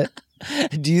read it.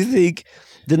 Do you think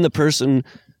then the person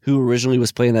who originally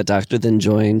was playing that doctor then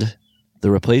joined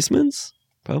the replacements?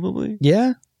 Probably.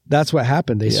 Yeah. That's what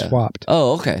happened. They swapped.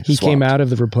 Oh, okay. He came out of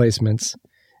the replacements,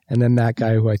 and then that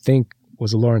guy who I think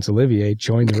was Laurence Olivier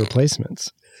joined the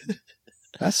replacements.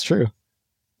 That's true.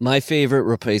 My favorite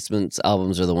replacements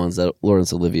albums are the ones that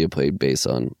Laurence Olivier played bass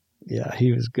on. Yeah,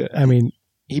 he was good. I mean,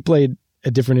 he played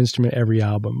a different instrument every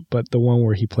album, but the one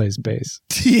where he plays bass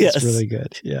is really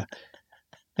good. Yeah.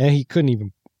 And he couldn't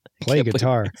even play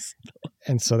guitar.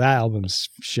 And so that album's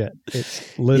shit.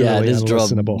 It's literally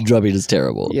unlistenable. Drumming is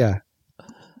terrible. Yeah.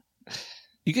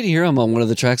 You could hear him on one of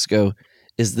the tracks go,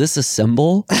 "Is this a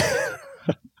cymbal?"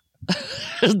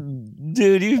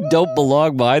 Dude, you don't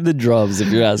belong behind the drums if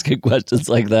you're asking questions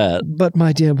like that. But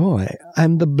my dear boy,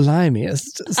 I'm the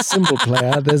blimiest cymbal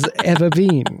player there's ever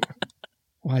been.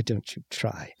 Why don't you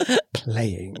try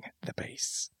playing the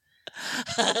bass?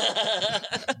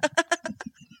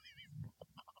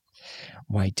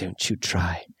 Why don't you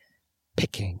try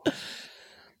picking?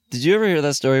 Did you ever hear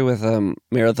that story with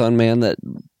Marathon Man that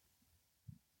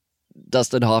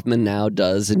Dustin Hoffman now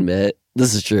does admit,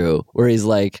 this is true, where he's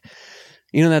like,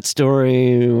 you know that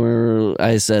story where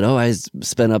I said, I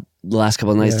spent up the last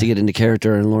couple of nights to get into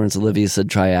character, and Laurence Olivier said,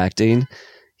 try acting.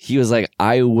 He was like,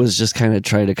 I was just kind of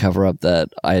trying to cover up that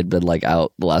I had been like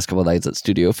out the last couple of nights at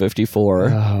Studio 54. Oh,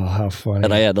 how funny.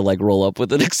 And I had to like roll up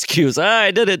with an excuse.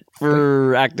 I did it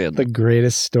for acting. The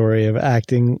greatest story of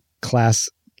acting class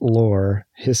lore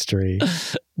history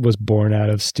was born out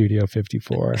of Studio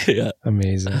 54. Yeah.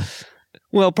 Amazing.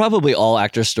 Well, probably all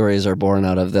actor stories are born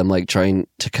out of them like trying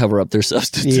to cover up their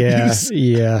substance abuse.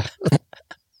 Yeah.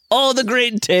 All the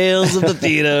great tales of the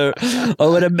theater.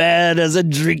 Oh, when a man has a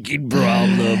drinking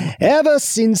problem. Ever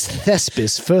since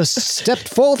Thespis first stepped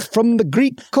forth from the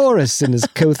Greek chorus in his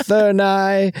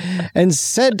Cothurni and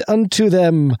said unto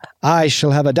them, I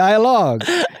shall have a dialogue,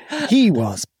 he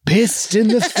was pissed in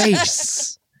the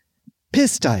face.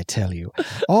 Pissed, I tell you.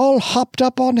 All hopped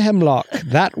up on hemlock,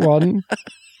 that one.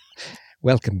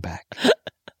 Welcome back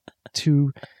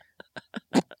to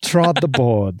Trod the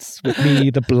Boards with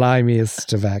me, the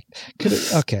blimiest of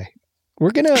Okay. We're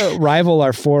going to rival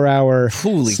our 4-hour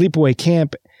sleepaway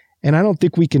camp, and I don't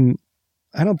think we can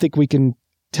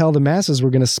tell the masses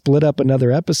we're going to split up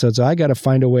another episode, so I got to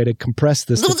find a way to compress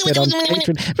this to fit on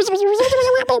Patreon.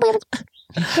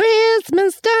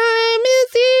 Christmas time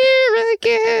is here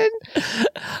again.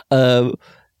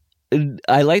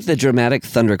 I like the dramatic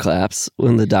thunderclaps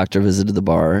when the doctor visited the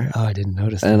bar. Oh, I didn't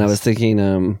notice that. And I was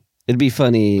thinking, it'd be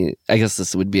funny. I guess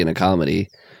this would be in a comedy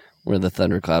where the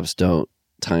thunderclaps don't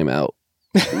time out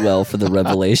well for the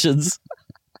revelations.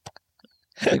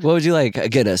 Like, what would you like?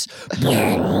 Guinness.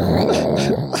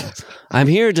 I'm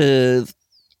here to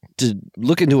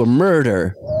look into a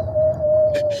murder.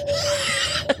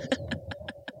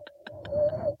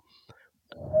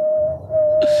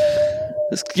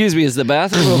 Excuse me, is the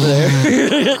bathroom over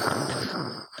there?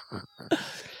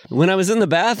 When I was in the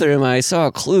bathroom, I saw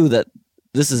a clue that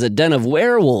this is a den of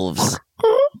werewolves.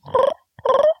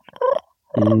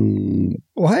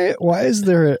 Why is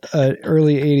there an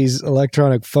early 80s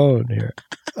electronic phone here?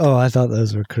 Oh, I thought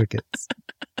those were crickets.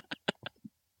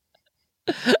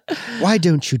 Why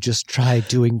don't you just try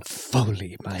doing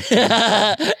Foley, my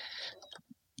friend?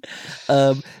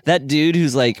 That dude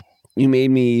who's like, you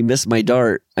made me miss my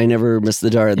dart. I never missed the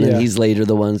dart. And then he's later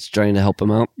the one's trying to help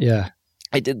him out. Yeah.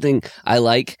 I did think I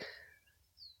like,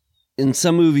 in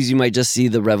some movies, you might just see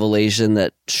the revelation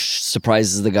that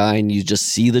surprises the guy and you just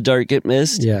see the dart get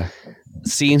missed. Yeah.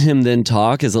 Seeing him then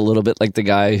talk is a little bit like the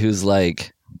guy who's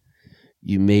like,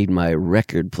 you made my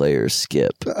record player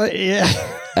skip. Yeah.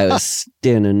 I was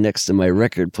standing next to my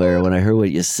record player. When I heard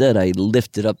what you said, I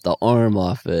lifted up the arm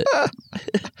off it.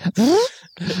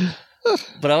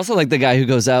 But I also like the guy who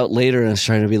goes out later and is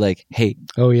trying to be like, hey,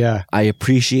 oh yeah, I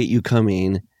appreciate you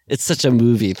coming. It's such a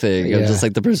movie thing. Yeah. I'm just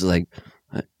like the person like,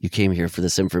 you came here for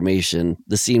this information.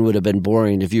 The scene would have been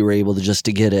boring if you were able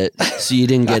to get it. So you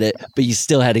didn't get it, but you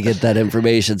still had to get that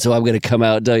information. So I'm going to come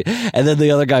out and tell you. And then the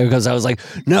other guy who comes out was like,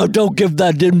 no, don't give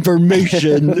that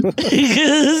information.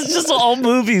 It's just all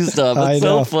movie stuff. It's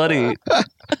so funny.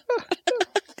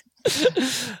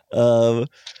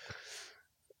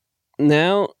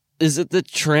 Now, is it the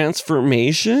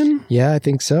transformation? Yeah, I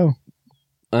think so.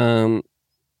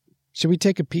 Should we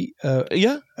take a peek?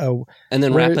 Yeah. And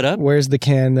then wrap it up? Where's the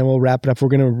can? Then we'll wrap it up. We're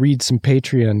going to read some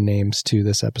Patreon names to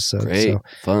this episode. Great. So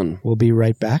fun. We'll be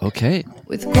right back. Okay.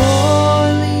 With Corley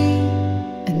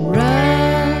and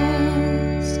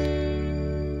Rust.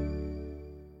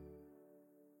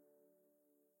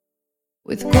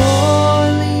 With Corley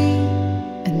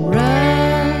and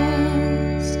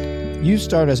Rust. You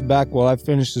start us back while I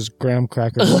finish this graham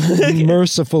cracker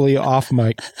mercifully off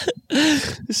mic.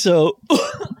 So,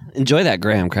 enjoy that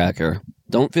graham cracker.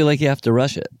 Don't feel like you have to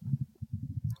rush it.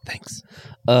 Thanks.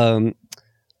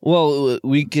 Well,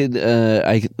 we could.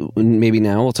 Maybe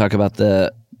now we'll talk about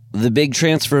the big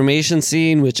transformation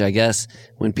scene, which I guess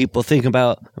when people think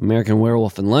about American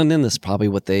Werewolf in London, this is probably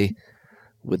what they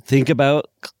would think about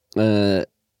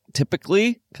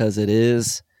typically, because it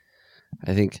is.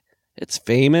 I think it's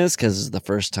famous because it's the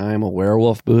first time a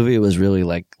werewolf movie was really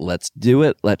like, let's do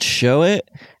it, let's show it.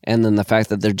 And then the fact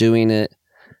that they're doing it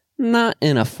not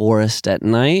in a forest at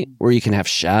night where you can have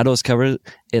shadows covered.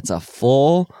 It's a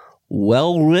full,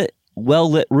 well-lit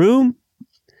well-lit room.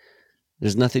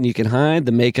 There's nothing you can hide.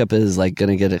 The makeup is like going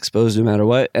to get exposed no matter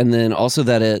what. And then also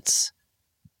that it's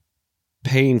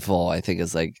painful, I think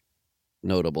is like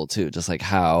notable too. Just like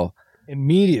how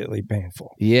Immediately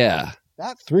painful. Yeah.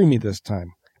 That threw me this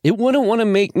time. It wouldn't want to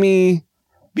make me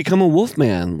become a wolf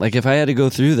man. Like if I had to go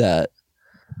through that.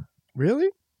 Really?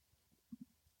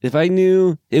 If I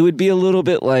knew, it would be a little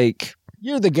bit like...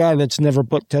 You're the guy that's never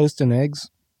put toast in eggs.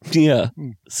 Yeah.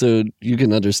 So you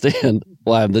can understand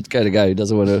why I'm the kind of guy who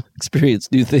doesn't want to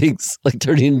experience new things, like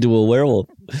turning into a werewolf.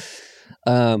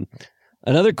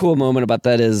 Another cool moment about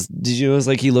that is, did you notice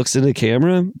like he looks in the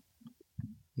camera?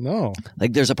 No.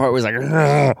 Like there's a part where he's like,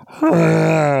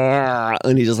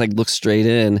 and he just like looks straight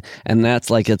in, and that's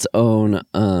like its own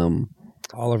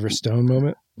Oliver Stone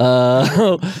moment.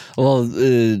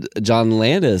 John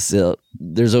Landis.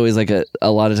 There's always like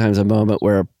a lot of times a moment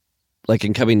where, like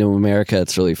in Coming to America,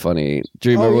 it's really funny. Do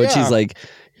you remember when she's like,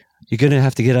 "You're gonna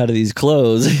have to get out of these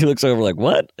clothes"? He looks over like,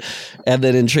 "What?" And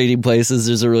then in Trading Places,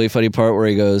 there's a really funny part where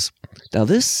he goes, "Now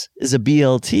this is a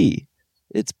BLT.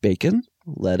 It's bacon,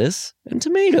 lettuce, and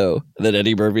tomato." And then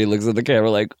Eddie Murphy looks at the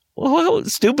camera like, "Well, how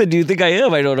stupid do you think I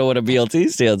am? I don't know what a BLT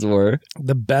stands for."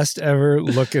 The best ever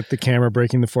look at the camera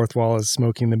breaking the fourth wall is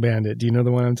Smoking the Bandit. Do you know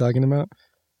the one I'm talking about?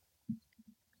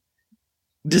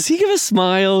 Does he give a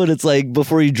smile and it's like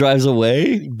before he drives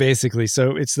away? Basically.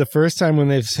 So it's the first time when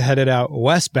they've headed out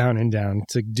westbound and down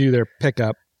to do their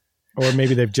pickup, or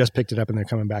maybe they've just picked it up and they're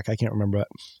coming back. I can't remember.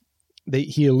 But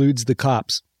he eludes the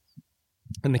cops.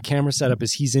 And the camera setup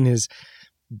is he's in his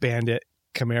Bandit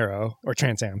Camaro or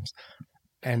Trans Am's,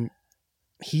 and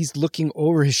he's looking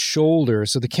over his shoulder.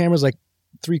 So the camera's like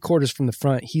 3/4 from the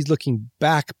front. He's looking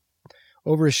back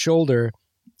over his shoulder,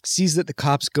 sees that the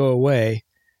cops go away,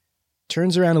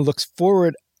 turns around and looks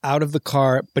forward out of the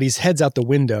car, but his head's out the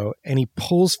window, and he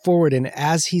pulls forward. And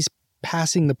as he's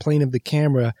passing the plane of the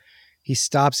camera, he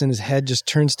stops and his head just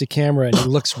turns to camera, and he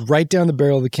looks right down the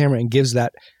barrel of the camera and gives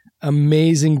that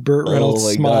amazing Burt Reynolds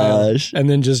smile, and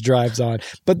then just drives on.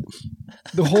 But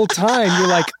the whole time you're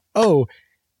like, oh,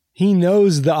 he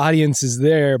knows the audience is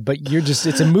there, but you're just,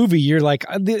 it's a movie. You're like,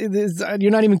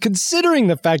 you're not even considering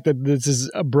the fact that this is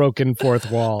a broken fourth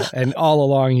wall. And all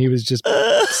along he was just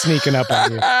sneaking up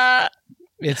on you.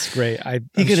 It's great.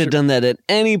 He could have done that at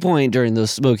any point during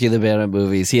those Smokey the Bandit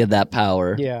movies. He had that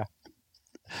power. Yeah.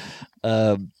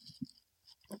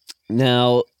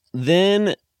 Now,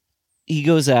 then he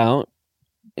goes out.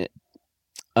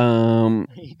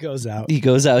 He goes out.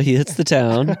 He hits the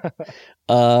town.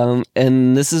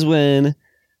 And this is when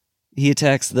he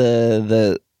attacks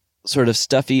the sort of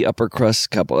stuffy upper crust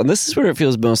couple. And this is where it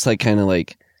feels most like kind of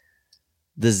like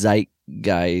the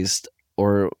zeitgeist,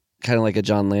 or kind of like a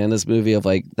John Landis movie of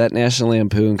like that National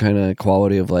Lampoon kind of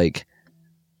quality of like,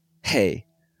 hey,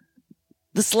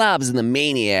 the slobs and the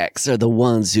maniacs are the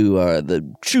ones who are the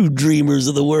true dreamers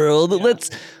of the world. Yeah. Let's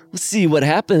see what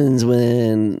happens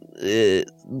when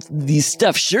these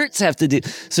stuffed shirts have to do.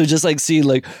 So just like seeing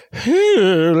like, hey,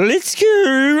 let's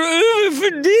go over for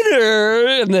dinner.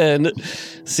 And then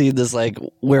see this like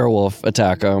werewolf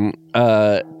attack him.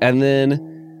 And then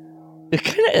it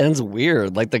kind of ends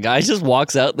weird. Like the guy just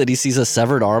walks out, that he sees a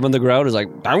severed arm on the ground. Is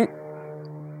like, don't.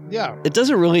 Yeah. It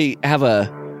doesn't really have a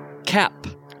cap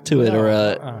to it, or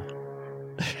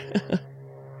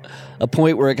a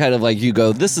point where it kind of like you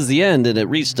go, this is the end, and it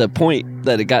reached a point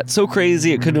that it got so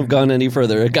crazy it couldn't have gone any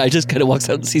further. A guy just kind of walks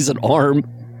out and sees an arm.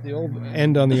 The old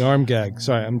end on the arm gag.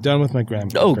 Sorry, I'm done with my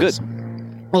grandma. Oh, good.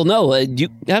 Well, no, you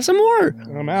have some more.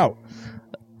 I'm out.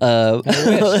 I wish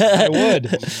I would.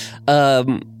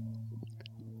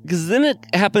 Because then it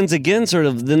happens again, sort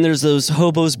of. Then there's those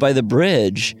hobos by the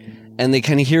bridge, and they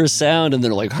kind of hear a sound, and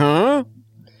they're like, huh?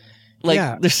 Like,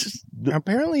 yeah.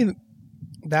 Apparently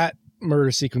that murder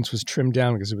sequence was trimmed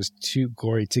down because it was too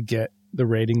gory to get the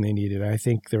rating they needed. I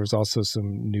think there was also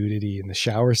some nudity in the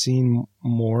shower scene,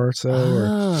 more so.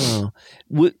 Oh.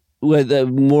 With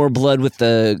more blood with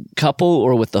the couple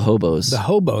or with the hobos? The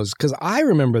hobos, because I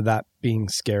remember that being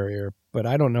scarier, but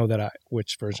I don't know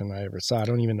which version I ever saw. I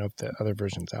don't even know if the other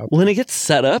version's out there. When it gets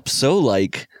set up so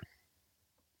like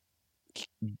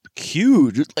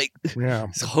huge, like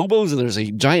hobos, and there's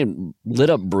a giant lit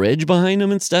up bridge behind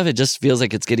them and stuff, it just feels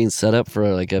like it's getting set up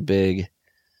for like a big.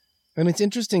 And it's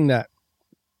interesting that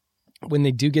when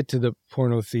they do get to the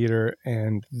porno theater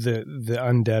and the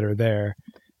undead are there,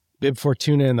 Bib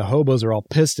Fortuna and the hobos are all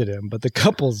pissed at him, but the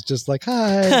couple's just like,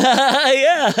 hi.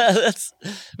 Yeah, that's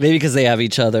maybe because they have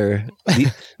each other.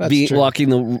 Walking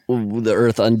the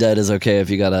earth undead is okay if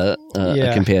you got a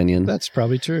companion. That's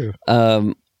probably true.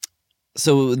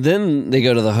 So then they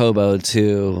go to the hobo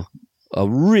to a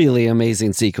really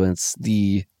amazing sequence.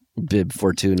 The Bib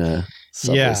Fortuna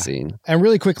subway scene. And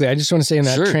really quickly, I just want to say in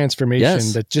that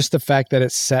transformation that just the fact that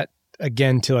it's set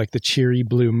again to like the cheery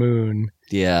blue moon.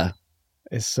 Yeah.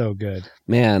 Is so good.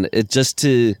 Man, it just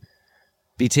to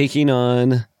be taking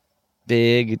on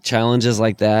big challenges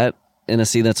like that in a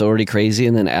scene that's already crazy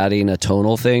and then adding a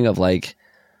tonal thing of like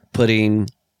putting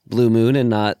blue moon and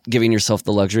not giving yourself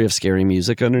the luxury of scary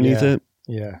music underneath it.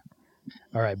 Yeah.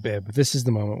 All right, Bib. This is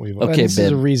the moment we've... Okay, this Bib.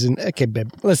 is a reason... Okay,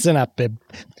 Bib. Listen up, Bib.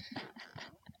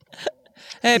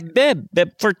 Hey, Bib.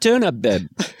 Bib Fortuna, Bib.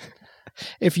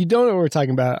 If you don't know what we're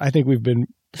talking about, I think we've been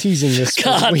teasing this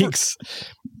for weeks.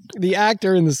 The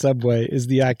actor in the subway is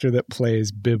the actor that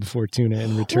plays Bib Fortuna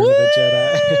in Return of the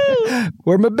Jedi.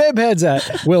 Where my Bib head's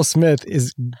at. Will Smith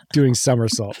is doing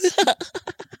somersaults.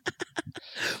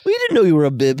 We didn't know you were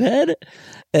a Bib head.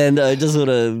 And just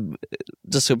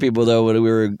so people know, when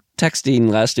we were texting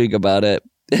last week about it,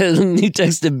 and you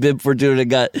texted Bib Fortuna and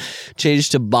got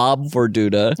changed to Bob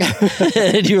Fortuna.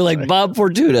 And you were like, Bob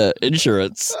Fortuna,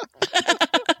 insurance.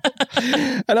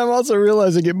 And I'm also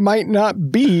realizing it might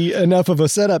not be enough of a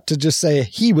setup to just say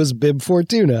he was Bib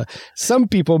Fortuna. Some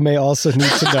people may also need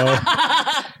to know,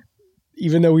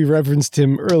 even though we referenced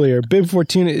him earlier, Bib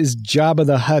Fortuna is Jabba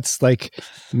the Hutt's like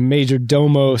major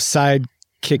domo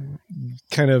sidekick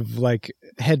kind of like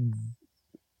head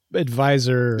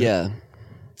advisor. Yeah.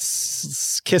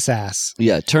 Kiss ass.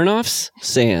 Yeah. Turn-offs,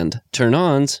 sand.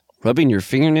 Turn-ons, rubbing your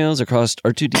fingernails across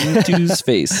R2-D2's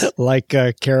face. Like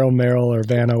Carol Merrill or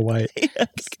Vanna White.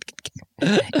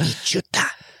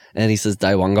 And he says,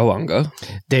 Dai wanga wanga.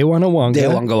 They want a wanga.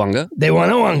 Dai wanga wanga. They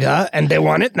want a wanga, and they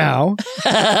want it now.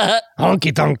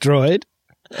 Honky tonk droid.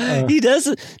 He does.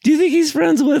 Do you think he's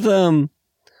friends with Oh,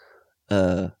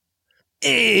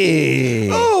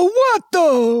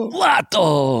 Watto!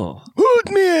 Lato?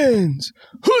 Hoot means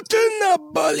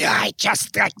Hootenable. I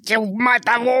just thought you might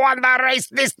have won the race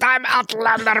this time,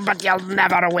 Outlander, but you'll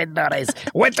never win the race.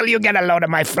 Wait till you get a load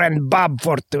of my friend Bob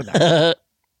Fortuna.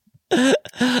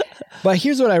 But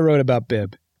here's what I wrote about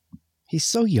Bib. He's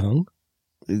so young.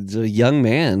 He's a young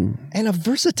man. And a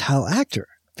versatile actor.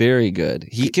 Very good.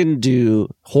 He can do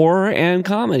horror and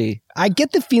comedy. I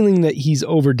get the feeling that he's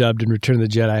overdubbed in Return of the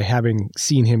Jedi, having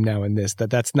seen him now in this,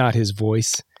 that's not his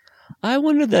voice. I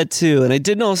wondered that too. And it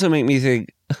didn't also make me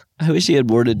think, I wish he had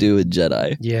more to do with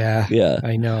Jedi. Yeah. Yeah.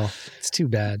 I know. It's too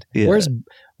bad. Yeah.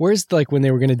 Where's like when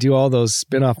they were going to do all those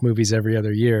spin-off movies every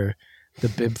other year, the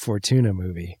Bib Fortuna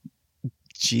movie?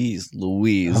 Jeez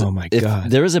Louise. Oh my If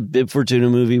God. there was a Bib Fortuna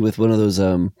movie with one of those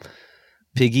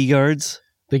piggy guards.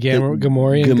 The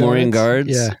Gamorrean guards.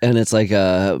 Yeah. And it's like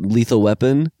a Lethal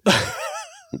Weapon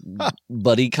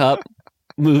buddy cop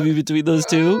movie between those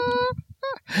two.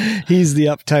 He's the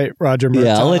uptight Roger Murtaugh.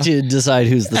 Yeah, I'll let you decide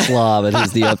who's the slob and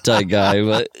who's the uptight guy.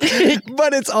 But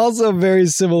But it's also very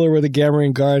similar where the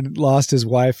Gamorrean guard lost his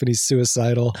wife and he's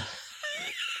suicidal.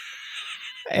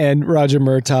 And Roger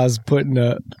Murtaugh's putting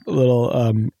a little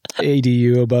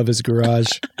ADU above his garage.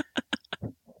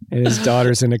 And his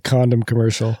daughter's in a condom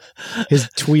commercial. His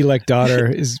Twi'lek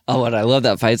daughter is... Oh, and I love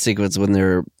that fight sequence when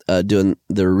they're doing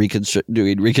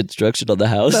reconstruction on the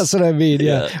house. That's what I mean,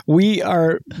 yeah. We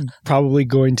are probably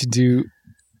going to do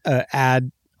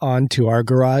add on to our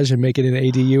garage and make it an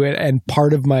ADU. And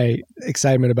part of my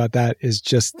excitement about that is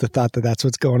just the thought that that's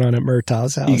what's going on at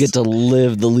Murtaugh's house. You get to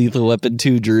live the Lethal Weapon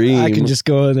 2 dream. I can just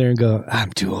go in there and go,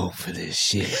 I'm too old for this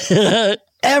shit.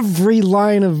 Every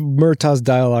line of Murtaugh's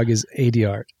dialogue is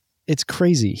ADR. It's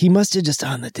crazy. He must have just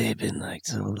on the day been like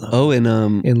so low. Oh, and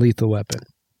in Lethal Weapon.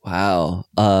 Wow.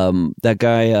 That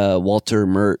guy Walter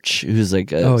Murch, who's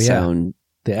like a sound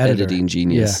the editor. editing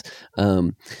genius. Yeah.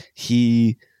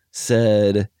 He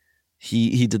said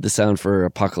he did the sound for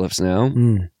Apocalypse Now.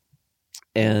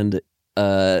 And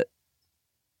Marlon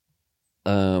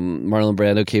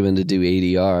Brando came in to do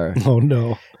ADR. Oh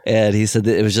no. And he said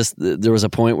that it was just there was a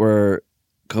point where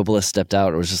Coppola stepped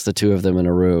out. It was just the two of them in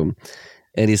a room.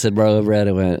 And he said, Marlon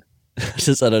Brando went,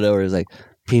 just out of nowhere, he was like,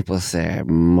 people say I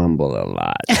mumble a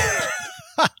lot.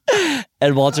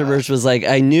 And Walter Murch was like,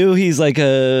 I knew he's like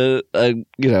a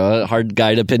hard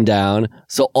guy to pin down.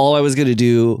 So all I was going to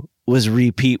do was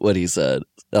repeat what he said.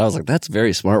 And I was like, that's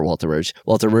very smart, Walter Murch.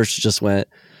 Walter Murch just went,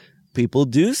 people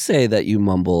do say that you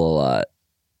mumble a lot.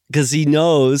 Because he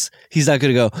knows he's not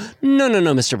going to go, no,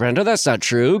 Mr. Brando, that's not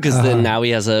true. Because then now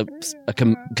he has a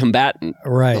combatant.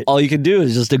 Right. All you can do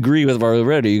is just agree with Marlon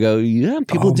Brando. You go, yeah,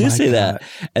 people do say that.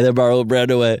 And then Marlon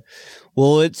Brando went,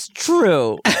 well, it's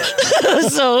true.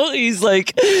 So he's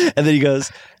like, and then he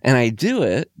goes, and I do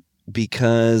it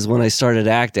because when I started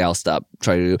acting, I'll stop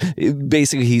trying to do it.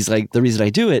 Basically, he's like, the reason I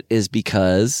do it is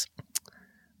because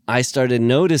I started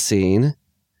noticing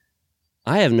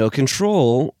I have no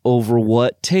control over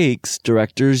what takes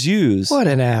directors use. What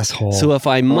an asshole. So if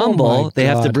I mumble, they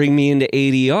have to God. bring me into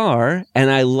ADR, and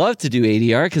I love to do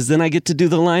ADR because then I get to do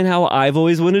the line how I've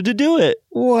always wanted to do it.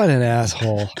 What an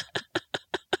asshole.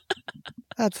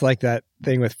 That's like that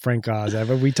thing with Frank Oz.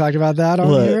 Have we talked about that on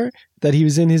What? here? That he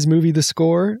was in his movie The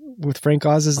Score with Frank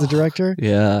Oz as the director?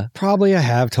 Yeah. Probably I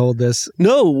have told this.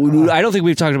 No, I don't think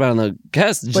we've talked about it on the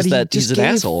cast. It's But just that he's an gave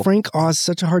asshole. Frank Oz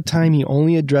such a hard time. He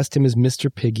only addressed him as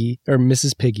Mr. Piggy or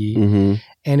Mrs. Piggy. Mm-hmm.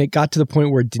 And it got to the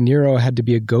point where De Niro had to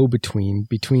be a go-between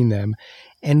between them.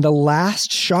 And the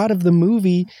last shot of the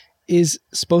movie is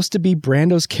supposed to be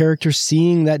Brando's character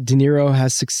seeing that De Niro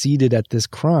has succeeded at this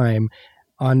crime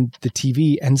on the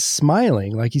TV and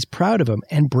smiling like he's proud of him.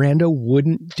 And Brando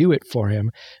wouldn't do it for him.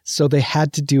 So they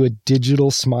had to do a digital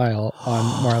smile on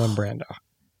Marlon Brando.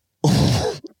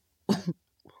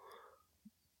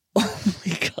 Oh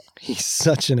my God. He's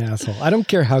such an asshole. I don't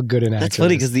care how good an actor That's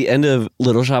funny is. because the end of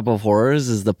Little Shop of Horrors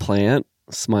is the plant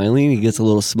smiling. He gets a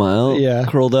little smile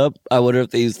curled up. I wonder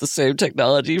if they use the same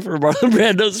technology for Marlon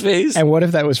Brando's face. And what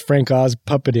if that was Frank Oz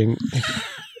puppeting?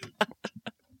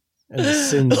 And the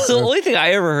sins The of- only thing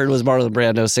I ever heard was Marlon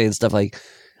Brando saying stuff like,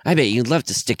 I bet you'd love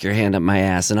to stick your hand up my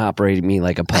ass and operate me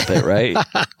like a puppet, right?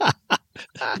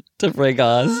 To Frank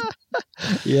Oz.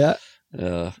 Yeah.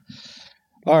 Uh,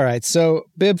 All right. So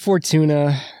Bib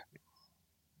Fortuna,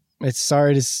 it's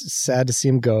sad to see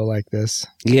him go like this.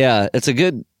 yeah, it's a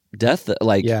good death.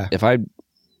 Like, Yeah. if I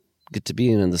get to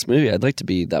be in this movie, I'd like to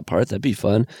be that part. That'd be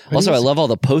fun. But Also, I he's- love all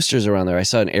the posters around there. I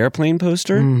saw an airplane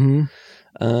poster,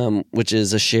 Mm-hmm. which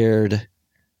is a shared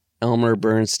Elmer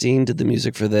Bernstein did the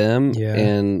music for them, Yeah.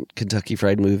 and Kentucky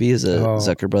Fried Movie is a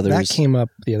Zucker Brothers. That came up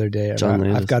the other day. John I've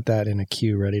Landis. got that in a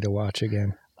queue ready to watch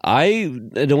again. I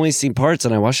had only seen parts,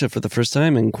 and I watched it for the first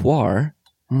time in Quar,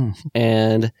 Mm.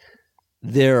 and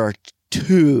there are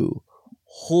two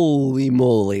holy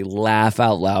moly laugh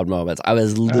out loud moments. I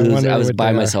was losing. wonder I was what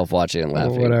by they are. myself watching and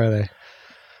laughing. What are they?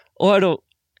 Oh, I don't.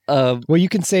 Well, you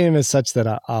can say them as such that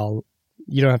I'll.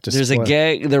 You don't have to. There's a spoil.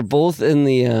 gag. They're both in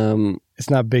the. It's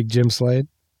not Big Jim Slade.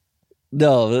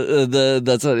 No,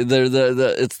 that's not,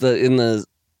 it's in the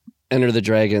Enter the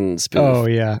Dragon spoof. Oh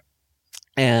yeah.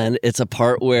 And it's a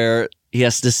part where he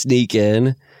has to sneak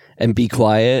in and be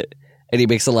quiet, and he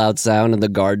makes a loud sound, and the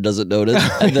guard doesn't notice.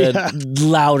 And then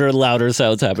louder and louder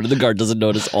sounds happen, and the guard doesn't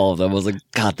notice all of them. I was like,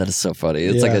 God, that is so funny.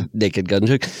 It's like a Naked Gun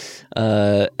trick.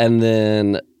 And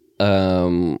then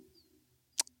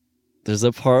there's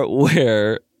a part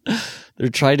where they're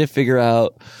trying to figure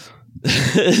out.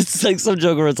 It's like some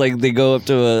joke where it's like they go up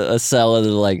to a cell and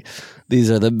they're like,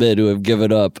 these are the men who have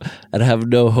given up and have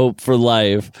no hope for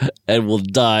life and will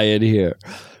die in here.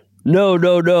 No.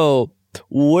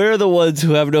 We're the ones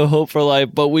who have no hope for life,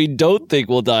 but we don't think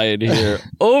we'll die in here.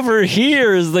 Over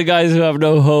here is the guys who have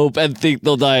no hope and think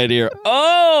they'll die in here.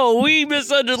 Oh, we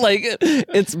misunderstood. Like,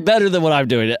 it's better than what I'm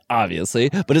doing, obviously,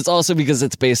 but it's also because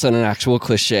it's based on an actual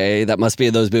cliche that must be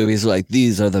in those movies like,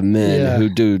 these are the men who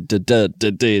do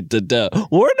da-da-da-da-da-da.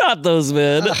 We're not those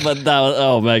men, but that was,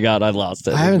 oh my God, I lost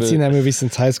it. I haven't seen that movie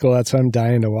since high school. That's why I'm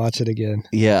dying to watch it again.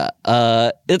 Yeah,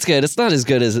 it's good. It's not as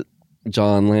good as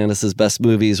John Landis's best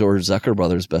movies or Zucker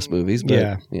Brothers' best movies,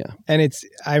 but yeah. And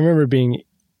I remember being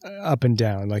up and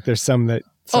down. Like there's some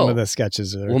of the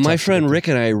sketches are. Well, my friend Rick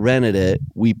and I rented it.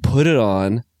 We put it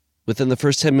on. Within the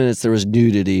first 10 minutes, there was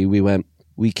nudity. We went,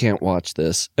 we can't watch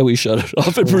this, and we shut it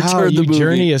off and returned the movie.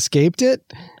 Journey escaped it.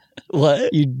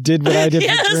 What? You did what I did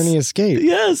for Journey Escape.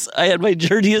 Yes, I had my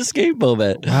Journey Escape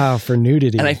moment. Wow, for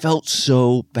nudity. And I felt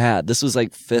so bad. This was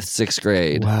like 5th, 6th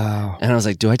grade. Wow. And I was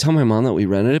like, do I tell my mom that we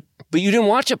rented it? But you didn't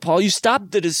watch it, Paul. You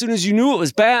stopped it as soon as you knew it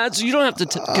was bad, so you don't have to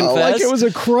confess. Like it was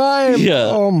a crime. Yeah.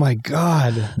 Oh my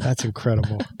God. That's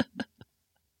incredible.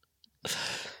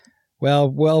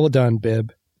 Well done,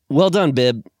 Bib. Well done,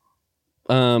 Bib.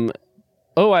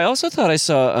 I also thought I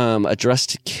saw a Dress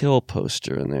to Kill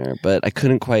poster in there, but I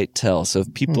couldn't quite tell. So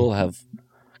if people have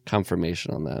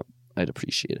confirmation on that, I'd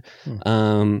appreciate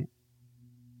it.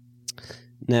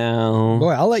 Now, Boy,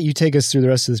 I'll let you take us through the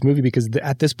rest of this movie because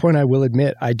at this point, I will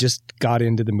admit, I just got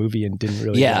into the movie and didn't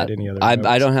really add any other notes.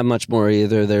 I don't have much more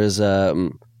either. There's I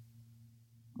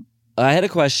had a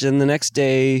question the next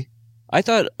day. I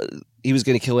thought he was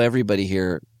going to kill everybody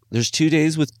here. There's 2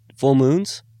 days with full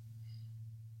moons.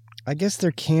 I guess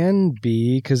there can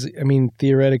be because, I mean,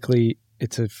 theoretically,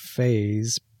 it's a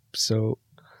phase. So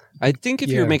I think if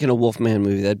you're making a Wolfman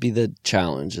movie, that'd be the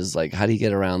challenge is like, how do you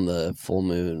get around the full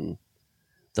moon?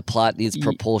 The plot needs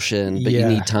propulsion, but you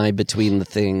need time between the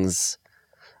things.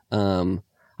 I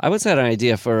once had an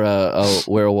idea for a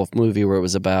werewolf movie where it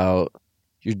was about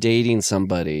you're dating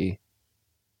somebody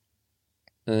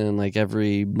And like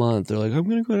every month, they're like, I'm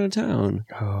going to go to town.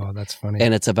 Oh, that's funny.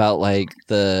 And it's about like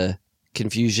the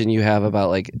confusion you have about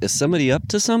like, is somebody up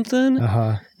to something?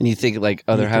 Uh-huh. And you think like,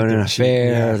 oh, they're You think having an they're cheating,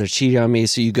 affair, yeah. they're cheating on me.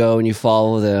 So you go and you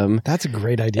follow them. That's a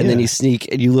great idea. And then you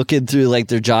sneak and you look in through like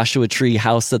their Joshua Tree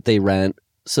house that they rent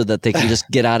so that they can just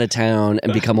get out of town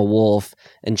and become a wolf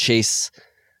and chase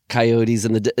coyotes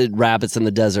and rabbits in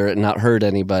the desert and not hurt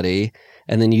anybody.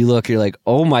 And then you look, you're like,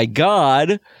 oh my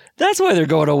God, that's why they're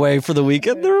going away for the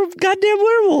weekend. They're a goddamn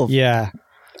werewolf. Yeah.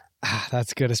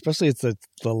 That's good. Especially it's the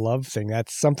love thing.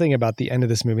 That's something about the end of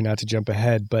this movie, not to jump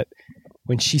ahead, but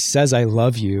when she says, I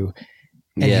love you,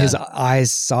 and his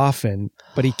eyes soften,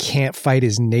 but he can't fight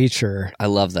his nature. I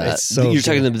love that. It's so You're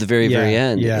talking good. about the very, very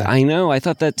end. Yeah. I know. I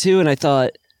thought that too. And I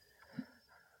thought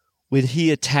when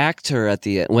he attacked her at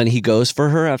the end, when he goes for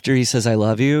her after he says, I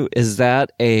love you, is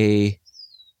that a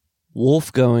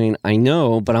wolf going, I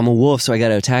know, but I'm a wolf, so I got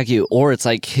to attack you? Or it's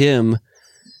like him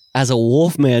as a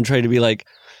wolf man trying to be like,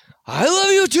 I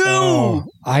love you too. Oh,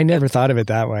 I never thought of it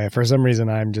that way. For some reason,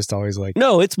 I'm just always like,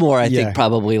 No, it's more, I think,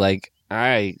 probably like,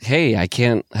 hey, I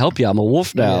can't help you. I'm a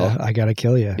wolf now. yeah, I got to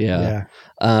kill you. Yeah.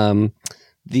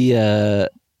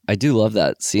 I do love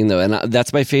that scene though. And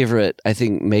that's my favorite, I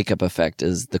think, makeup effect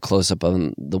is the close up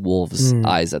on the wolf's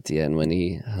eyes at the end when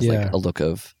he has like a look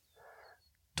of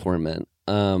torment.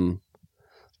 What'd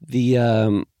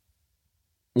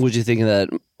you think of that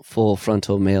full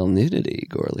frontal male nudity,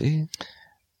 Gorley?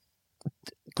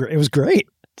 It was great.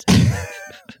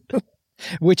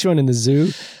 Which one, in the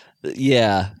zoo?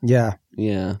 Yeah. Yeah.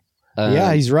 Yeah.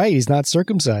 Yeah, he's right. He's not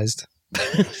circumcised.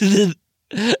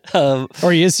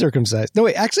 Or he is circumcised. No,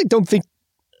 wait, actually don't think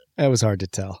that was hard to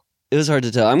tell. It was hard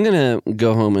to tell. I'm going to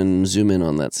go home and zoom in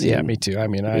on that scene. Yeah, me too. I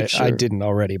mean, I didn't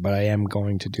already, but I am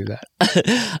going to do that.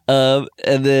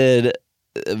 And then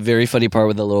a very funny part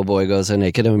where the little boy goes, a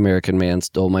naked American man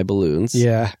stole my balloons.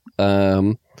 Yeah.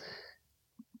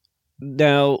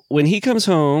 Now, when he comes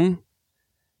home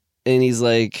and he's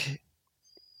like,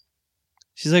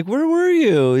 she's like, where were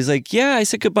you? He's like, yeah, I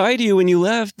said goodbye to you when you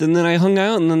left. And then I hung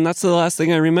out and then that's the last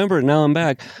thing I remember. Now I'm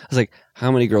back. I was like,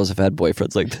 how many girls have had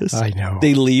boyfriends like this? I know.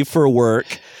 They leave for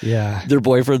work. Yeah. Their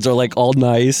boyfriends are like all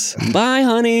nice. Bye,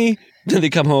 honey. Then they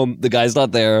come home. The guy's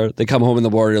not there. They come home in the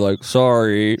morning. You're like,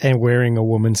 sorry. And wearing a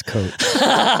woman's coat.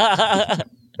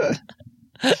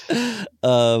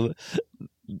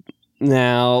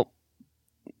 Now,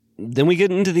 then we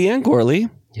get into the end, Gorley.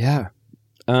 Yeah.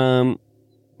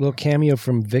 Little cameo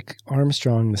from Vic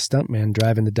Armstrong, the stuntman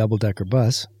driving the double-decker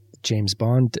bus. James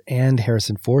Bond and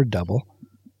Harrison Ford double.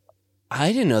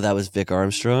 I didn't know that was Vic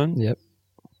Armstrong. Yep.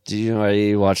 Did you know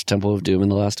I watched Temple of Doom in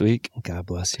the last week? God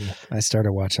bless you. I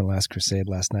started watching Last Crusade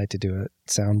last night to do a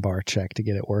sound bar check to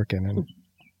get it working. And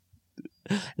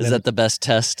Is that the best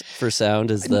test for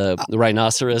sound? Is the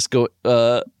rhinoceros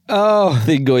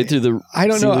thing going through the I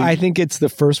don't know. ceiling? I think it's the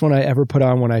first one I ever put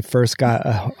on when I first got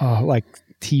like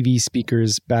TV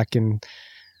speakers back in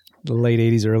the late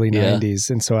 80s, early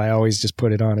 90s. And so I always just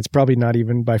put it on. It's probably not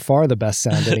even by far the best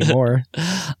sound anymore.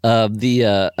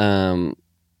 When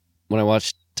I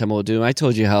watched Temple of Doom, I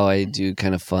told you how I do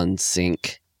kind of fun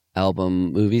sync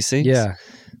album movie syncs. Yeah.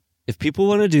 If people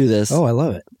want to do this, Oh, I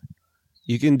love it.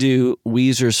 you can do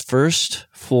Weezer's first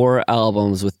 4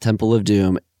 albums with Temple of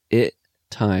Doom. It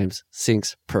times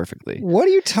syncs perfectly. What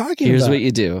are you talking Here's about? what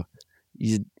you do.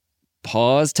 You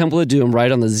pause Temple of Doom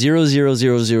right on the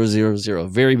 00000,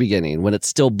 very beginning, when it's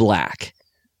still black.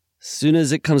 As soon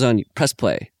as it comes on, you press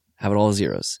play. Have it all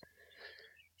zeros.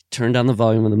 Turn down the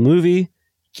volume of the movie.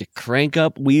 You crank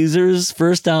up Weezer's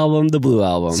first album, the Blue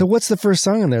Album. So what's the first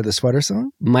song in there? The sweater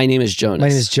song? My Name is Jonas. My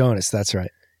name is Jonas. That's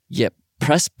right. Yep.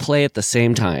 Press play at the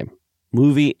same time.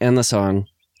 Movie and the song.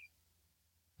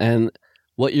 And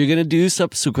what you're going to do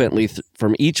subsequently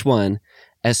from each one,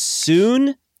 as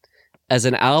soon as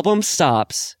an album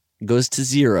stops, goes to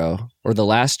 0, or the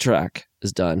last track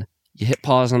is done, you hit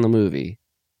pause on the movie.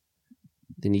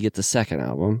 Then you get the second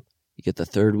album. You get the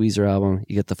third Weezer album.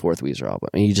 You get the fourth Weezer album.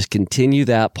 And you just continue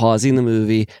that, pausing the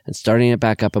movie and starting it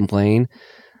back up and playing.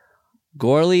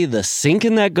 Gorley, the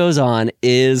syncing that goes on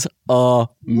is amazing.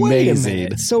 Wait a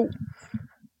minute. So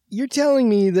you're telling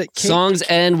me that Songs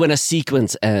end when a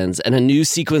sequence ends, and a new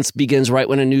sequence begins right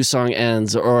when a new song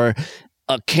ends, or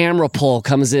a camera pull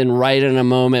comes in right in a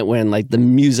moment when like the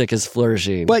music is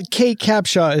flourishing. But Kate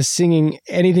Capshaw is singing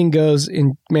Anything Goes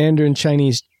in Mandarin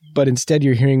Chinese, but instead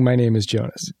you're hearing My Name is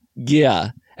Jonas.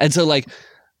 Yeah. And so like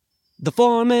the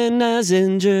foreman has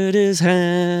injured his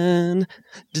hand.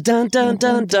 Dun, dun,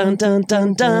 dun, dun, dun,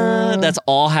 dun, dun. That's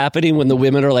all happening when the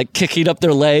women are like kicking up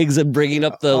their legs and bringing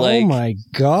up the Oh my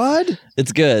God.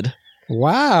 It's good.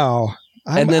 Wow.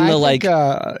 And then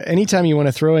anytime you want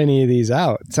to throw any of these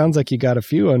out, it sounds like you got a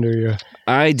few under you.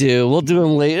 I do. We'll do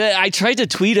them later. I tried to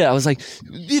tweet it. I was like,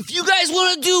 if you guys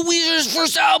want to do Weezer's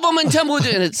first album and Temple of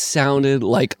Doom, and it sounded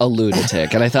like a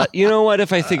lunatic. And I thought, you know what?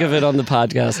 If I think of it on the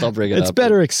podcast, I'll bring it up. It's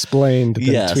better explained than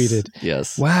tweeted.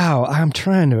 Yes. Wow. I'm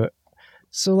trying to.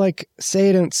 So, like, Say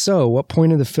It Ain't So. What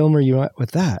point of the film are you at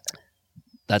with that?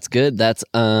 That's good. That's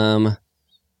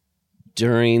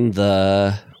during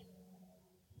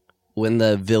when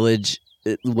the village,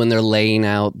 when they're laying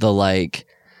out the, like,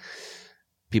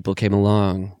 people came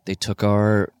along, they took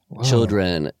our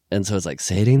children, and so it's like,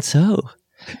 say it ain't so.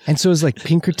 And so it's like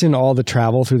Pinkerton, all the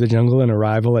travel through the jungle and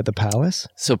arrival at the palace?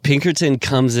 So Pinkerton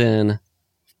comes in,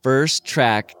 first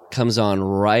track comes on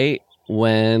right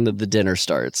when the dinner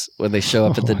starts, when they show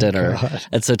up at the dinner. God.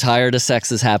 And so Tired of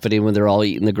Sex is happening when they're all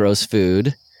eating the gross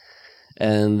food.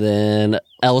 And then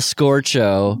El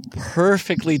Scorcho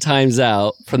perfectly times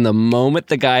out from the moment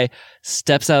the guy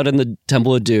steps out in the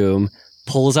Temple of Doom,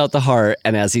 pulls out the heart,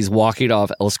 and as he's walking off,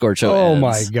 El Scorcho Oh ends.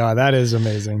 my God, that is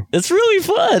amazing. It's really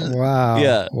fun. Wow.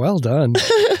 Yeah. Well done.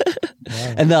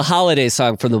 Wow. And the holiday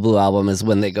song from the Blue Album is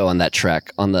when they go on that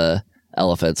trek on the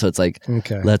elephant. So it's like,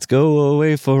 let's go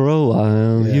away for a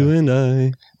while, you and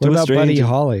I. What about Buddy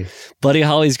Holly? Buddy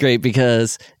Holly's great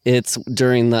because it's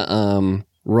during the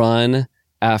run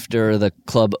after the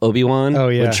Club Obi-Wan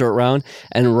with Short Round.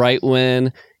 And right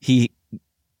when he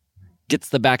gets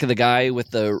the back of the guy with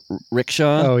the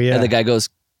rickshaw, and the guy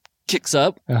kicks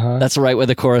up. That's right where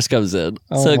the chorus comes in.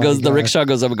 So it goes, the rickshaw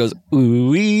goes up and goes,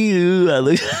 ooh,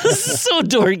 ooh. So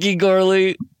dorky,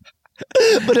 Gorley.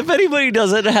 But if anybody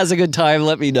does it and has a good time,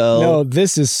 let me know. No,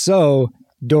 this is so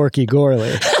dorky,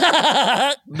 Gorley.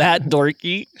 Matt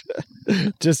Dorky.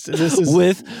 This is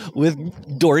with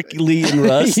Dorky Lee and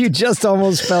Russ. You just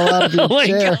almost fell out of your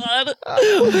chair. God.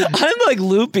 I'm like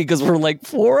loopy because we're like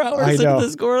 4 hours into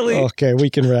this, Gorley. Okay, we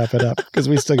can wrap it up because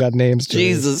we still got names to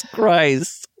Jesus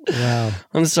Christ. Wow.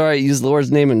 I'm sorry I used the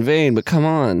Lord's name in vain, but come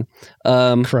on.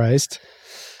 Christ.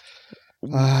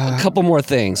 A couple more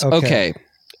things. Okay.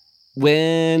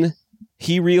 When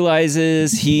he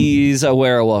realizes he's a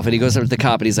werewolf and he goes up to the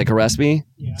cop and he's like, arrest me.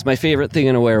 Yeah. It's my favorite thing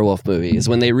in a werewolf movie is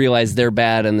when they realize they're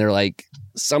bad and they're like,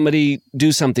 somebody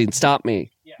do something, stop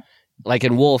me. Yeah. Like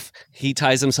in Wolf, he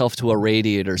ties himself to a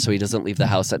radiator so he doesn't leave the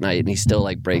house at night and he still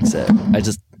like breaks it. I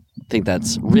just think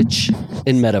that's rich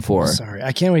in metaphor. Sorry,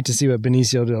 I can't wait to see what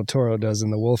Benicio del Toro does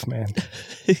in The Wolfman.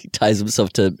 He ties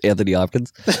himself to Anthony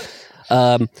Hopkins.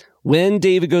 When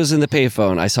David goes in the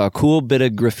payphone, I saw a cool bit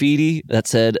of graffiti that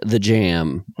said The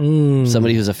Jam.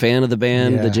 Somebody who's a fan of the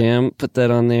band, The Jam, put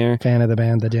that on there. Fan of the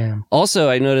band, The Jam. Also,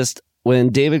 I noticed when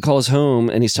David calls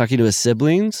home and he's talking to his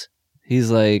siblings,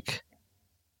 he's like,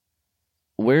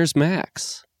 where's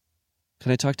Max?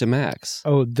 Can I talk to Max?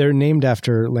 Oh, they're named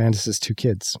after Landis's two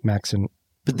kids, Max and...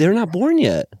 But they're not born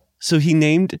yet. So he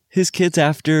named his kids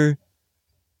after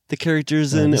the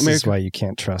characters in America. This is why you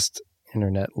can't trust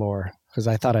internet lore. Because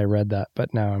I thought I read that,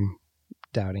 but now I'm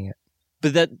doubting it.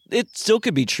 But that it still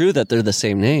could be true that they're the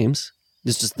same names.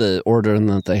 It's just the order in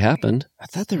that they happened. I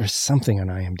thought there was something on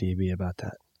IMDb about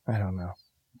that. I don't know.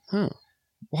 Huh.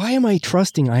 Why am I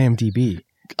trusting IMDb?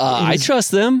 I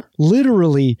trust them.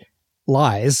 Literally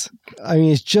lies. I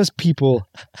mean, it's just people.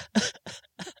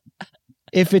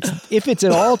 If it's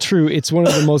at all true, it's one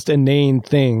of the most inane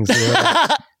things.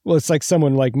 Well, it's like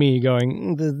someone like me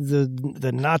going,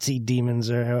 the Nazi demons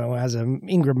has a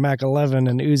Ingram Mac 11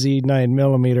 and Uzi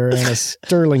 9mm and a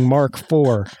Sterling Mark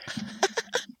 4.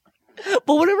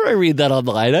 But whenever I read that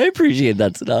online, I appreciate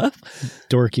that stuff.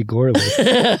 Dorky Gorley.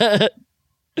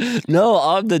 No,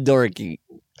 I'm the dorky.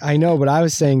 I know, but I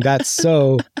was saying that's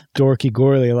so Dorky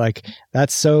Gorley. Like,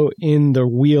 that's so in the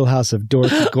wheelhouse of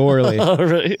Dorky Gorley. All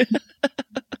right.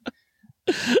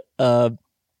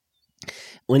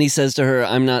 When he says to her,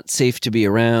 I'm not safe to be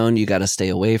around, you got to stay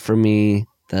away from me.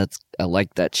 I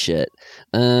like that shit.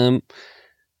 Then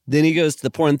he goes to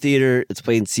the porn theater. It's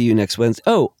playing See You Next Wednesday.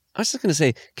 Oh, I was just going to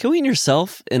say, killing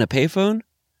yourself in a payphone?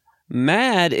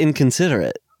 Mad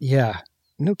inconsiderate. Yeah.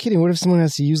 No kidding. What if someone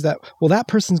has to use that? Well, that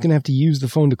person's going to have to use the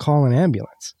phone to call an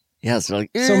ambulance. Yeah, so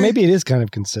like, So maybe it is kind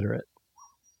of considerate.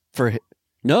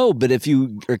 No, but if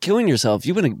you are killing yourself,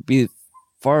 you want to be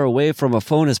far away from a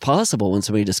phone as possible when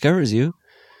somebody discovers you.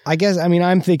 I guess, I mean,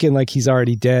 I'm thinking like he's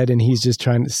already dead and he's just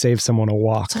trying to save someone a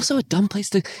walk. It's also a dumb place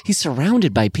to... He's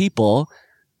surrounded by people.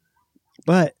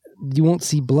 But you won't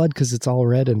see blood because it's all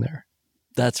red in there.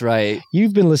 That's right.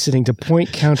 You've been listening to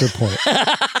Point Counterpoint.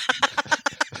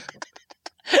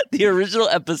 The original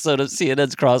episode of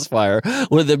CNN's Crossfire,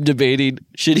 where them debating,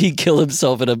 should he kill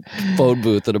himself in a phone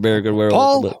booth in American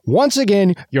Werewolf? Paul, once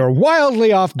again, you're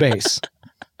wildly off base.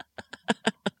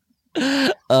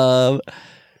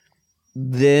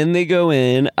 Then they go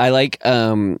in. I like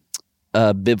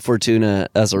Bib Fortuna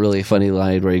has a really funny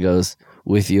line where he goes,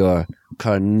 "With your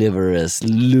carnivorous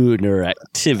lunar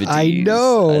activities." I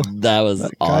know. That was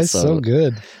That awesome. guy's so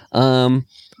good.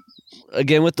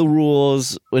 Again with the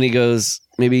rules, when he goes,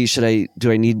 maybe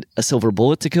do I need a silver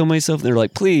bullet to kill myself? And they're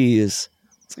like, please.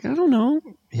 It's like, I don't know.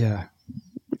 Yeah.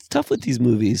 It's tough with these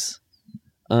movies.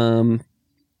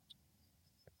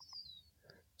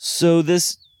 So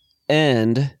this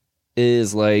end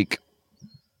is like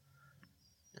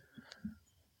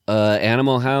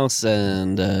Animal House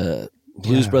and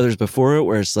Blues Brothers before it,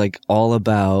 where it's like all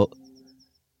about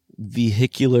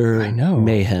vehicular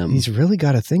mayhem. He's really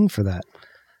got a thing for that.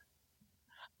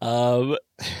 And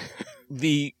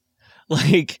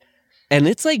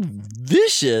it's like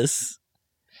vicious.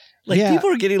 Like people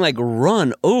are getting like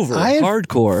run over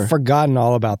hardcore. Forgotten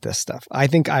all about this stuff. I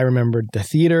think I remembered the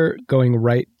theater going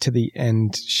right to the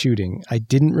end shooting. I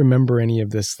didn't remember any of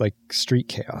this like street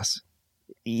chaos.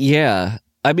 Yeah.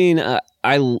 I mean,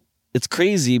 it's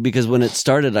crazy because when it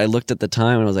started, I looked at the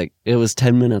time and I was like, it was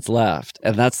 10 minutes left.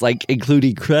 And that's like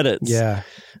including credits. Yeah.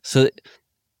 So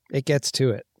it gets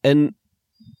to it. And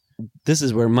this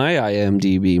is where my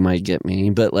IMDb might get me,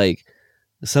 but like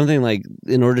something like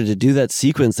in order to do that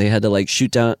sequence, they had to like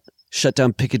shut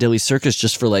down Piccadilly Circus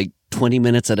just for like 20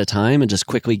 minutes at a time and just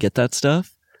quickly get that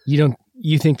stuff.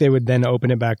 You think they would then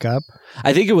open it back up?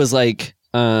 I think it was like,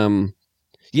 it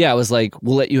was like,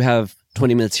 we'll let you have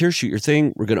 20 minutes here, shoot your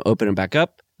thing. We're going to open it back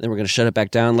up. Then we're going to shut it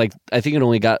back down. Like, I think it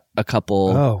only got a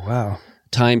couple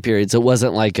time periods. It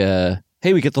wasn't like hey,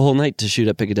 we get the whole night to shoot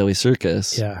at Piccadilly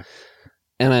Circus. Yeah.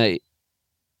 And I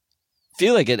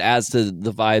feel like it adds to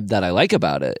the vibe that I like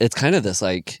about it. It's kind of this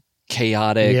like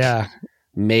chaotic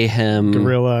mayhem.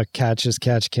 Gorilla catch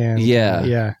can. Yeah.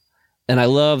 Yeah. And I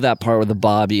love that part where the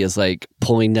Bobby is like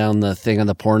pulling down the thing on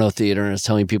the porno theater and is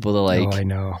telling people to like, I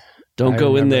know. Don't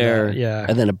go in there. That. Yeah.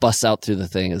 And then it busts out through the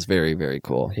thing is very, very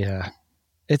cool. Yeah.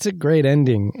 It's a great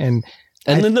ending. And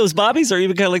then those Bobbies are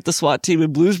even kind of like the SWAT team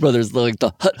in Blues Brothers. They're like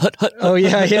the hut. Oh,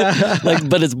 yeah.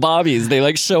 But it's Bobbies. They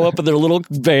like show up in their little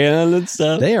van and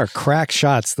stuff. They are crack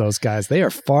shots, those guys. They are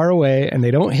far away and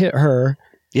they don't hit her.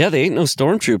 Yeah, they ain't no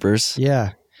stormtroopers.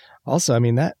 Yeah. Also, I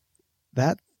mean, that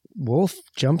wolf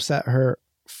jumps at her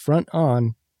front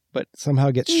on, but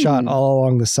somehow gets shot all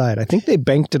along the side. I think they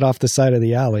banked it off the side of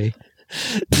the alley.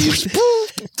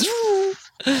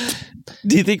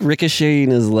 Do you think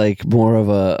ricocheting is like more of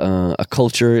a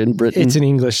culture in Britain? It's an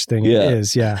English thing. Yeah. It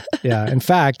is. Yeah. Yeah. In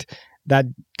fact, that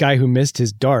guy who missed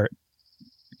his dart,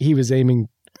 he was aiming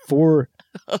for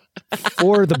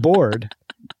the board,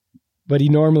 but he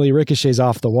normally ricochets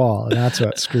off the wall, and that's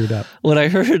what screwed up. When I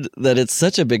heard that it's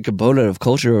such a big component of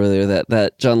culture over there,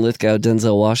 that John Lithgow,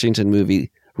 Denzel Washington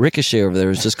movie Ricochet over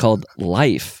there is just called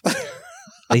Life.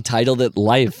 They titled it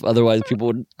Life, otherwise people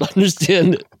would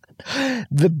understand it.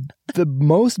 The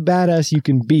most badass you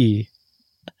can be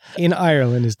in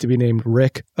Ireland is to be named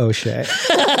Rick O'Shea.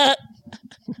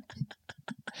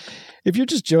 If you're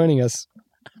just joining us.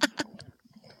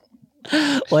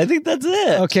 Well, I think that's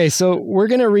it. Okay, so we're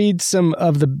going to read some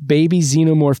of the Baby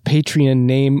Xenomorph Patreon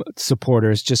name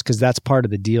supporters just because that's part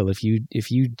of the deal. If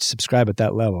you subscribe at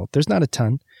that level, there's not a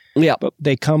ton. Yeah, but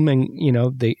they come and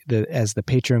as the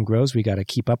Patreon grows, we got to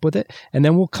keep up with it, and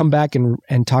then we'll come back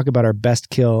and talk about our best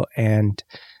kill and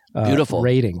beautiful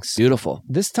ratings. Beautiful.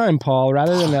 This time, Paul,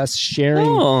 rather than us sharing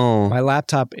my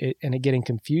laptop and it getting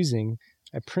confusing,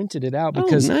 I printed it out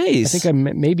because nice. I think I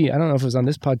don't know if it was on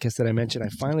this podcast that I mentioned. I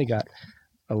finally got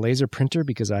a laser printer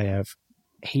because I have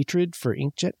hatred for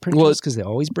inkjet printers because they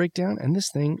always break down, and this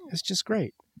thing is just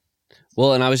great.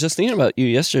 Well, and I was just thinking about you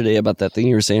yesterday about that thing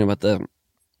you were saying about the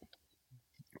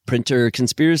printer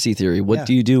conspiracy theory. What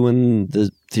do you do when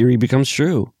the theory becomes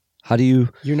true? How do you...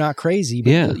 You're not crazy.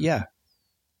 But yeah.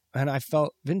 And I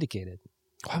felt vindicated.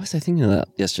 Why was I thinking of that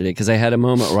yesterday? Because I had a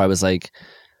moment where I was like,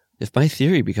 if my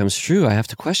theory becomes true, I have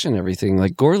to question everything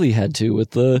like Gorley had to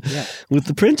with the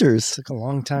printers. It took a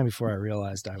long time before I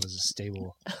realized I was a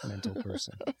stable mental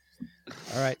person.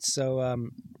 All right. So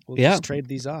we'll just trade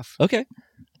these off. Okay.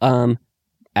 Adam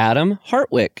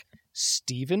Hartwick.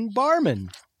 Stephen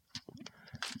Barman.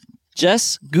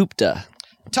 Jess Gupta.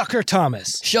 Tucker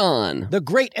Thomas. Sean. The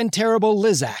Great and Terrible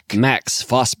Lizak. Max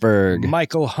Fosberg.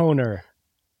 Michael Honer.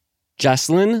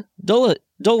 Jocelyn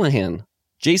Dolahan.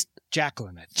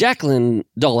 Jacqueline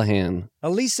Dolahan.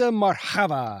 Elisa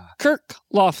Marhava. Kirk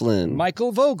Laughlin.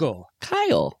 Michael Vogel.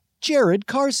 Kyle. Jared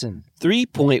Carson.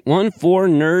 3.14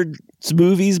 Nerds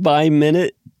Movies by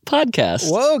Minute podcast.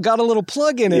 Whoa, got a little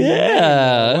plug in it.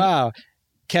 Yeah. Wow.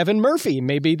 Kevin Murphy.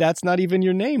 Maybe that's not even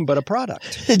your name, but a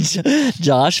product.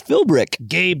 Josh Philbrick.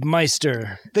 Gabe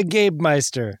Meister. The Gabe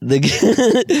Meister.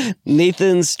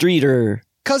 Nathan Streeter.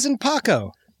 Cousin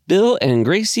Paco. Bill and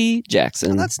Gracie Jackson.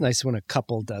 Well, that's nice when a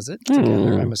couple does it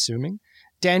together, I'm assuming.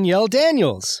 Danielle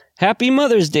Daniels. Happy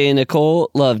Mother's Day,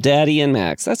 Nicole. Love, Daddy and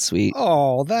Max. That's sweet.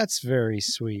 Oh, that's very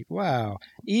sweet. Wow.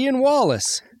 Ian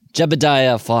Wallace.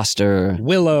 Jebediah Foster.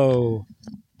 Willow.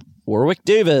 Warwick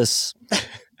Davis.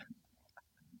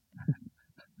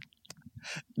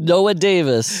 Noah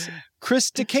Davis. Chris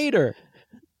Decatur.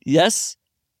 Yes,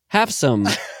 have some.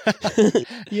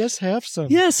 Yes, have some.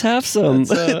 Yes, have some.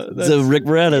 That's So Rick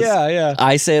Moranis. Yeah.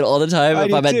 I say it all the time. I If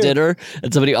do I'm at too. dinner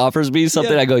and somebody offers me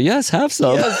something, Yeah. I go, yes, have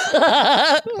some.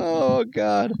 Oh,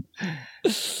 God.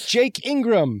 Jake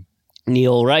Ingram.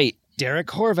 Neil Wright. Derek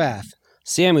Horvath.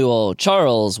 Samuel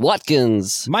Charles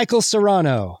Watkins. Michael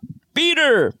Serrano.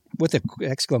 Peter. With an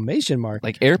exclamation mark.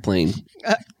 Like airplane.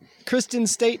 Kristen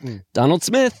Staten. Donald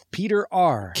Smith. Peter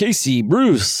R. Casey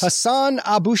Bruce. Hassan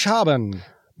Abushaban.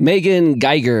 Megan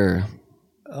Geiger.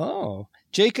 Oh.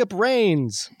 Jacob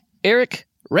Rains. Eric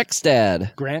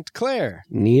Rekstad. Grant Clare.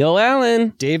 Neil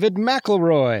Allen. David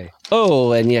McElroy.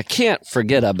 Oh, and you can't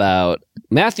forget about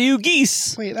Matthew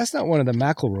Geese. Wait, that's not one of the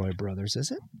McElroy brothers,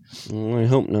 is it? I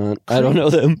hope not. I don't know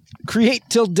them. Create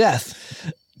Till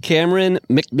Death. Cameron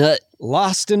McNutt.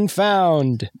 Lost and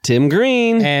Found. Tim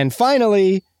Green. And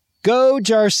finally, Go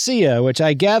Garcia, which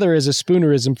I gather is a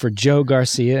spoonerism for Joe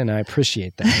Garcia, and I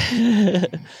appreciate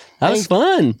that. That was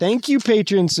fun. Thank you,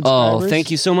 Patreon subscribers. Oh, thank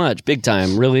you so much. Big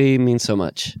time. Really means so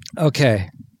much.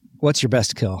 Okay. What's your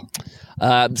best kill?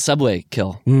 Subway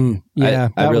kill. Yeah.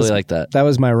 I really like that. That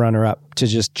was my runner-up to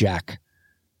just Jack.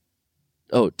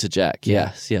 Oh, to Jack.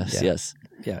 Yes. Yeah.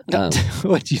 Yeah.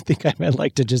 What do you think I meant,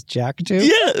 like to just Jack to?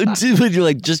 Yeah, would you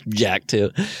like just Jack too?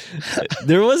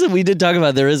 We did talk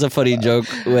about, there is a funny joke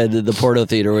when the porno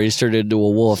theater where he's turned into a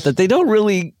wolf that they don't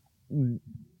really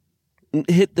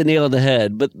hit the nail on the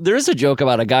head, but there is a joke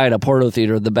about a guy in a porno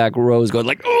theater in the back row is going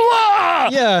like, "Ooh-ah!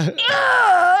 Yeah.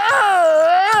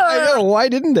 I know. Why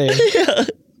didn't they?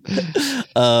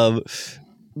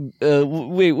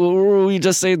 Wait, what were we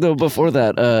just saying though before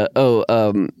that?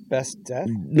 Best death?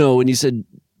 No, when you said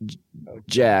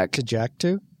Jack. To Jack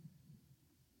to?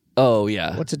 Oh,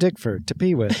 yeah. What's a dick for? To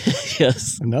pee with.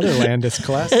 Yes. Another Landis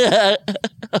classic.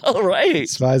 All right.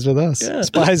 Spies with us. Yeah.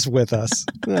 Spies with us.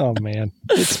 Oh, man.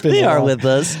 It's been They a are while. with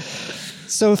us.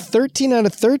 So 13 out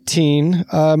of 13.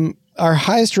 Our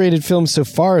highest rated film so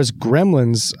far is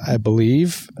Gremlins, I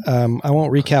believe. I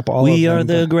won't recap all of them. We are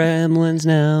the but gremlins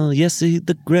now. Yes,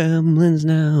 the gremlins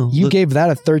now. You gave that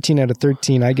a 13 out of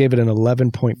 13. I gave it an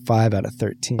 11.5 out of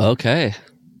 13. Okay.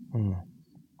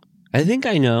 I think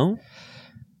I know.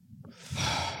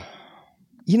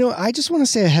 You know, I just want to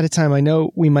say ahead of time, I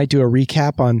know we might do a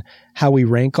recap on how we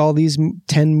rank all these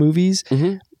 10 movies.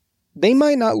 Mm-hmm. They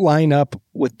might not line up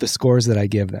with the scores that I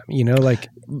give them, you know, like.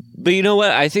 But you know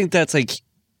what? I think that's like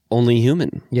only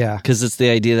human. Yeah. Because it's the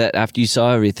idea that after you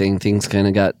saw everything, things kind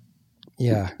of got.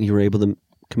 Yeah. You were able to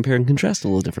compare and contrast a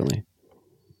little differently.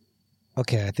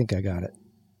 Okay, I think I got it.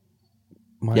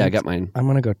 Yeah, I got mine. I'm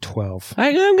going to go 12.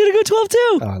 I'm going to go 12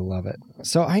 too. Oh, I love it.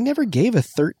 So I never gave a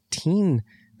 13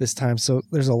 this time. So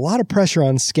there's a lot of pressure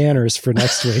on scanners for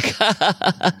next week.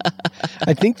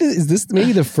 I think is this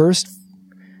maybe the first.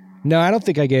 No, I don't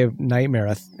think I gave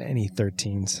Nightmare any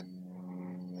 13s.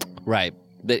 Right.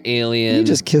 But Alien. You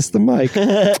just kissed the mic.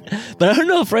 But I don't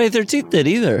know if Friday the 13th did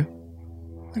either.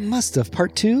 I must have.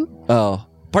 Part 2? Oh.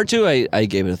 Part 2, I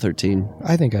gave it a 13.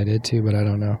 I think I did too, but I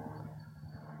don't know.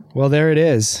 Well, there it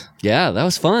is. Yeah, that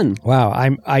was fun. Wow.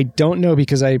 I don't know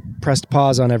because I pressed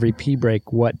pause on every pee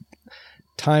break what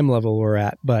time level we're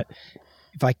at, but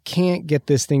if I can't get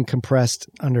this thing compressed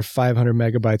under 500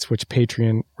 megabytes, which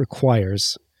Patreon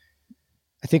requires,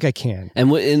 I think I can.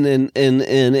 And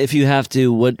if you have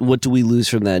to, what do we lose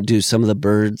from that? Do some of the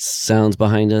birds sounds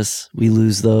behind us? We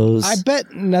lose those. I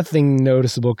bet nothing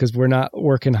noticeable because we're not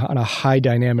working on a high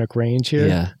dynamic range here.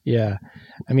 Yeah. Yeah.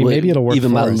 I mean, maybe it'll work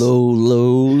even for my us. low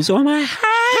lows or my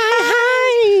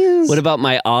highs. What about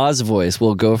my Oz voice?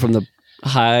 Will go from the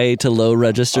high to low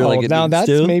register like it now needs that's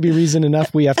to? maybe reason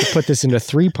enough we have to put this into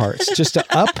 3 parts just to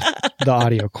up the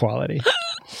audio quality.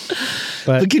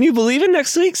 But can you believe it?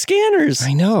 Next week, scanners.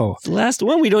 I know. It's the last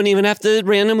one. We don't even have to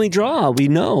randomly draw. We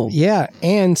know. Yeah.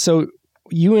 And so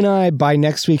you and I, by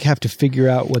next week, have to figure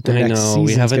out what the next season is going to be.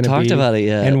 We haven't talked about it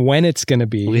yet. And when it's going to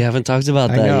be. We haven't talked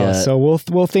about that yet. So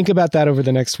we'll think about that over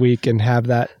the next week and have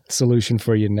that solution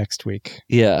for you next week.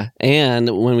 Yeah. And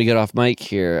when we get off mic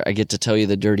here, I get to tell you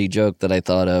the dirty joke that I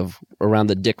thought of around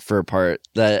the dick fur part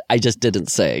that I just didn't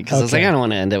say. Because I was like, I don't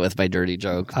want to end it with my dirty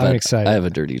joke. I'm excited. I have a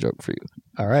dirty joke for you.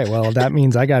 All right. Well, that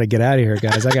means I got to get out of here,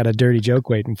 guys. I got a dirty joke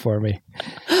waiting for me.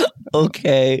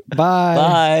 Okay. Bye.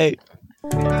 Bye.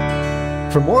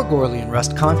 For more Gorley and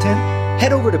Rust content,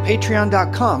 head over to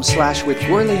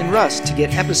patreon.com/withGorley and Rust to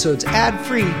get episodes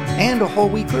ad-free and a whole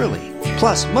week early.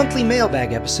 Plus, monthly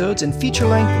mailbag episodes and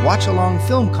feature-length watch-along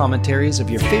film commentaries of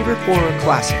your favorite horror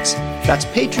classics. That's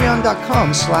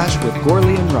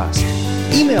patreon.com/withGorley and Rust.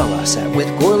 Email us at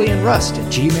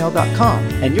withGorleyandRust@gmail.com,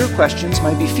 and your questions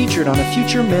might be featured on a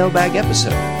future mailbag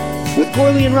episode. With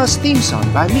Gorley and Rust theme song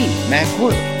by me, Matt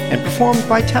Gorley, and performed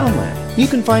by Townland. You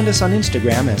can find us on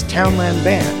Instagram as Townland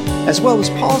Band, as well as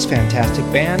Paul's fantastic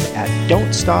band at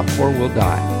Don't Stop or We'll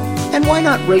Die. And why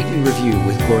not rate and review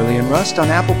with Gorley and Rust on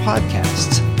Apple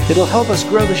Podcasts? It'll help us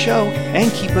grow the show and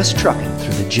keep us trucking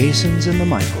through the Jasons and the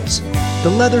Michaels, the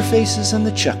Leatherfaces and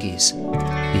the Chuckies,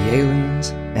 the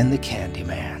Aliens and the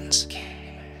Candymans.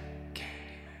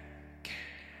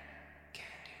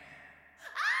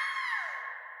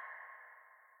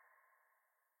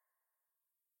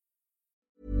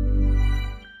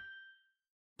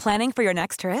 Planning for your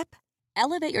next trip?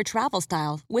 Elevate your travel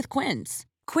style with Quince.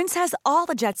 Quince has all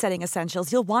the jet-setting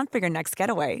essentials you'll want for your next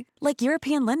getaway, like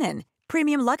European linen,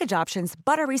 premium luggage options,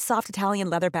 buttery soft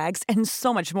Italian leather bags, and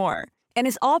so much more. And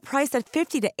is all priced at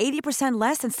 50 to 80%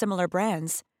 less than similar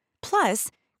brands.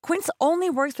 Plus, Quince only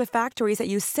works with factories that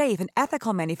use safe and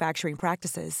ethical manufacturing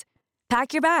practices.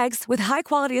 Pack your bags with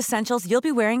high-quality essentials you'll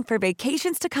be wearing for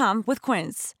vacations to come with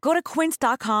Quince. Go to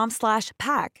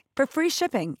quince.com/pack for free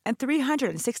shipping and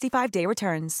 365-day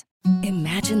returns.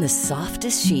 Imagine the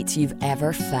softest sheets you've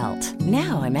ever felt.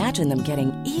 Now imagine them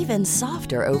getting even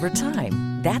softer over time.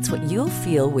 That's what you'll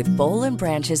feel with Boll &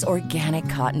 Branch's organic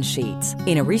cotton sheets.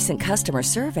 In a recent customer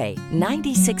survey,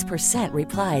 96%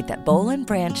 replied that Boll &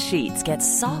 Branch sheets get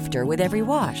softer with every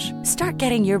wash. Start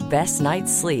getting your best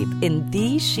night's sleep in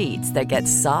these sheets that get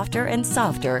softer and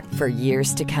softer for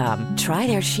years to come. Try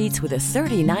their sheets with a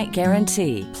 30-night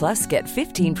guarantee. Plus, get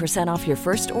 15% off your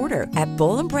first order at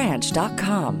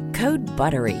bollandbranch.com. Code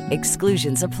BUTTERY.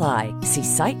 Exclusions apply. See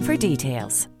site for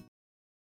details.